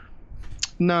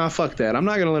 nah, fuck that. I'm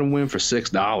not going to let him win for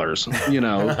 $6, you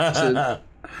know. So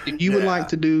if you would like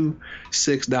to do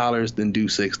 $6, then do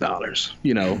 $6.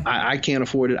 You know, I can't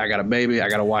afford it. I got a baby. I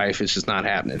got a wife. It's just not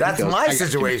happening. That's my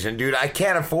situation, dude. I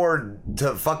can't afford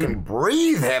to fucking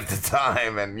breathe half the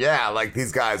time. And yeah, like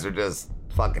these guys are just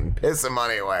fucking pissing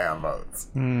money away on votes.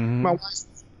 My wife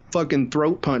fucking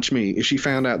throat punch me if she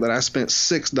found out that I spent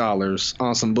 $6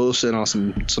 on some bullshit on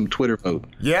some Twitter vote.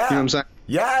 Yeah. You know what I'm saying?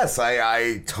 Yes,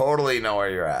 I totally know where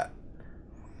you're at.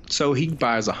 So he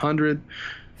buys 100.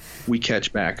 We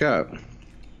catch back up.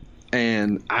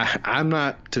 And I'm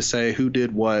not to say who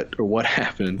did what or what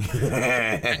happened.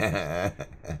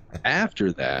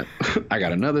 After that, I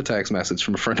got another text message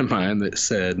from a friend of mine that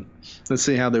said, let's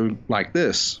see how they like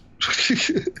this.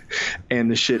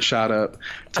 And the shit shot up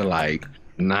to like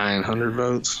 900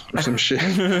 votes or some shit.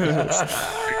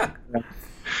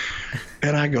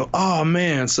 And I go, oh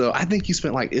man. So I think he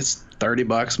spent like, it's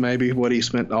 $30 maybe what he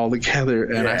spent all together.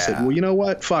 And I said, well, you know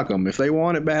what? Fuck them. If they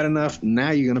want it bad enough, now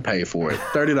you're going to pay for it.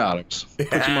 $30.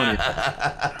 Put your money.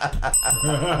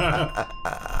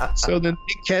 So then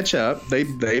they catch up.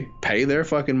 They pay their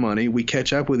fucking money. We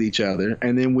catch up with each other.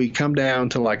 And then we come down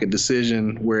to like a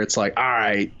decision where it's like, all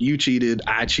right, you cheated.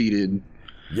 I cheated.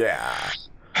 Yeah.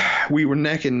 We were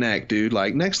neck and neck, dude.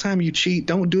 Like, next time you cheat,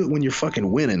 don't do it when you're fucking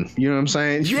winning. You know what I'm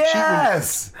saying?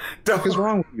 Yes! What is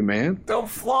wrong with you, man? Don't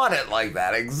flaunt it like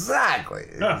that. Exactly.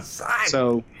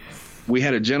 So we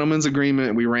had a gentleman's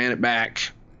agreement. We ran it back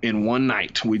in one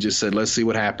night. We just said, let's see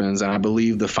what happens. And I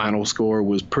believe the final score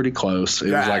was pretty close.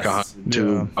 It was like 100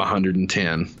 to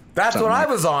 110. That's what I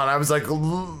was on. I was like,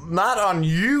 not on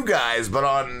you guys, but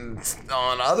on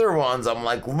other ones. I'm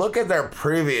like, look at their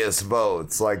previous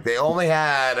votes. Like, they only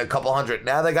had a couple hundred.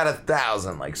 Now they got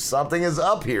 1,000. Like, something is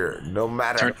up here, no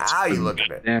matter how you look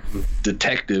at it.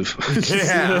 Detective.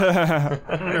 Yeah.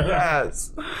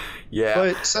 Yes. Yeah.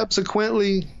 But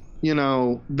subsequently, you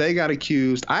know, they got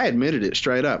accused. I admitted it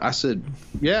straight up. I said,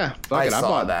 yeah, fuck it. I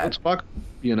bought that. Let's fuck,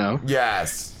 you know.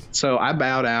 Yes. So I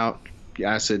bowed out.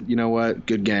 I said, you know what?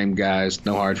 Good game, guys.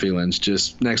 No hard feelings.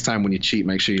 Just next time when you cheat,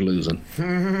 make sure you're losing.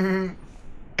 And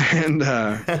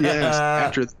yes,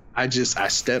 after I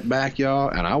stepped back, y'all,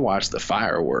 and I watched the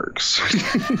fireworks.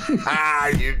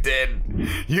 You did.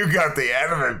 You got the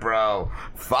end of it, bro.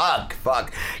 Fuck.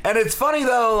 And it's funny,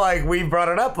 though, like, we brought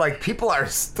it up, like, people are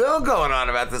still going on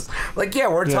about this. Like, yeah,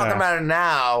 we're talking about it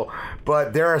now,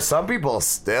 but there are some people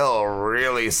still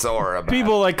really sore about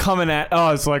people, like, coming at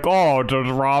us, like, oh, does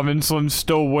Robin Slim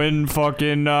still win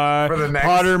fucking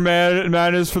Potter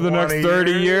Madness for the next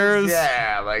 30 years?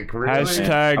 Yeah, like, really?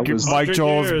 Hashtag Mike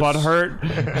Joel's butthurt.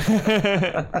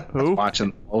 Who?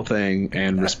 Watching the whole thing,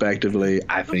 and respectively,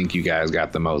 I think you guys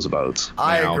got the most votes.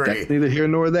 I agree. That's neither here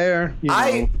nor there. You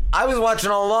know. I was watching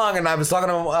all along, and I was talking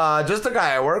to just a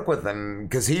guy I work with, and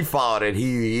because he followed it,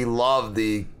 he loved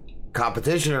the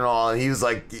competition and all, and he was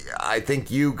like, I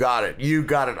think you got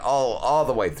it all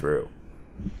the way through.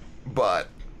 But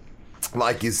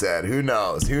like you said, who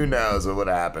knows what would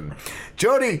happen.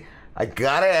 Jodie, I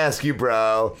gotta ask you,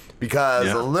 bro, because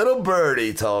a little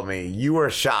birdie told me you were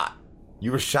shot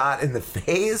in the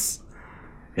face.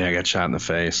 Yeah, I got shot in the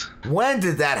face. When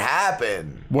did that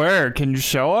happen? Where? Can you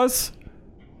show us?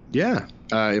 Yeah,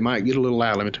 it might get a little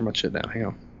loud. Let me turn my shit down. Hang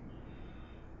on.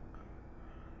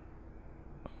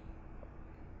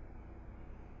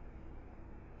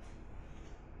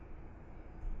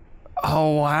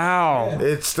 Oh, wow.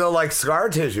 It's still like scar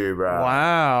tissue, bro.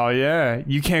 Wow, yeah.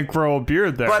 You can't grow a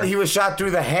beard there. But he was shot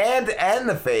through the hand and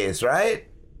the face, right?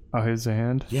 Oh, here's the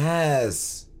hand?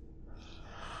 Yes.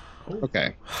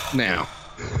 Okay. Now.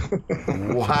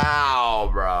 Wow,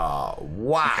 bro.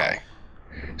 Wow. Okay.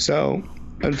 So,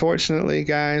 unfortunately,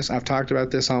 guys, I've talked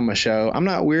about this on my show. I'm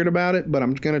not weird about it, but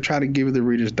I'm going to try to give you the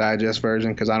Reader's Digest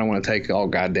version because I don't want to take all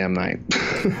goddamn night.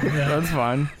 Yeah, that's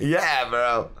fine. Yeah,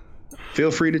 bro.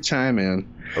 Feel free to chime in.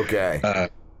 Okay.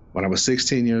 When I was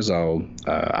 16 years old,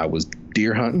 I was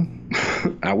deer hunting.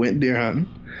 I went deer hunting.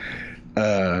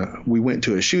 We went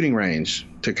to a shooting range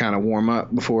to kind of warm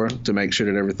up before to make sure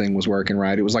that everything was working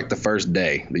right. It was like the first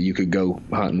day that you could go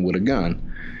hunting with a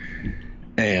gun.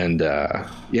 And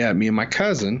me and my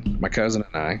cousin and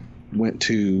I went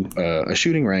to a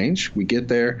shooting range. We get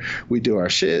there, we do our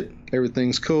shit,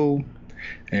 everything's cool,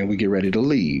 and we get ready to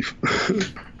leave.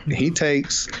 He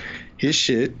takes his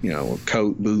shit,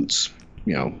 coat, boots,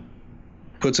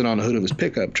 puts it on the hood of his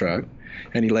pickup truck,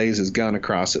 and he lays his gun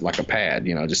across it like a pad,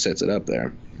 just sets it up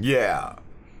there. Yeah.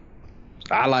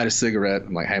 I light a cigarette.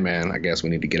 I'm like, hey man, I guess we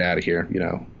need to get out of here.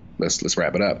 Let's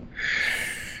wrap it up.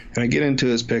 And I get into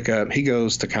his pickup. He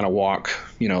goes to kind of walk,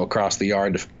 across the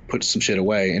yard to put some shit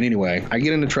away. And anyway, I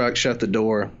get in the truck, shut the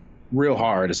door, real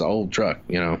hard. It's an old truck,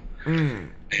 you know. And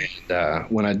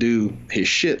when I do, his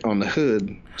shit on the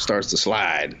hood starts to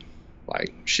slide,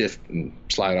 like shift and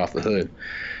slide off the hood.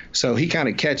 So he kind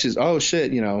of catches, oh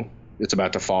shit, you know, it's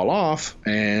about to fall off,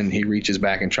 and he reaches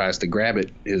back and tries to grab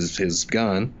it, his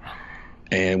gun,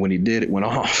 and when he did, it went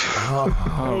off.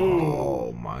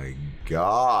 Oh my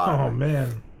god! Oh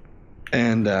man!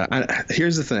 And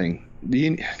here's the thing: do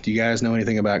you guys know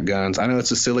anything about guns? I know it's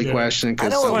a silly question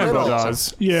because Slambo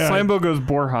does. Yeah, Slambo goes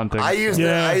boar hunting. I used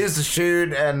to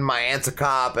shoot, and my aunt's a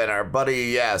cop, and our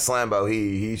buddy, Slambo,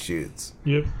 he shoots.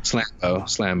 Yep.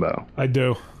 Slambo. I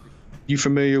do. You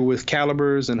familiar with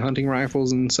calibers and hunting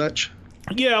rifles and such?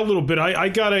 Yeah, a little bit. I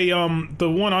got a the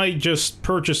one I just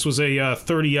purchased was a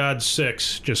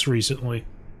 30-06 just recently.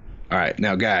 All right,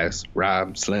 now guys,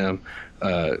 Rob, Slim,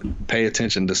 pay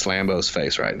attention to Slambo's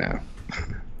face right now.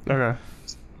 Okay.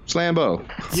 Slambo.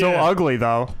 So ugly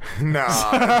though. No,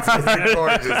 it's a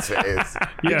gorgeous face.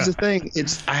 Here's the thing: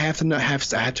 I have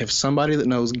to have somebody that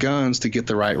knows guns to get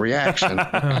the right reaction.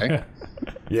 Okay.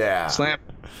 Yeah. Slam.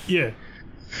 Yeah.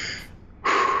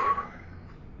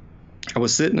 I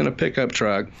was sitting in a pickup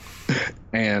truck,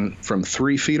 and from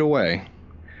 3 feet away,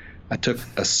 I took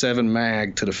a 7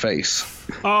 mag to the face.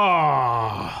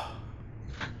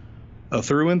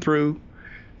 Through and through.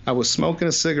 I was smoking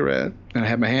a cigarette, and I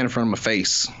had my hand in front of my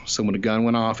face. So when the gun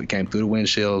went off, it came through the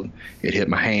windshield. It hit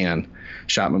my hand,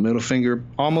 shot my middle finger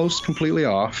almost completely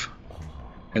off,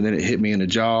 and then it hit me in the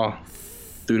jaw,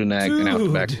 through the neck, and out the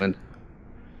back window.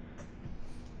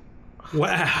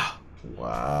 Wow.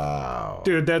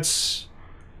 Dude, that's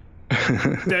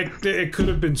it could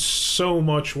have been so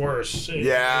much worse. It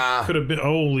could have been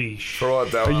holy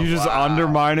shit. Are you just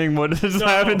undermining what has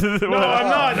happened to the No,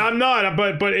 I'm not.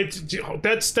 But it's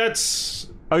that's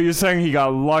Oh, you're saying he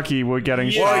got lucky with getting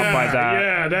shot by that?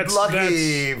 Yeah, that's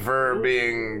lucky for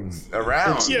being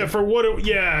around. For what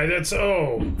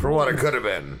it could have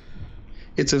been.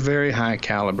 It's a very high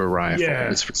caliber rifle. Yeah.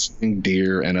 It's for shooting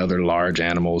deer and other large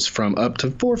animals from up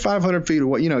to 400 or 500 feet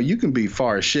away. You know, you can be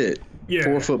far as shit,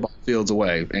 4 football fields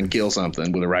away, and kill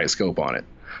something with the right scope on it.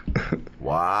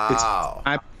 Wow. It's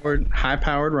a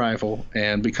high-powered rifle,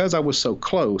 and because I was so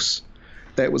close,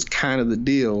 that was kind of the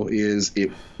deal. Is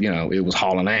it? You know, it was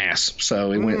hauling ass.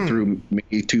 So it went through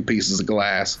me 2 pieces of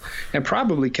glass, and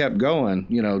probably kept going.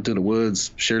 You know, to the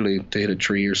woods, surely to hit a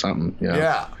tree or something. You know?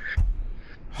 Yeah.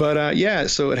 But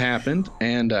so it happened,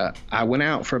 and I went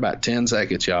out for about 10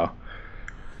 seconds, y'all.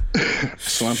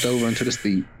 Slumped over into the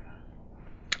seat,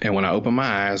 and when I opened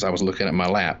my eyes, I was looking at my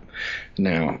lap.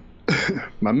 Now,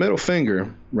 my middle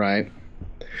finger, right,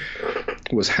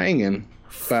 was hanging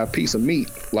by a piece of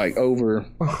meat, like over,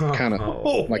 kind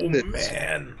of like this.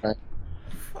 Man. Right?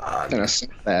 And I saw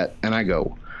that, and I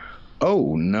go,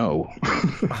 "Oh no,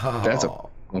 that's a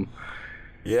problem."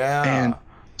 Yeah. And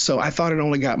so I thought it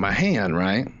only got my hand,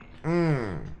 right?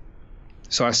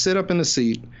 So I sit up in the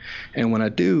seat, and when I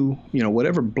do, you know,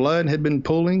 whatever blood had been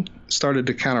pooling started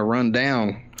to kind of run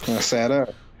down. And I sat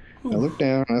up. I look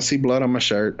down, and I see blood on my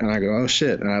shirt, and I go, "Oh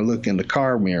shit!" And I look in the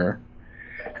car mirror,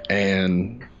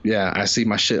 and I see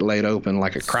my shit laid open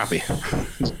like a crappie.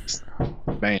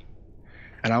 Bang.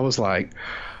 And I was like,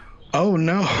 "Oh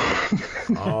no!"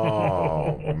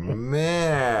 Oh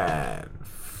man!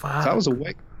 Fuck. So I was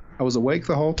awake. I was awake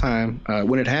the whole time.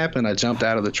 When it happened, I jumped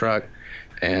out of the truck,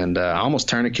 and I almost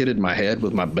tourniqueted my head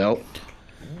with my belt.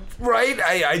 Right?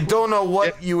 I don't know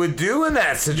what you would do in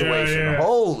that situation. Yeah.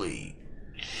 Holy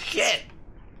shit.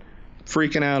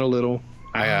 Freaking out a little.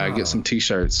 I get some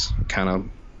T-shirts, kind of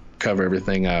cover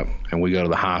everything up, and we go to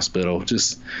the hospital.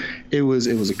 It was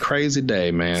a crazy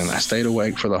day, man. I stayed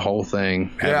awake for the whole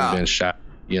thing. Having been shot,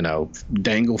 you know,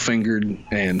 dangle fingered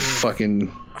and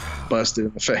fucking busted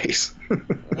in the face.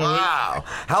 Wow.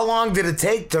 How long did it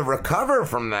take to recover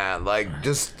from that? Like,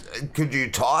 could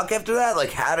you talk after that?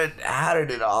 Like, how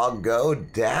did it all go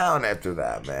down after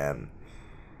that, man?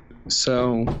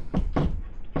 So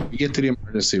you get to the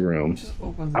emergency room.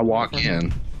 I walk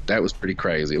in. That was pretty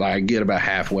crazy. Like, I get about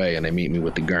halfway, and they meet me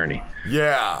with the gurney.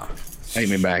 Yeah. Take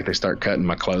me back. They start cutting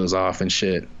my clothes off and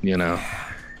shit, you know.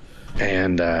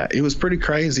 And it was pretty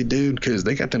crazy, dude, because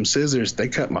they got them scissors. They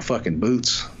cut my fucking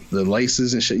boots, the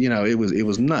laces and shit. You know, it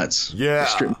was nuts. Yeah.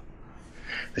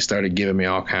 They started giving me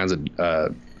all kinds of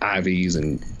IVs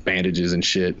and bandages and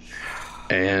shit.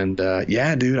 And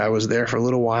dude, I was there for a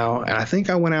little while, and I think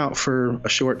I went out for a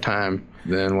short time.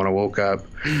 Then when I woke up,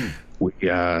 we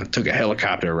took a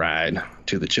helicopter ride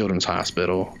to the Children's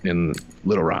Hospital in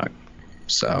Little Rock.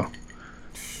 So,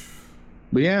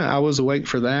 but I was awake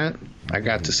for that. I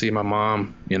got to see my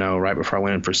mom, you know, right before I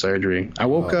went in for surgery. I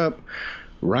woke up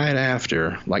right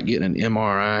after, like getting an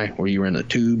MRI where you were in the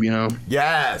tube, you know?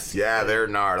 Yes, yeah, they're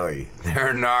gnarly.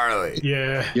 They're gnarly.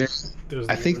 Yeah. Yeah.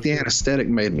 I think the anesthetic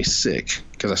made me sick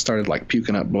because I started like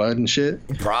puking up blood and shit.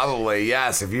 Probably,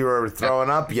 yes. If you were throwing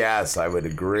up, yes, I would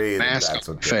agree. That's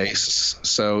what face.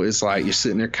 So it's like you're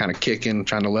sitting there kind of kicking,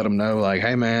 trying to let them know, like,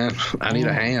 hey, man, I need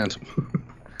a hand.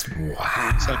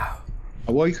 Wow. So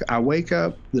I wake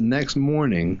up the next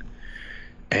morning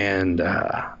and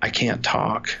I can't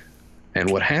talk. And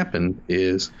what happened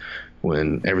is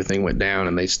when everything went down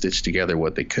and they stitched together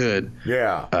what they could.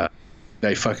 Yeah.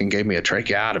 They fucking gave me a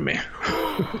tracheotomy.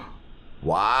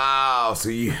 Wow. So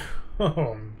you...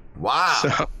 Wow.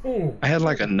 So I had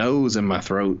like a nose in my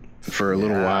throat for a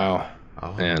little while.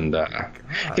 Oh, and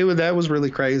that was really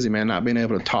crazy, man, not being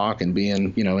able to talk and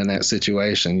being, you know, in that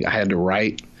situation. I had to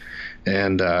write,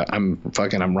 and I'm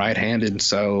right-handed,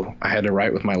 so I had to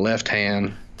write with my left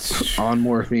hand on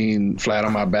morphine, flat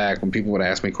on my back when people would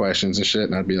ask me questions and shit,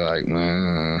 and I'd be like,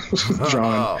 nah,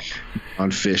 drawing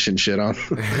on fish and shit on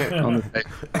the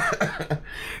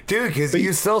dude, because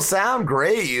you still sound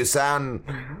great. You sound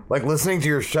like listening to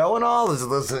your show and all. Is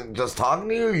just talking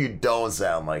to you? You don't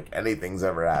sound like anything's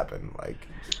ever happened. Like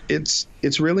it's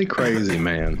really crazy,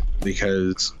 man,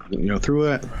 because you know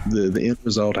through the end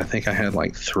result, I think I had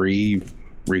like 3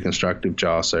 reconstructive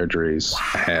jaw surgeries.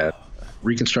 I had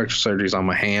reconstructive surgeries on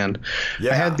my hand.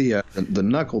 I had the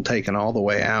knuckle taken all the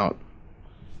way out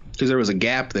because there was a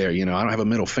gap there. You know, I don't have a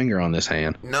middle finger on this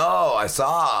hand. No, I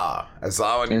saw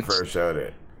when you first showed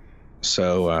it.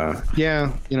 So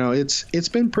yeah, you know, it's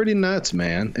been pretty nuts,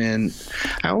 man. And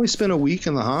I only spent a week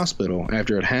in the hospital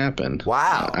after it happened.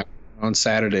 Wow. On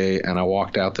Saturday, and I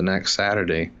walked out the next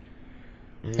Saturday.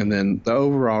 And then the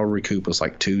overall recoup was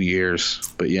like 2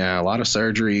 years. But yeah, a lot of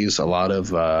surgeries, a lot of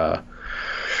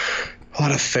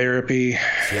therapy.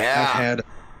 Yeah.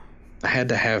 I had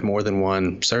to have more than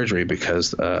one surgery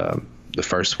because the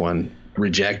first one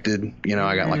rejected. You know,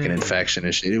 I got like an infection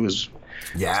and shit. It was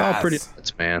it's all pretty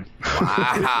nuts, man.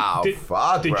 Wow. Did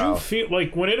you feel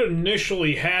like when it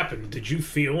initially happened? Did you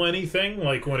feel anything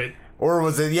like when it? Or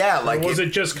was it or was it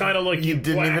just kind of like you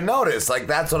didn't even notice? Like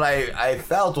that's what I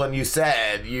felt when you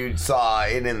said you saw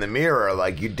it in the mirror.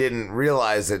 Like you didn't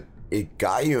realize it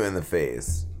got you in the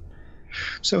face.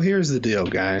 So here's the deal,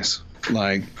 guys.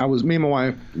 Like me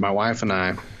and my wife and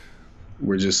I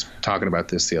were just talking about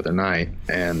this the other night,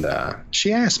 and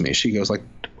she asked me. She goes like,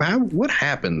 "What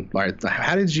happened? Like,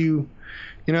 how did you,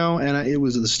 you know?" And it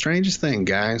was the strangest thing,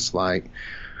 guys. Like,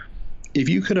 if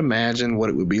you could imagine what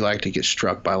it would be like to get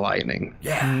struck by lightning.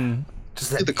 Yeah.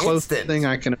 Just the closest thing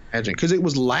I can imagine, because it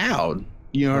was loud.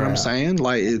 You know what I'm saying?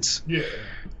 Like it's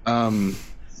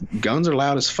guns are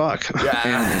loud as fuck.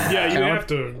 Yeah, you have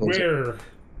to wear.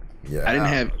 Yeah. I didn't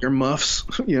have earmuffs.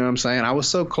 You know what I'm saying? I was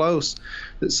so close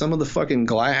that some of the fucking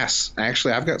glass.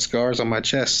 Actually, I've got scars on my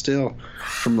chest still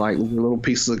from like little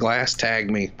pieces of glass tagged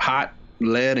me. Hot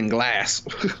lead and glass,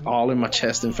 all in my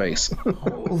chest and face.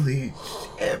 Holy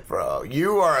shit, bro!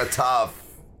 You are a tough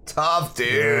dude.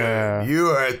 Yeah. You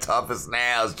are tough as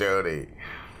nails, Jodie.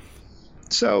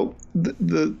 So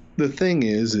the thing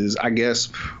is I guess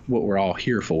what we're all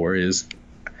here for is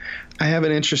I have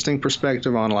an interesting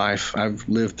perspective on life. I've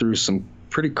lived through some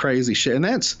pretty crazy shit, and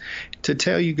that's to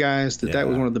tell you guys that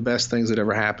was one of the best things that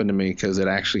ever happened to me, because it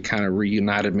actually kind of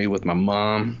reunited me with my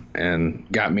mom and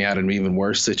got me out of an even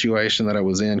worse situation that I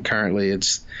was in currently.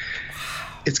 It's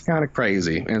kind of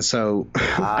crazy. And so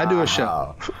I do a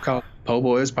show called Po'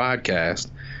 Boys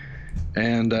Podcast,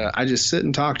 and I just sit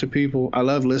and talk to people. I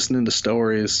love listening to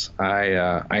stories.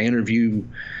 I interview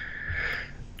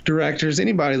directors,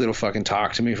 anybody that'll fucking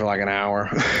talk to me for like an hour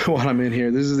while I'm in here.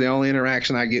 This is the only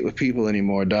interaction I get with people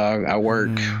anymore, dog. I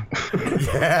work. I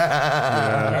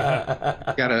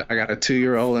got a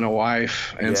 2-year-old and a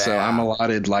wife, and so I'm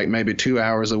allotted like maybe 2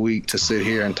 hours a week to sit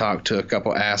here and talk to a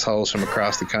couple assholes from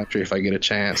across the country if I get a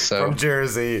chance. So from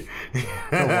Jersey.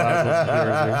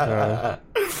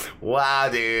 Wow,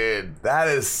 dude, that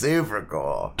is super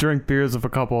cool. Drink beers with a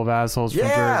couple of assholes from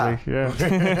Jersey.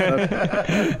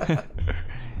 Yeah.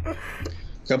 A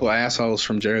couple of assholes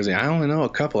from Jersey. I only know a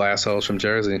couple assholes from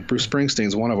Jersey. Bruce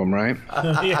Springsteen's one of them, right?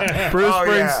 Bruce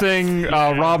Springsteen,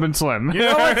 Robin Slim. You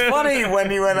know what's funny?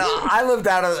 When I lived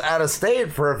out of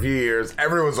state for a few years,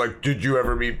 everyone's like, "Did you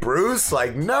ever meet Bruce?"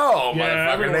 Like, no,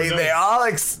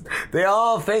 motherfucker. They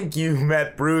all think you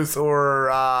met Bruce or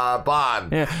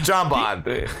Bond, John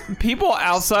Bond. People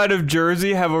outside of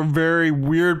Jersey have a very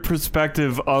weird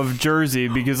perspective of Jersey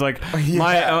because, like,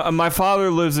 my father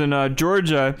lives in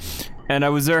Georgia. And I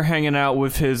was there hanging out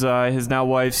with his now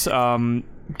wife's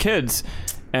kids,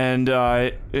 and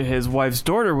his wife's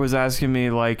daughter was asking me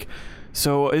like,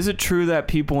 so is it true that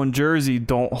people in Jersey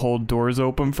don't hold doors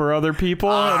open for other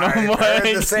people? And I'm like,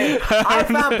 the same. I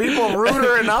found people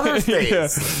ruder in other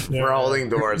states for holding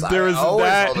doors. There was I always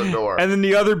that, hold a door. and then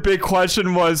the other big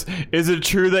question was, is it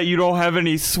true that you don't have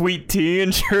any sweet tea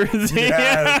in Jersey?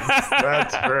 Yes,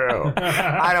 that's true.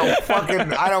 I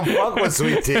don't fuck with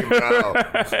sweet tea, bro.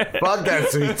 Fuck that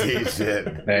sweet tea shit.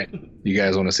 Hey, you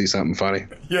guys want to see something funny?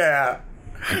 Yeah.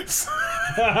 Is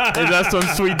that some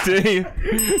sweet tea?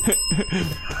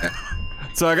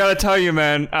 So I gotta tell you,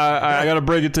 man, I gotta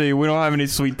break it to you. We don't have any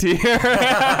sweet tea here.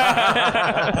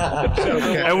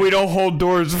 And we don't hold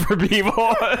doors for people.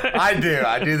 I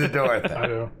do the door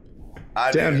thing.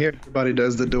 I do. Down here, everybody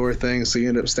does the door thing, so you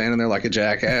end up standing there like a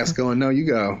jackass going, no, you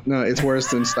go. No, it's worse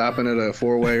than stopping at a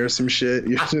four-way or some shit.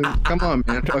 You should, come on,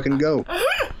 man, fucking go.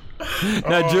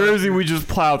 Now, Jersey, we just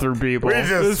plow through people. We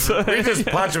just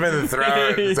punch them in the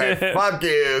throat and say, fuck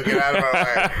you, get out of my way.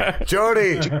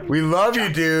 Jodie, we love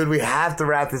you, dude. We have to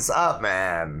wrap this up,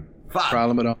 man. Fuck.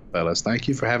 Problem at all, fellas. Thank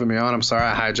you for having me on. I'm sorry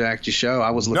I hijacked your show. I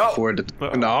was looking forward to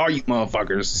talking to all you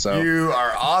motherfuckers. So you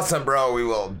are awesome, bro. We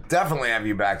will definitely have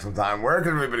you back sometime. Where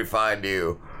can everybody find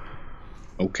you?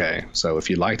 Okay, so if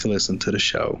you'd like to listen to the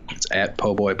show, it's at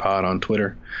PoBoyPod on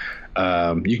Twitter.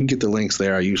 You can get the links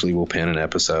there. I usually will pin an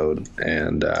episode.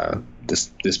 And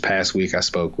this past week, I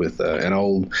spoke with an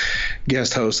old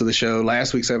guest host of the show.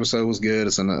 Last week's episode was good.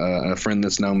 It's a friend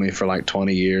that's known me for like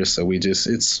 20 years. So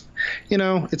it's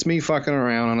me fucking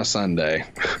around on a Sunday.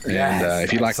 Yes, and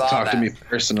if you'd like to talk to me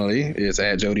personally, it's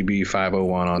at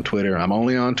JodieB501 on Twitter. I'm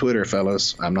only on Twitter,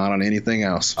 fellas. I'm not on anything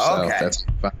else. So that's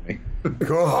fine.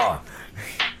 Cool.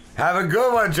 Have a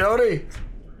good one, Jodie.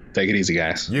 Take it easy,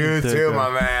 guys. You too, my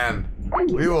man.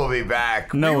 We will be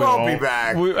back. No, we won't be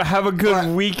back. Have a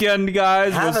good weekend,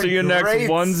 guys. We'll see you next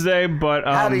Wednesday. But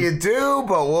how do you do?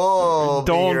 But we'll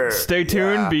don't stay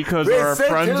tuned because our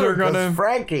friends are gonna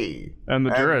Frankie and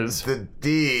the Driz, the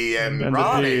D and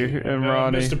Ronnie and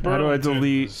Ronnie. Mr. How do I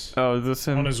delete? Oh, is this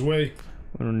him? On his way.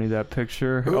 I don't need that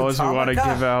picture. Ooh, we want to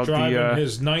give out driving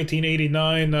his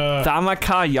 1989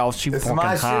 Tamaka, y'all. She is fucking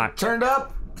my hot. Shit turned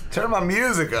up? Turn my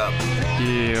music up.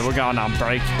 Yeah, we're going on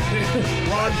break.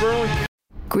 Rod Burley.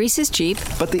 Greece is cheap.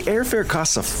 But the airfare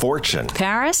costs a fortune.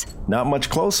 Paris? Not much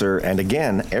closer, and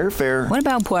again, airfare... What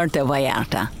about Puerto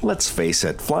Vallarta? Let's face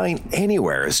it, flying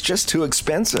anywhere is just too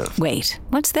expensive. Wait,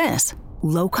 what's this?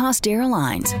 Low-cost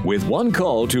airlines. With one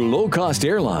call to low-cost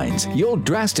airlines, you'll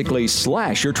drastically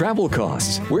slash your travel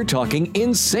costs. We're talking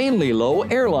insanely low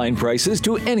airline prices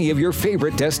to any of your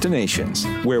favorite destinations.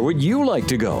 Where would you like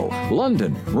to go?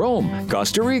 London, Rome,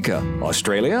 Costa Rica,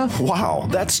 Australia? Wow,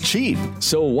 that's cheap.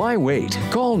 So why wait?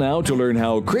 Call now to learn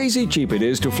how crazy cheap it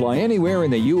is to fly anywhere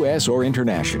in the U.S. or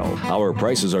international. Our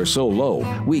prices are so low,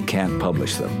 we can't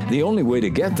publish them. The only way to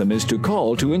get them is to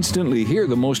call to instantly hear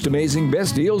the most amazing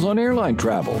best deals on airline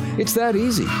travel. It's that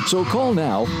easy. So call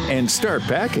now and start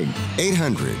packing.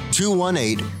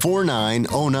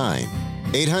 800-218-4909.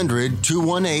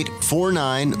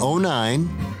 800-218-4909.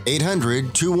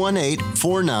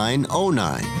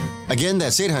 800-218-4909. Again,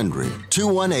 that's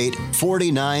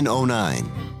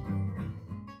 800-218-4909.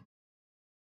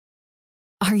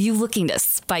 Are you looking to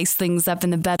spice things up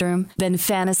in the bedroom? Been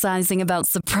fantasizing about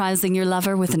surprising your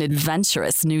lover with an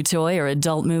adventurous new toy or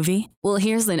adult movie? Well,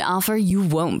 here's an offer you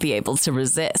won't be able to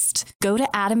resist. Go to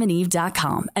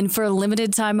adamandeve.com, and for a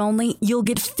limited time only, you'll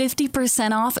get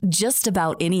 50% off just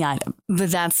about any item. But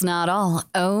that's not all.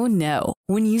 Oh, no.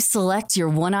 When you select your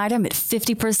one item at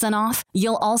 50% off,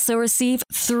 you'll also receive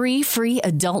 3 free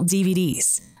adult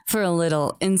DVDs for a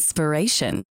little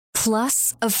inspiration.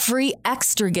 Plus, a free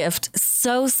extra gift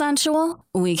so sensual,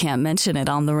 we can't mention it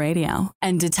on the radio.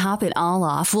 And to top it all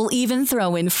off, we'll even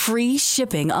throw in free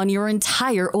shipping on your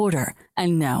entire order.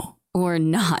 And no, we're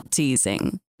not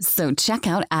teasing. So check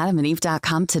out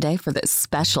adamandeve.com today for this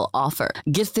special offer.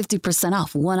 Get 50%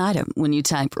 off one item when you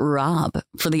type ROB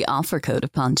for the offer code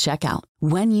upon checkout.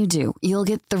 When you do, you'll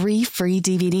get 3 free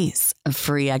DVDs, a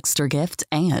free extra gift,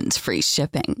 and free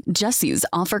shipping. Just use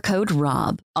offer code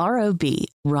ROB, R-O-B,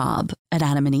 ROB at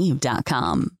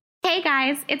adamandeve.com. Hey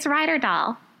guys, it's Ryder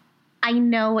Doll. I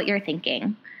know what you're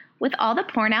thinking. With all the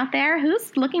porn out there,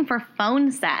 who's looking for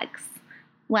phone sex?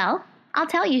 Well, I'll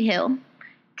tell you who.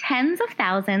 Tens of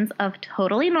thousands of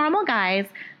totally normal guys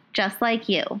just like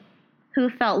you who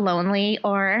felt lonely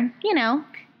or,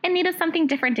 in need of something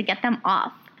different to get them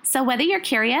off. So whether you're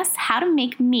curious how to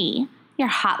make me your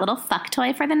hot little fuck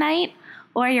toy for the night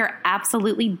or you're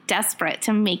absolutely desperate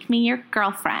to make me your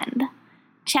girlfriend,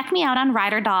 check me out on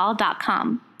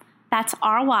ryderdoll.com. That's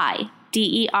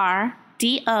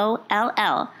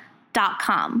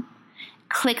RYDERDOLL.com.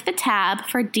 Click the tab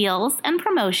for deals and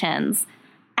promotions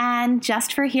And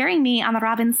just for hearing me on the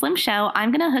Robin Slim Show,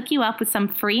 I'm going to hook you up with some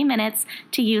free minutes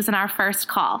to use in our first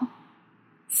call.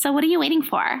 So what are you waiting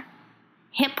for?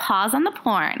 Hit pause on the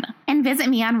porn and visit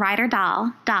me on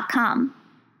riderdoll.com.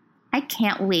 I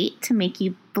can't wait to make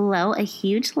you blow a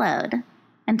huge load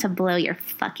and to blow your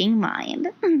fucking mind.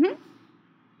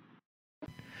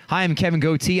 Hi, I'm Kevin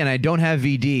Goatee, and I don't have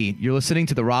VD. You're listening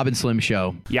to The Robin Slim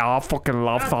Show. Yeah, I fucking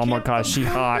love Thelma because she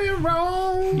hot.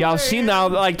 Yeah, she now,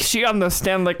 like, she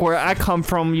understand, like, where I come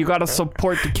from, you gotta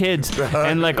support the kids.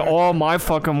 And, like, all my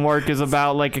fucking work is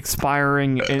about, like,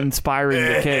 inspiring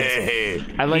the kids.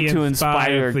 I like to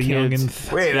inspire the kids. youngins.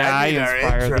 Wait, yeah, I I need our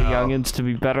inspire the intro. youngins to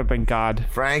be better than God.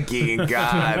 Frankie and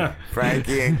God.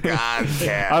 Frankie and God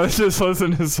cat. I was just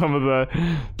listening to some of the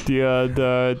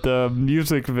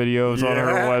music videos on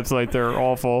her website. They're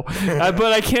awful.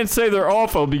 But I can't say they're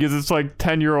awful because it's like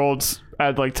 10-year-olds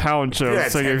at like talent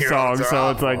shows singing songs. So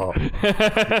it's like,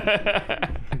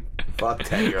 fuck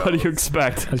 10-year-olds. what do you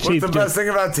expect? What's the best thing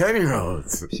about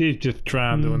 10-year-olds? She's just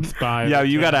trying to inspire. Yeah,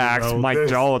 you gotta ask 10-year-olds. Mike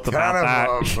Jollett about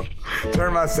that.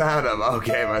 Turn my sound up.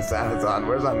 Okay, my sound's on.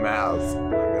 Where's my mouse?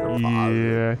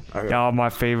 Yeah. Y'all, my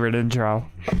favorite intro.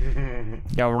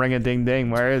 Yo, ring a ding ding.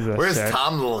 Where is it? Where's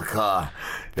Tomlika?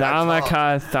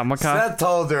 Tomlika. Seth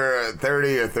told her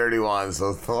 30 or 31,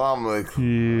 so Tomlika.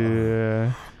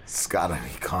 Yeah. It's gotta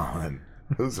be Colin.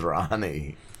 Who's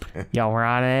Ronnie? Yo,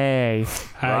 Ronnie.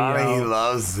 Ronnie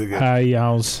loves to get Hi,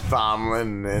 y'alls.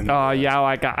 Tomlin and. Oh, yeah,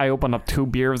 I opened up 2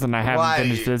 beers and I haven't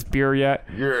finished this beer yet.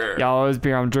 Y'all, this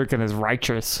beer I'm drinking is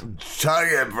righteous. Chug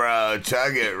it, bro.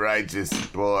 Chug it, righteous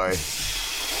boy.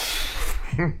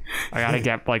 I gotta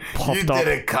get, like, puffed You up. did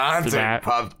a concert,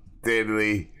 Puff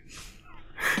Diddley.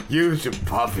 You should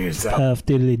puff yourself. Puff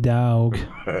diddly dog.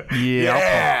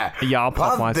 I'll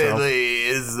puff myself. Puff Diddley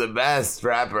is the best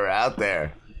rapper out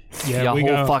there. Yeah, Your we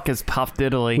whole got, fuck is Puff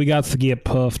Diddly. we got to get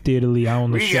Puff Diddly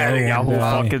on the We show. gotta get one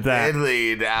Puff day. fuck is that?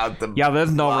 Diddley out the. Yeah,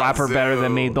 there's no rapper better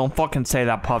than me. wazoo. Don't fucking say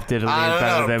that Puff Diddly I is don't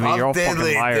better know. than me. Puff You're a fucking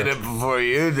Diddley liar. did it before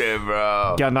you did,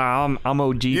 bro. Yeah, nah, I'm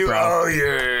OG, You bro. owe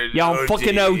your Yeah, I'm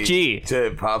fucking OG.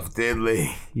 to Puff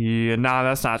Diddley. Yeah, nah,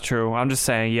 that's not true. I'm just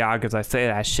saying, yeah, because I say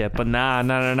that shit. But nah,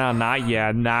 not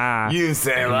yet, nah. You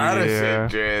say a lot of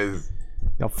shit, Driz.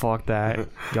 Yo, fuck that.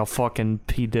 Yo, fucking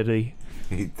P. Diddy.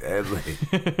 He deadly.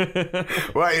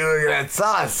 Why are you looking at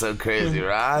Sauce so crazy,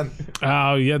 Ron?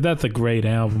 Oh, yeah, that's a great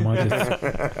album. I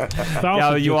just,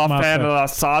 Yo, you are my fan fa- of the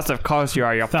Sauce? Of course you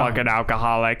are, you fucking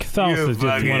alcoholic. Sauce is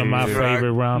just one of my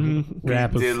favorite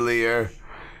rappers. Diddlier.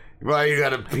 Why you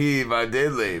gotta pee my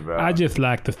diddly, bro? I just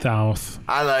like the Sauce.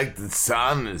 I like the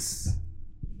Saunas.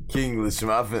 Kinglish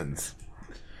muffins.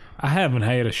 I haven't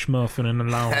had a schmuffin in a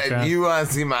long time. You want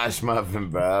to see my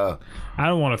schmuffin, bro? I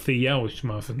don't want to see your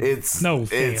schmuffin.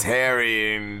 It's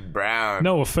hairy and brown.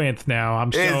 No offense now.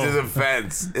 I'm sure. It's an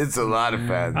offense. It's a lot of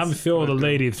offense. I'm sure the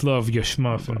ladies love your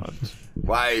schmuffin.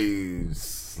 Why are you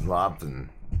slopping?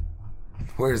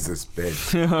 Where's this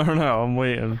bitch? I don't know. I'm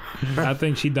waiting. I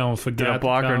think she don't forget. Did I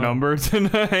block her number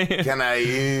tonight? Can I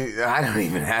use... I don't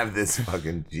even have this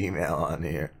fucking Gmail on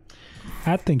here.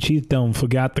 I think she don't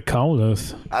forgot to call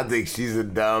us. I think she's a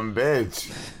dumb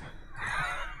bitch.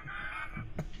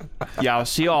 Yo,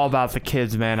 she all about the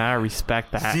kids, man. I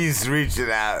respect that. She's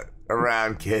reaching out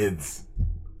around kids.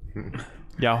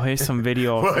 Yo, here's some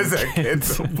video of Why is some that kid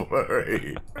so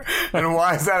blurry? And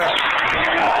why is that a...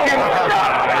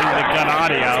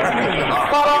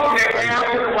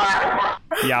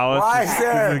 Yo, why is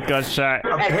there this is a good shot.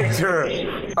 a picture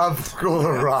of School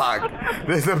of Rock?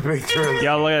 There's a picture of...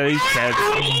 Yo, look at these kids.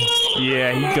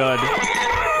 Yeah, he good.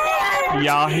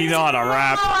 Yo, he know how to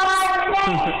rap.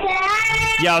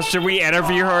 Yo, should we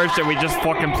interview her or should we just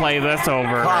fucking play this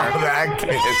over? Oh, that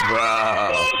kid,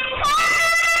 bro.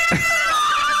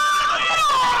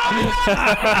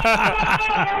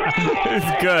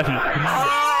 It's good.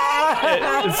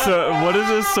 What is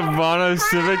this? Savannah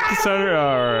Civic Center?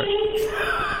 Or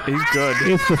he's good.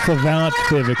 It's the Savant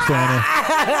Civic Center.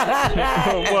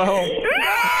 Well,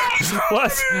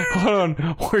 let's hold on.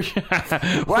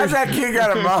 Why's that kid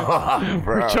got a mohawk,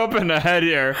 bro? We're jumping ahead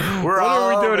here. We're what all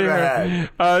are we doing over here?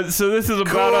 So this is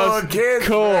about Cool us. kids,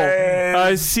 Cool.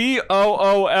 friends.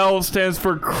 COOL stands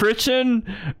for Christian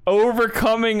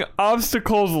Overcoming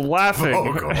Obstacles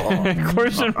Laughing.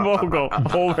 Christian Vogel.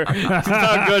 Over. He's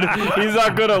not good. He's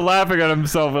not good at laughing at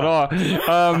himself at all. I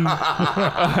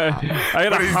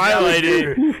gotta highlight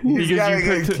it because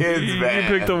you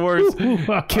picked the worst.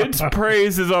 Kids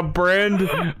praise is a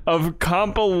brand of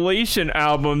compilation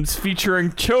albums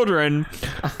featuring children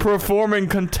performing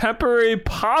contemporary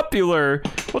popular.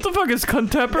 What the fuck is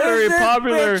contemporary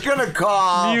popular gonna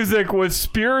call music with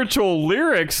spiritual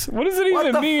lyrics? What does it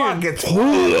even mean? Fuck?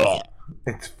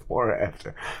 It's 4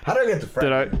 after. How do I get the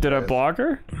friend? Did I block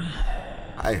her?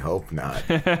 I hope not.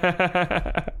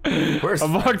 I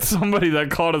blocked somebody that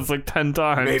called us like 10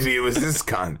 times. Maybe it was this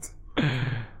cunt.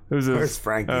 Where's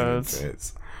Frankie and the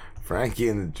Driz? Frankie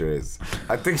and the Driz.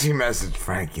 I think she messaged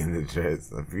Frankie and the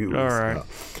Driz a few weeks ago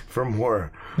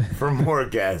for more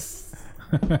guests.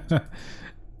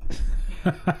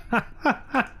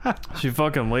 She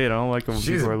fucking late. I don't like when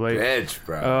people are late. Bitch,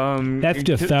 bro. That's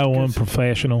just so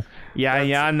unprofessional. Yeah,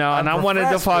 I know. And I wanted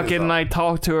to fucking like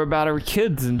talk to her about her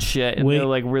kids and shit. And they're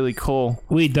like really cool.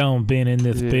 We don't been in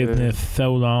this business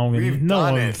so long, and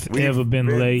no one's ever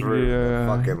been late.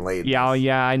 Fucking late.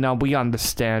 Yeah, I know. We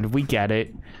understand. We get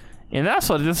it. And that's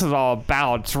what this is all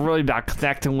about. It's really about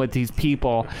connecting with these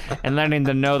people and letting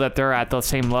them know that they're at the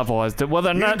same level as well.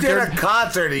 They're not. You did a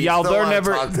concert. Y'all, they're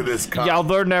never. Talk to this cunt. Y'all,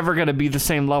 they're never gonna be the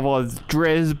same level as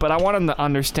Driz. But I want them to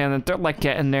understand that they're like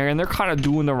getting there and they're kind of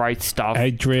doing the right stuff.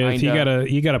 Hey Driz,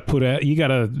 you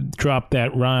gotta drop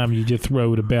that rhyme you just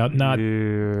wrote about not,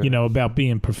 about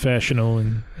being professional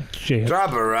and shit.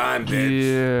 Drop a rhyme,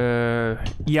 bitch.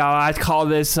 Yeah. I call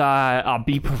this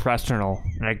be professional,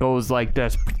 and it goes like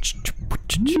this.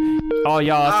 Oh,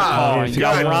 y'all,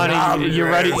 Ronnie, you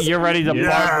ready to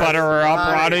butter her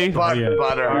up, Ronnie? Butter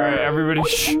her. All right, everybody,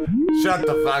 shut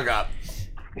the fuck up.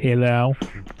 Hello.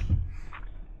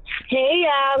 Hey,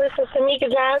 y'all, this is Tamika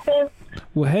Johnson.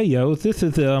 Well, hey, yo, this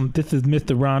is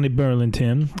Mr. Ronnie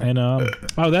Burlington, and I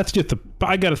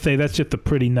gotta say that's just a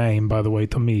pretty name, by the way,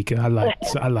 Tamika.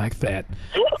 I like that.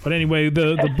 But anyway,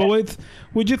 the boys,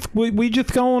 we just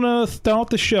gonna start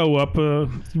the show up.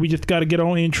 We just gotta get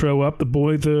our intro up. The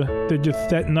boys they're just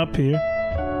setting up here.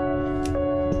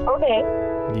 Okay.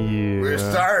 Yeah. We're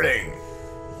starting.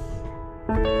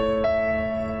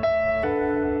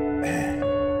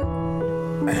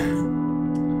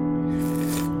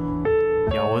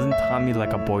 Yo, wasn't Tommy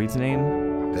like a boy's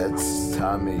name? That's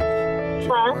Tommy.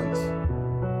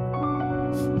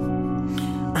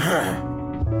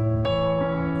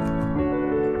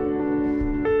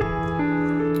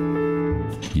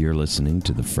 You're listening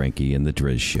to the Frankie and the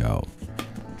Driz Show.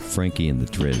 Frankie and the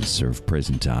Driz serve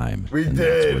prison time. That's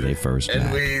where they first met.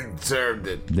 And we served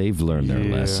it. They've learned their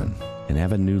lesson and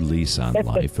have a new lease on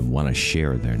life and want to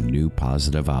share their new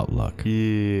positive outlook.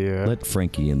 Yeah. Let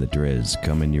Frankie and the Driz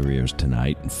come in your ears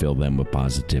tonight and fill them with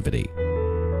positivity.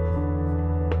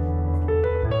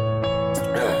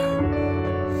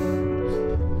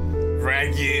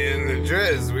 Frankie and the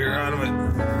Driz, we're on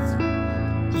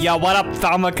with. Yo, what up,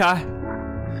 Thamaka?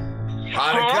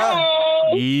 Hanukkah?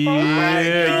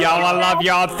 Yeah, y'all, I love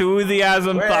your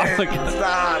enthusiasm, Thamaka.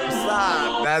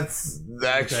 Stop. That's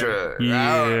extra.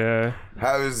 Yeah.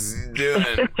 How's you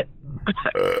doing?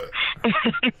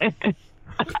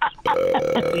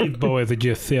 These boys are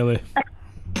just silly.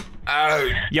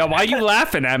 Yo, why are you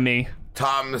laughing at me?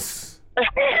 Thomas.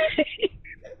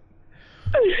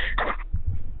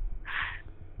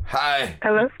 Hi.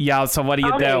 Hello? Yo, so what do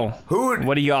you do?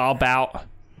 What are you all about?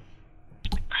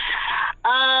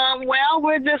 Well,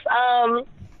 we're just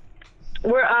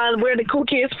we're the Cool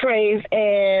Kids Praise,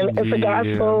 and it's a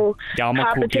gospel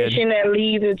competition that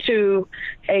leads into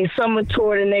a summer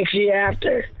tour the next year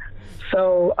after.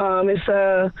 So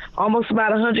it's almost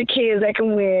about 100 kids that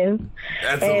can win.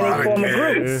 That's a lot of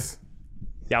kids.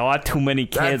 Y'all are too many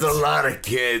kids. That's a lot of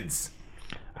kids.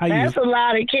 That's a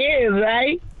lot of kids,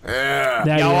 right?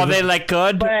 Yeah. Yo, are they like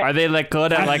good? Are they like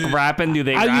good at like rapping? Do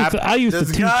they rap? I used to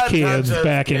teach kids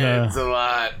back in It's a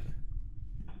lot.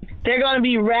 They're going to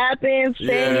be rapping, singing,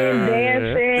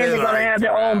 dancing. They're going to have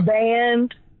their own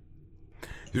band.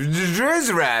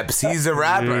 Driz raps. He's a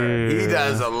rapper. He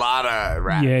does a lot of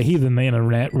rap. Yeah, he's a man of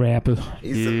rapper.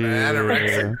 He's a man of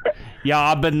rap. Yeah,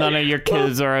 I bet none of your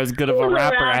kids are as good of a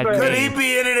rapper as me. Could he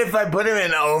be in it if I put him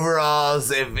in overalls?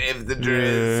 If the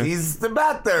Driz, he's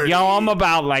about 30. Yo, I'm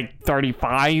about like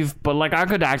 35, but like I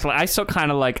could actually, I still kind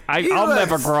of like, I'll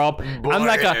never grow up.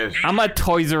 I'm a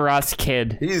Toys R Us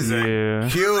kid. He's a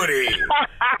cutie.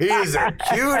 He's a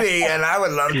cutie, and I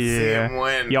would love to see him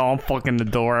win. Yo, I'm fucking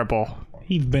adorable.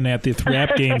 He's been at this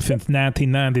rap game since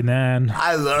 1999.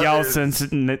 I love Yo, since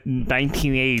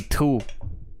 1982.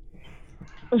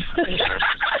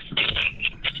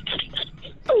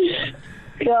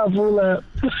 Y'all fool up.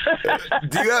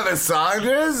 Do you have a song,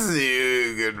 Driz?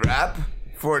 You could rap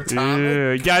For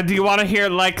Tommy? Yeah, do you want to hear,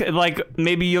 like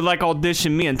maybe you, like,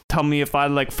 audition me and tell me if I,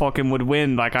 like, fucking would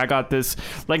win? Like, I got this,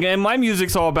 like, and my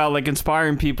music's all about, like,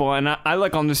 inspiring people, and I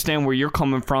like, understand where you're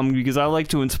coming from, because I like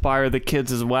to inspire the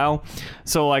kids as well.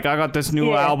 So, like, I got this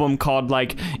new album called,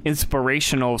 like,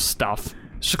 Inspirational Stuff.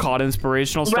 It's called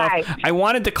Inspirational Stuff. Right. I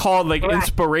wanted to call it, like,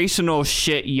 Inspirational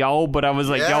Shit, yo, but I was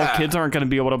like, yo, kids aren't going to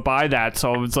be able to buy that,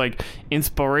 so it was, like,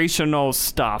 Inspirational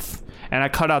Stuff. And I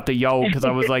cut out the yo because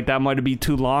I was like, that might be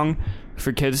too long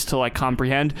for kids to, like,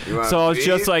 comprehend. So it's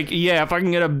just like, yeah, if I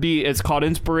can get a beat, it's called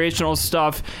Inspirational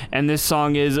Stuff, and this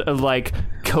song is like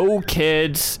cool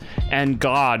kids and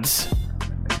gods.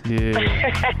 Yeah.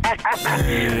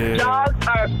 Dogs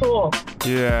are cool.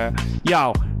 Yeah.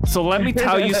 Yo, so let me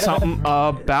tell you something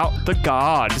about the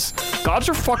gods. Gods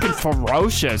are fucking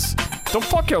ferocious. Don't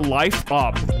fuck your life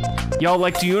up. Yo,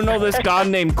 like, do you know this god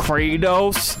named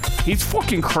Kratos? He's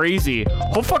fucking crazy.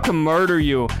 He'll fucking murder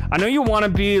you. I know you want to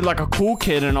be like a cool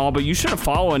kid and all, but you shouldn't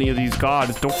follow any of these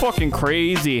gods. They're fucking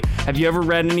crazy. Have you ever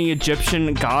read any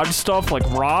Egyptian god stuff? Like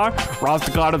Ra? Ra's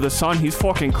the god of the sun. He's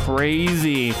fucking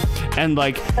crazy. And,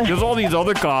 like, there's all these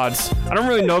other gods. I don't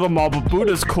really know them all, but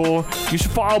Buddha's cool. You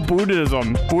should follow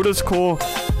Buddhism. Buddha's cool.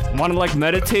 Want to, like,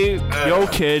 meditate? Yo,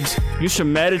 kids, you should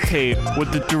meditate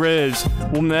with the Driz.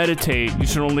 We'll meditate. You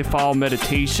should only follow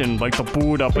meditation like the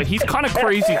Buddha. But he's kind of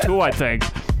crazy too, I think.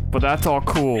 But that's all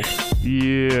cool.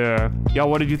 Yeah. Yo,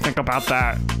 what did you think about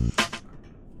that?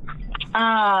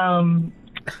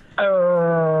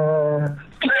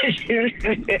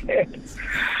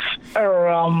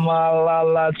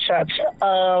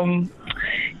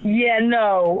 Yeah,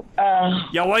 no.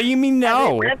 Yo, what do you mean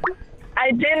no?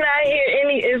 I did not hear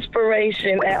any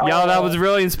inspiration at all. Yo, that was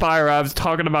really inspiring. I was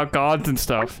talking about gods and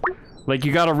stuff. Like,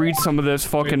 you gotta read some of this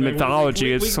fucking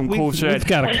mythology. It's some cool shit. We've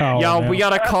got a call. Yo, now. we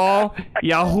got a call.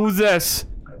 Yo, who's this?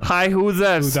 Hi, who's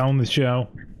this? Who's on the show?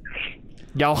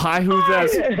 Yo, hi, who's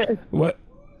this? What?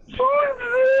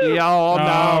 Yo, oh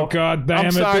no. Oh, God damn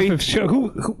it. Sorry. This is who,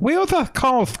 where's the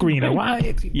call screener?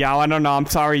 Why? Yo, I don't know. I'm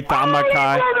sorry,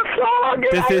 Thamakai.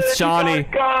 This is Shawnee.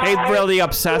 He's really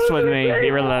obsessed with me. He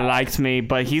really likes me,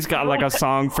 but he's got, like, a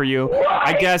song for you.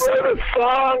 I guess.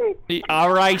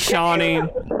 All right, Shawnee.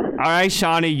 All right,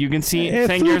 Shawnee, you can sing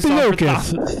your song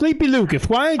Lucas. Sleepy Lucas,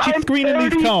 why aren't you screening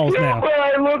these calls now?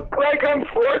 I look like I'm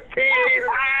 14,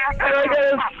 and I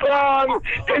got a song.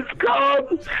 It's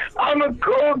called "I'm a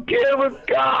Cool Kid with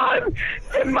God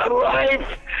in My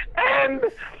Life," and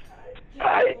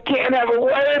I can't have a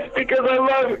wife because I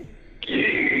love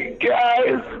you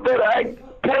guys, but I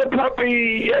pet a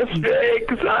puppy yesterday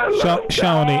because I love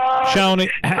Shawnee,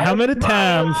 how many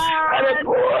times?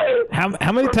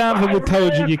 How many times have we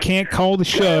told you you can't call the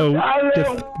show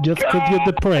just because you're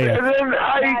depressed? And then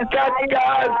I got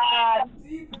God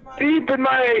deep in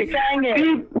my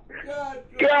deep.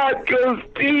 God goes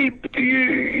deep.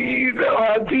 You know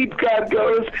how deep God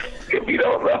goes. If you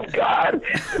don't love God,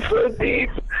 it's so deep.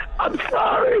 I'm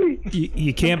sorry.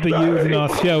 You can't be using our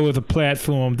show as a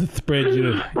platform to spread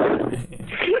your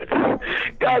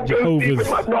God goes deep in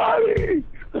my body.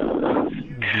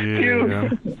 Yeah.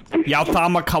 Yo,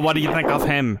 Thamaka, what do you think of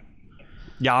him?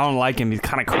 Yeah, I don't like him. He's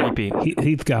kind of creepy.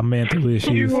 He's got mental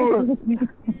issues.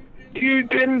 You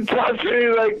didn't touch me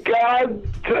like God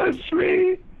touched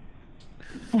me.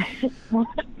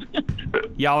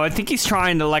 Yo, I think he's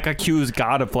trying to, like, accuse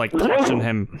God of, like, touching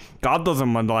him. God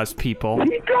doesn't molest people.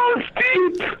 He goes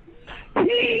deep.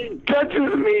 He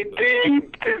touches me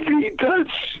deep. Does he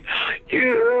touch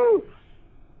you?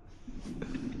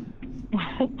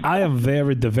 I am a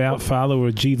very devout follower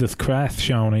of Jesus Christ,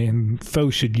 Shawnee, and so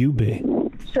should you be.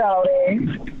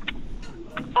 Shawnee,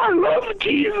 I love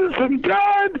Jesus and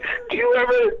God. Do you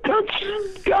ever touch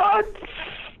God?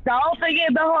 Don't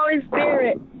forget the Holy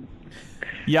Spirit.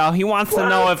 Yo, he wants to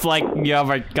know if, like, you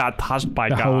ever got touched by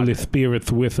the God. The Holy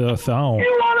Spirit's with us all. You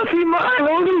want to see my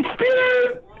Holy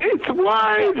Spirit? It's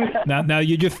wide. Now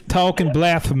you're just talking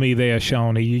blasphemy there,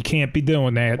 Shawnee. You can't be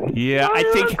doing that. Yeah, I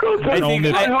think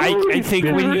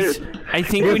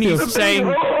when he's saying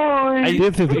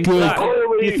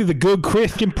this is a good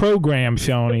Christian program,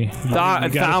 Shawnee. You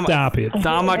gotta stop it.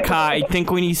 Thamaka, I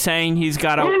think when he's saying he's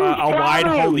got a wide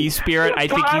Holy Spirit, I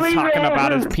think he's talking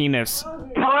about his penis.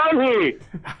 Tommy!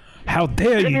 How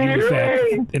dare you use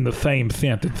that in the same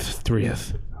sentence,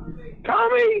 Stress?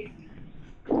 Tommy!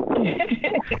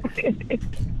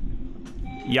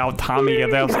 Yo, Tommy, are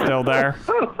they still there?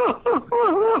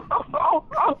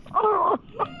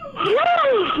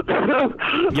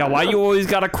 Yo, why you always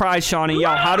gotta cry, Shawnee? Yo,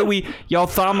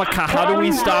 Thamaka, how do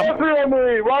we stop?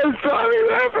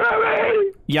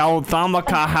 Yo,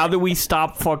 Thamaka, how do we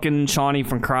stop fucking Shawnee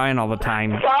from crying all the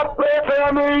time? Stop laughing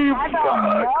at me! I don't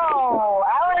know.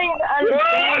 I don't even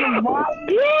understand why.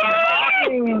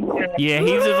 Yeah,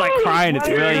 he's just like crying. It's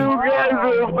really.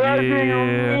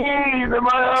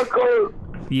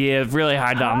 Yeah, it's really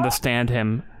hard to understand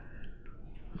him.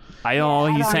 I don't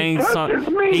know.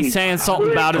 He's saying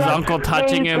something about his uncle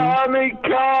touching him. I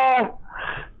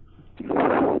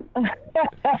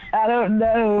don't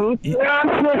know.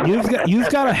 You've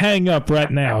got to hang up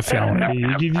right now, Shawnee.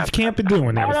 You just can't be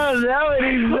doing this. I don't know what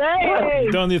he's saying.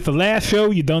 You done this the last show?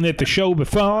 You done it the show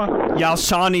before? Yo,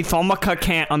 Shawnee, Thomaka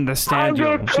can't understand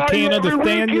you. She can't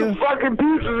understand you? You fucking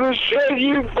pieces of shit,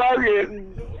 you fucking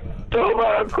told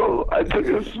my uncle I took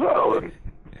his phone.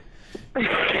 They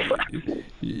think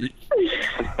he's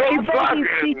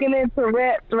speaking in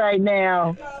Tourette's right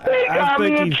now. They got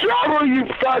me in trouble, you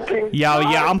fucking. Yeah,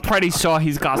 I'm pretty sure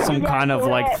he's got some kind of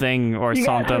like thing or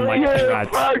something like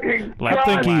that. I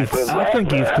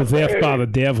think he's possessed by the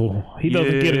devil. He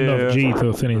doesn't get enough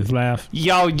Jesus in his life.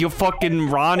 Yo, you fucking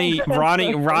Ronnie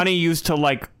used to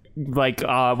like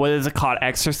what is it called?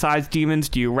 Exercise demons?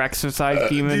 Do you exercise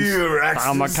demons? Do you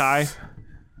exercise?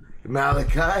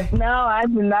 Malachi? No, I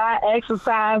do not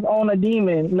exercise on a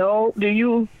demon. No, do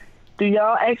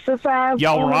y'all exercise?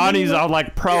 Yo, Ronnie's all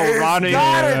like pro. Ronnie,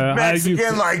 got a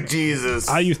Mexican like Jesus.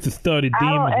 I used to study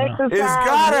demons. It's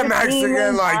got a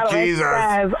Mexican like Jesus.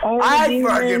 I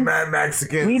fucking met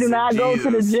Mexicans. We do not go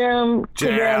to the gym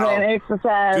together and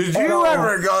exercise. Did you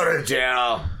ever go to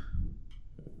jail?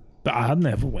 I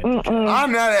never went to jail.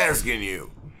 I'm not asking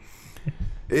you.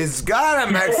 It's got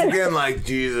a Mexican like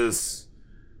Jesus.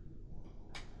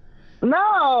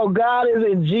 No, God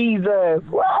isn't Jesus.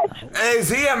 What? Is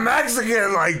he a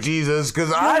Mexican like Jesus?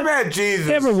 Because I met Jesus.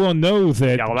 Everyone knows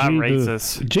that.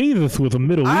 Jesus was a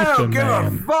Middle Eastern man. I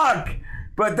don't give a fuck.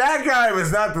 But that guy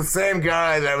was not the same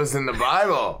guy that was in the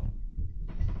Bible.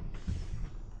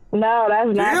 No, that's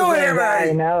not the same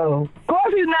guy. No. Of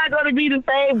course he's not going to be the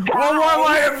same guy. Well,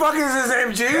 why the fuck is his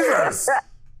name Jesus?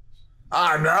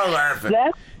 I'm not laughing.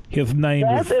 His name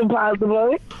That's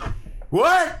impossible.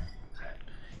 What?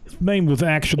 His name was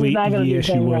actually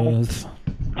Yeshua. It's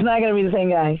not going to be the same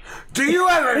guy. Do you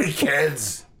have any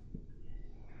kids?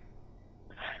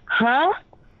 Huh?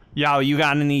 Yo, you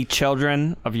got any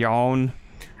children of your own?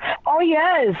 Oh,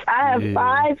 yes. I have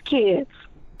 5 kids.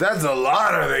 That's a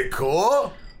lot. Are they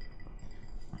cool?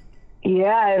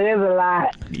 Yeah, it is a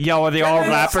lot. Yo, are they all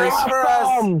rappers?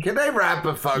 Can they rap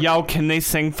a fuck? Yo, can they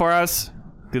sing for us?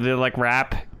 Do they like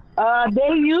rap?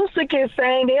 They used to can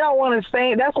sing. They don't want to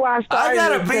sing. That's why I started. I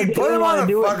got a beat. Put them on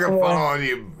the fucking phone,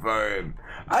 you fucking.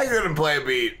 I couldn't play a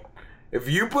beat. If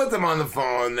you put them on the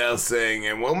phone, they'll sing,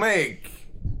 and we'll make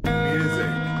music.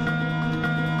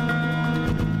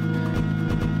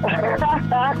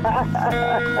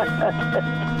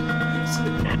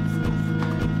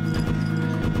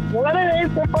 What are they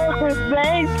supposed to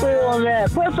sing to on that?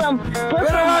 Put some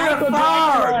Michael Jackson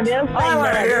on. They'll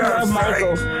sing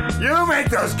Michael. You make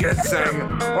those kids sing,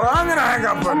 or I'm gonna hang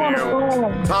up on you.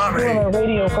 Tommy. I'm on a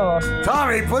radio call.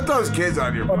 Tommy, put those kids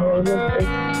on your phone.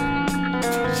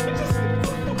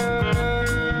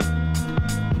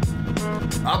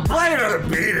 I'll play another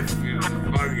beat if you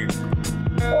fucking.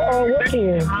 Oh, what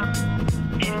kid?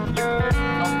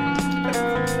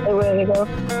 Hey, where they go?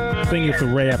 I think it's a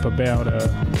rap about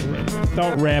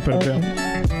start rapping about.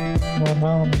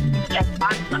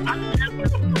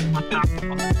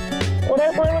 Well,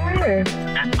 that's what I'm here.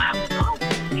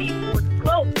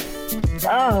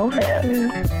 Oh, okay.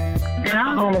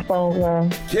 I'm on the phone now.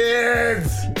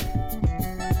 Kids!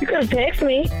 You could text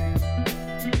me.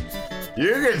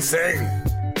 You can sing.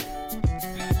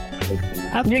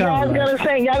 You guys gonna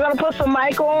sing? Y'all gonna put some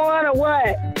mic on or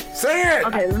what? Sing it!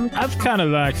 Okay. That's kind of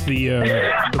like the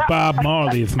Bob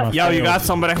Marley's myself. Yo, you got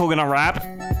somebody who gonna rap?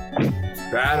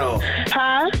 Battle.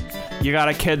 Huh? You got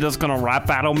a kid that's gonna rap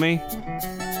battle me?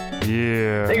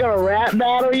 Yeah. They gonna rap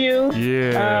battle you?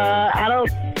 Yeah. I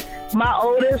don't. My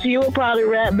oldest, you will probably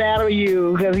rap battle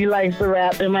you because he likes to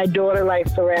rap, and my daughter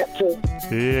likes to rap too.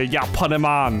 Yeah, y'all put him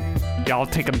on. Y'all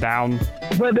take him down.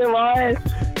 Put them on.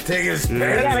 Take his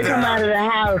pants I gotta come down. out of the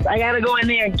house. I gotta go in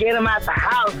there and get him out the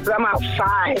house because I'm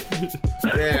outside.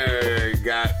 There you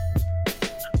got.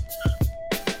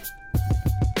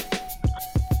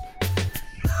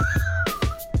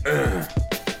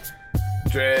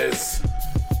 Dress.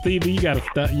 Stevie, you gotta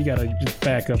stop. You gotta just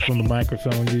back up from the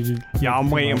microphone. Yeah, I'm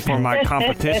waiting for my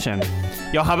competition.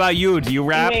 Yo, how about you? Do you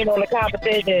rap? You ain't on the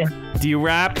competition. Do you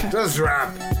rap? Just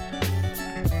rap.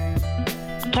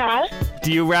 Huh?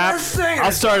 Do you rap?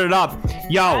 I'll start it up.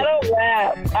 Yo. I don't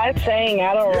rap. I sing.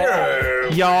 I don't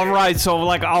rap. Yo, alright, so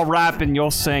like I'll rap and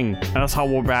you'll sing. That's how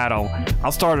we'll battle.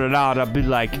 I'll start it out. I'm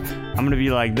gonna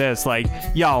be like this, like,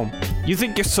 yo, you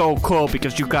think you're so cool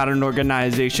because you got an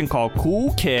organization called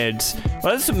Cool Kids. Well,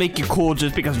 that doesn't make you cool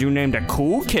just because you named it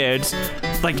Cool Kids.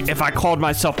 Like, if I called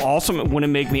myself awesome, it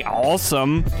wouldn't make me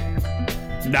awesome.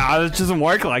 Nah, it doesn't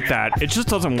work like that. It just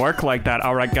doesn't work like that.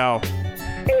 Alright, go.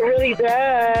 It really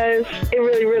does. It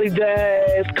really, really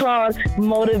does. Called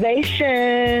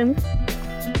motivation.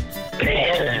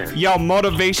 Yo,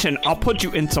 motivation. I'll put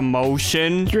you into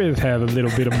motion. Just have a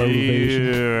little bit of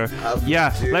motivation.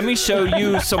 Yeah. Let me show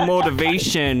you some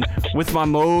motivation with my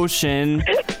motion.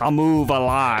 I'll move a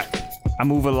lot. I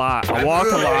move a lot. I walk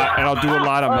a lot, and I'll do a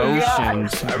lot of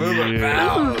motions. I move a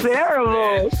This is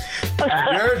terrible.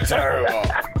 You're terrible.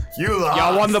 You lost.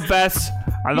 Y'all won the best.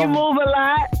 You move a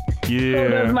lot. Yeah. So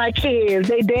does my kids.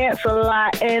 They dance a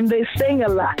lot and they sing a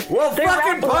lot. Well, they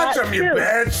fucking rap a punch lot, them, you too.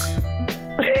 bitch.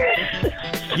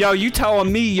 Yo, you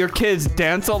telling me your kids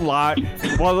dance a lot?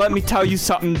 Well, let me tell you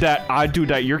something that I do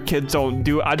that your kids don't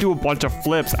do. I do a bunch of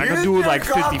flips. I can do like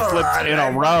 50 flips in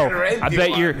a row. I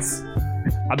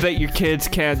bet your kids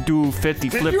can't do 50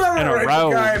 flips in a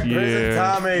row.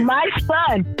 Yeah.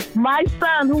 My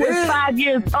son, who is 5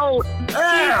 years old, he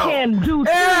can do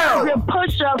 200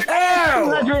 push-ups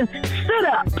and 200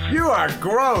 sit-ups. You are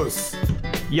gross.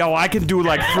 Yo, I can do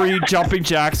like 3 jumping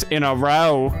jacks in a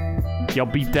row. Yo,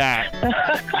 beat that.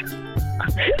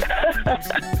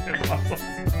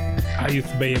 I used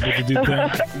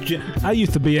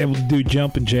to be able to do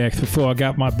jumping jacks before I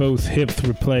got my both hips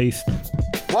replaced.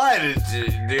 Why did you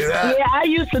do that? Yeah, I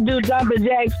used to do jumping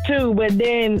jacks too, but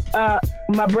then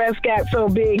my breasts got so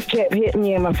big, kept hitting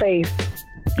me in my face.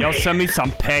 Yo, send me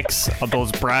some pics of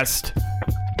those breasts.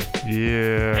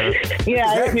 Yeah.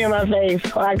 Yeah, it hit me in my face.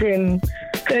 So I couldn't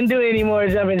do any more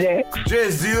jumping jacks.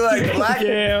 Jizz, do you like black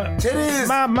titties?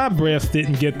 My breasts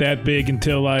didn't get that big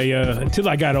until I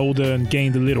got older and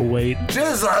gained a little weight.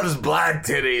 Jizz loves black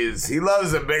titties. He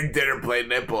loves a big dinner plate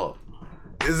nipple.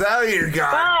 Is that what you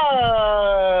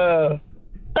got?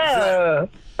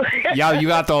 Yo, you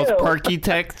got those perky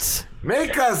tits?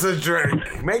 Make us a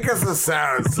drink. Make us a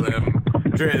sound, Slim.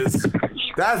 Driz.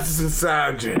 That's the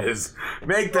sound, Driz.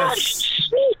 Make that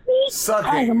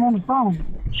sucking. I'm on the phone.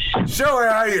 Show her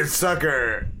how you suck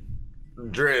her,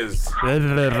 Driz.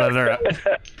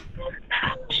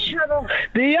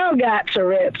 The young got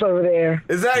Tourette's over there.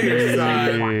 Is that your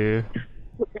son? You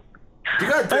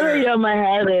got dinner. I my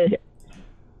habit.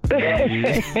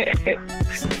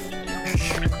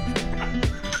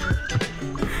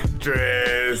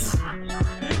 Driz.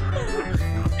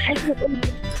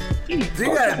 Do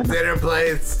you got dinner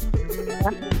plates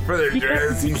for the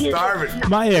Driz? He's starving.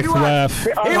 My ex-wife.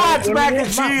 He wants mac and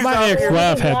cheese. My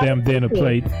ex-wife had them dinner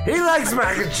plate. He likes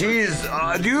mac and cheese.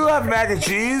 Do you have mac and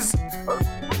cheese?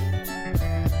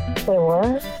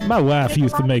 What? My wife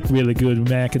used to make really good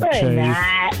mac and cheese.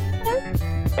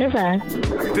 It's fine.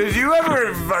 Did you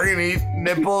ever fucking eat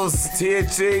nipples,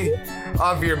 THC,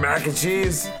 off your mac and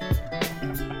cheese?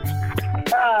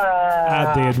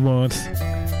 I did once.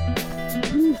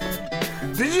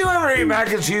 Did you ever eat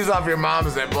mac and cheese off your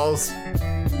mom's nipples?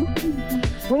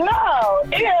 No, ew.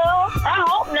 I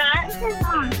hope not.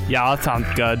 Yeah, that sounds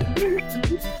good.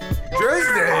 Driz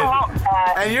did.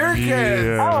 And your kid.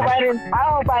 Yeah. I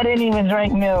hope I didn't even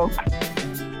drink milk.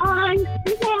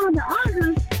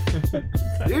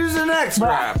 Use the next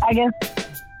rap. I guess.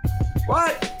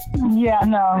 What? Yeah,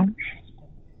 no.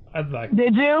 I'd like.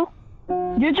 Did you?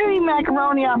 Did you eat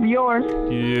macaroni off yours?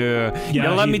 Yeah.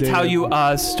 Now let me tell you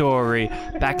a story.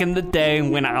 Back in the day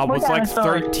when I was like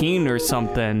 13 or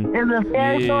something. Is it a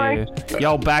fair story?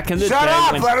 Yo, back in the Shut day.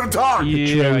 up! Let him talk!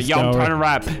 Yeah, yo, I'm story. trying to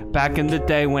rap. Back in the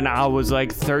day when I was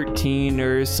like 13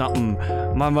 or something,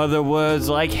 my mother was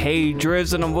like, hey,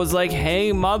 Driz, and I was like,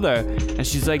 hey, mother. And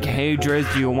she's like, hey, Driz,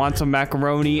 do you want some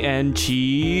macaroni and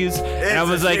cheese? And I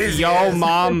was like, yo,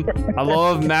 Mom, I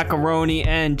love macaroni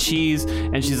and cheese.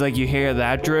 And she's like, you hear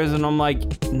that, Driz? And I'm like,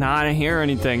 nah, I didn't hear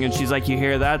anything. And she's like, you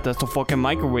hear that? That's the fucking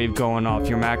microwave going off.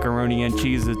 Your macaroni and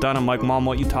cheese is done. I'm like, Mom,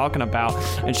 what you talking about?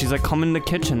 And she's like, come in the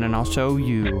kitchen and I'll show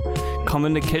you. Come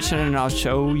in the kitchen and I'll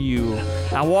show you.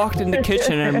 I walked in the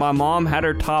kitchen and my mom had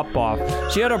her top off.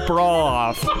 She had her bra off.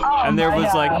 And there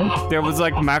was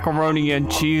like macaroni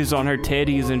and cheese on her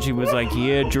titties. And she was like,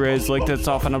 yeah, Driz, lick this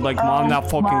off. And I'm like, Mom,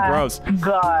 that's fucking gross.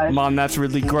 God. Mom, that's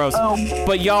really gross.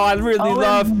 But y'all, I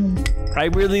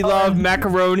really love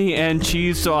macaroni and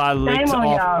cheese, so I licked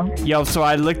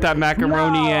I licked that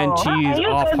macaroni and cheese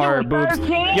off her boobs.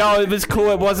 Yo, it was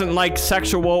cool. It wasn't like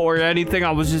sexual or anything.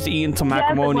 I was just eating some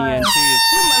macaroni and cheese.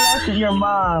 molested your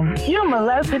mom. You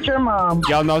molested your mom.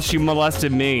 Y'all know she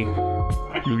molested me.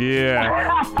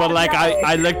 Yeah. But like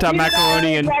I licked that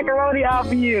macaroni and macaroni off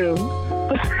of you.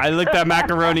 I licked that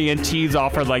macaroni and cheese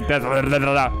off her like this.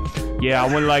 Yeah,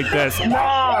 I went like this. No.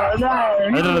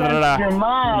 You molested your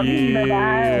mom.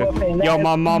 Yeah. Yo,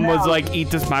 my mom was like, eat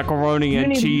this macaroni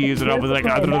and cheese, and I was like,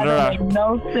 that makes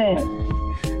no sense.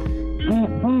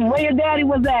 Where your daddy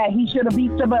was at? He should have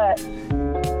beat the butt.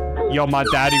 Yo, my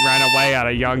daddy ran away at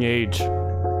a young age.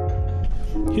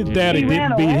 His daddy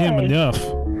didn't beat him enough.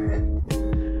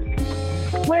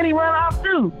 Where'd he run off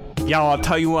to? Yo, I'll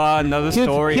tell you another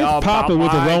story about papa was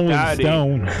a my Rolling daddy.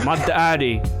 Stone. My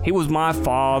daddy, he was my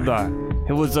father.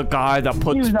 He was the guy that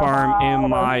put sperm in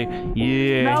my...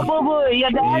 Yeah. No, boo-boo. Your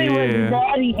daddy was your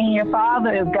daddy and your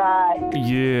father is God.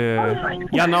 Yeah.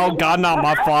 Yeah, no, God not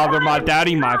my father. My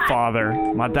daddy my father.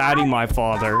 My daddy my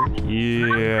father.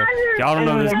 Yeah. Y'all don't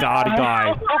know this Gotti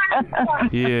guy.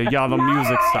 Yeah, y'all the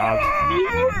music stopped.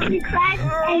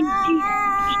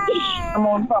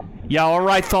 Yeah,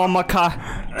 alright,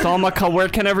 Thomaka, where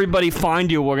can everybody find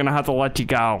you? We're gonna have to let you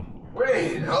go.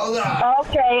 Wait, hold on.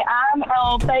 Okay, I'm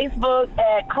on Facebook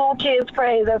at Cool Kids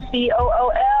Praise. That's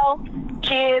COOL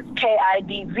Kids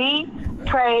KIDZ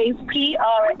Praise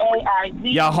PRAIZ.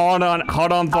 Yeah, hold on,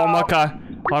 Thomaka.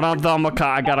 Hold on, Thomaka.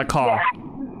 I got a call.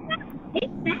 Yeah.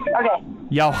 Okay.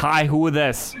 Yo, hi, who is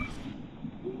this?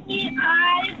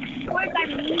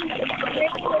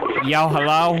 Yo,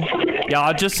 hello? Yo,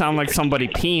 I just sound like somebody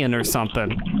peeing or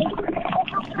something.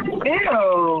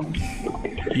 Ew.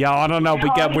 Yo, I don't know. We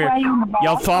get weird.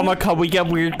 Yo, Thomaka, we get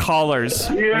weird callers.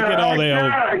 Look at all they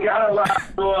old.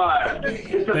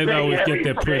 They always get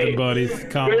their prison buddies.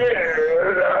 Come.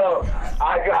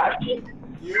 I got you.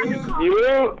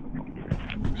 You.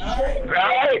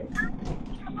 Right.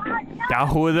 Yo,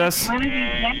 who is this?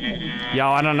 Yo,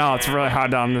 I don't know. It's really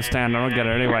hard to understand. I don't get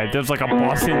it anyway. There's like a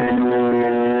Boston.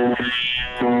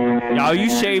 Yo, are you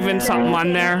shaving something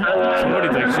on there?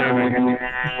 Somebody's like shaving.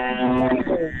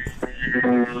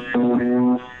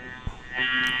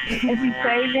 Is he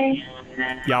shaving?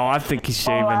 Yo, I think he's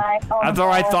shaving. That's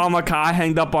alright, Thomaka. I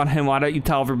hanged up on him. Why don't you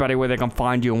tell everybody where they can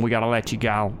find you, and we gotta let you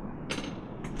go.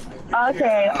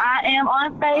 Okay, I am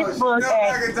on Facebook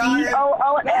at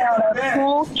COOL, that's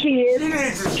Cool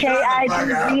Kids,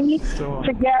 KIDZ,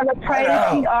 together Praise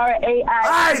PRAIZ.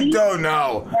 I don't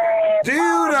know. Do you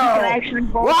know? You can actually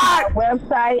go to my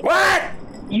website. What?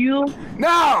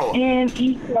 No!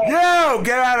 UNEK. No!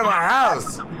 Get out of my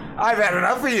house! I've had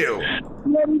enough of you.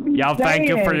 Yo, thank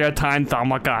you for your time,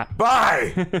 Thomaka.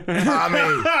 Bye, Tommy.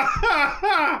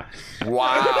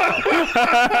 Wow.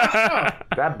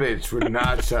 That bitch would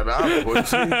not shut up, would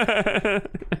she?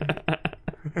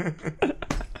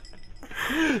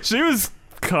 She was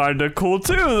kind of cool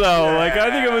too, though. Yeah. Like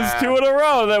I think it was 2 in a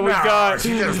row that we got.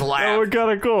 She just laughed. That were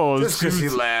kind of cool. Just because she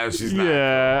laughed, she's not.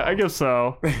 Yeah, I guess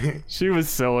so. She was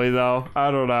silly though.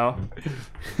 I don't know.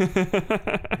 She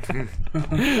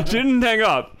didn't hang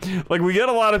up. Like we get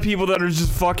a lot of people that are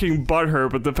just fucking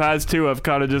butthurt, but the past 2 have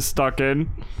kind of just stuck in,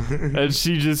 and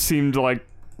she just seemed like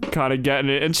kind of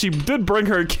getting it, and she did bring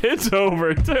her kids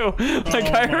over too.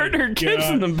 Like I heard her kids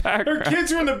in the background. Her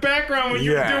kids were in the background when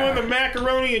you were doing the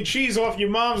macaroni and cheese off your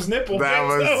mom's nipple. That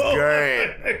was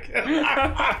great.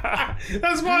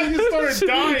 That's why I just started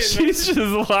dying. She's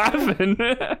just laughing.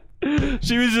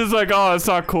 She was just like, "Oh, that's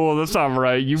not cool. That's not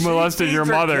right. You molested your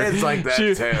mother." Kids like that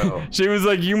too. She was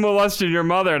like, "You molested your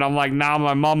mother," and I'm like, "Nah,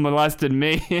 my mom molested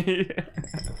me."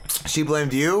 She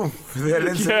blamed you for that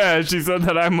incident? Yeah, she said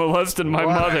that I molested my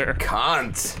mother.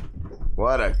 Cunt.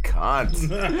 What a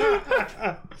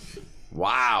cunt.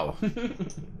 Wow.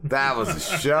 That was a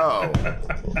show.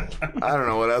 I don't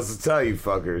know what else to tell you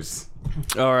fuckers.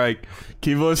 All right.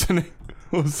 Keep listening.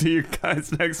 We'll see you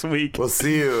guys next week. We'll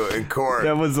see you in court.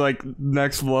 That was like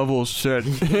next level shit.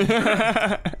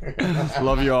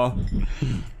 Love y'all.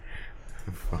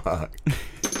 Fuck.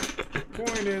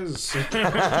 Point is... Is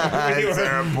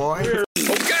there a point?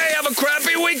 Okay, have a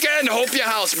crappy weekend. Hope your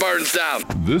house burns down.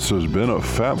 This has been a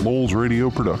Fat Moles Radio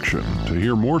production. To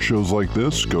hear more shows like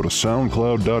this, go to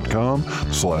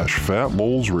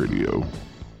soundcloud.com/fatmolesradio.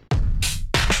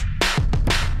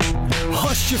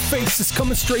 Hush Your Face is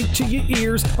coming straight to your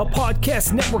ears. A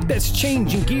podcast network that's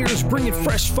changing gears, bringing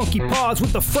fresh funky pods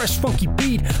with a fresh funky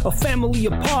beat. A family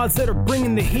of pods that are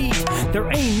bringing the heat. There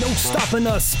ain't no stopping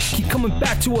us. Keep coming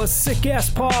back to us, sick ass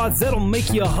pods that'll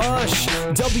make you hush.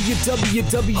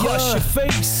 www. Hush Your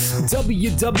Face.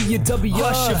 www.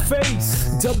 Hush Your Face.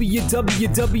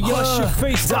 www.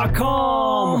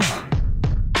 HushYourFace.com.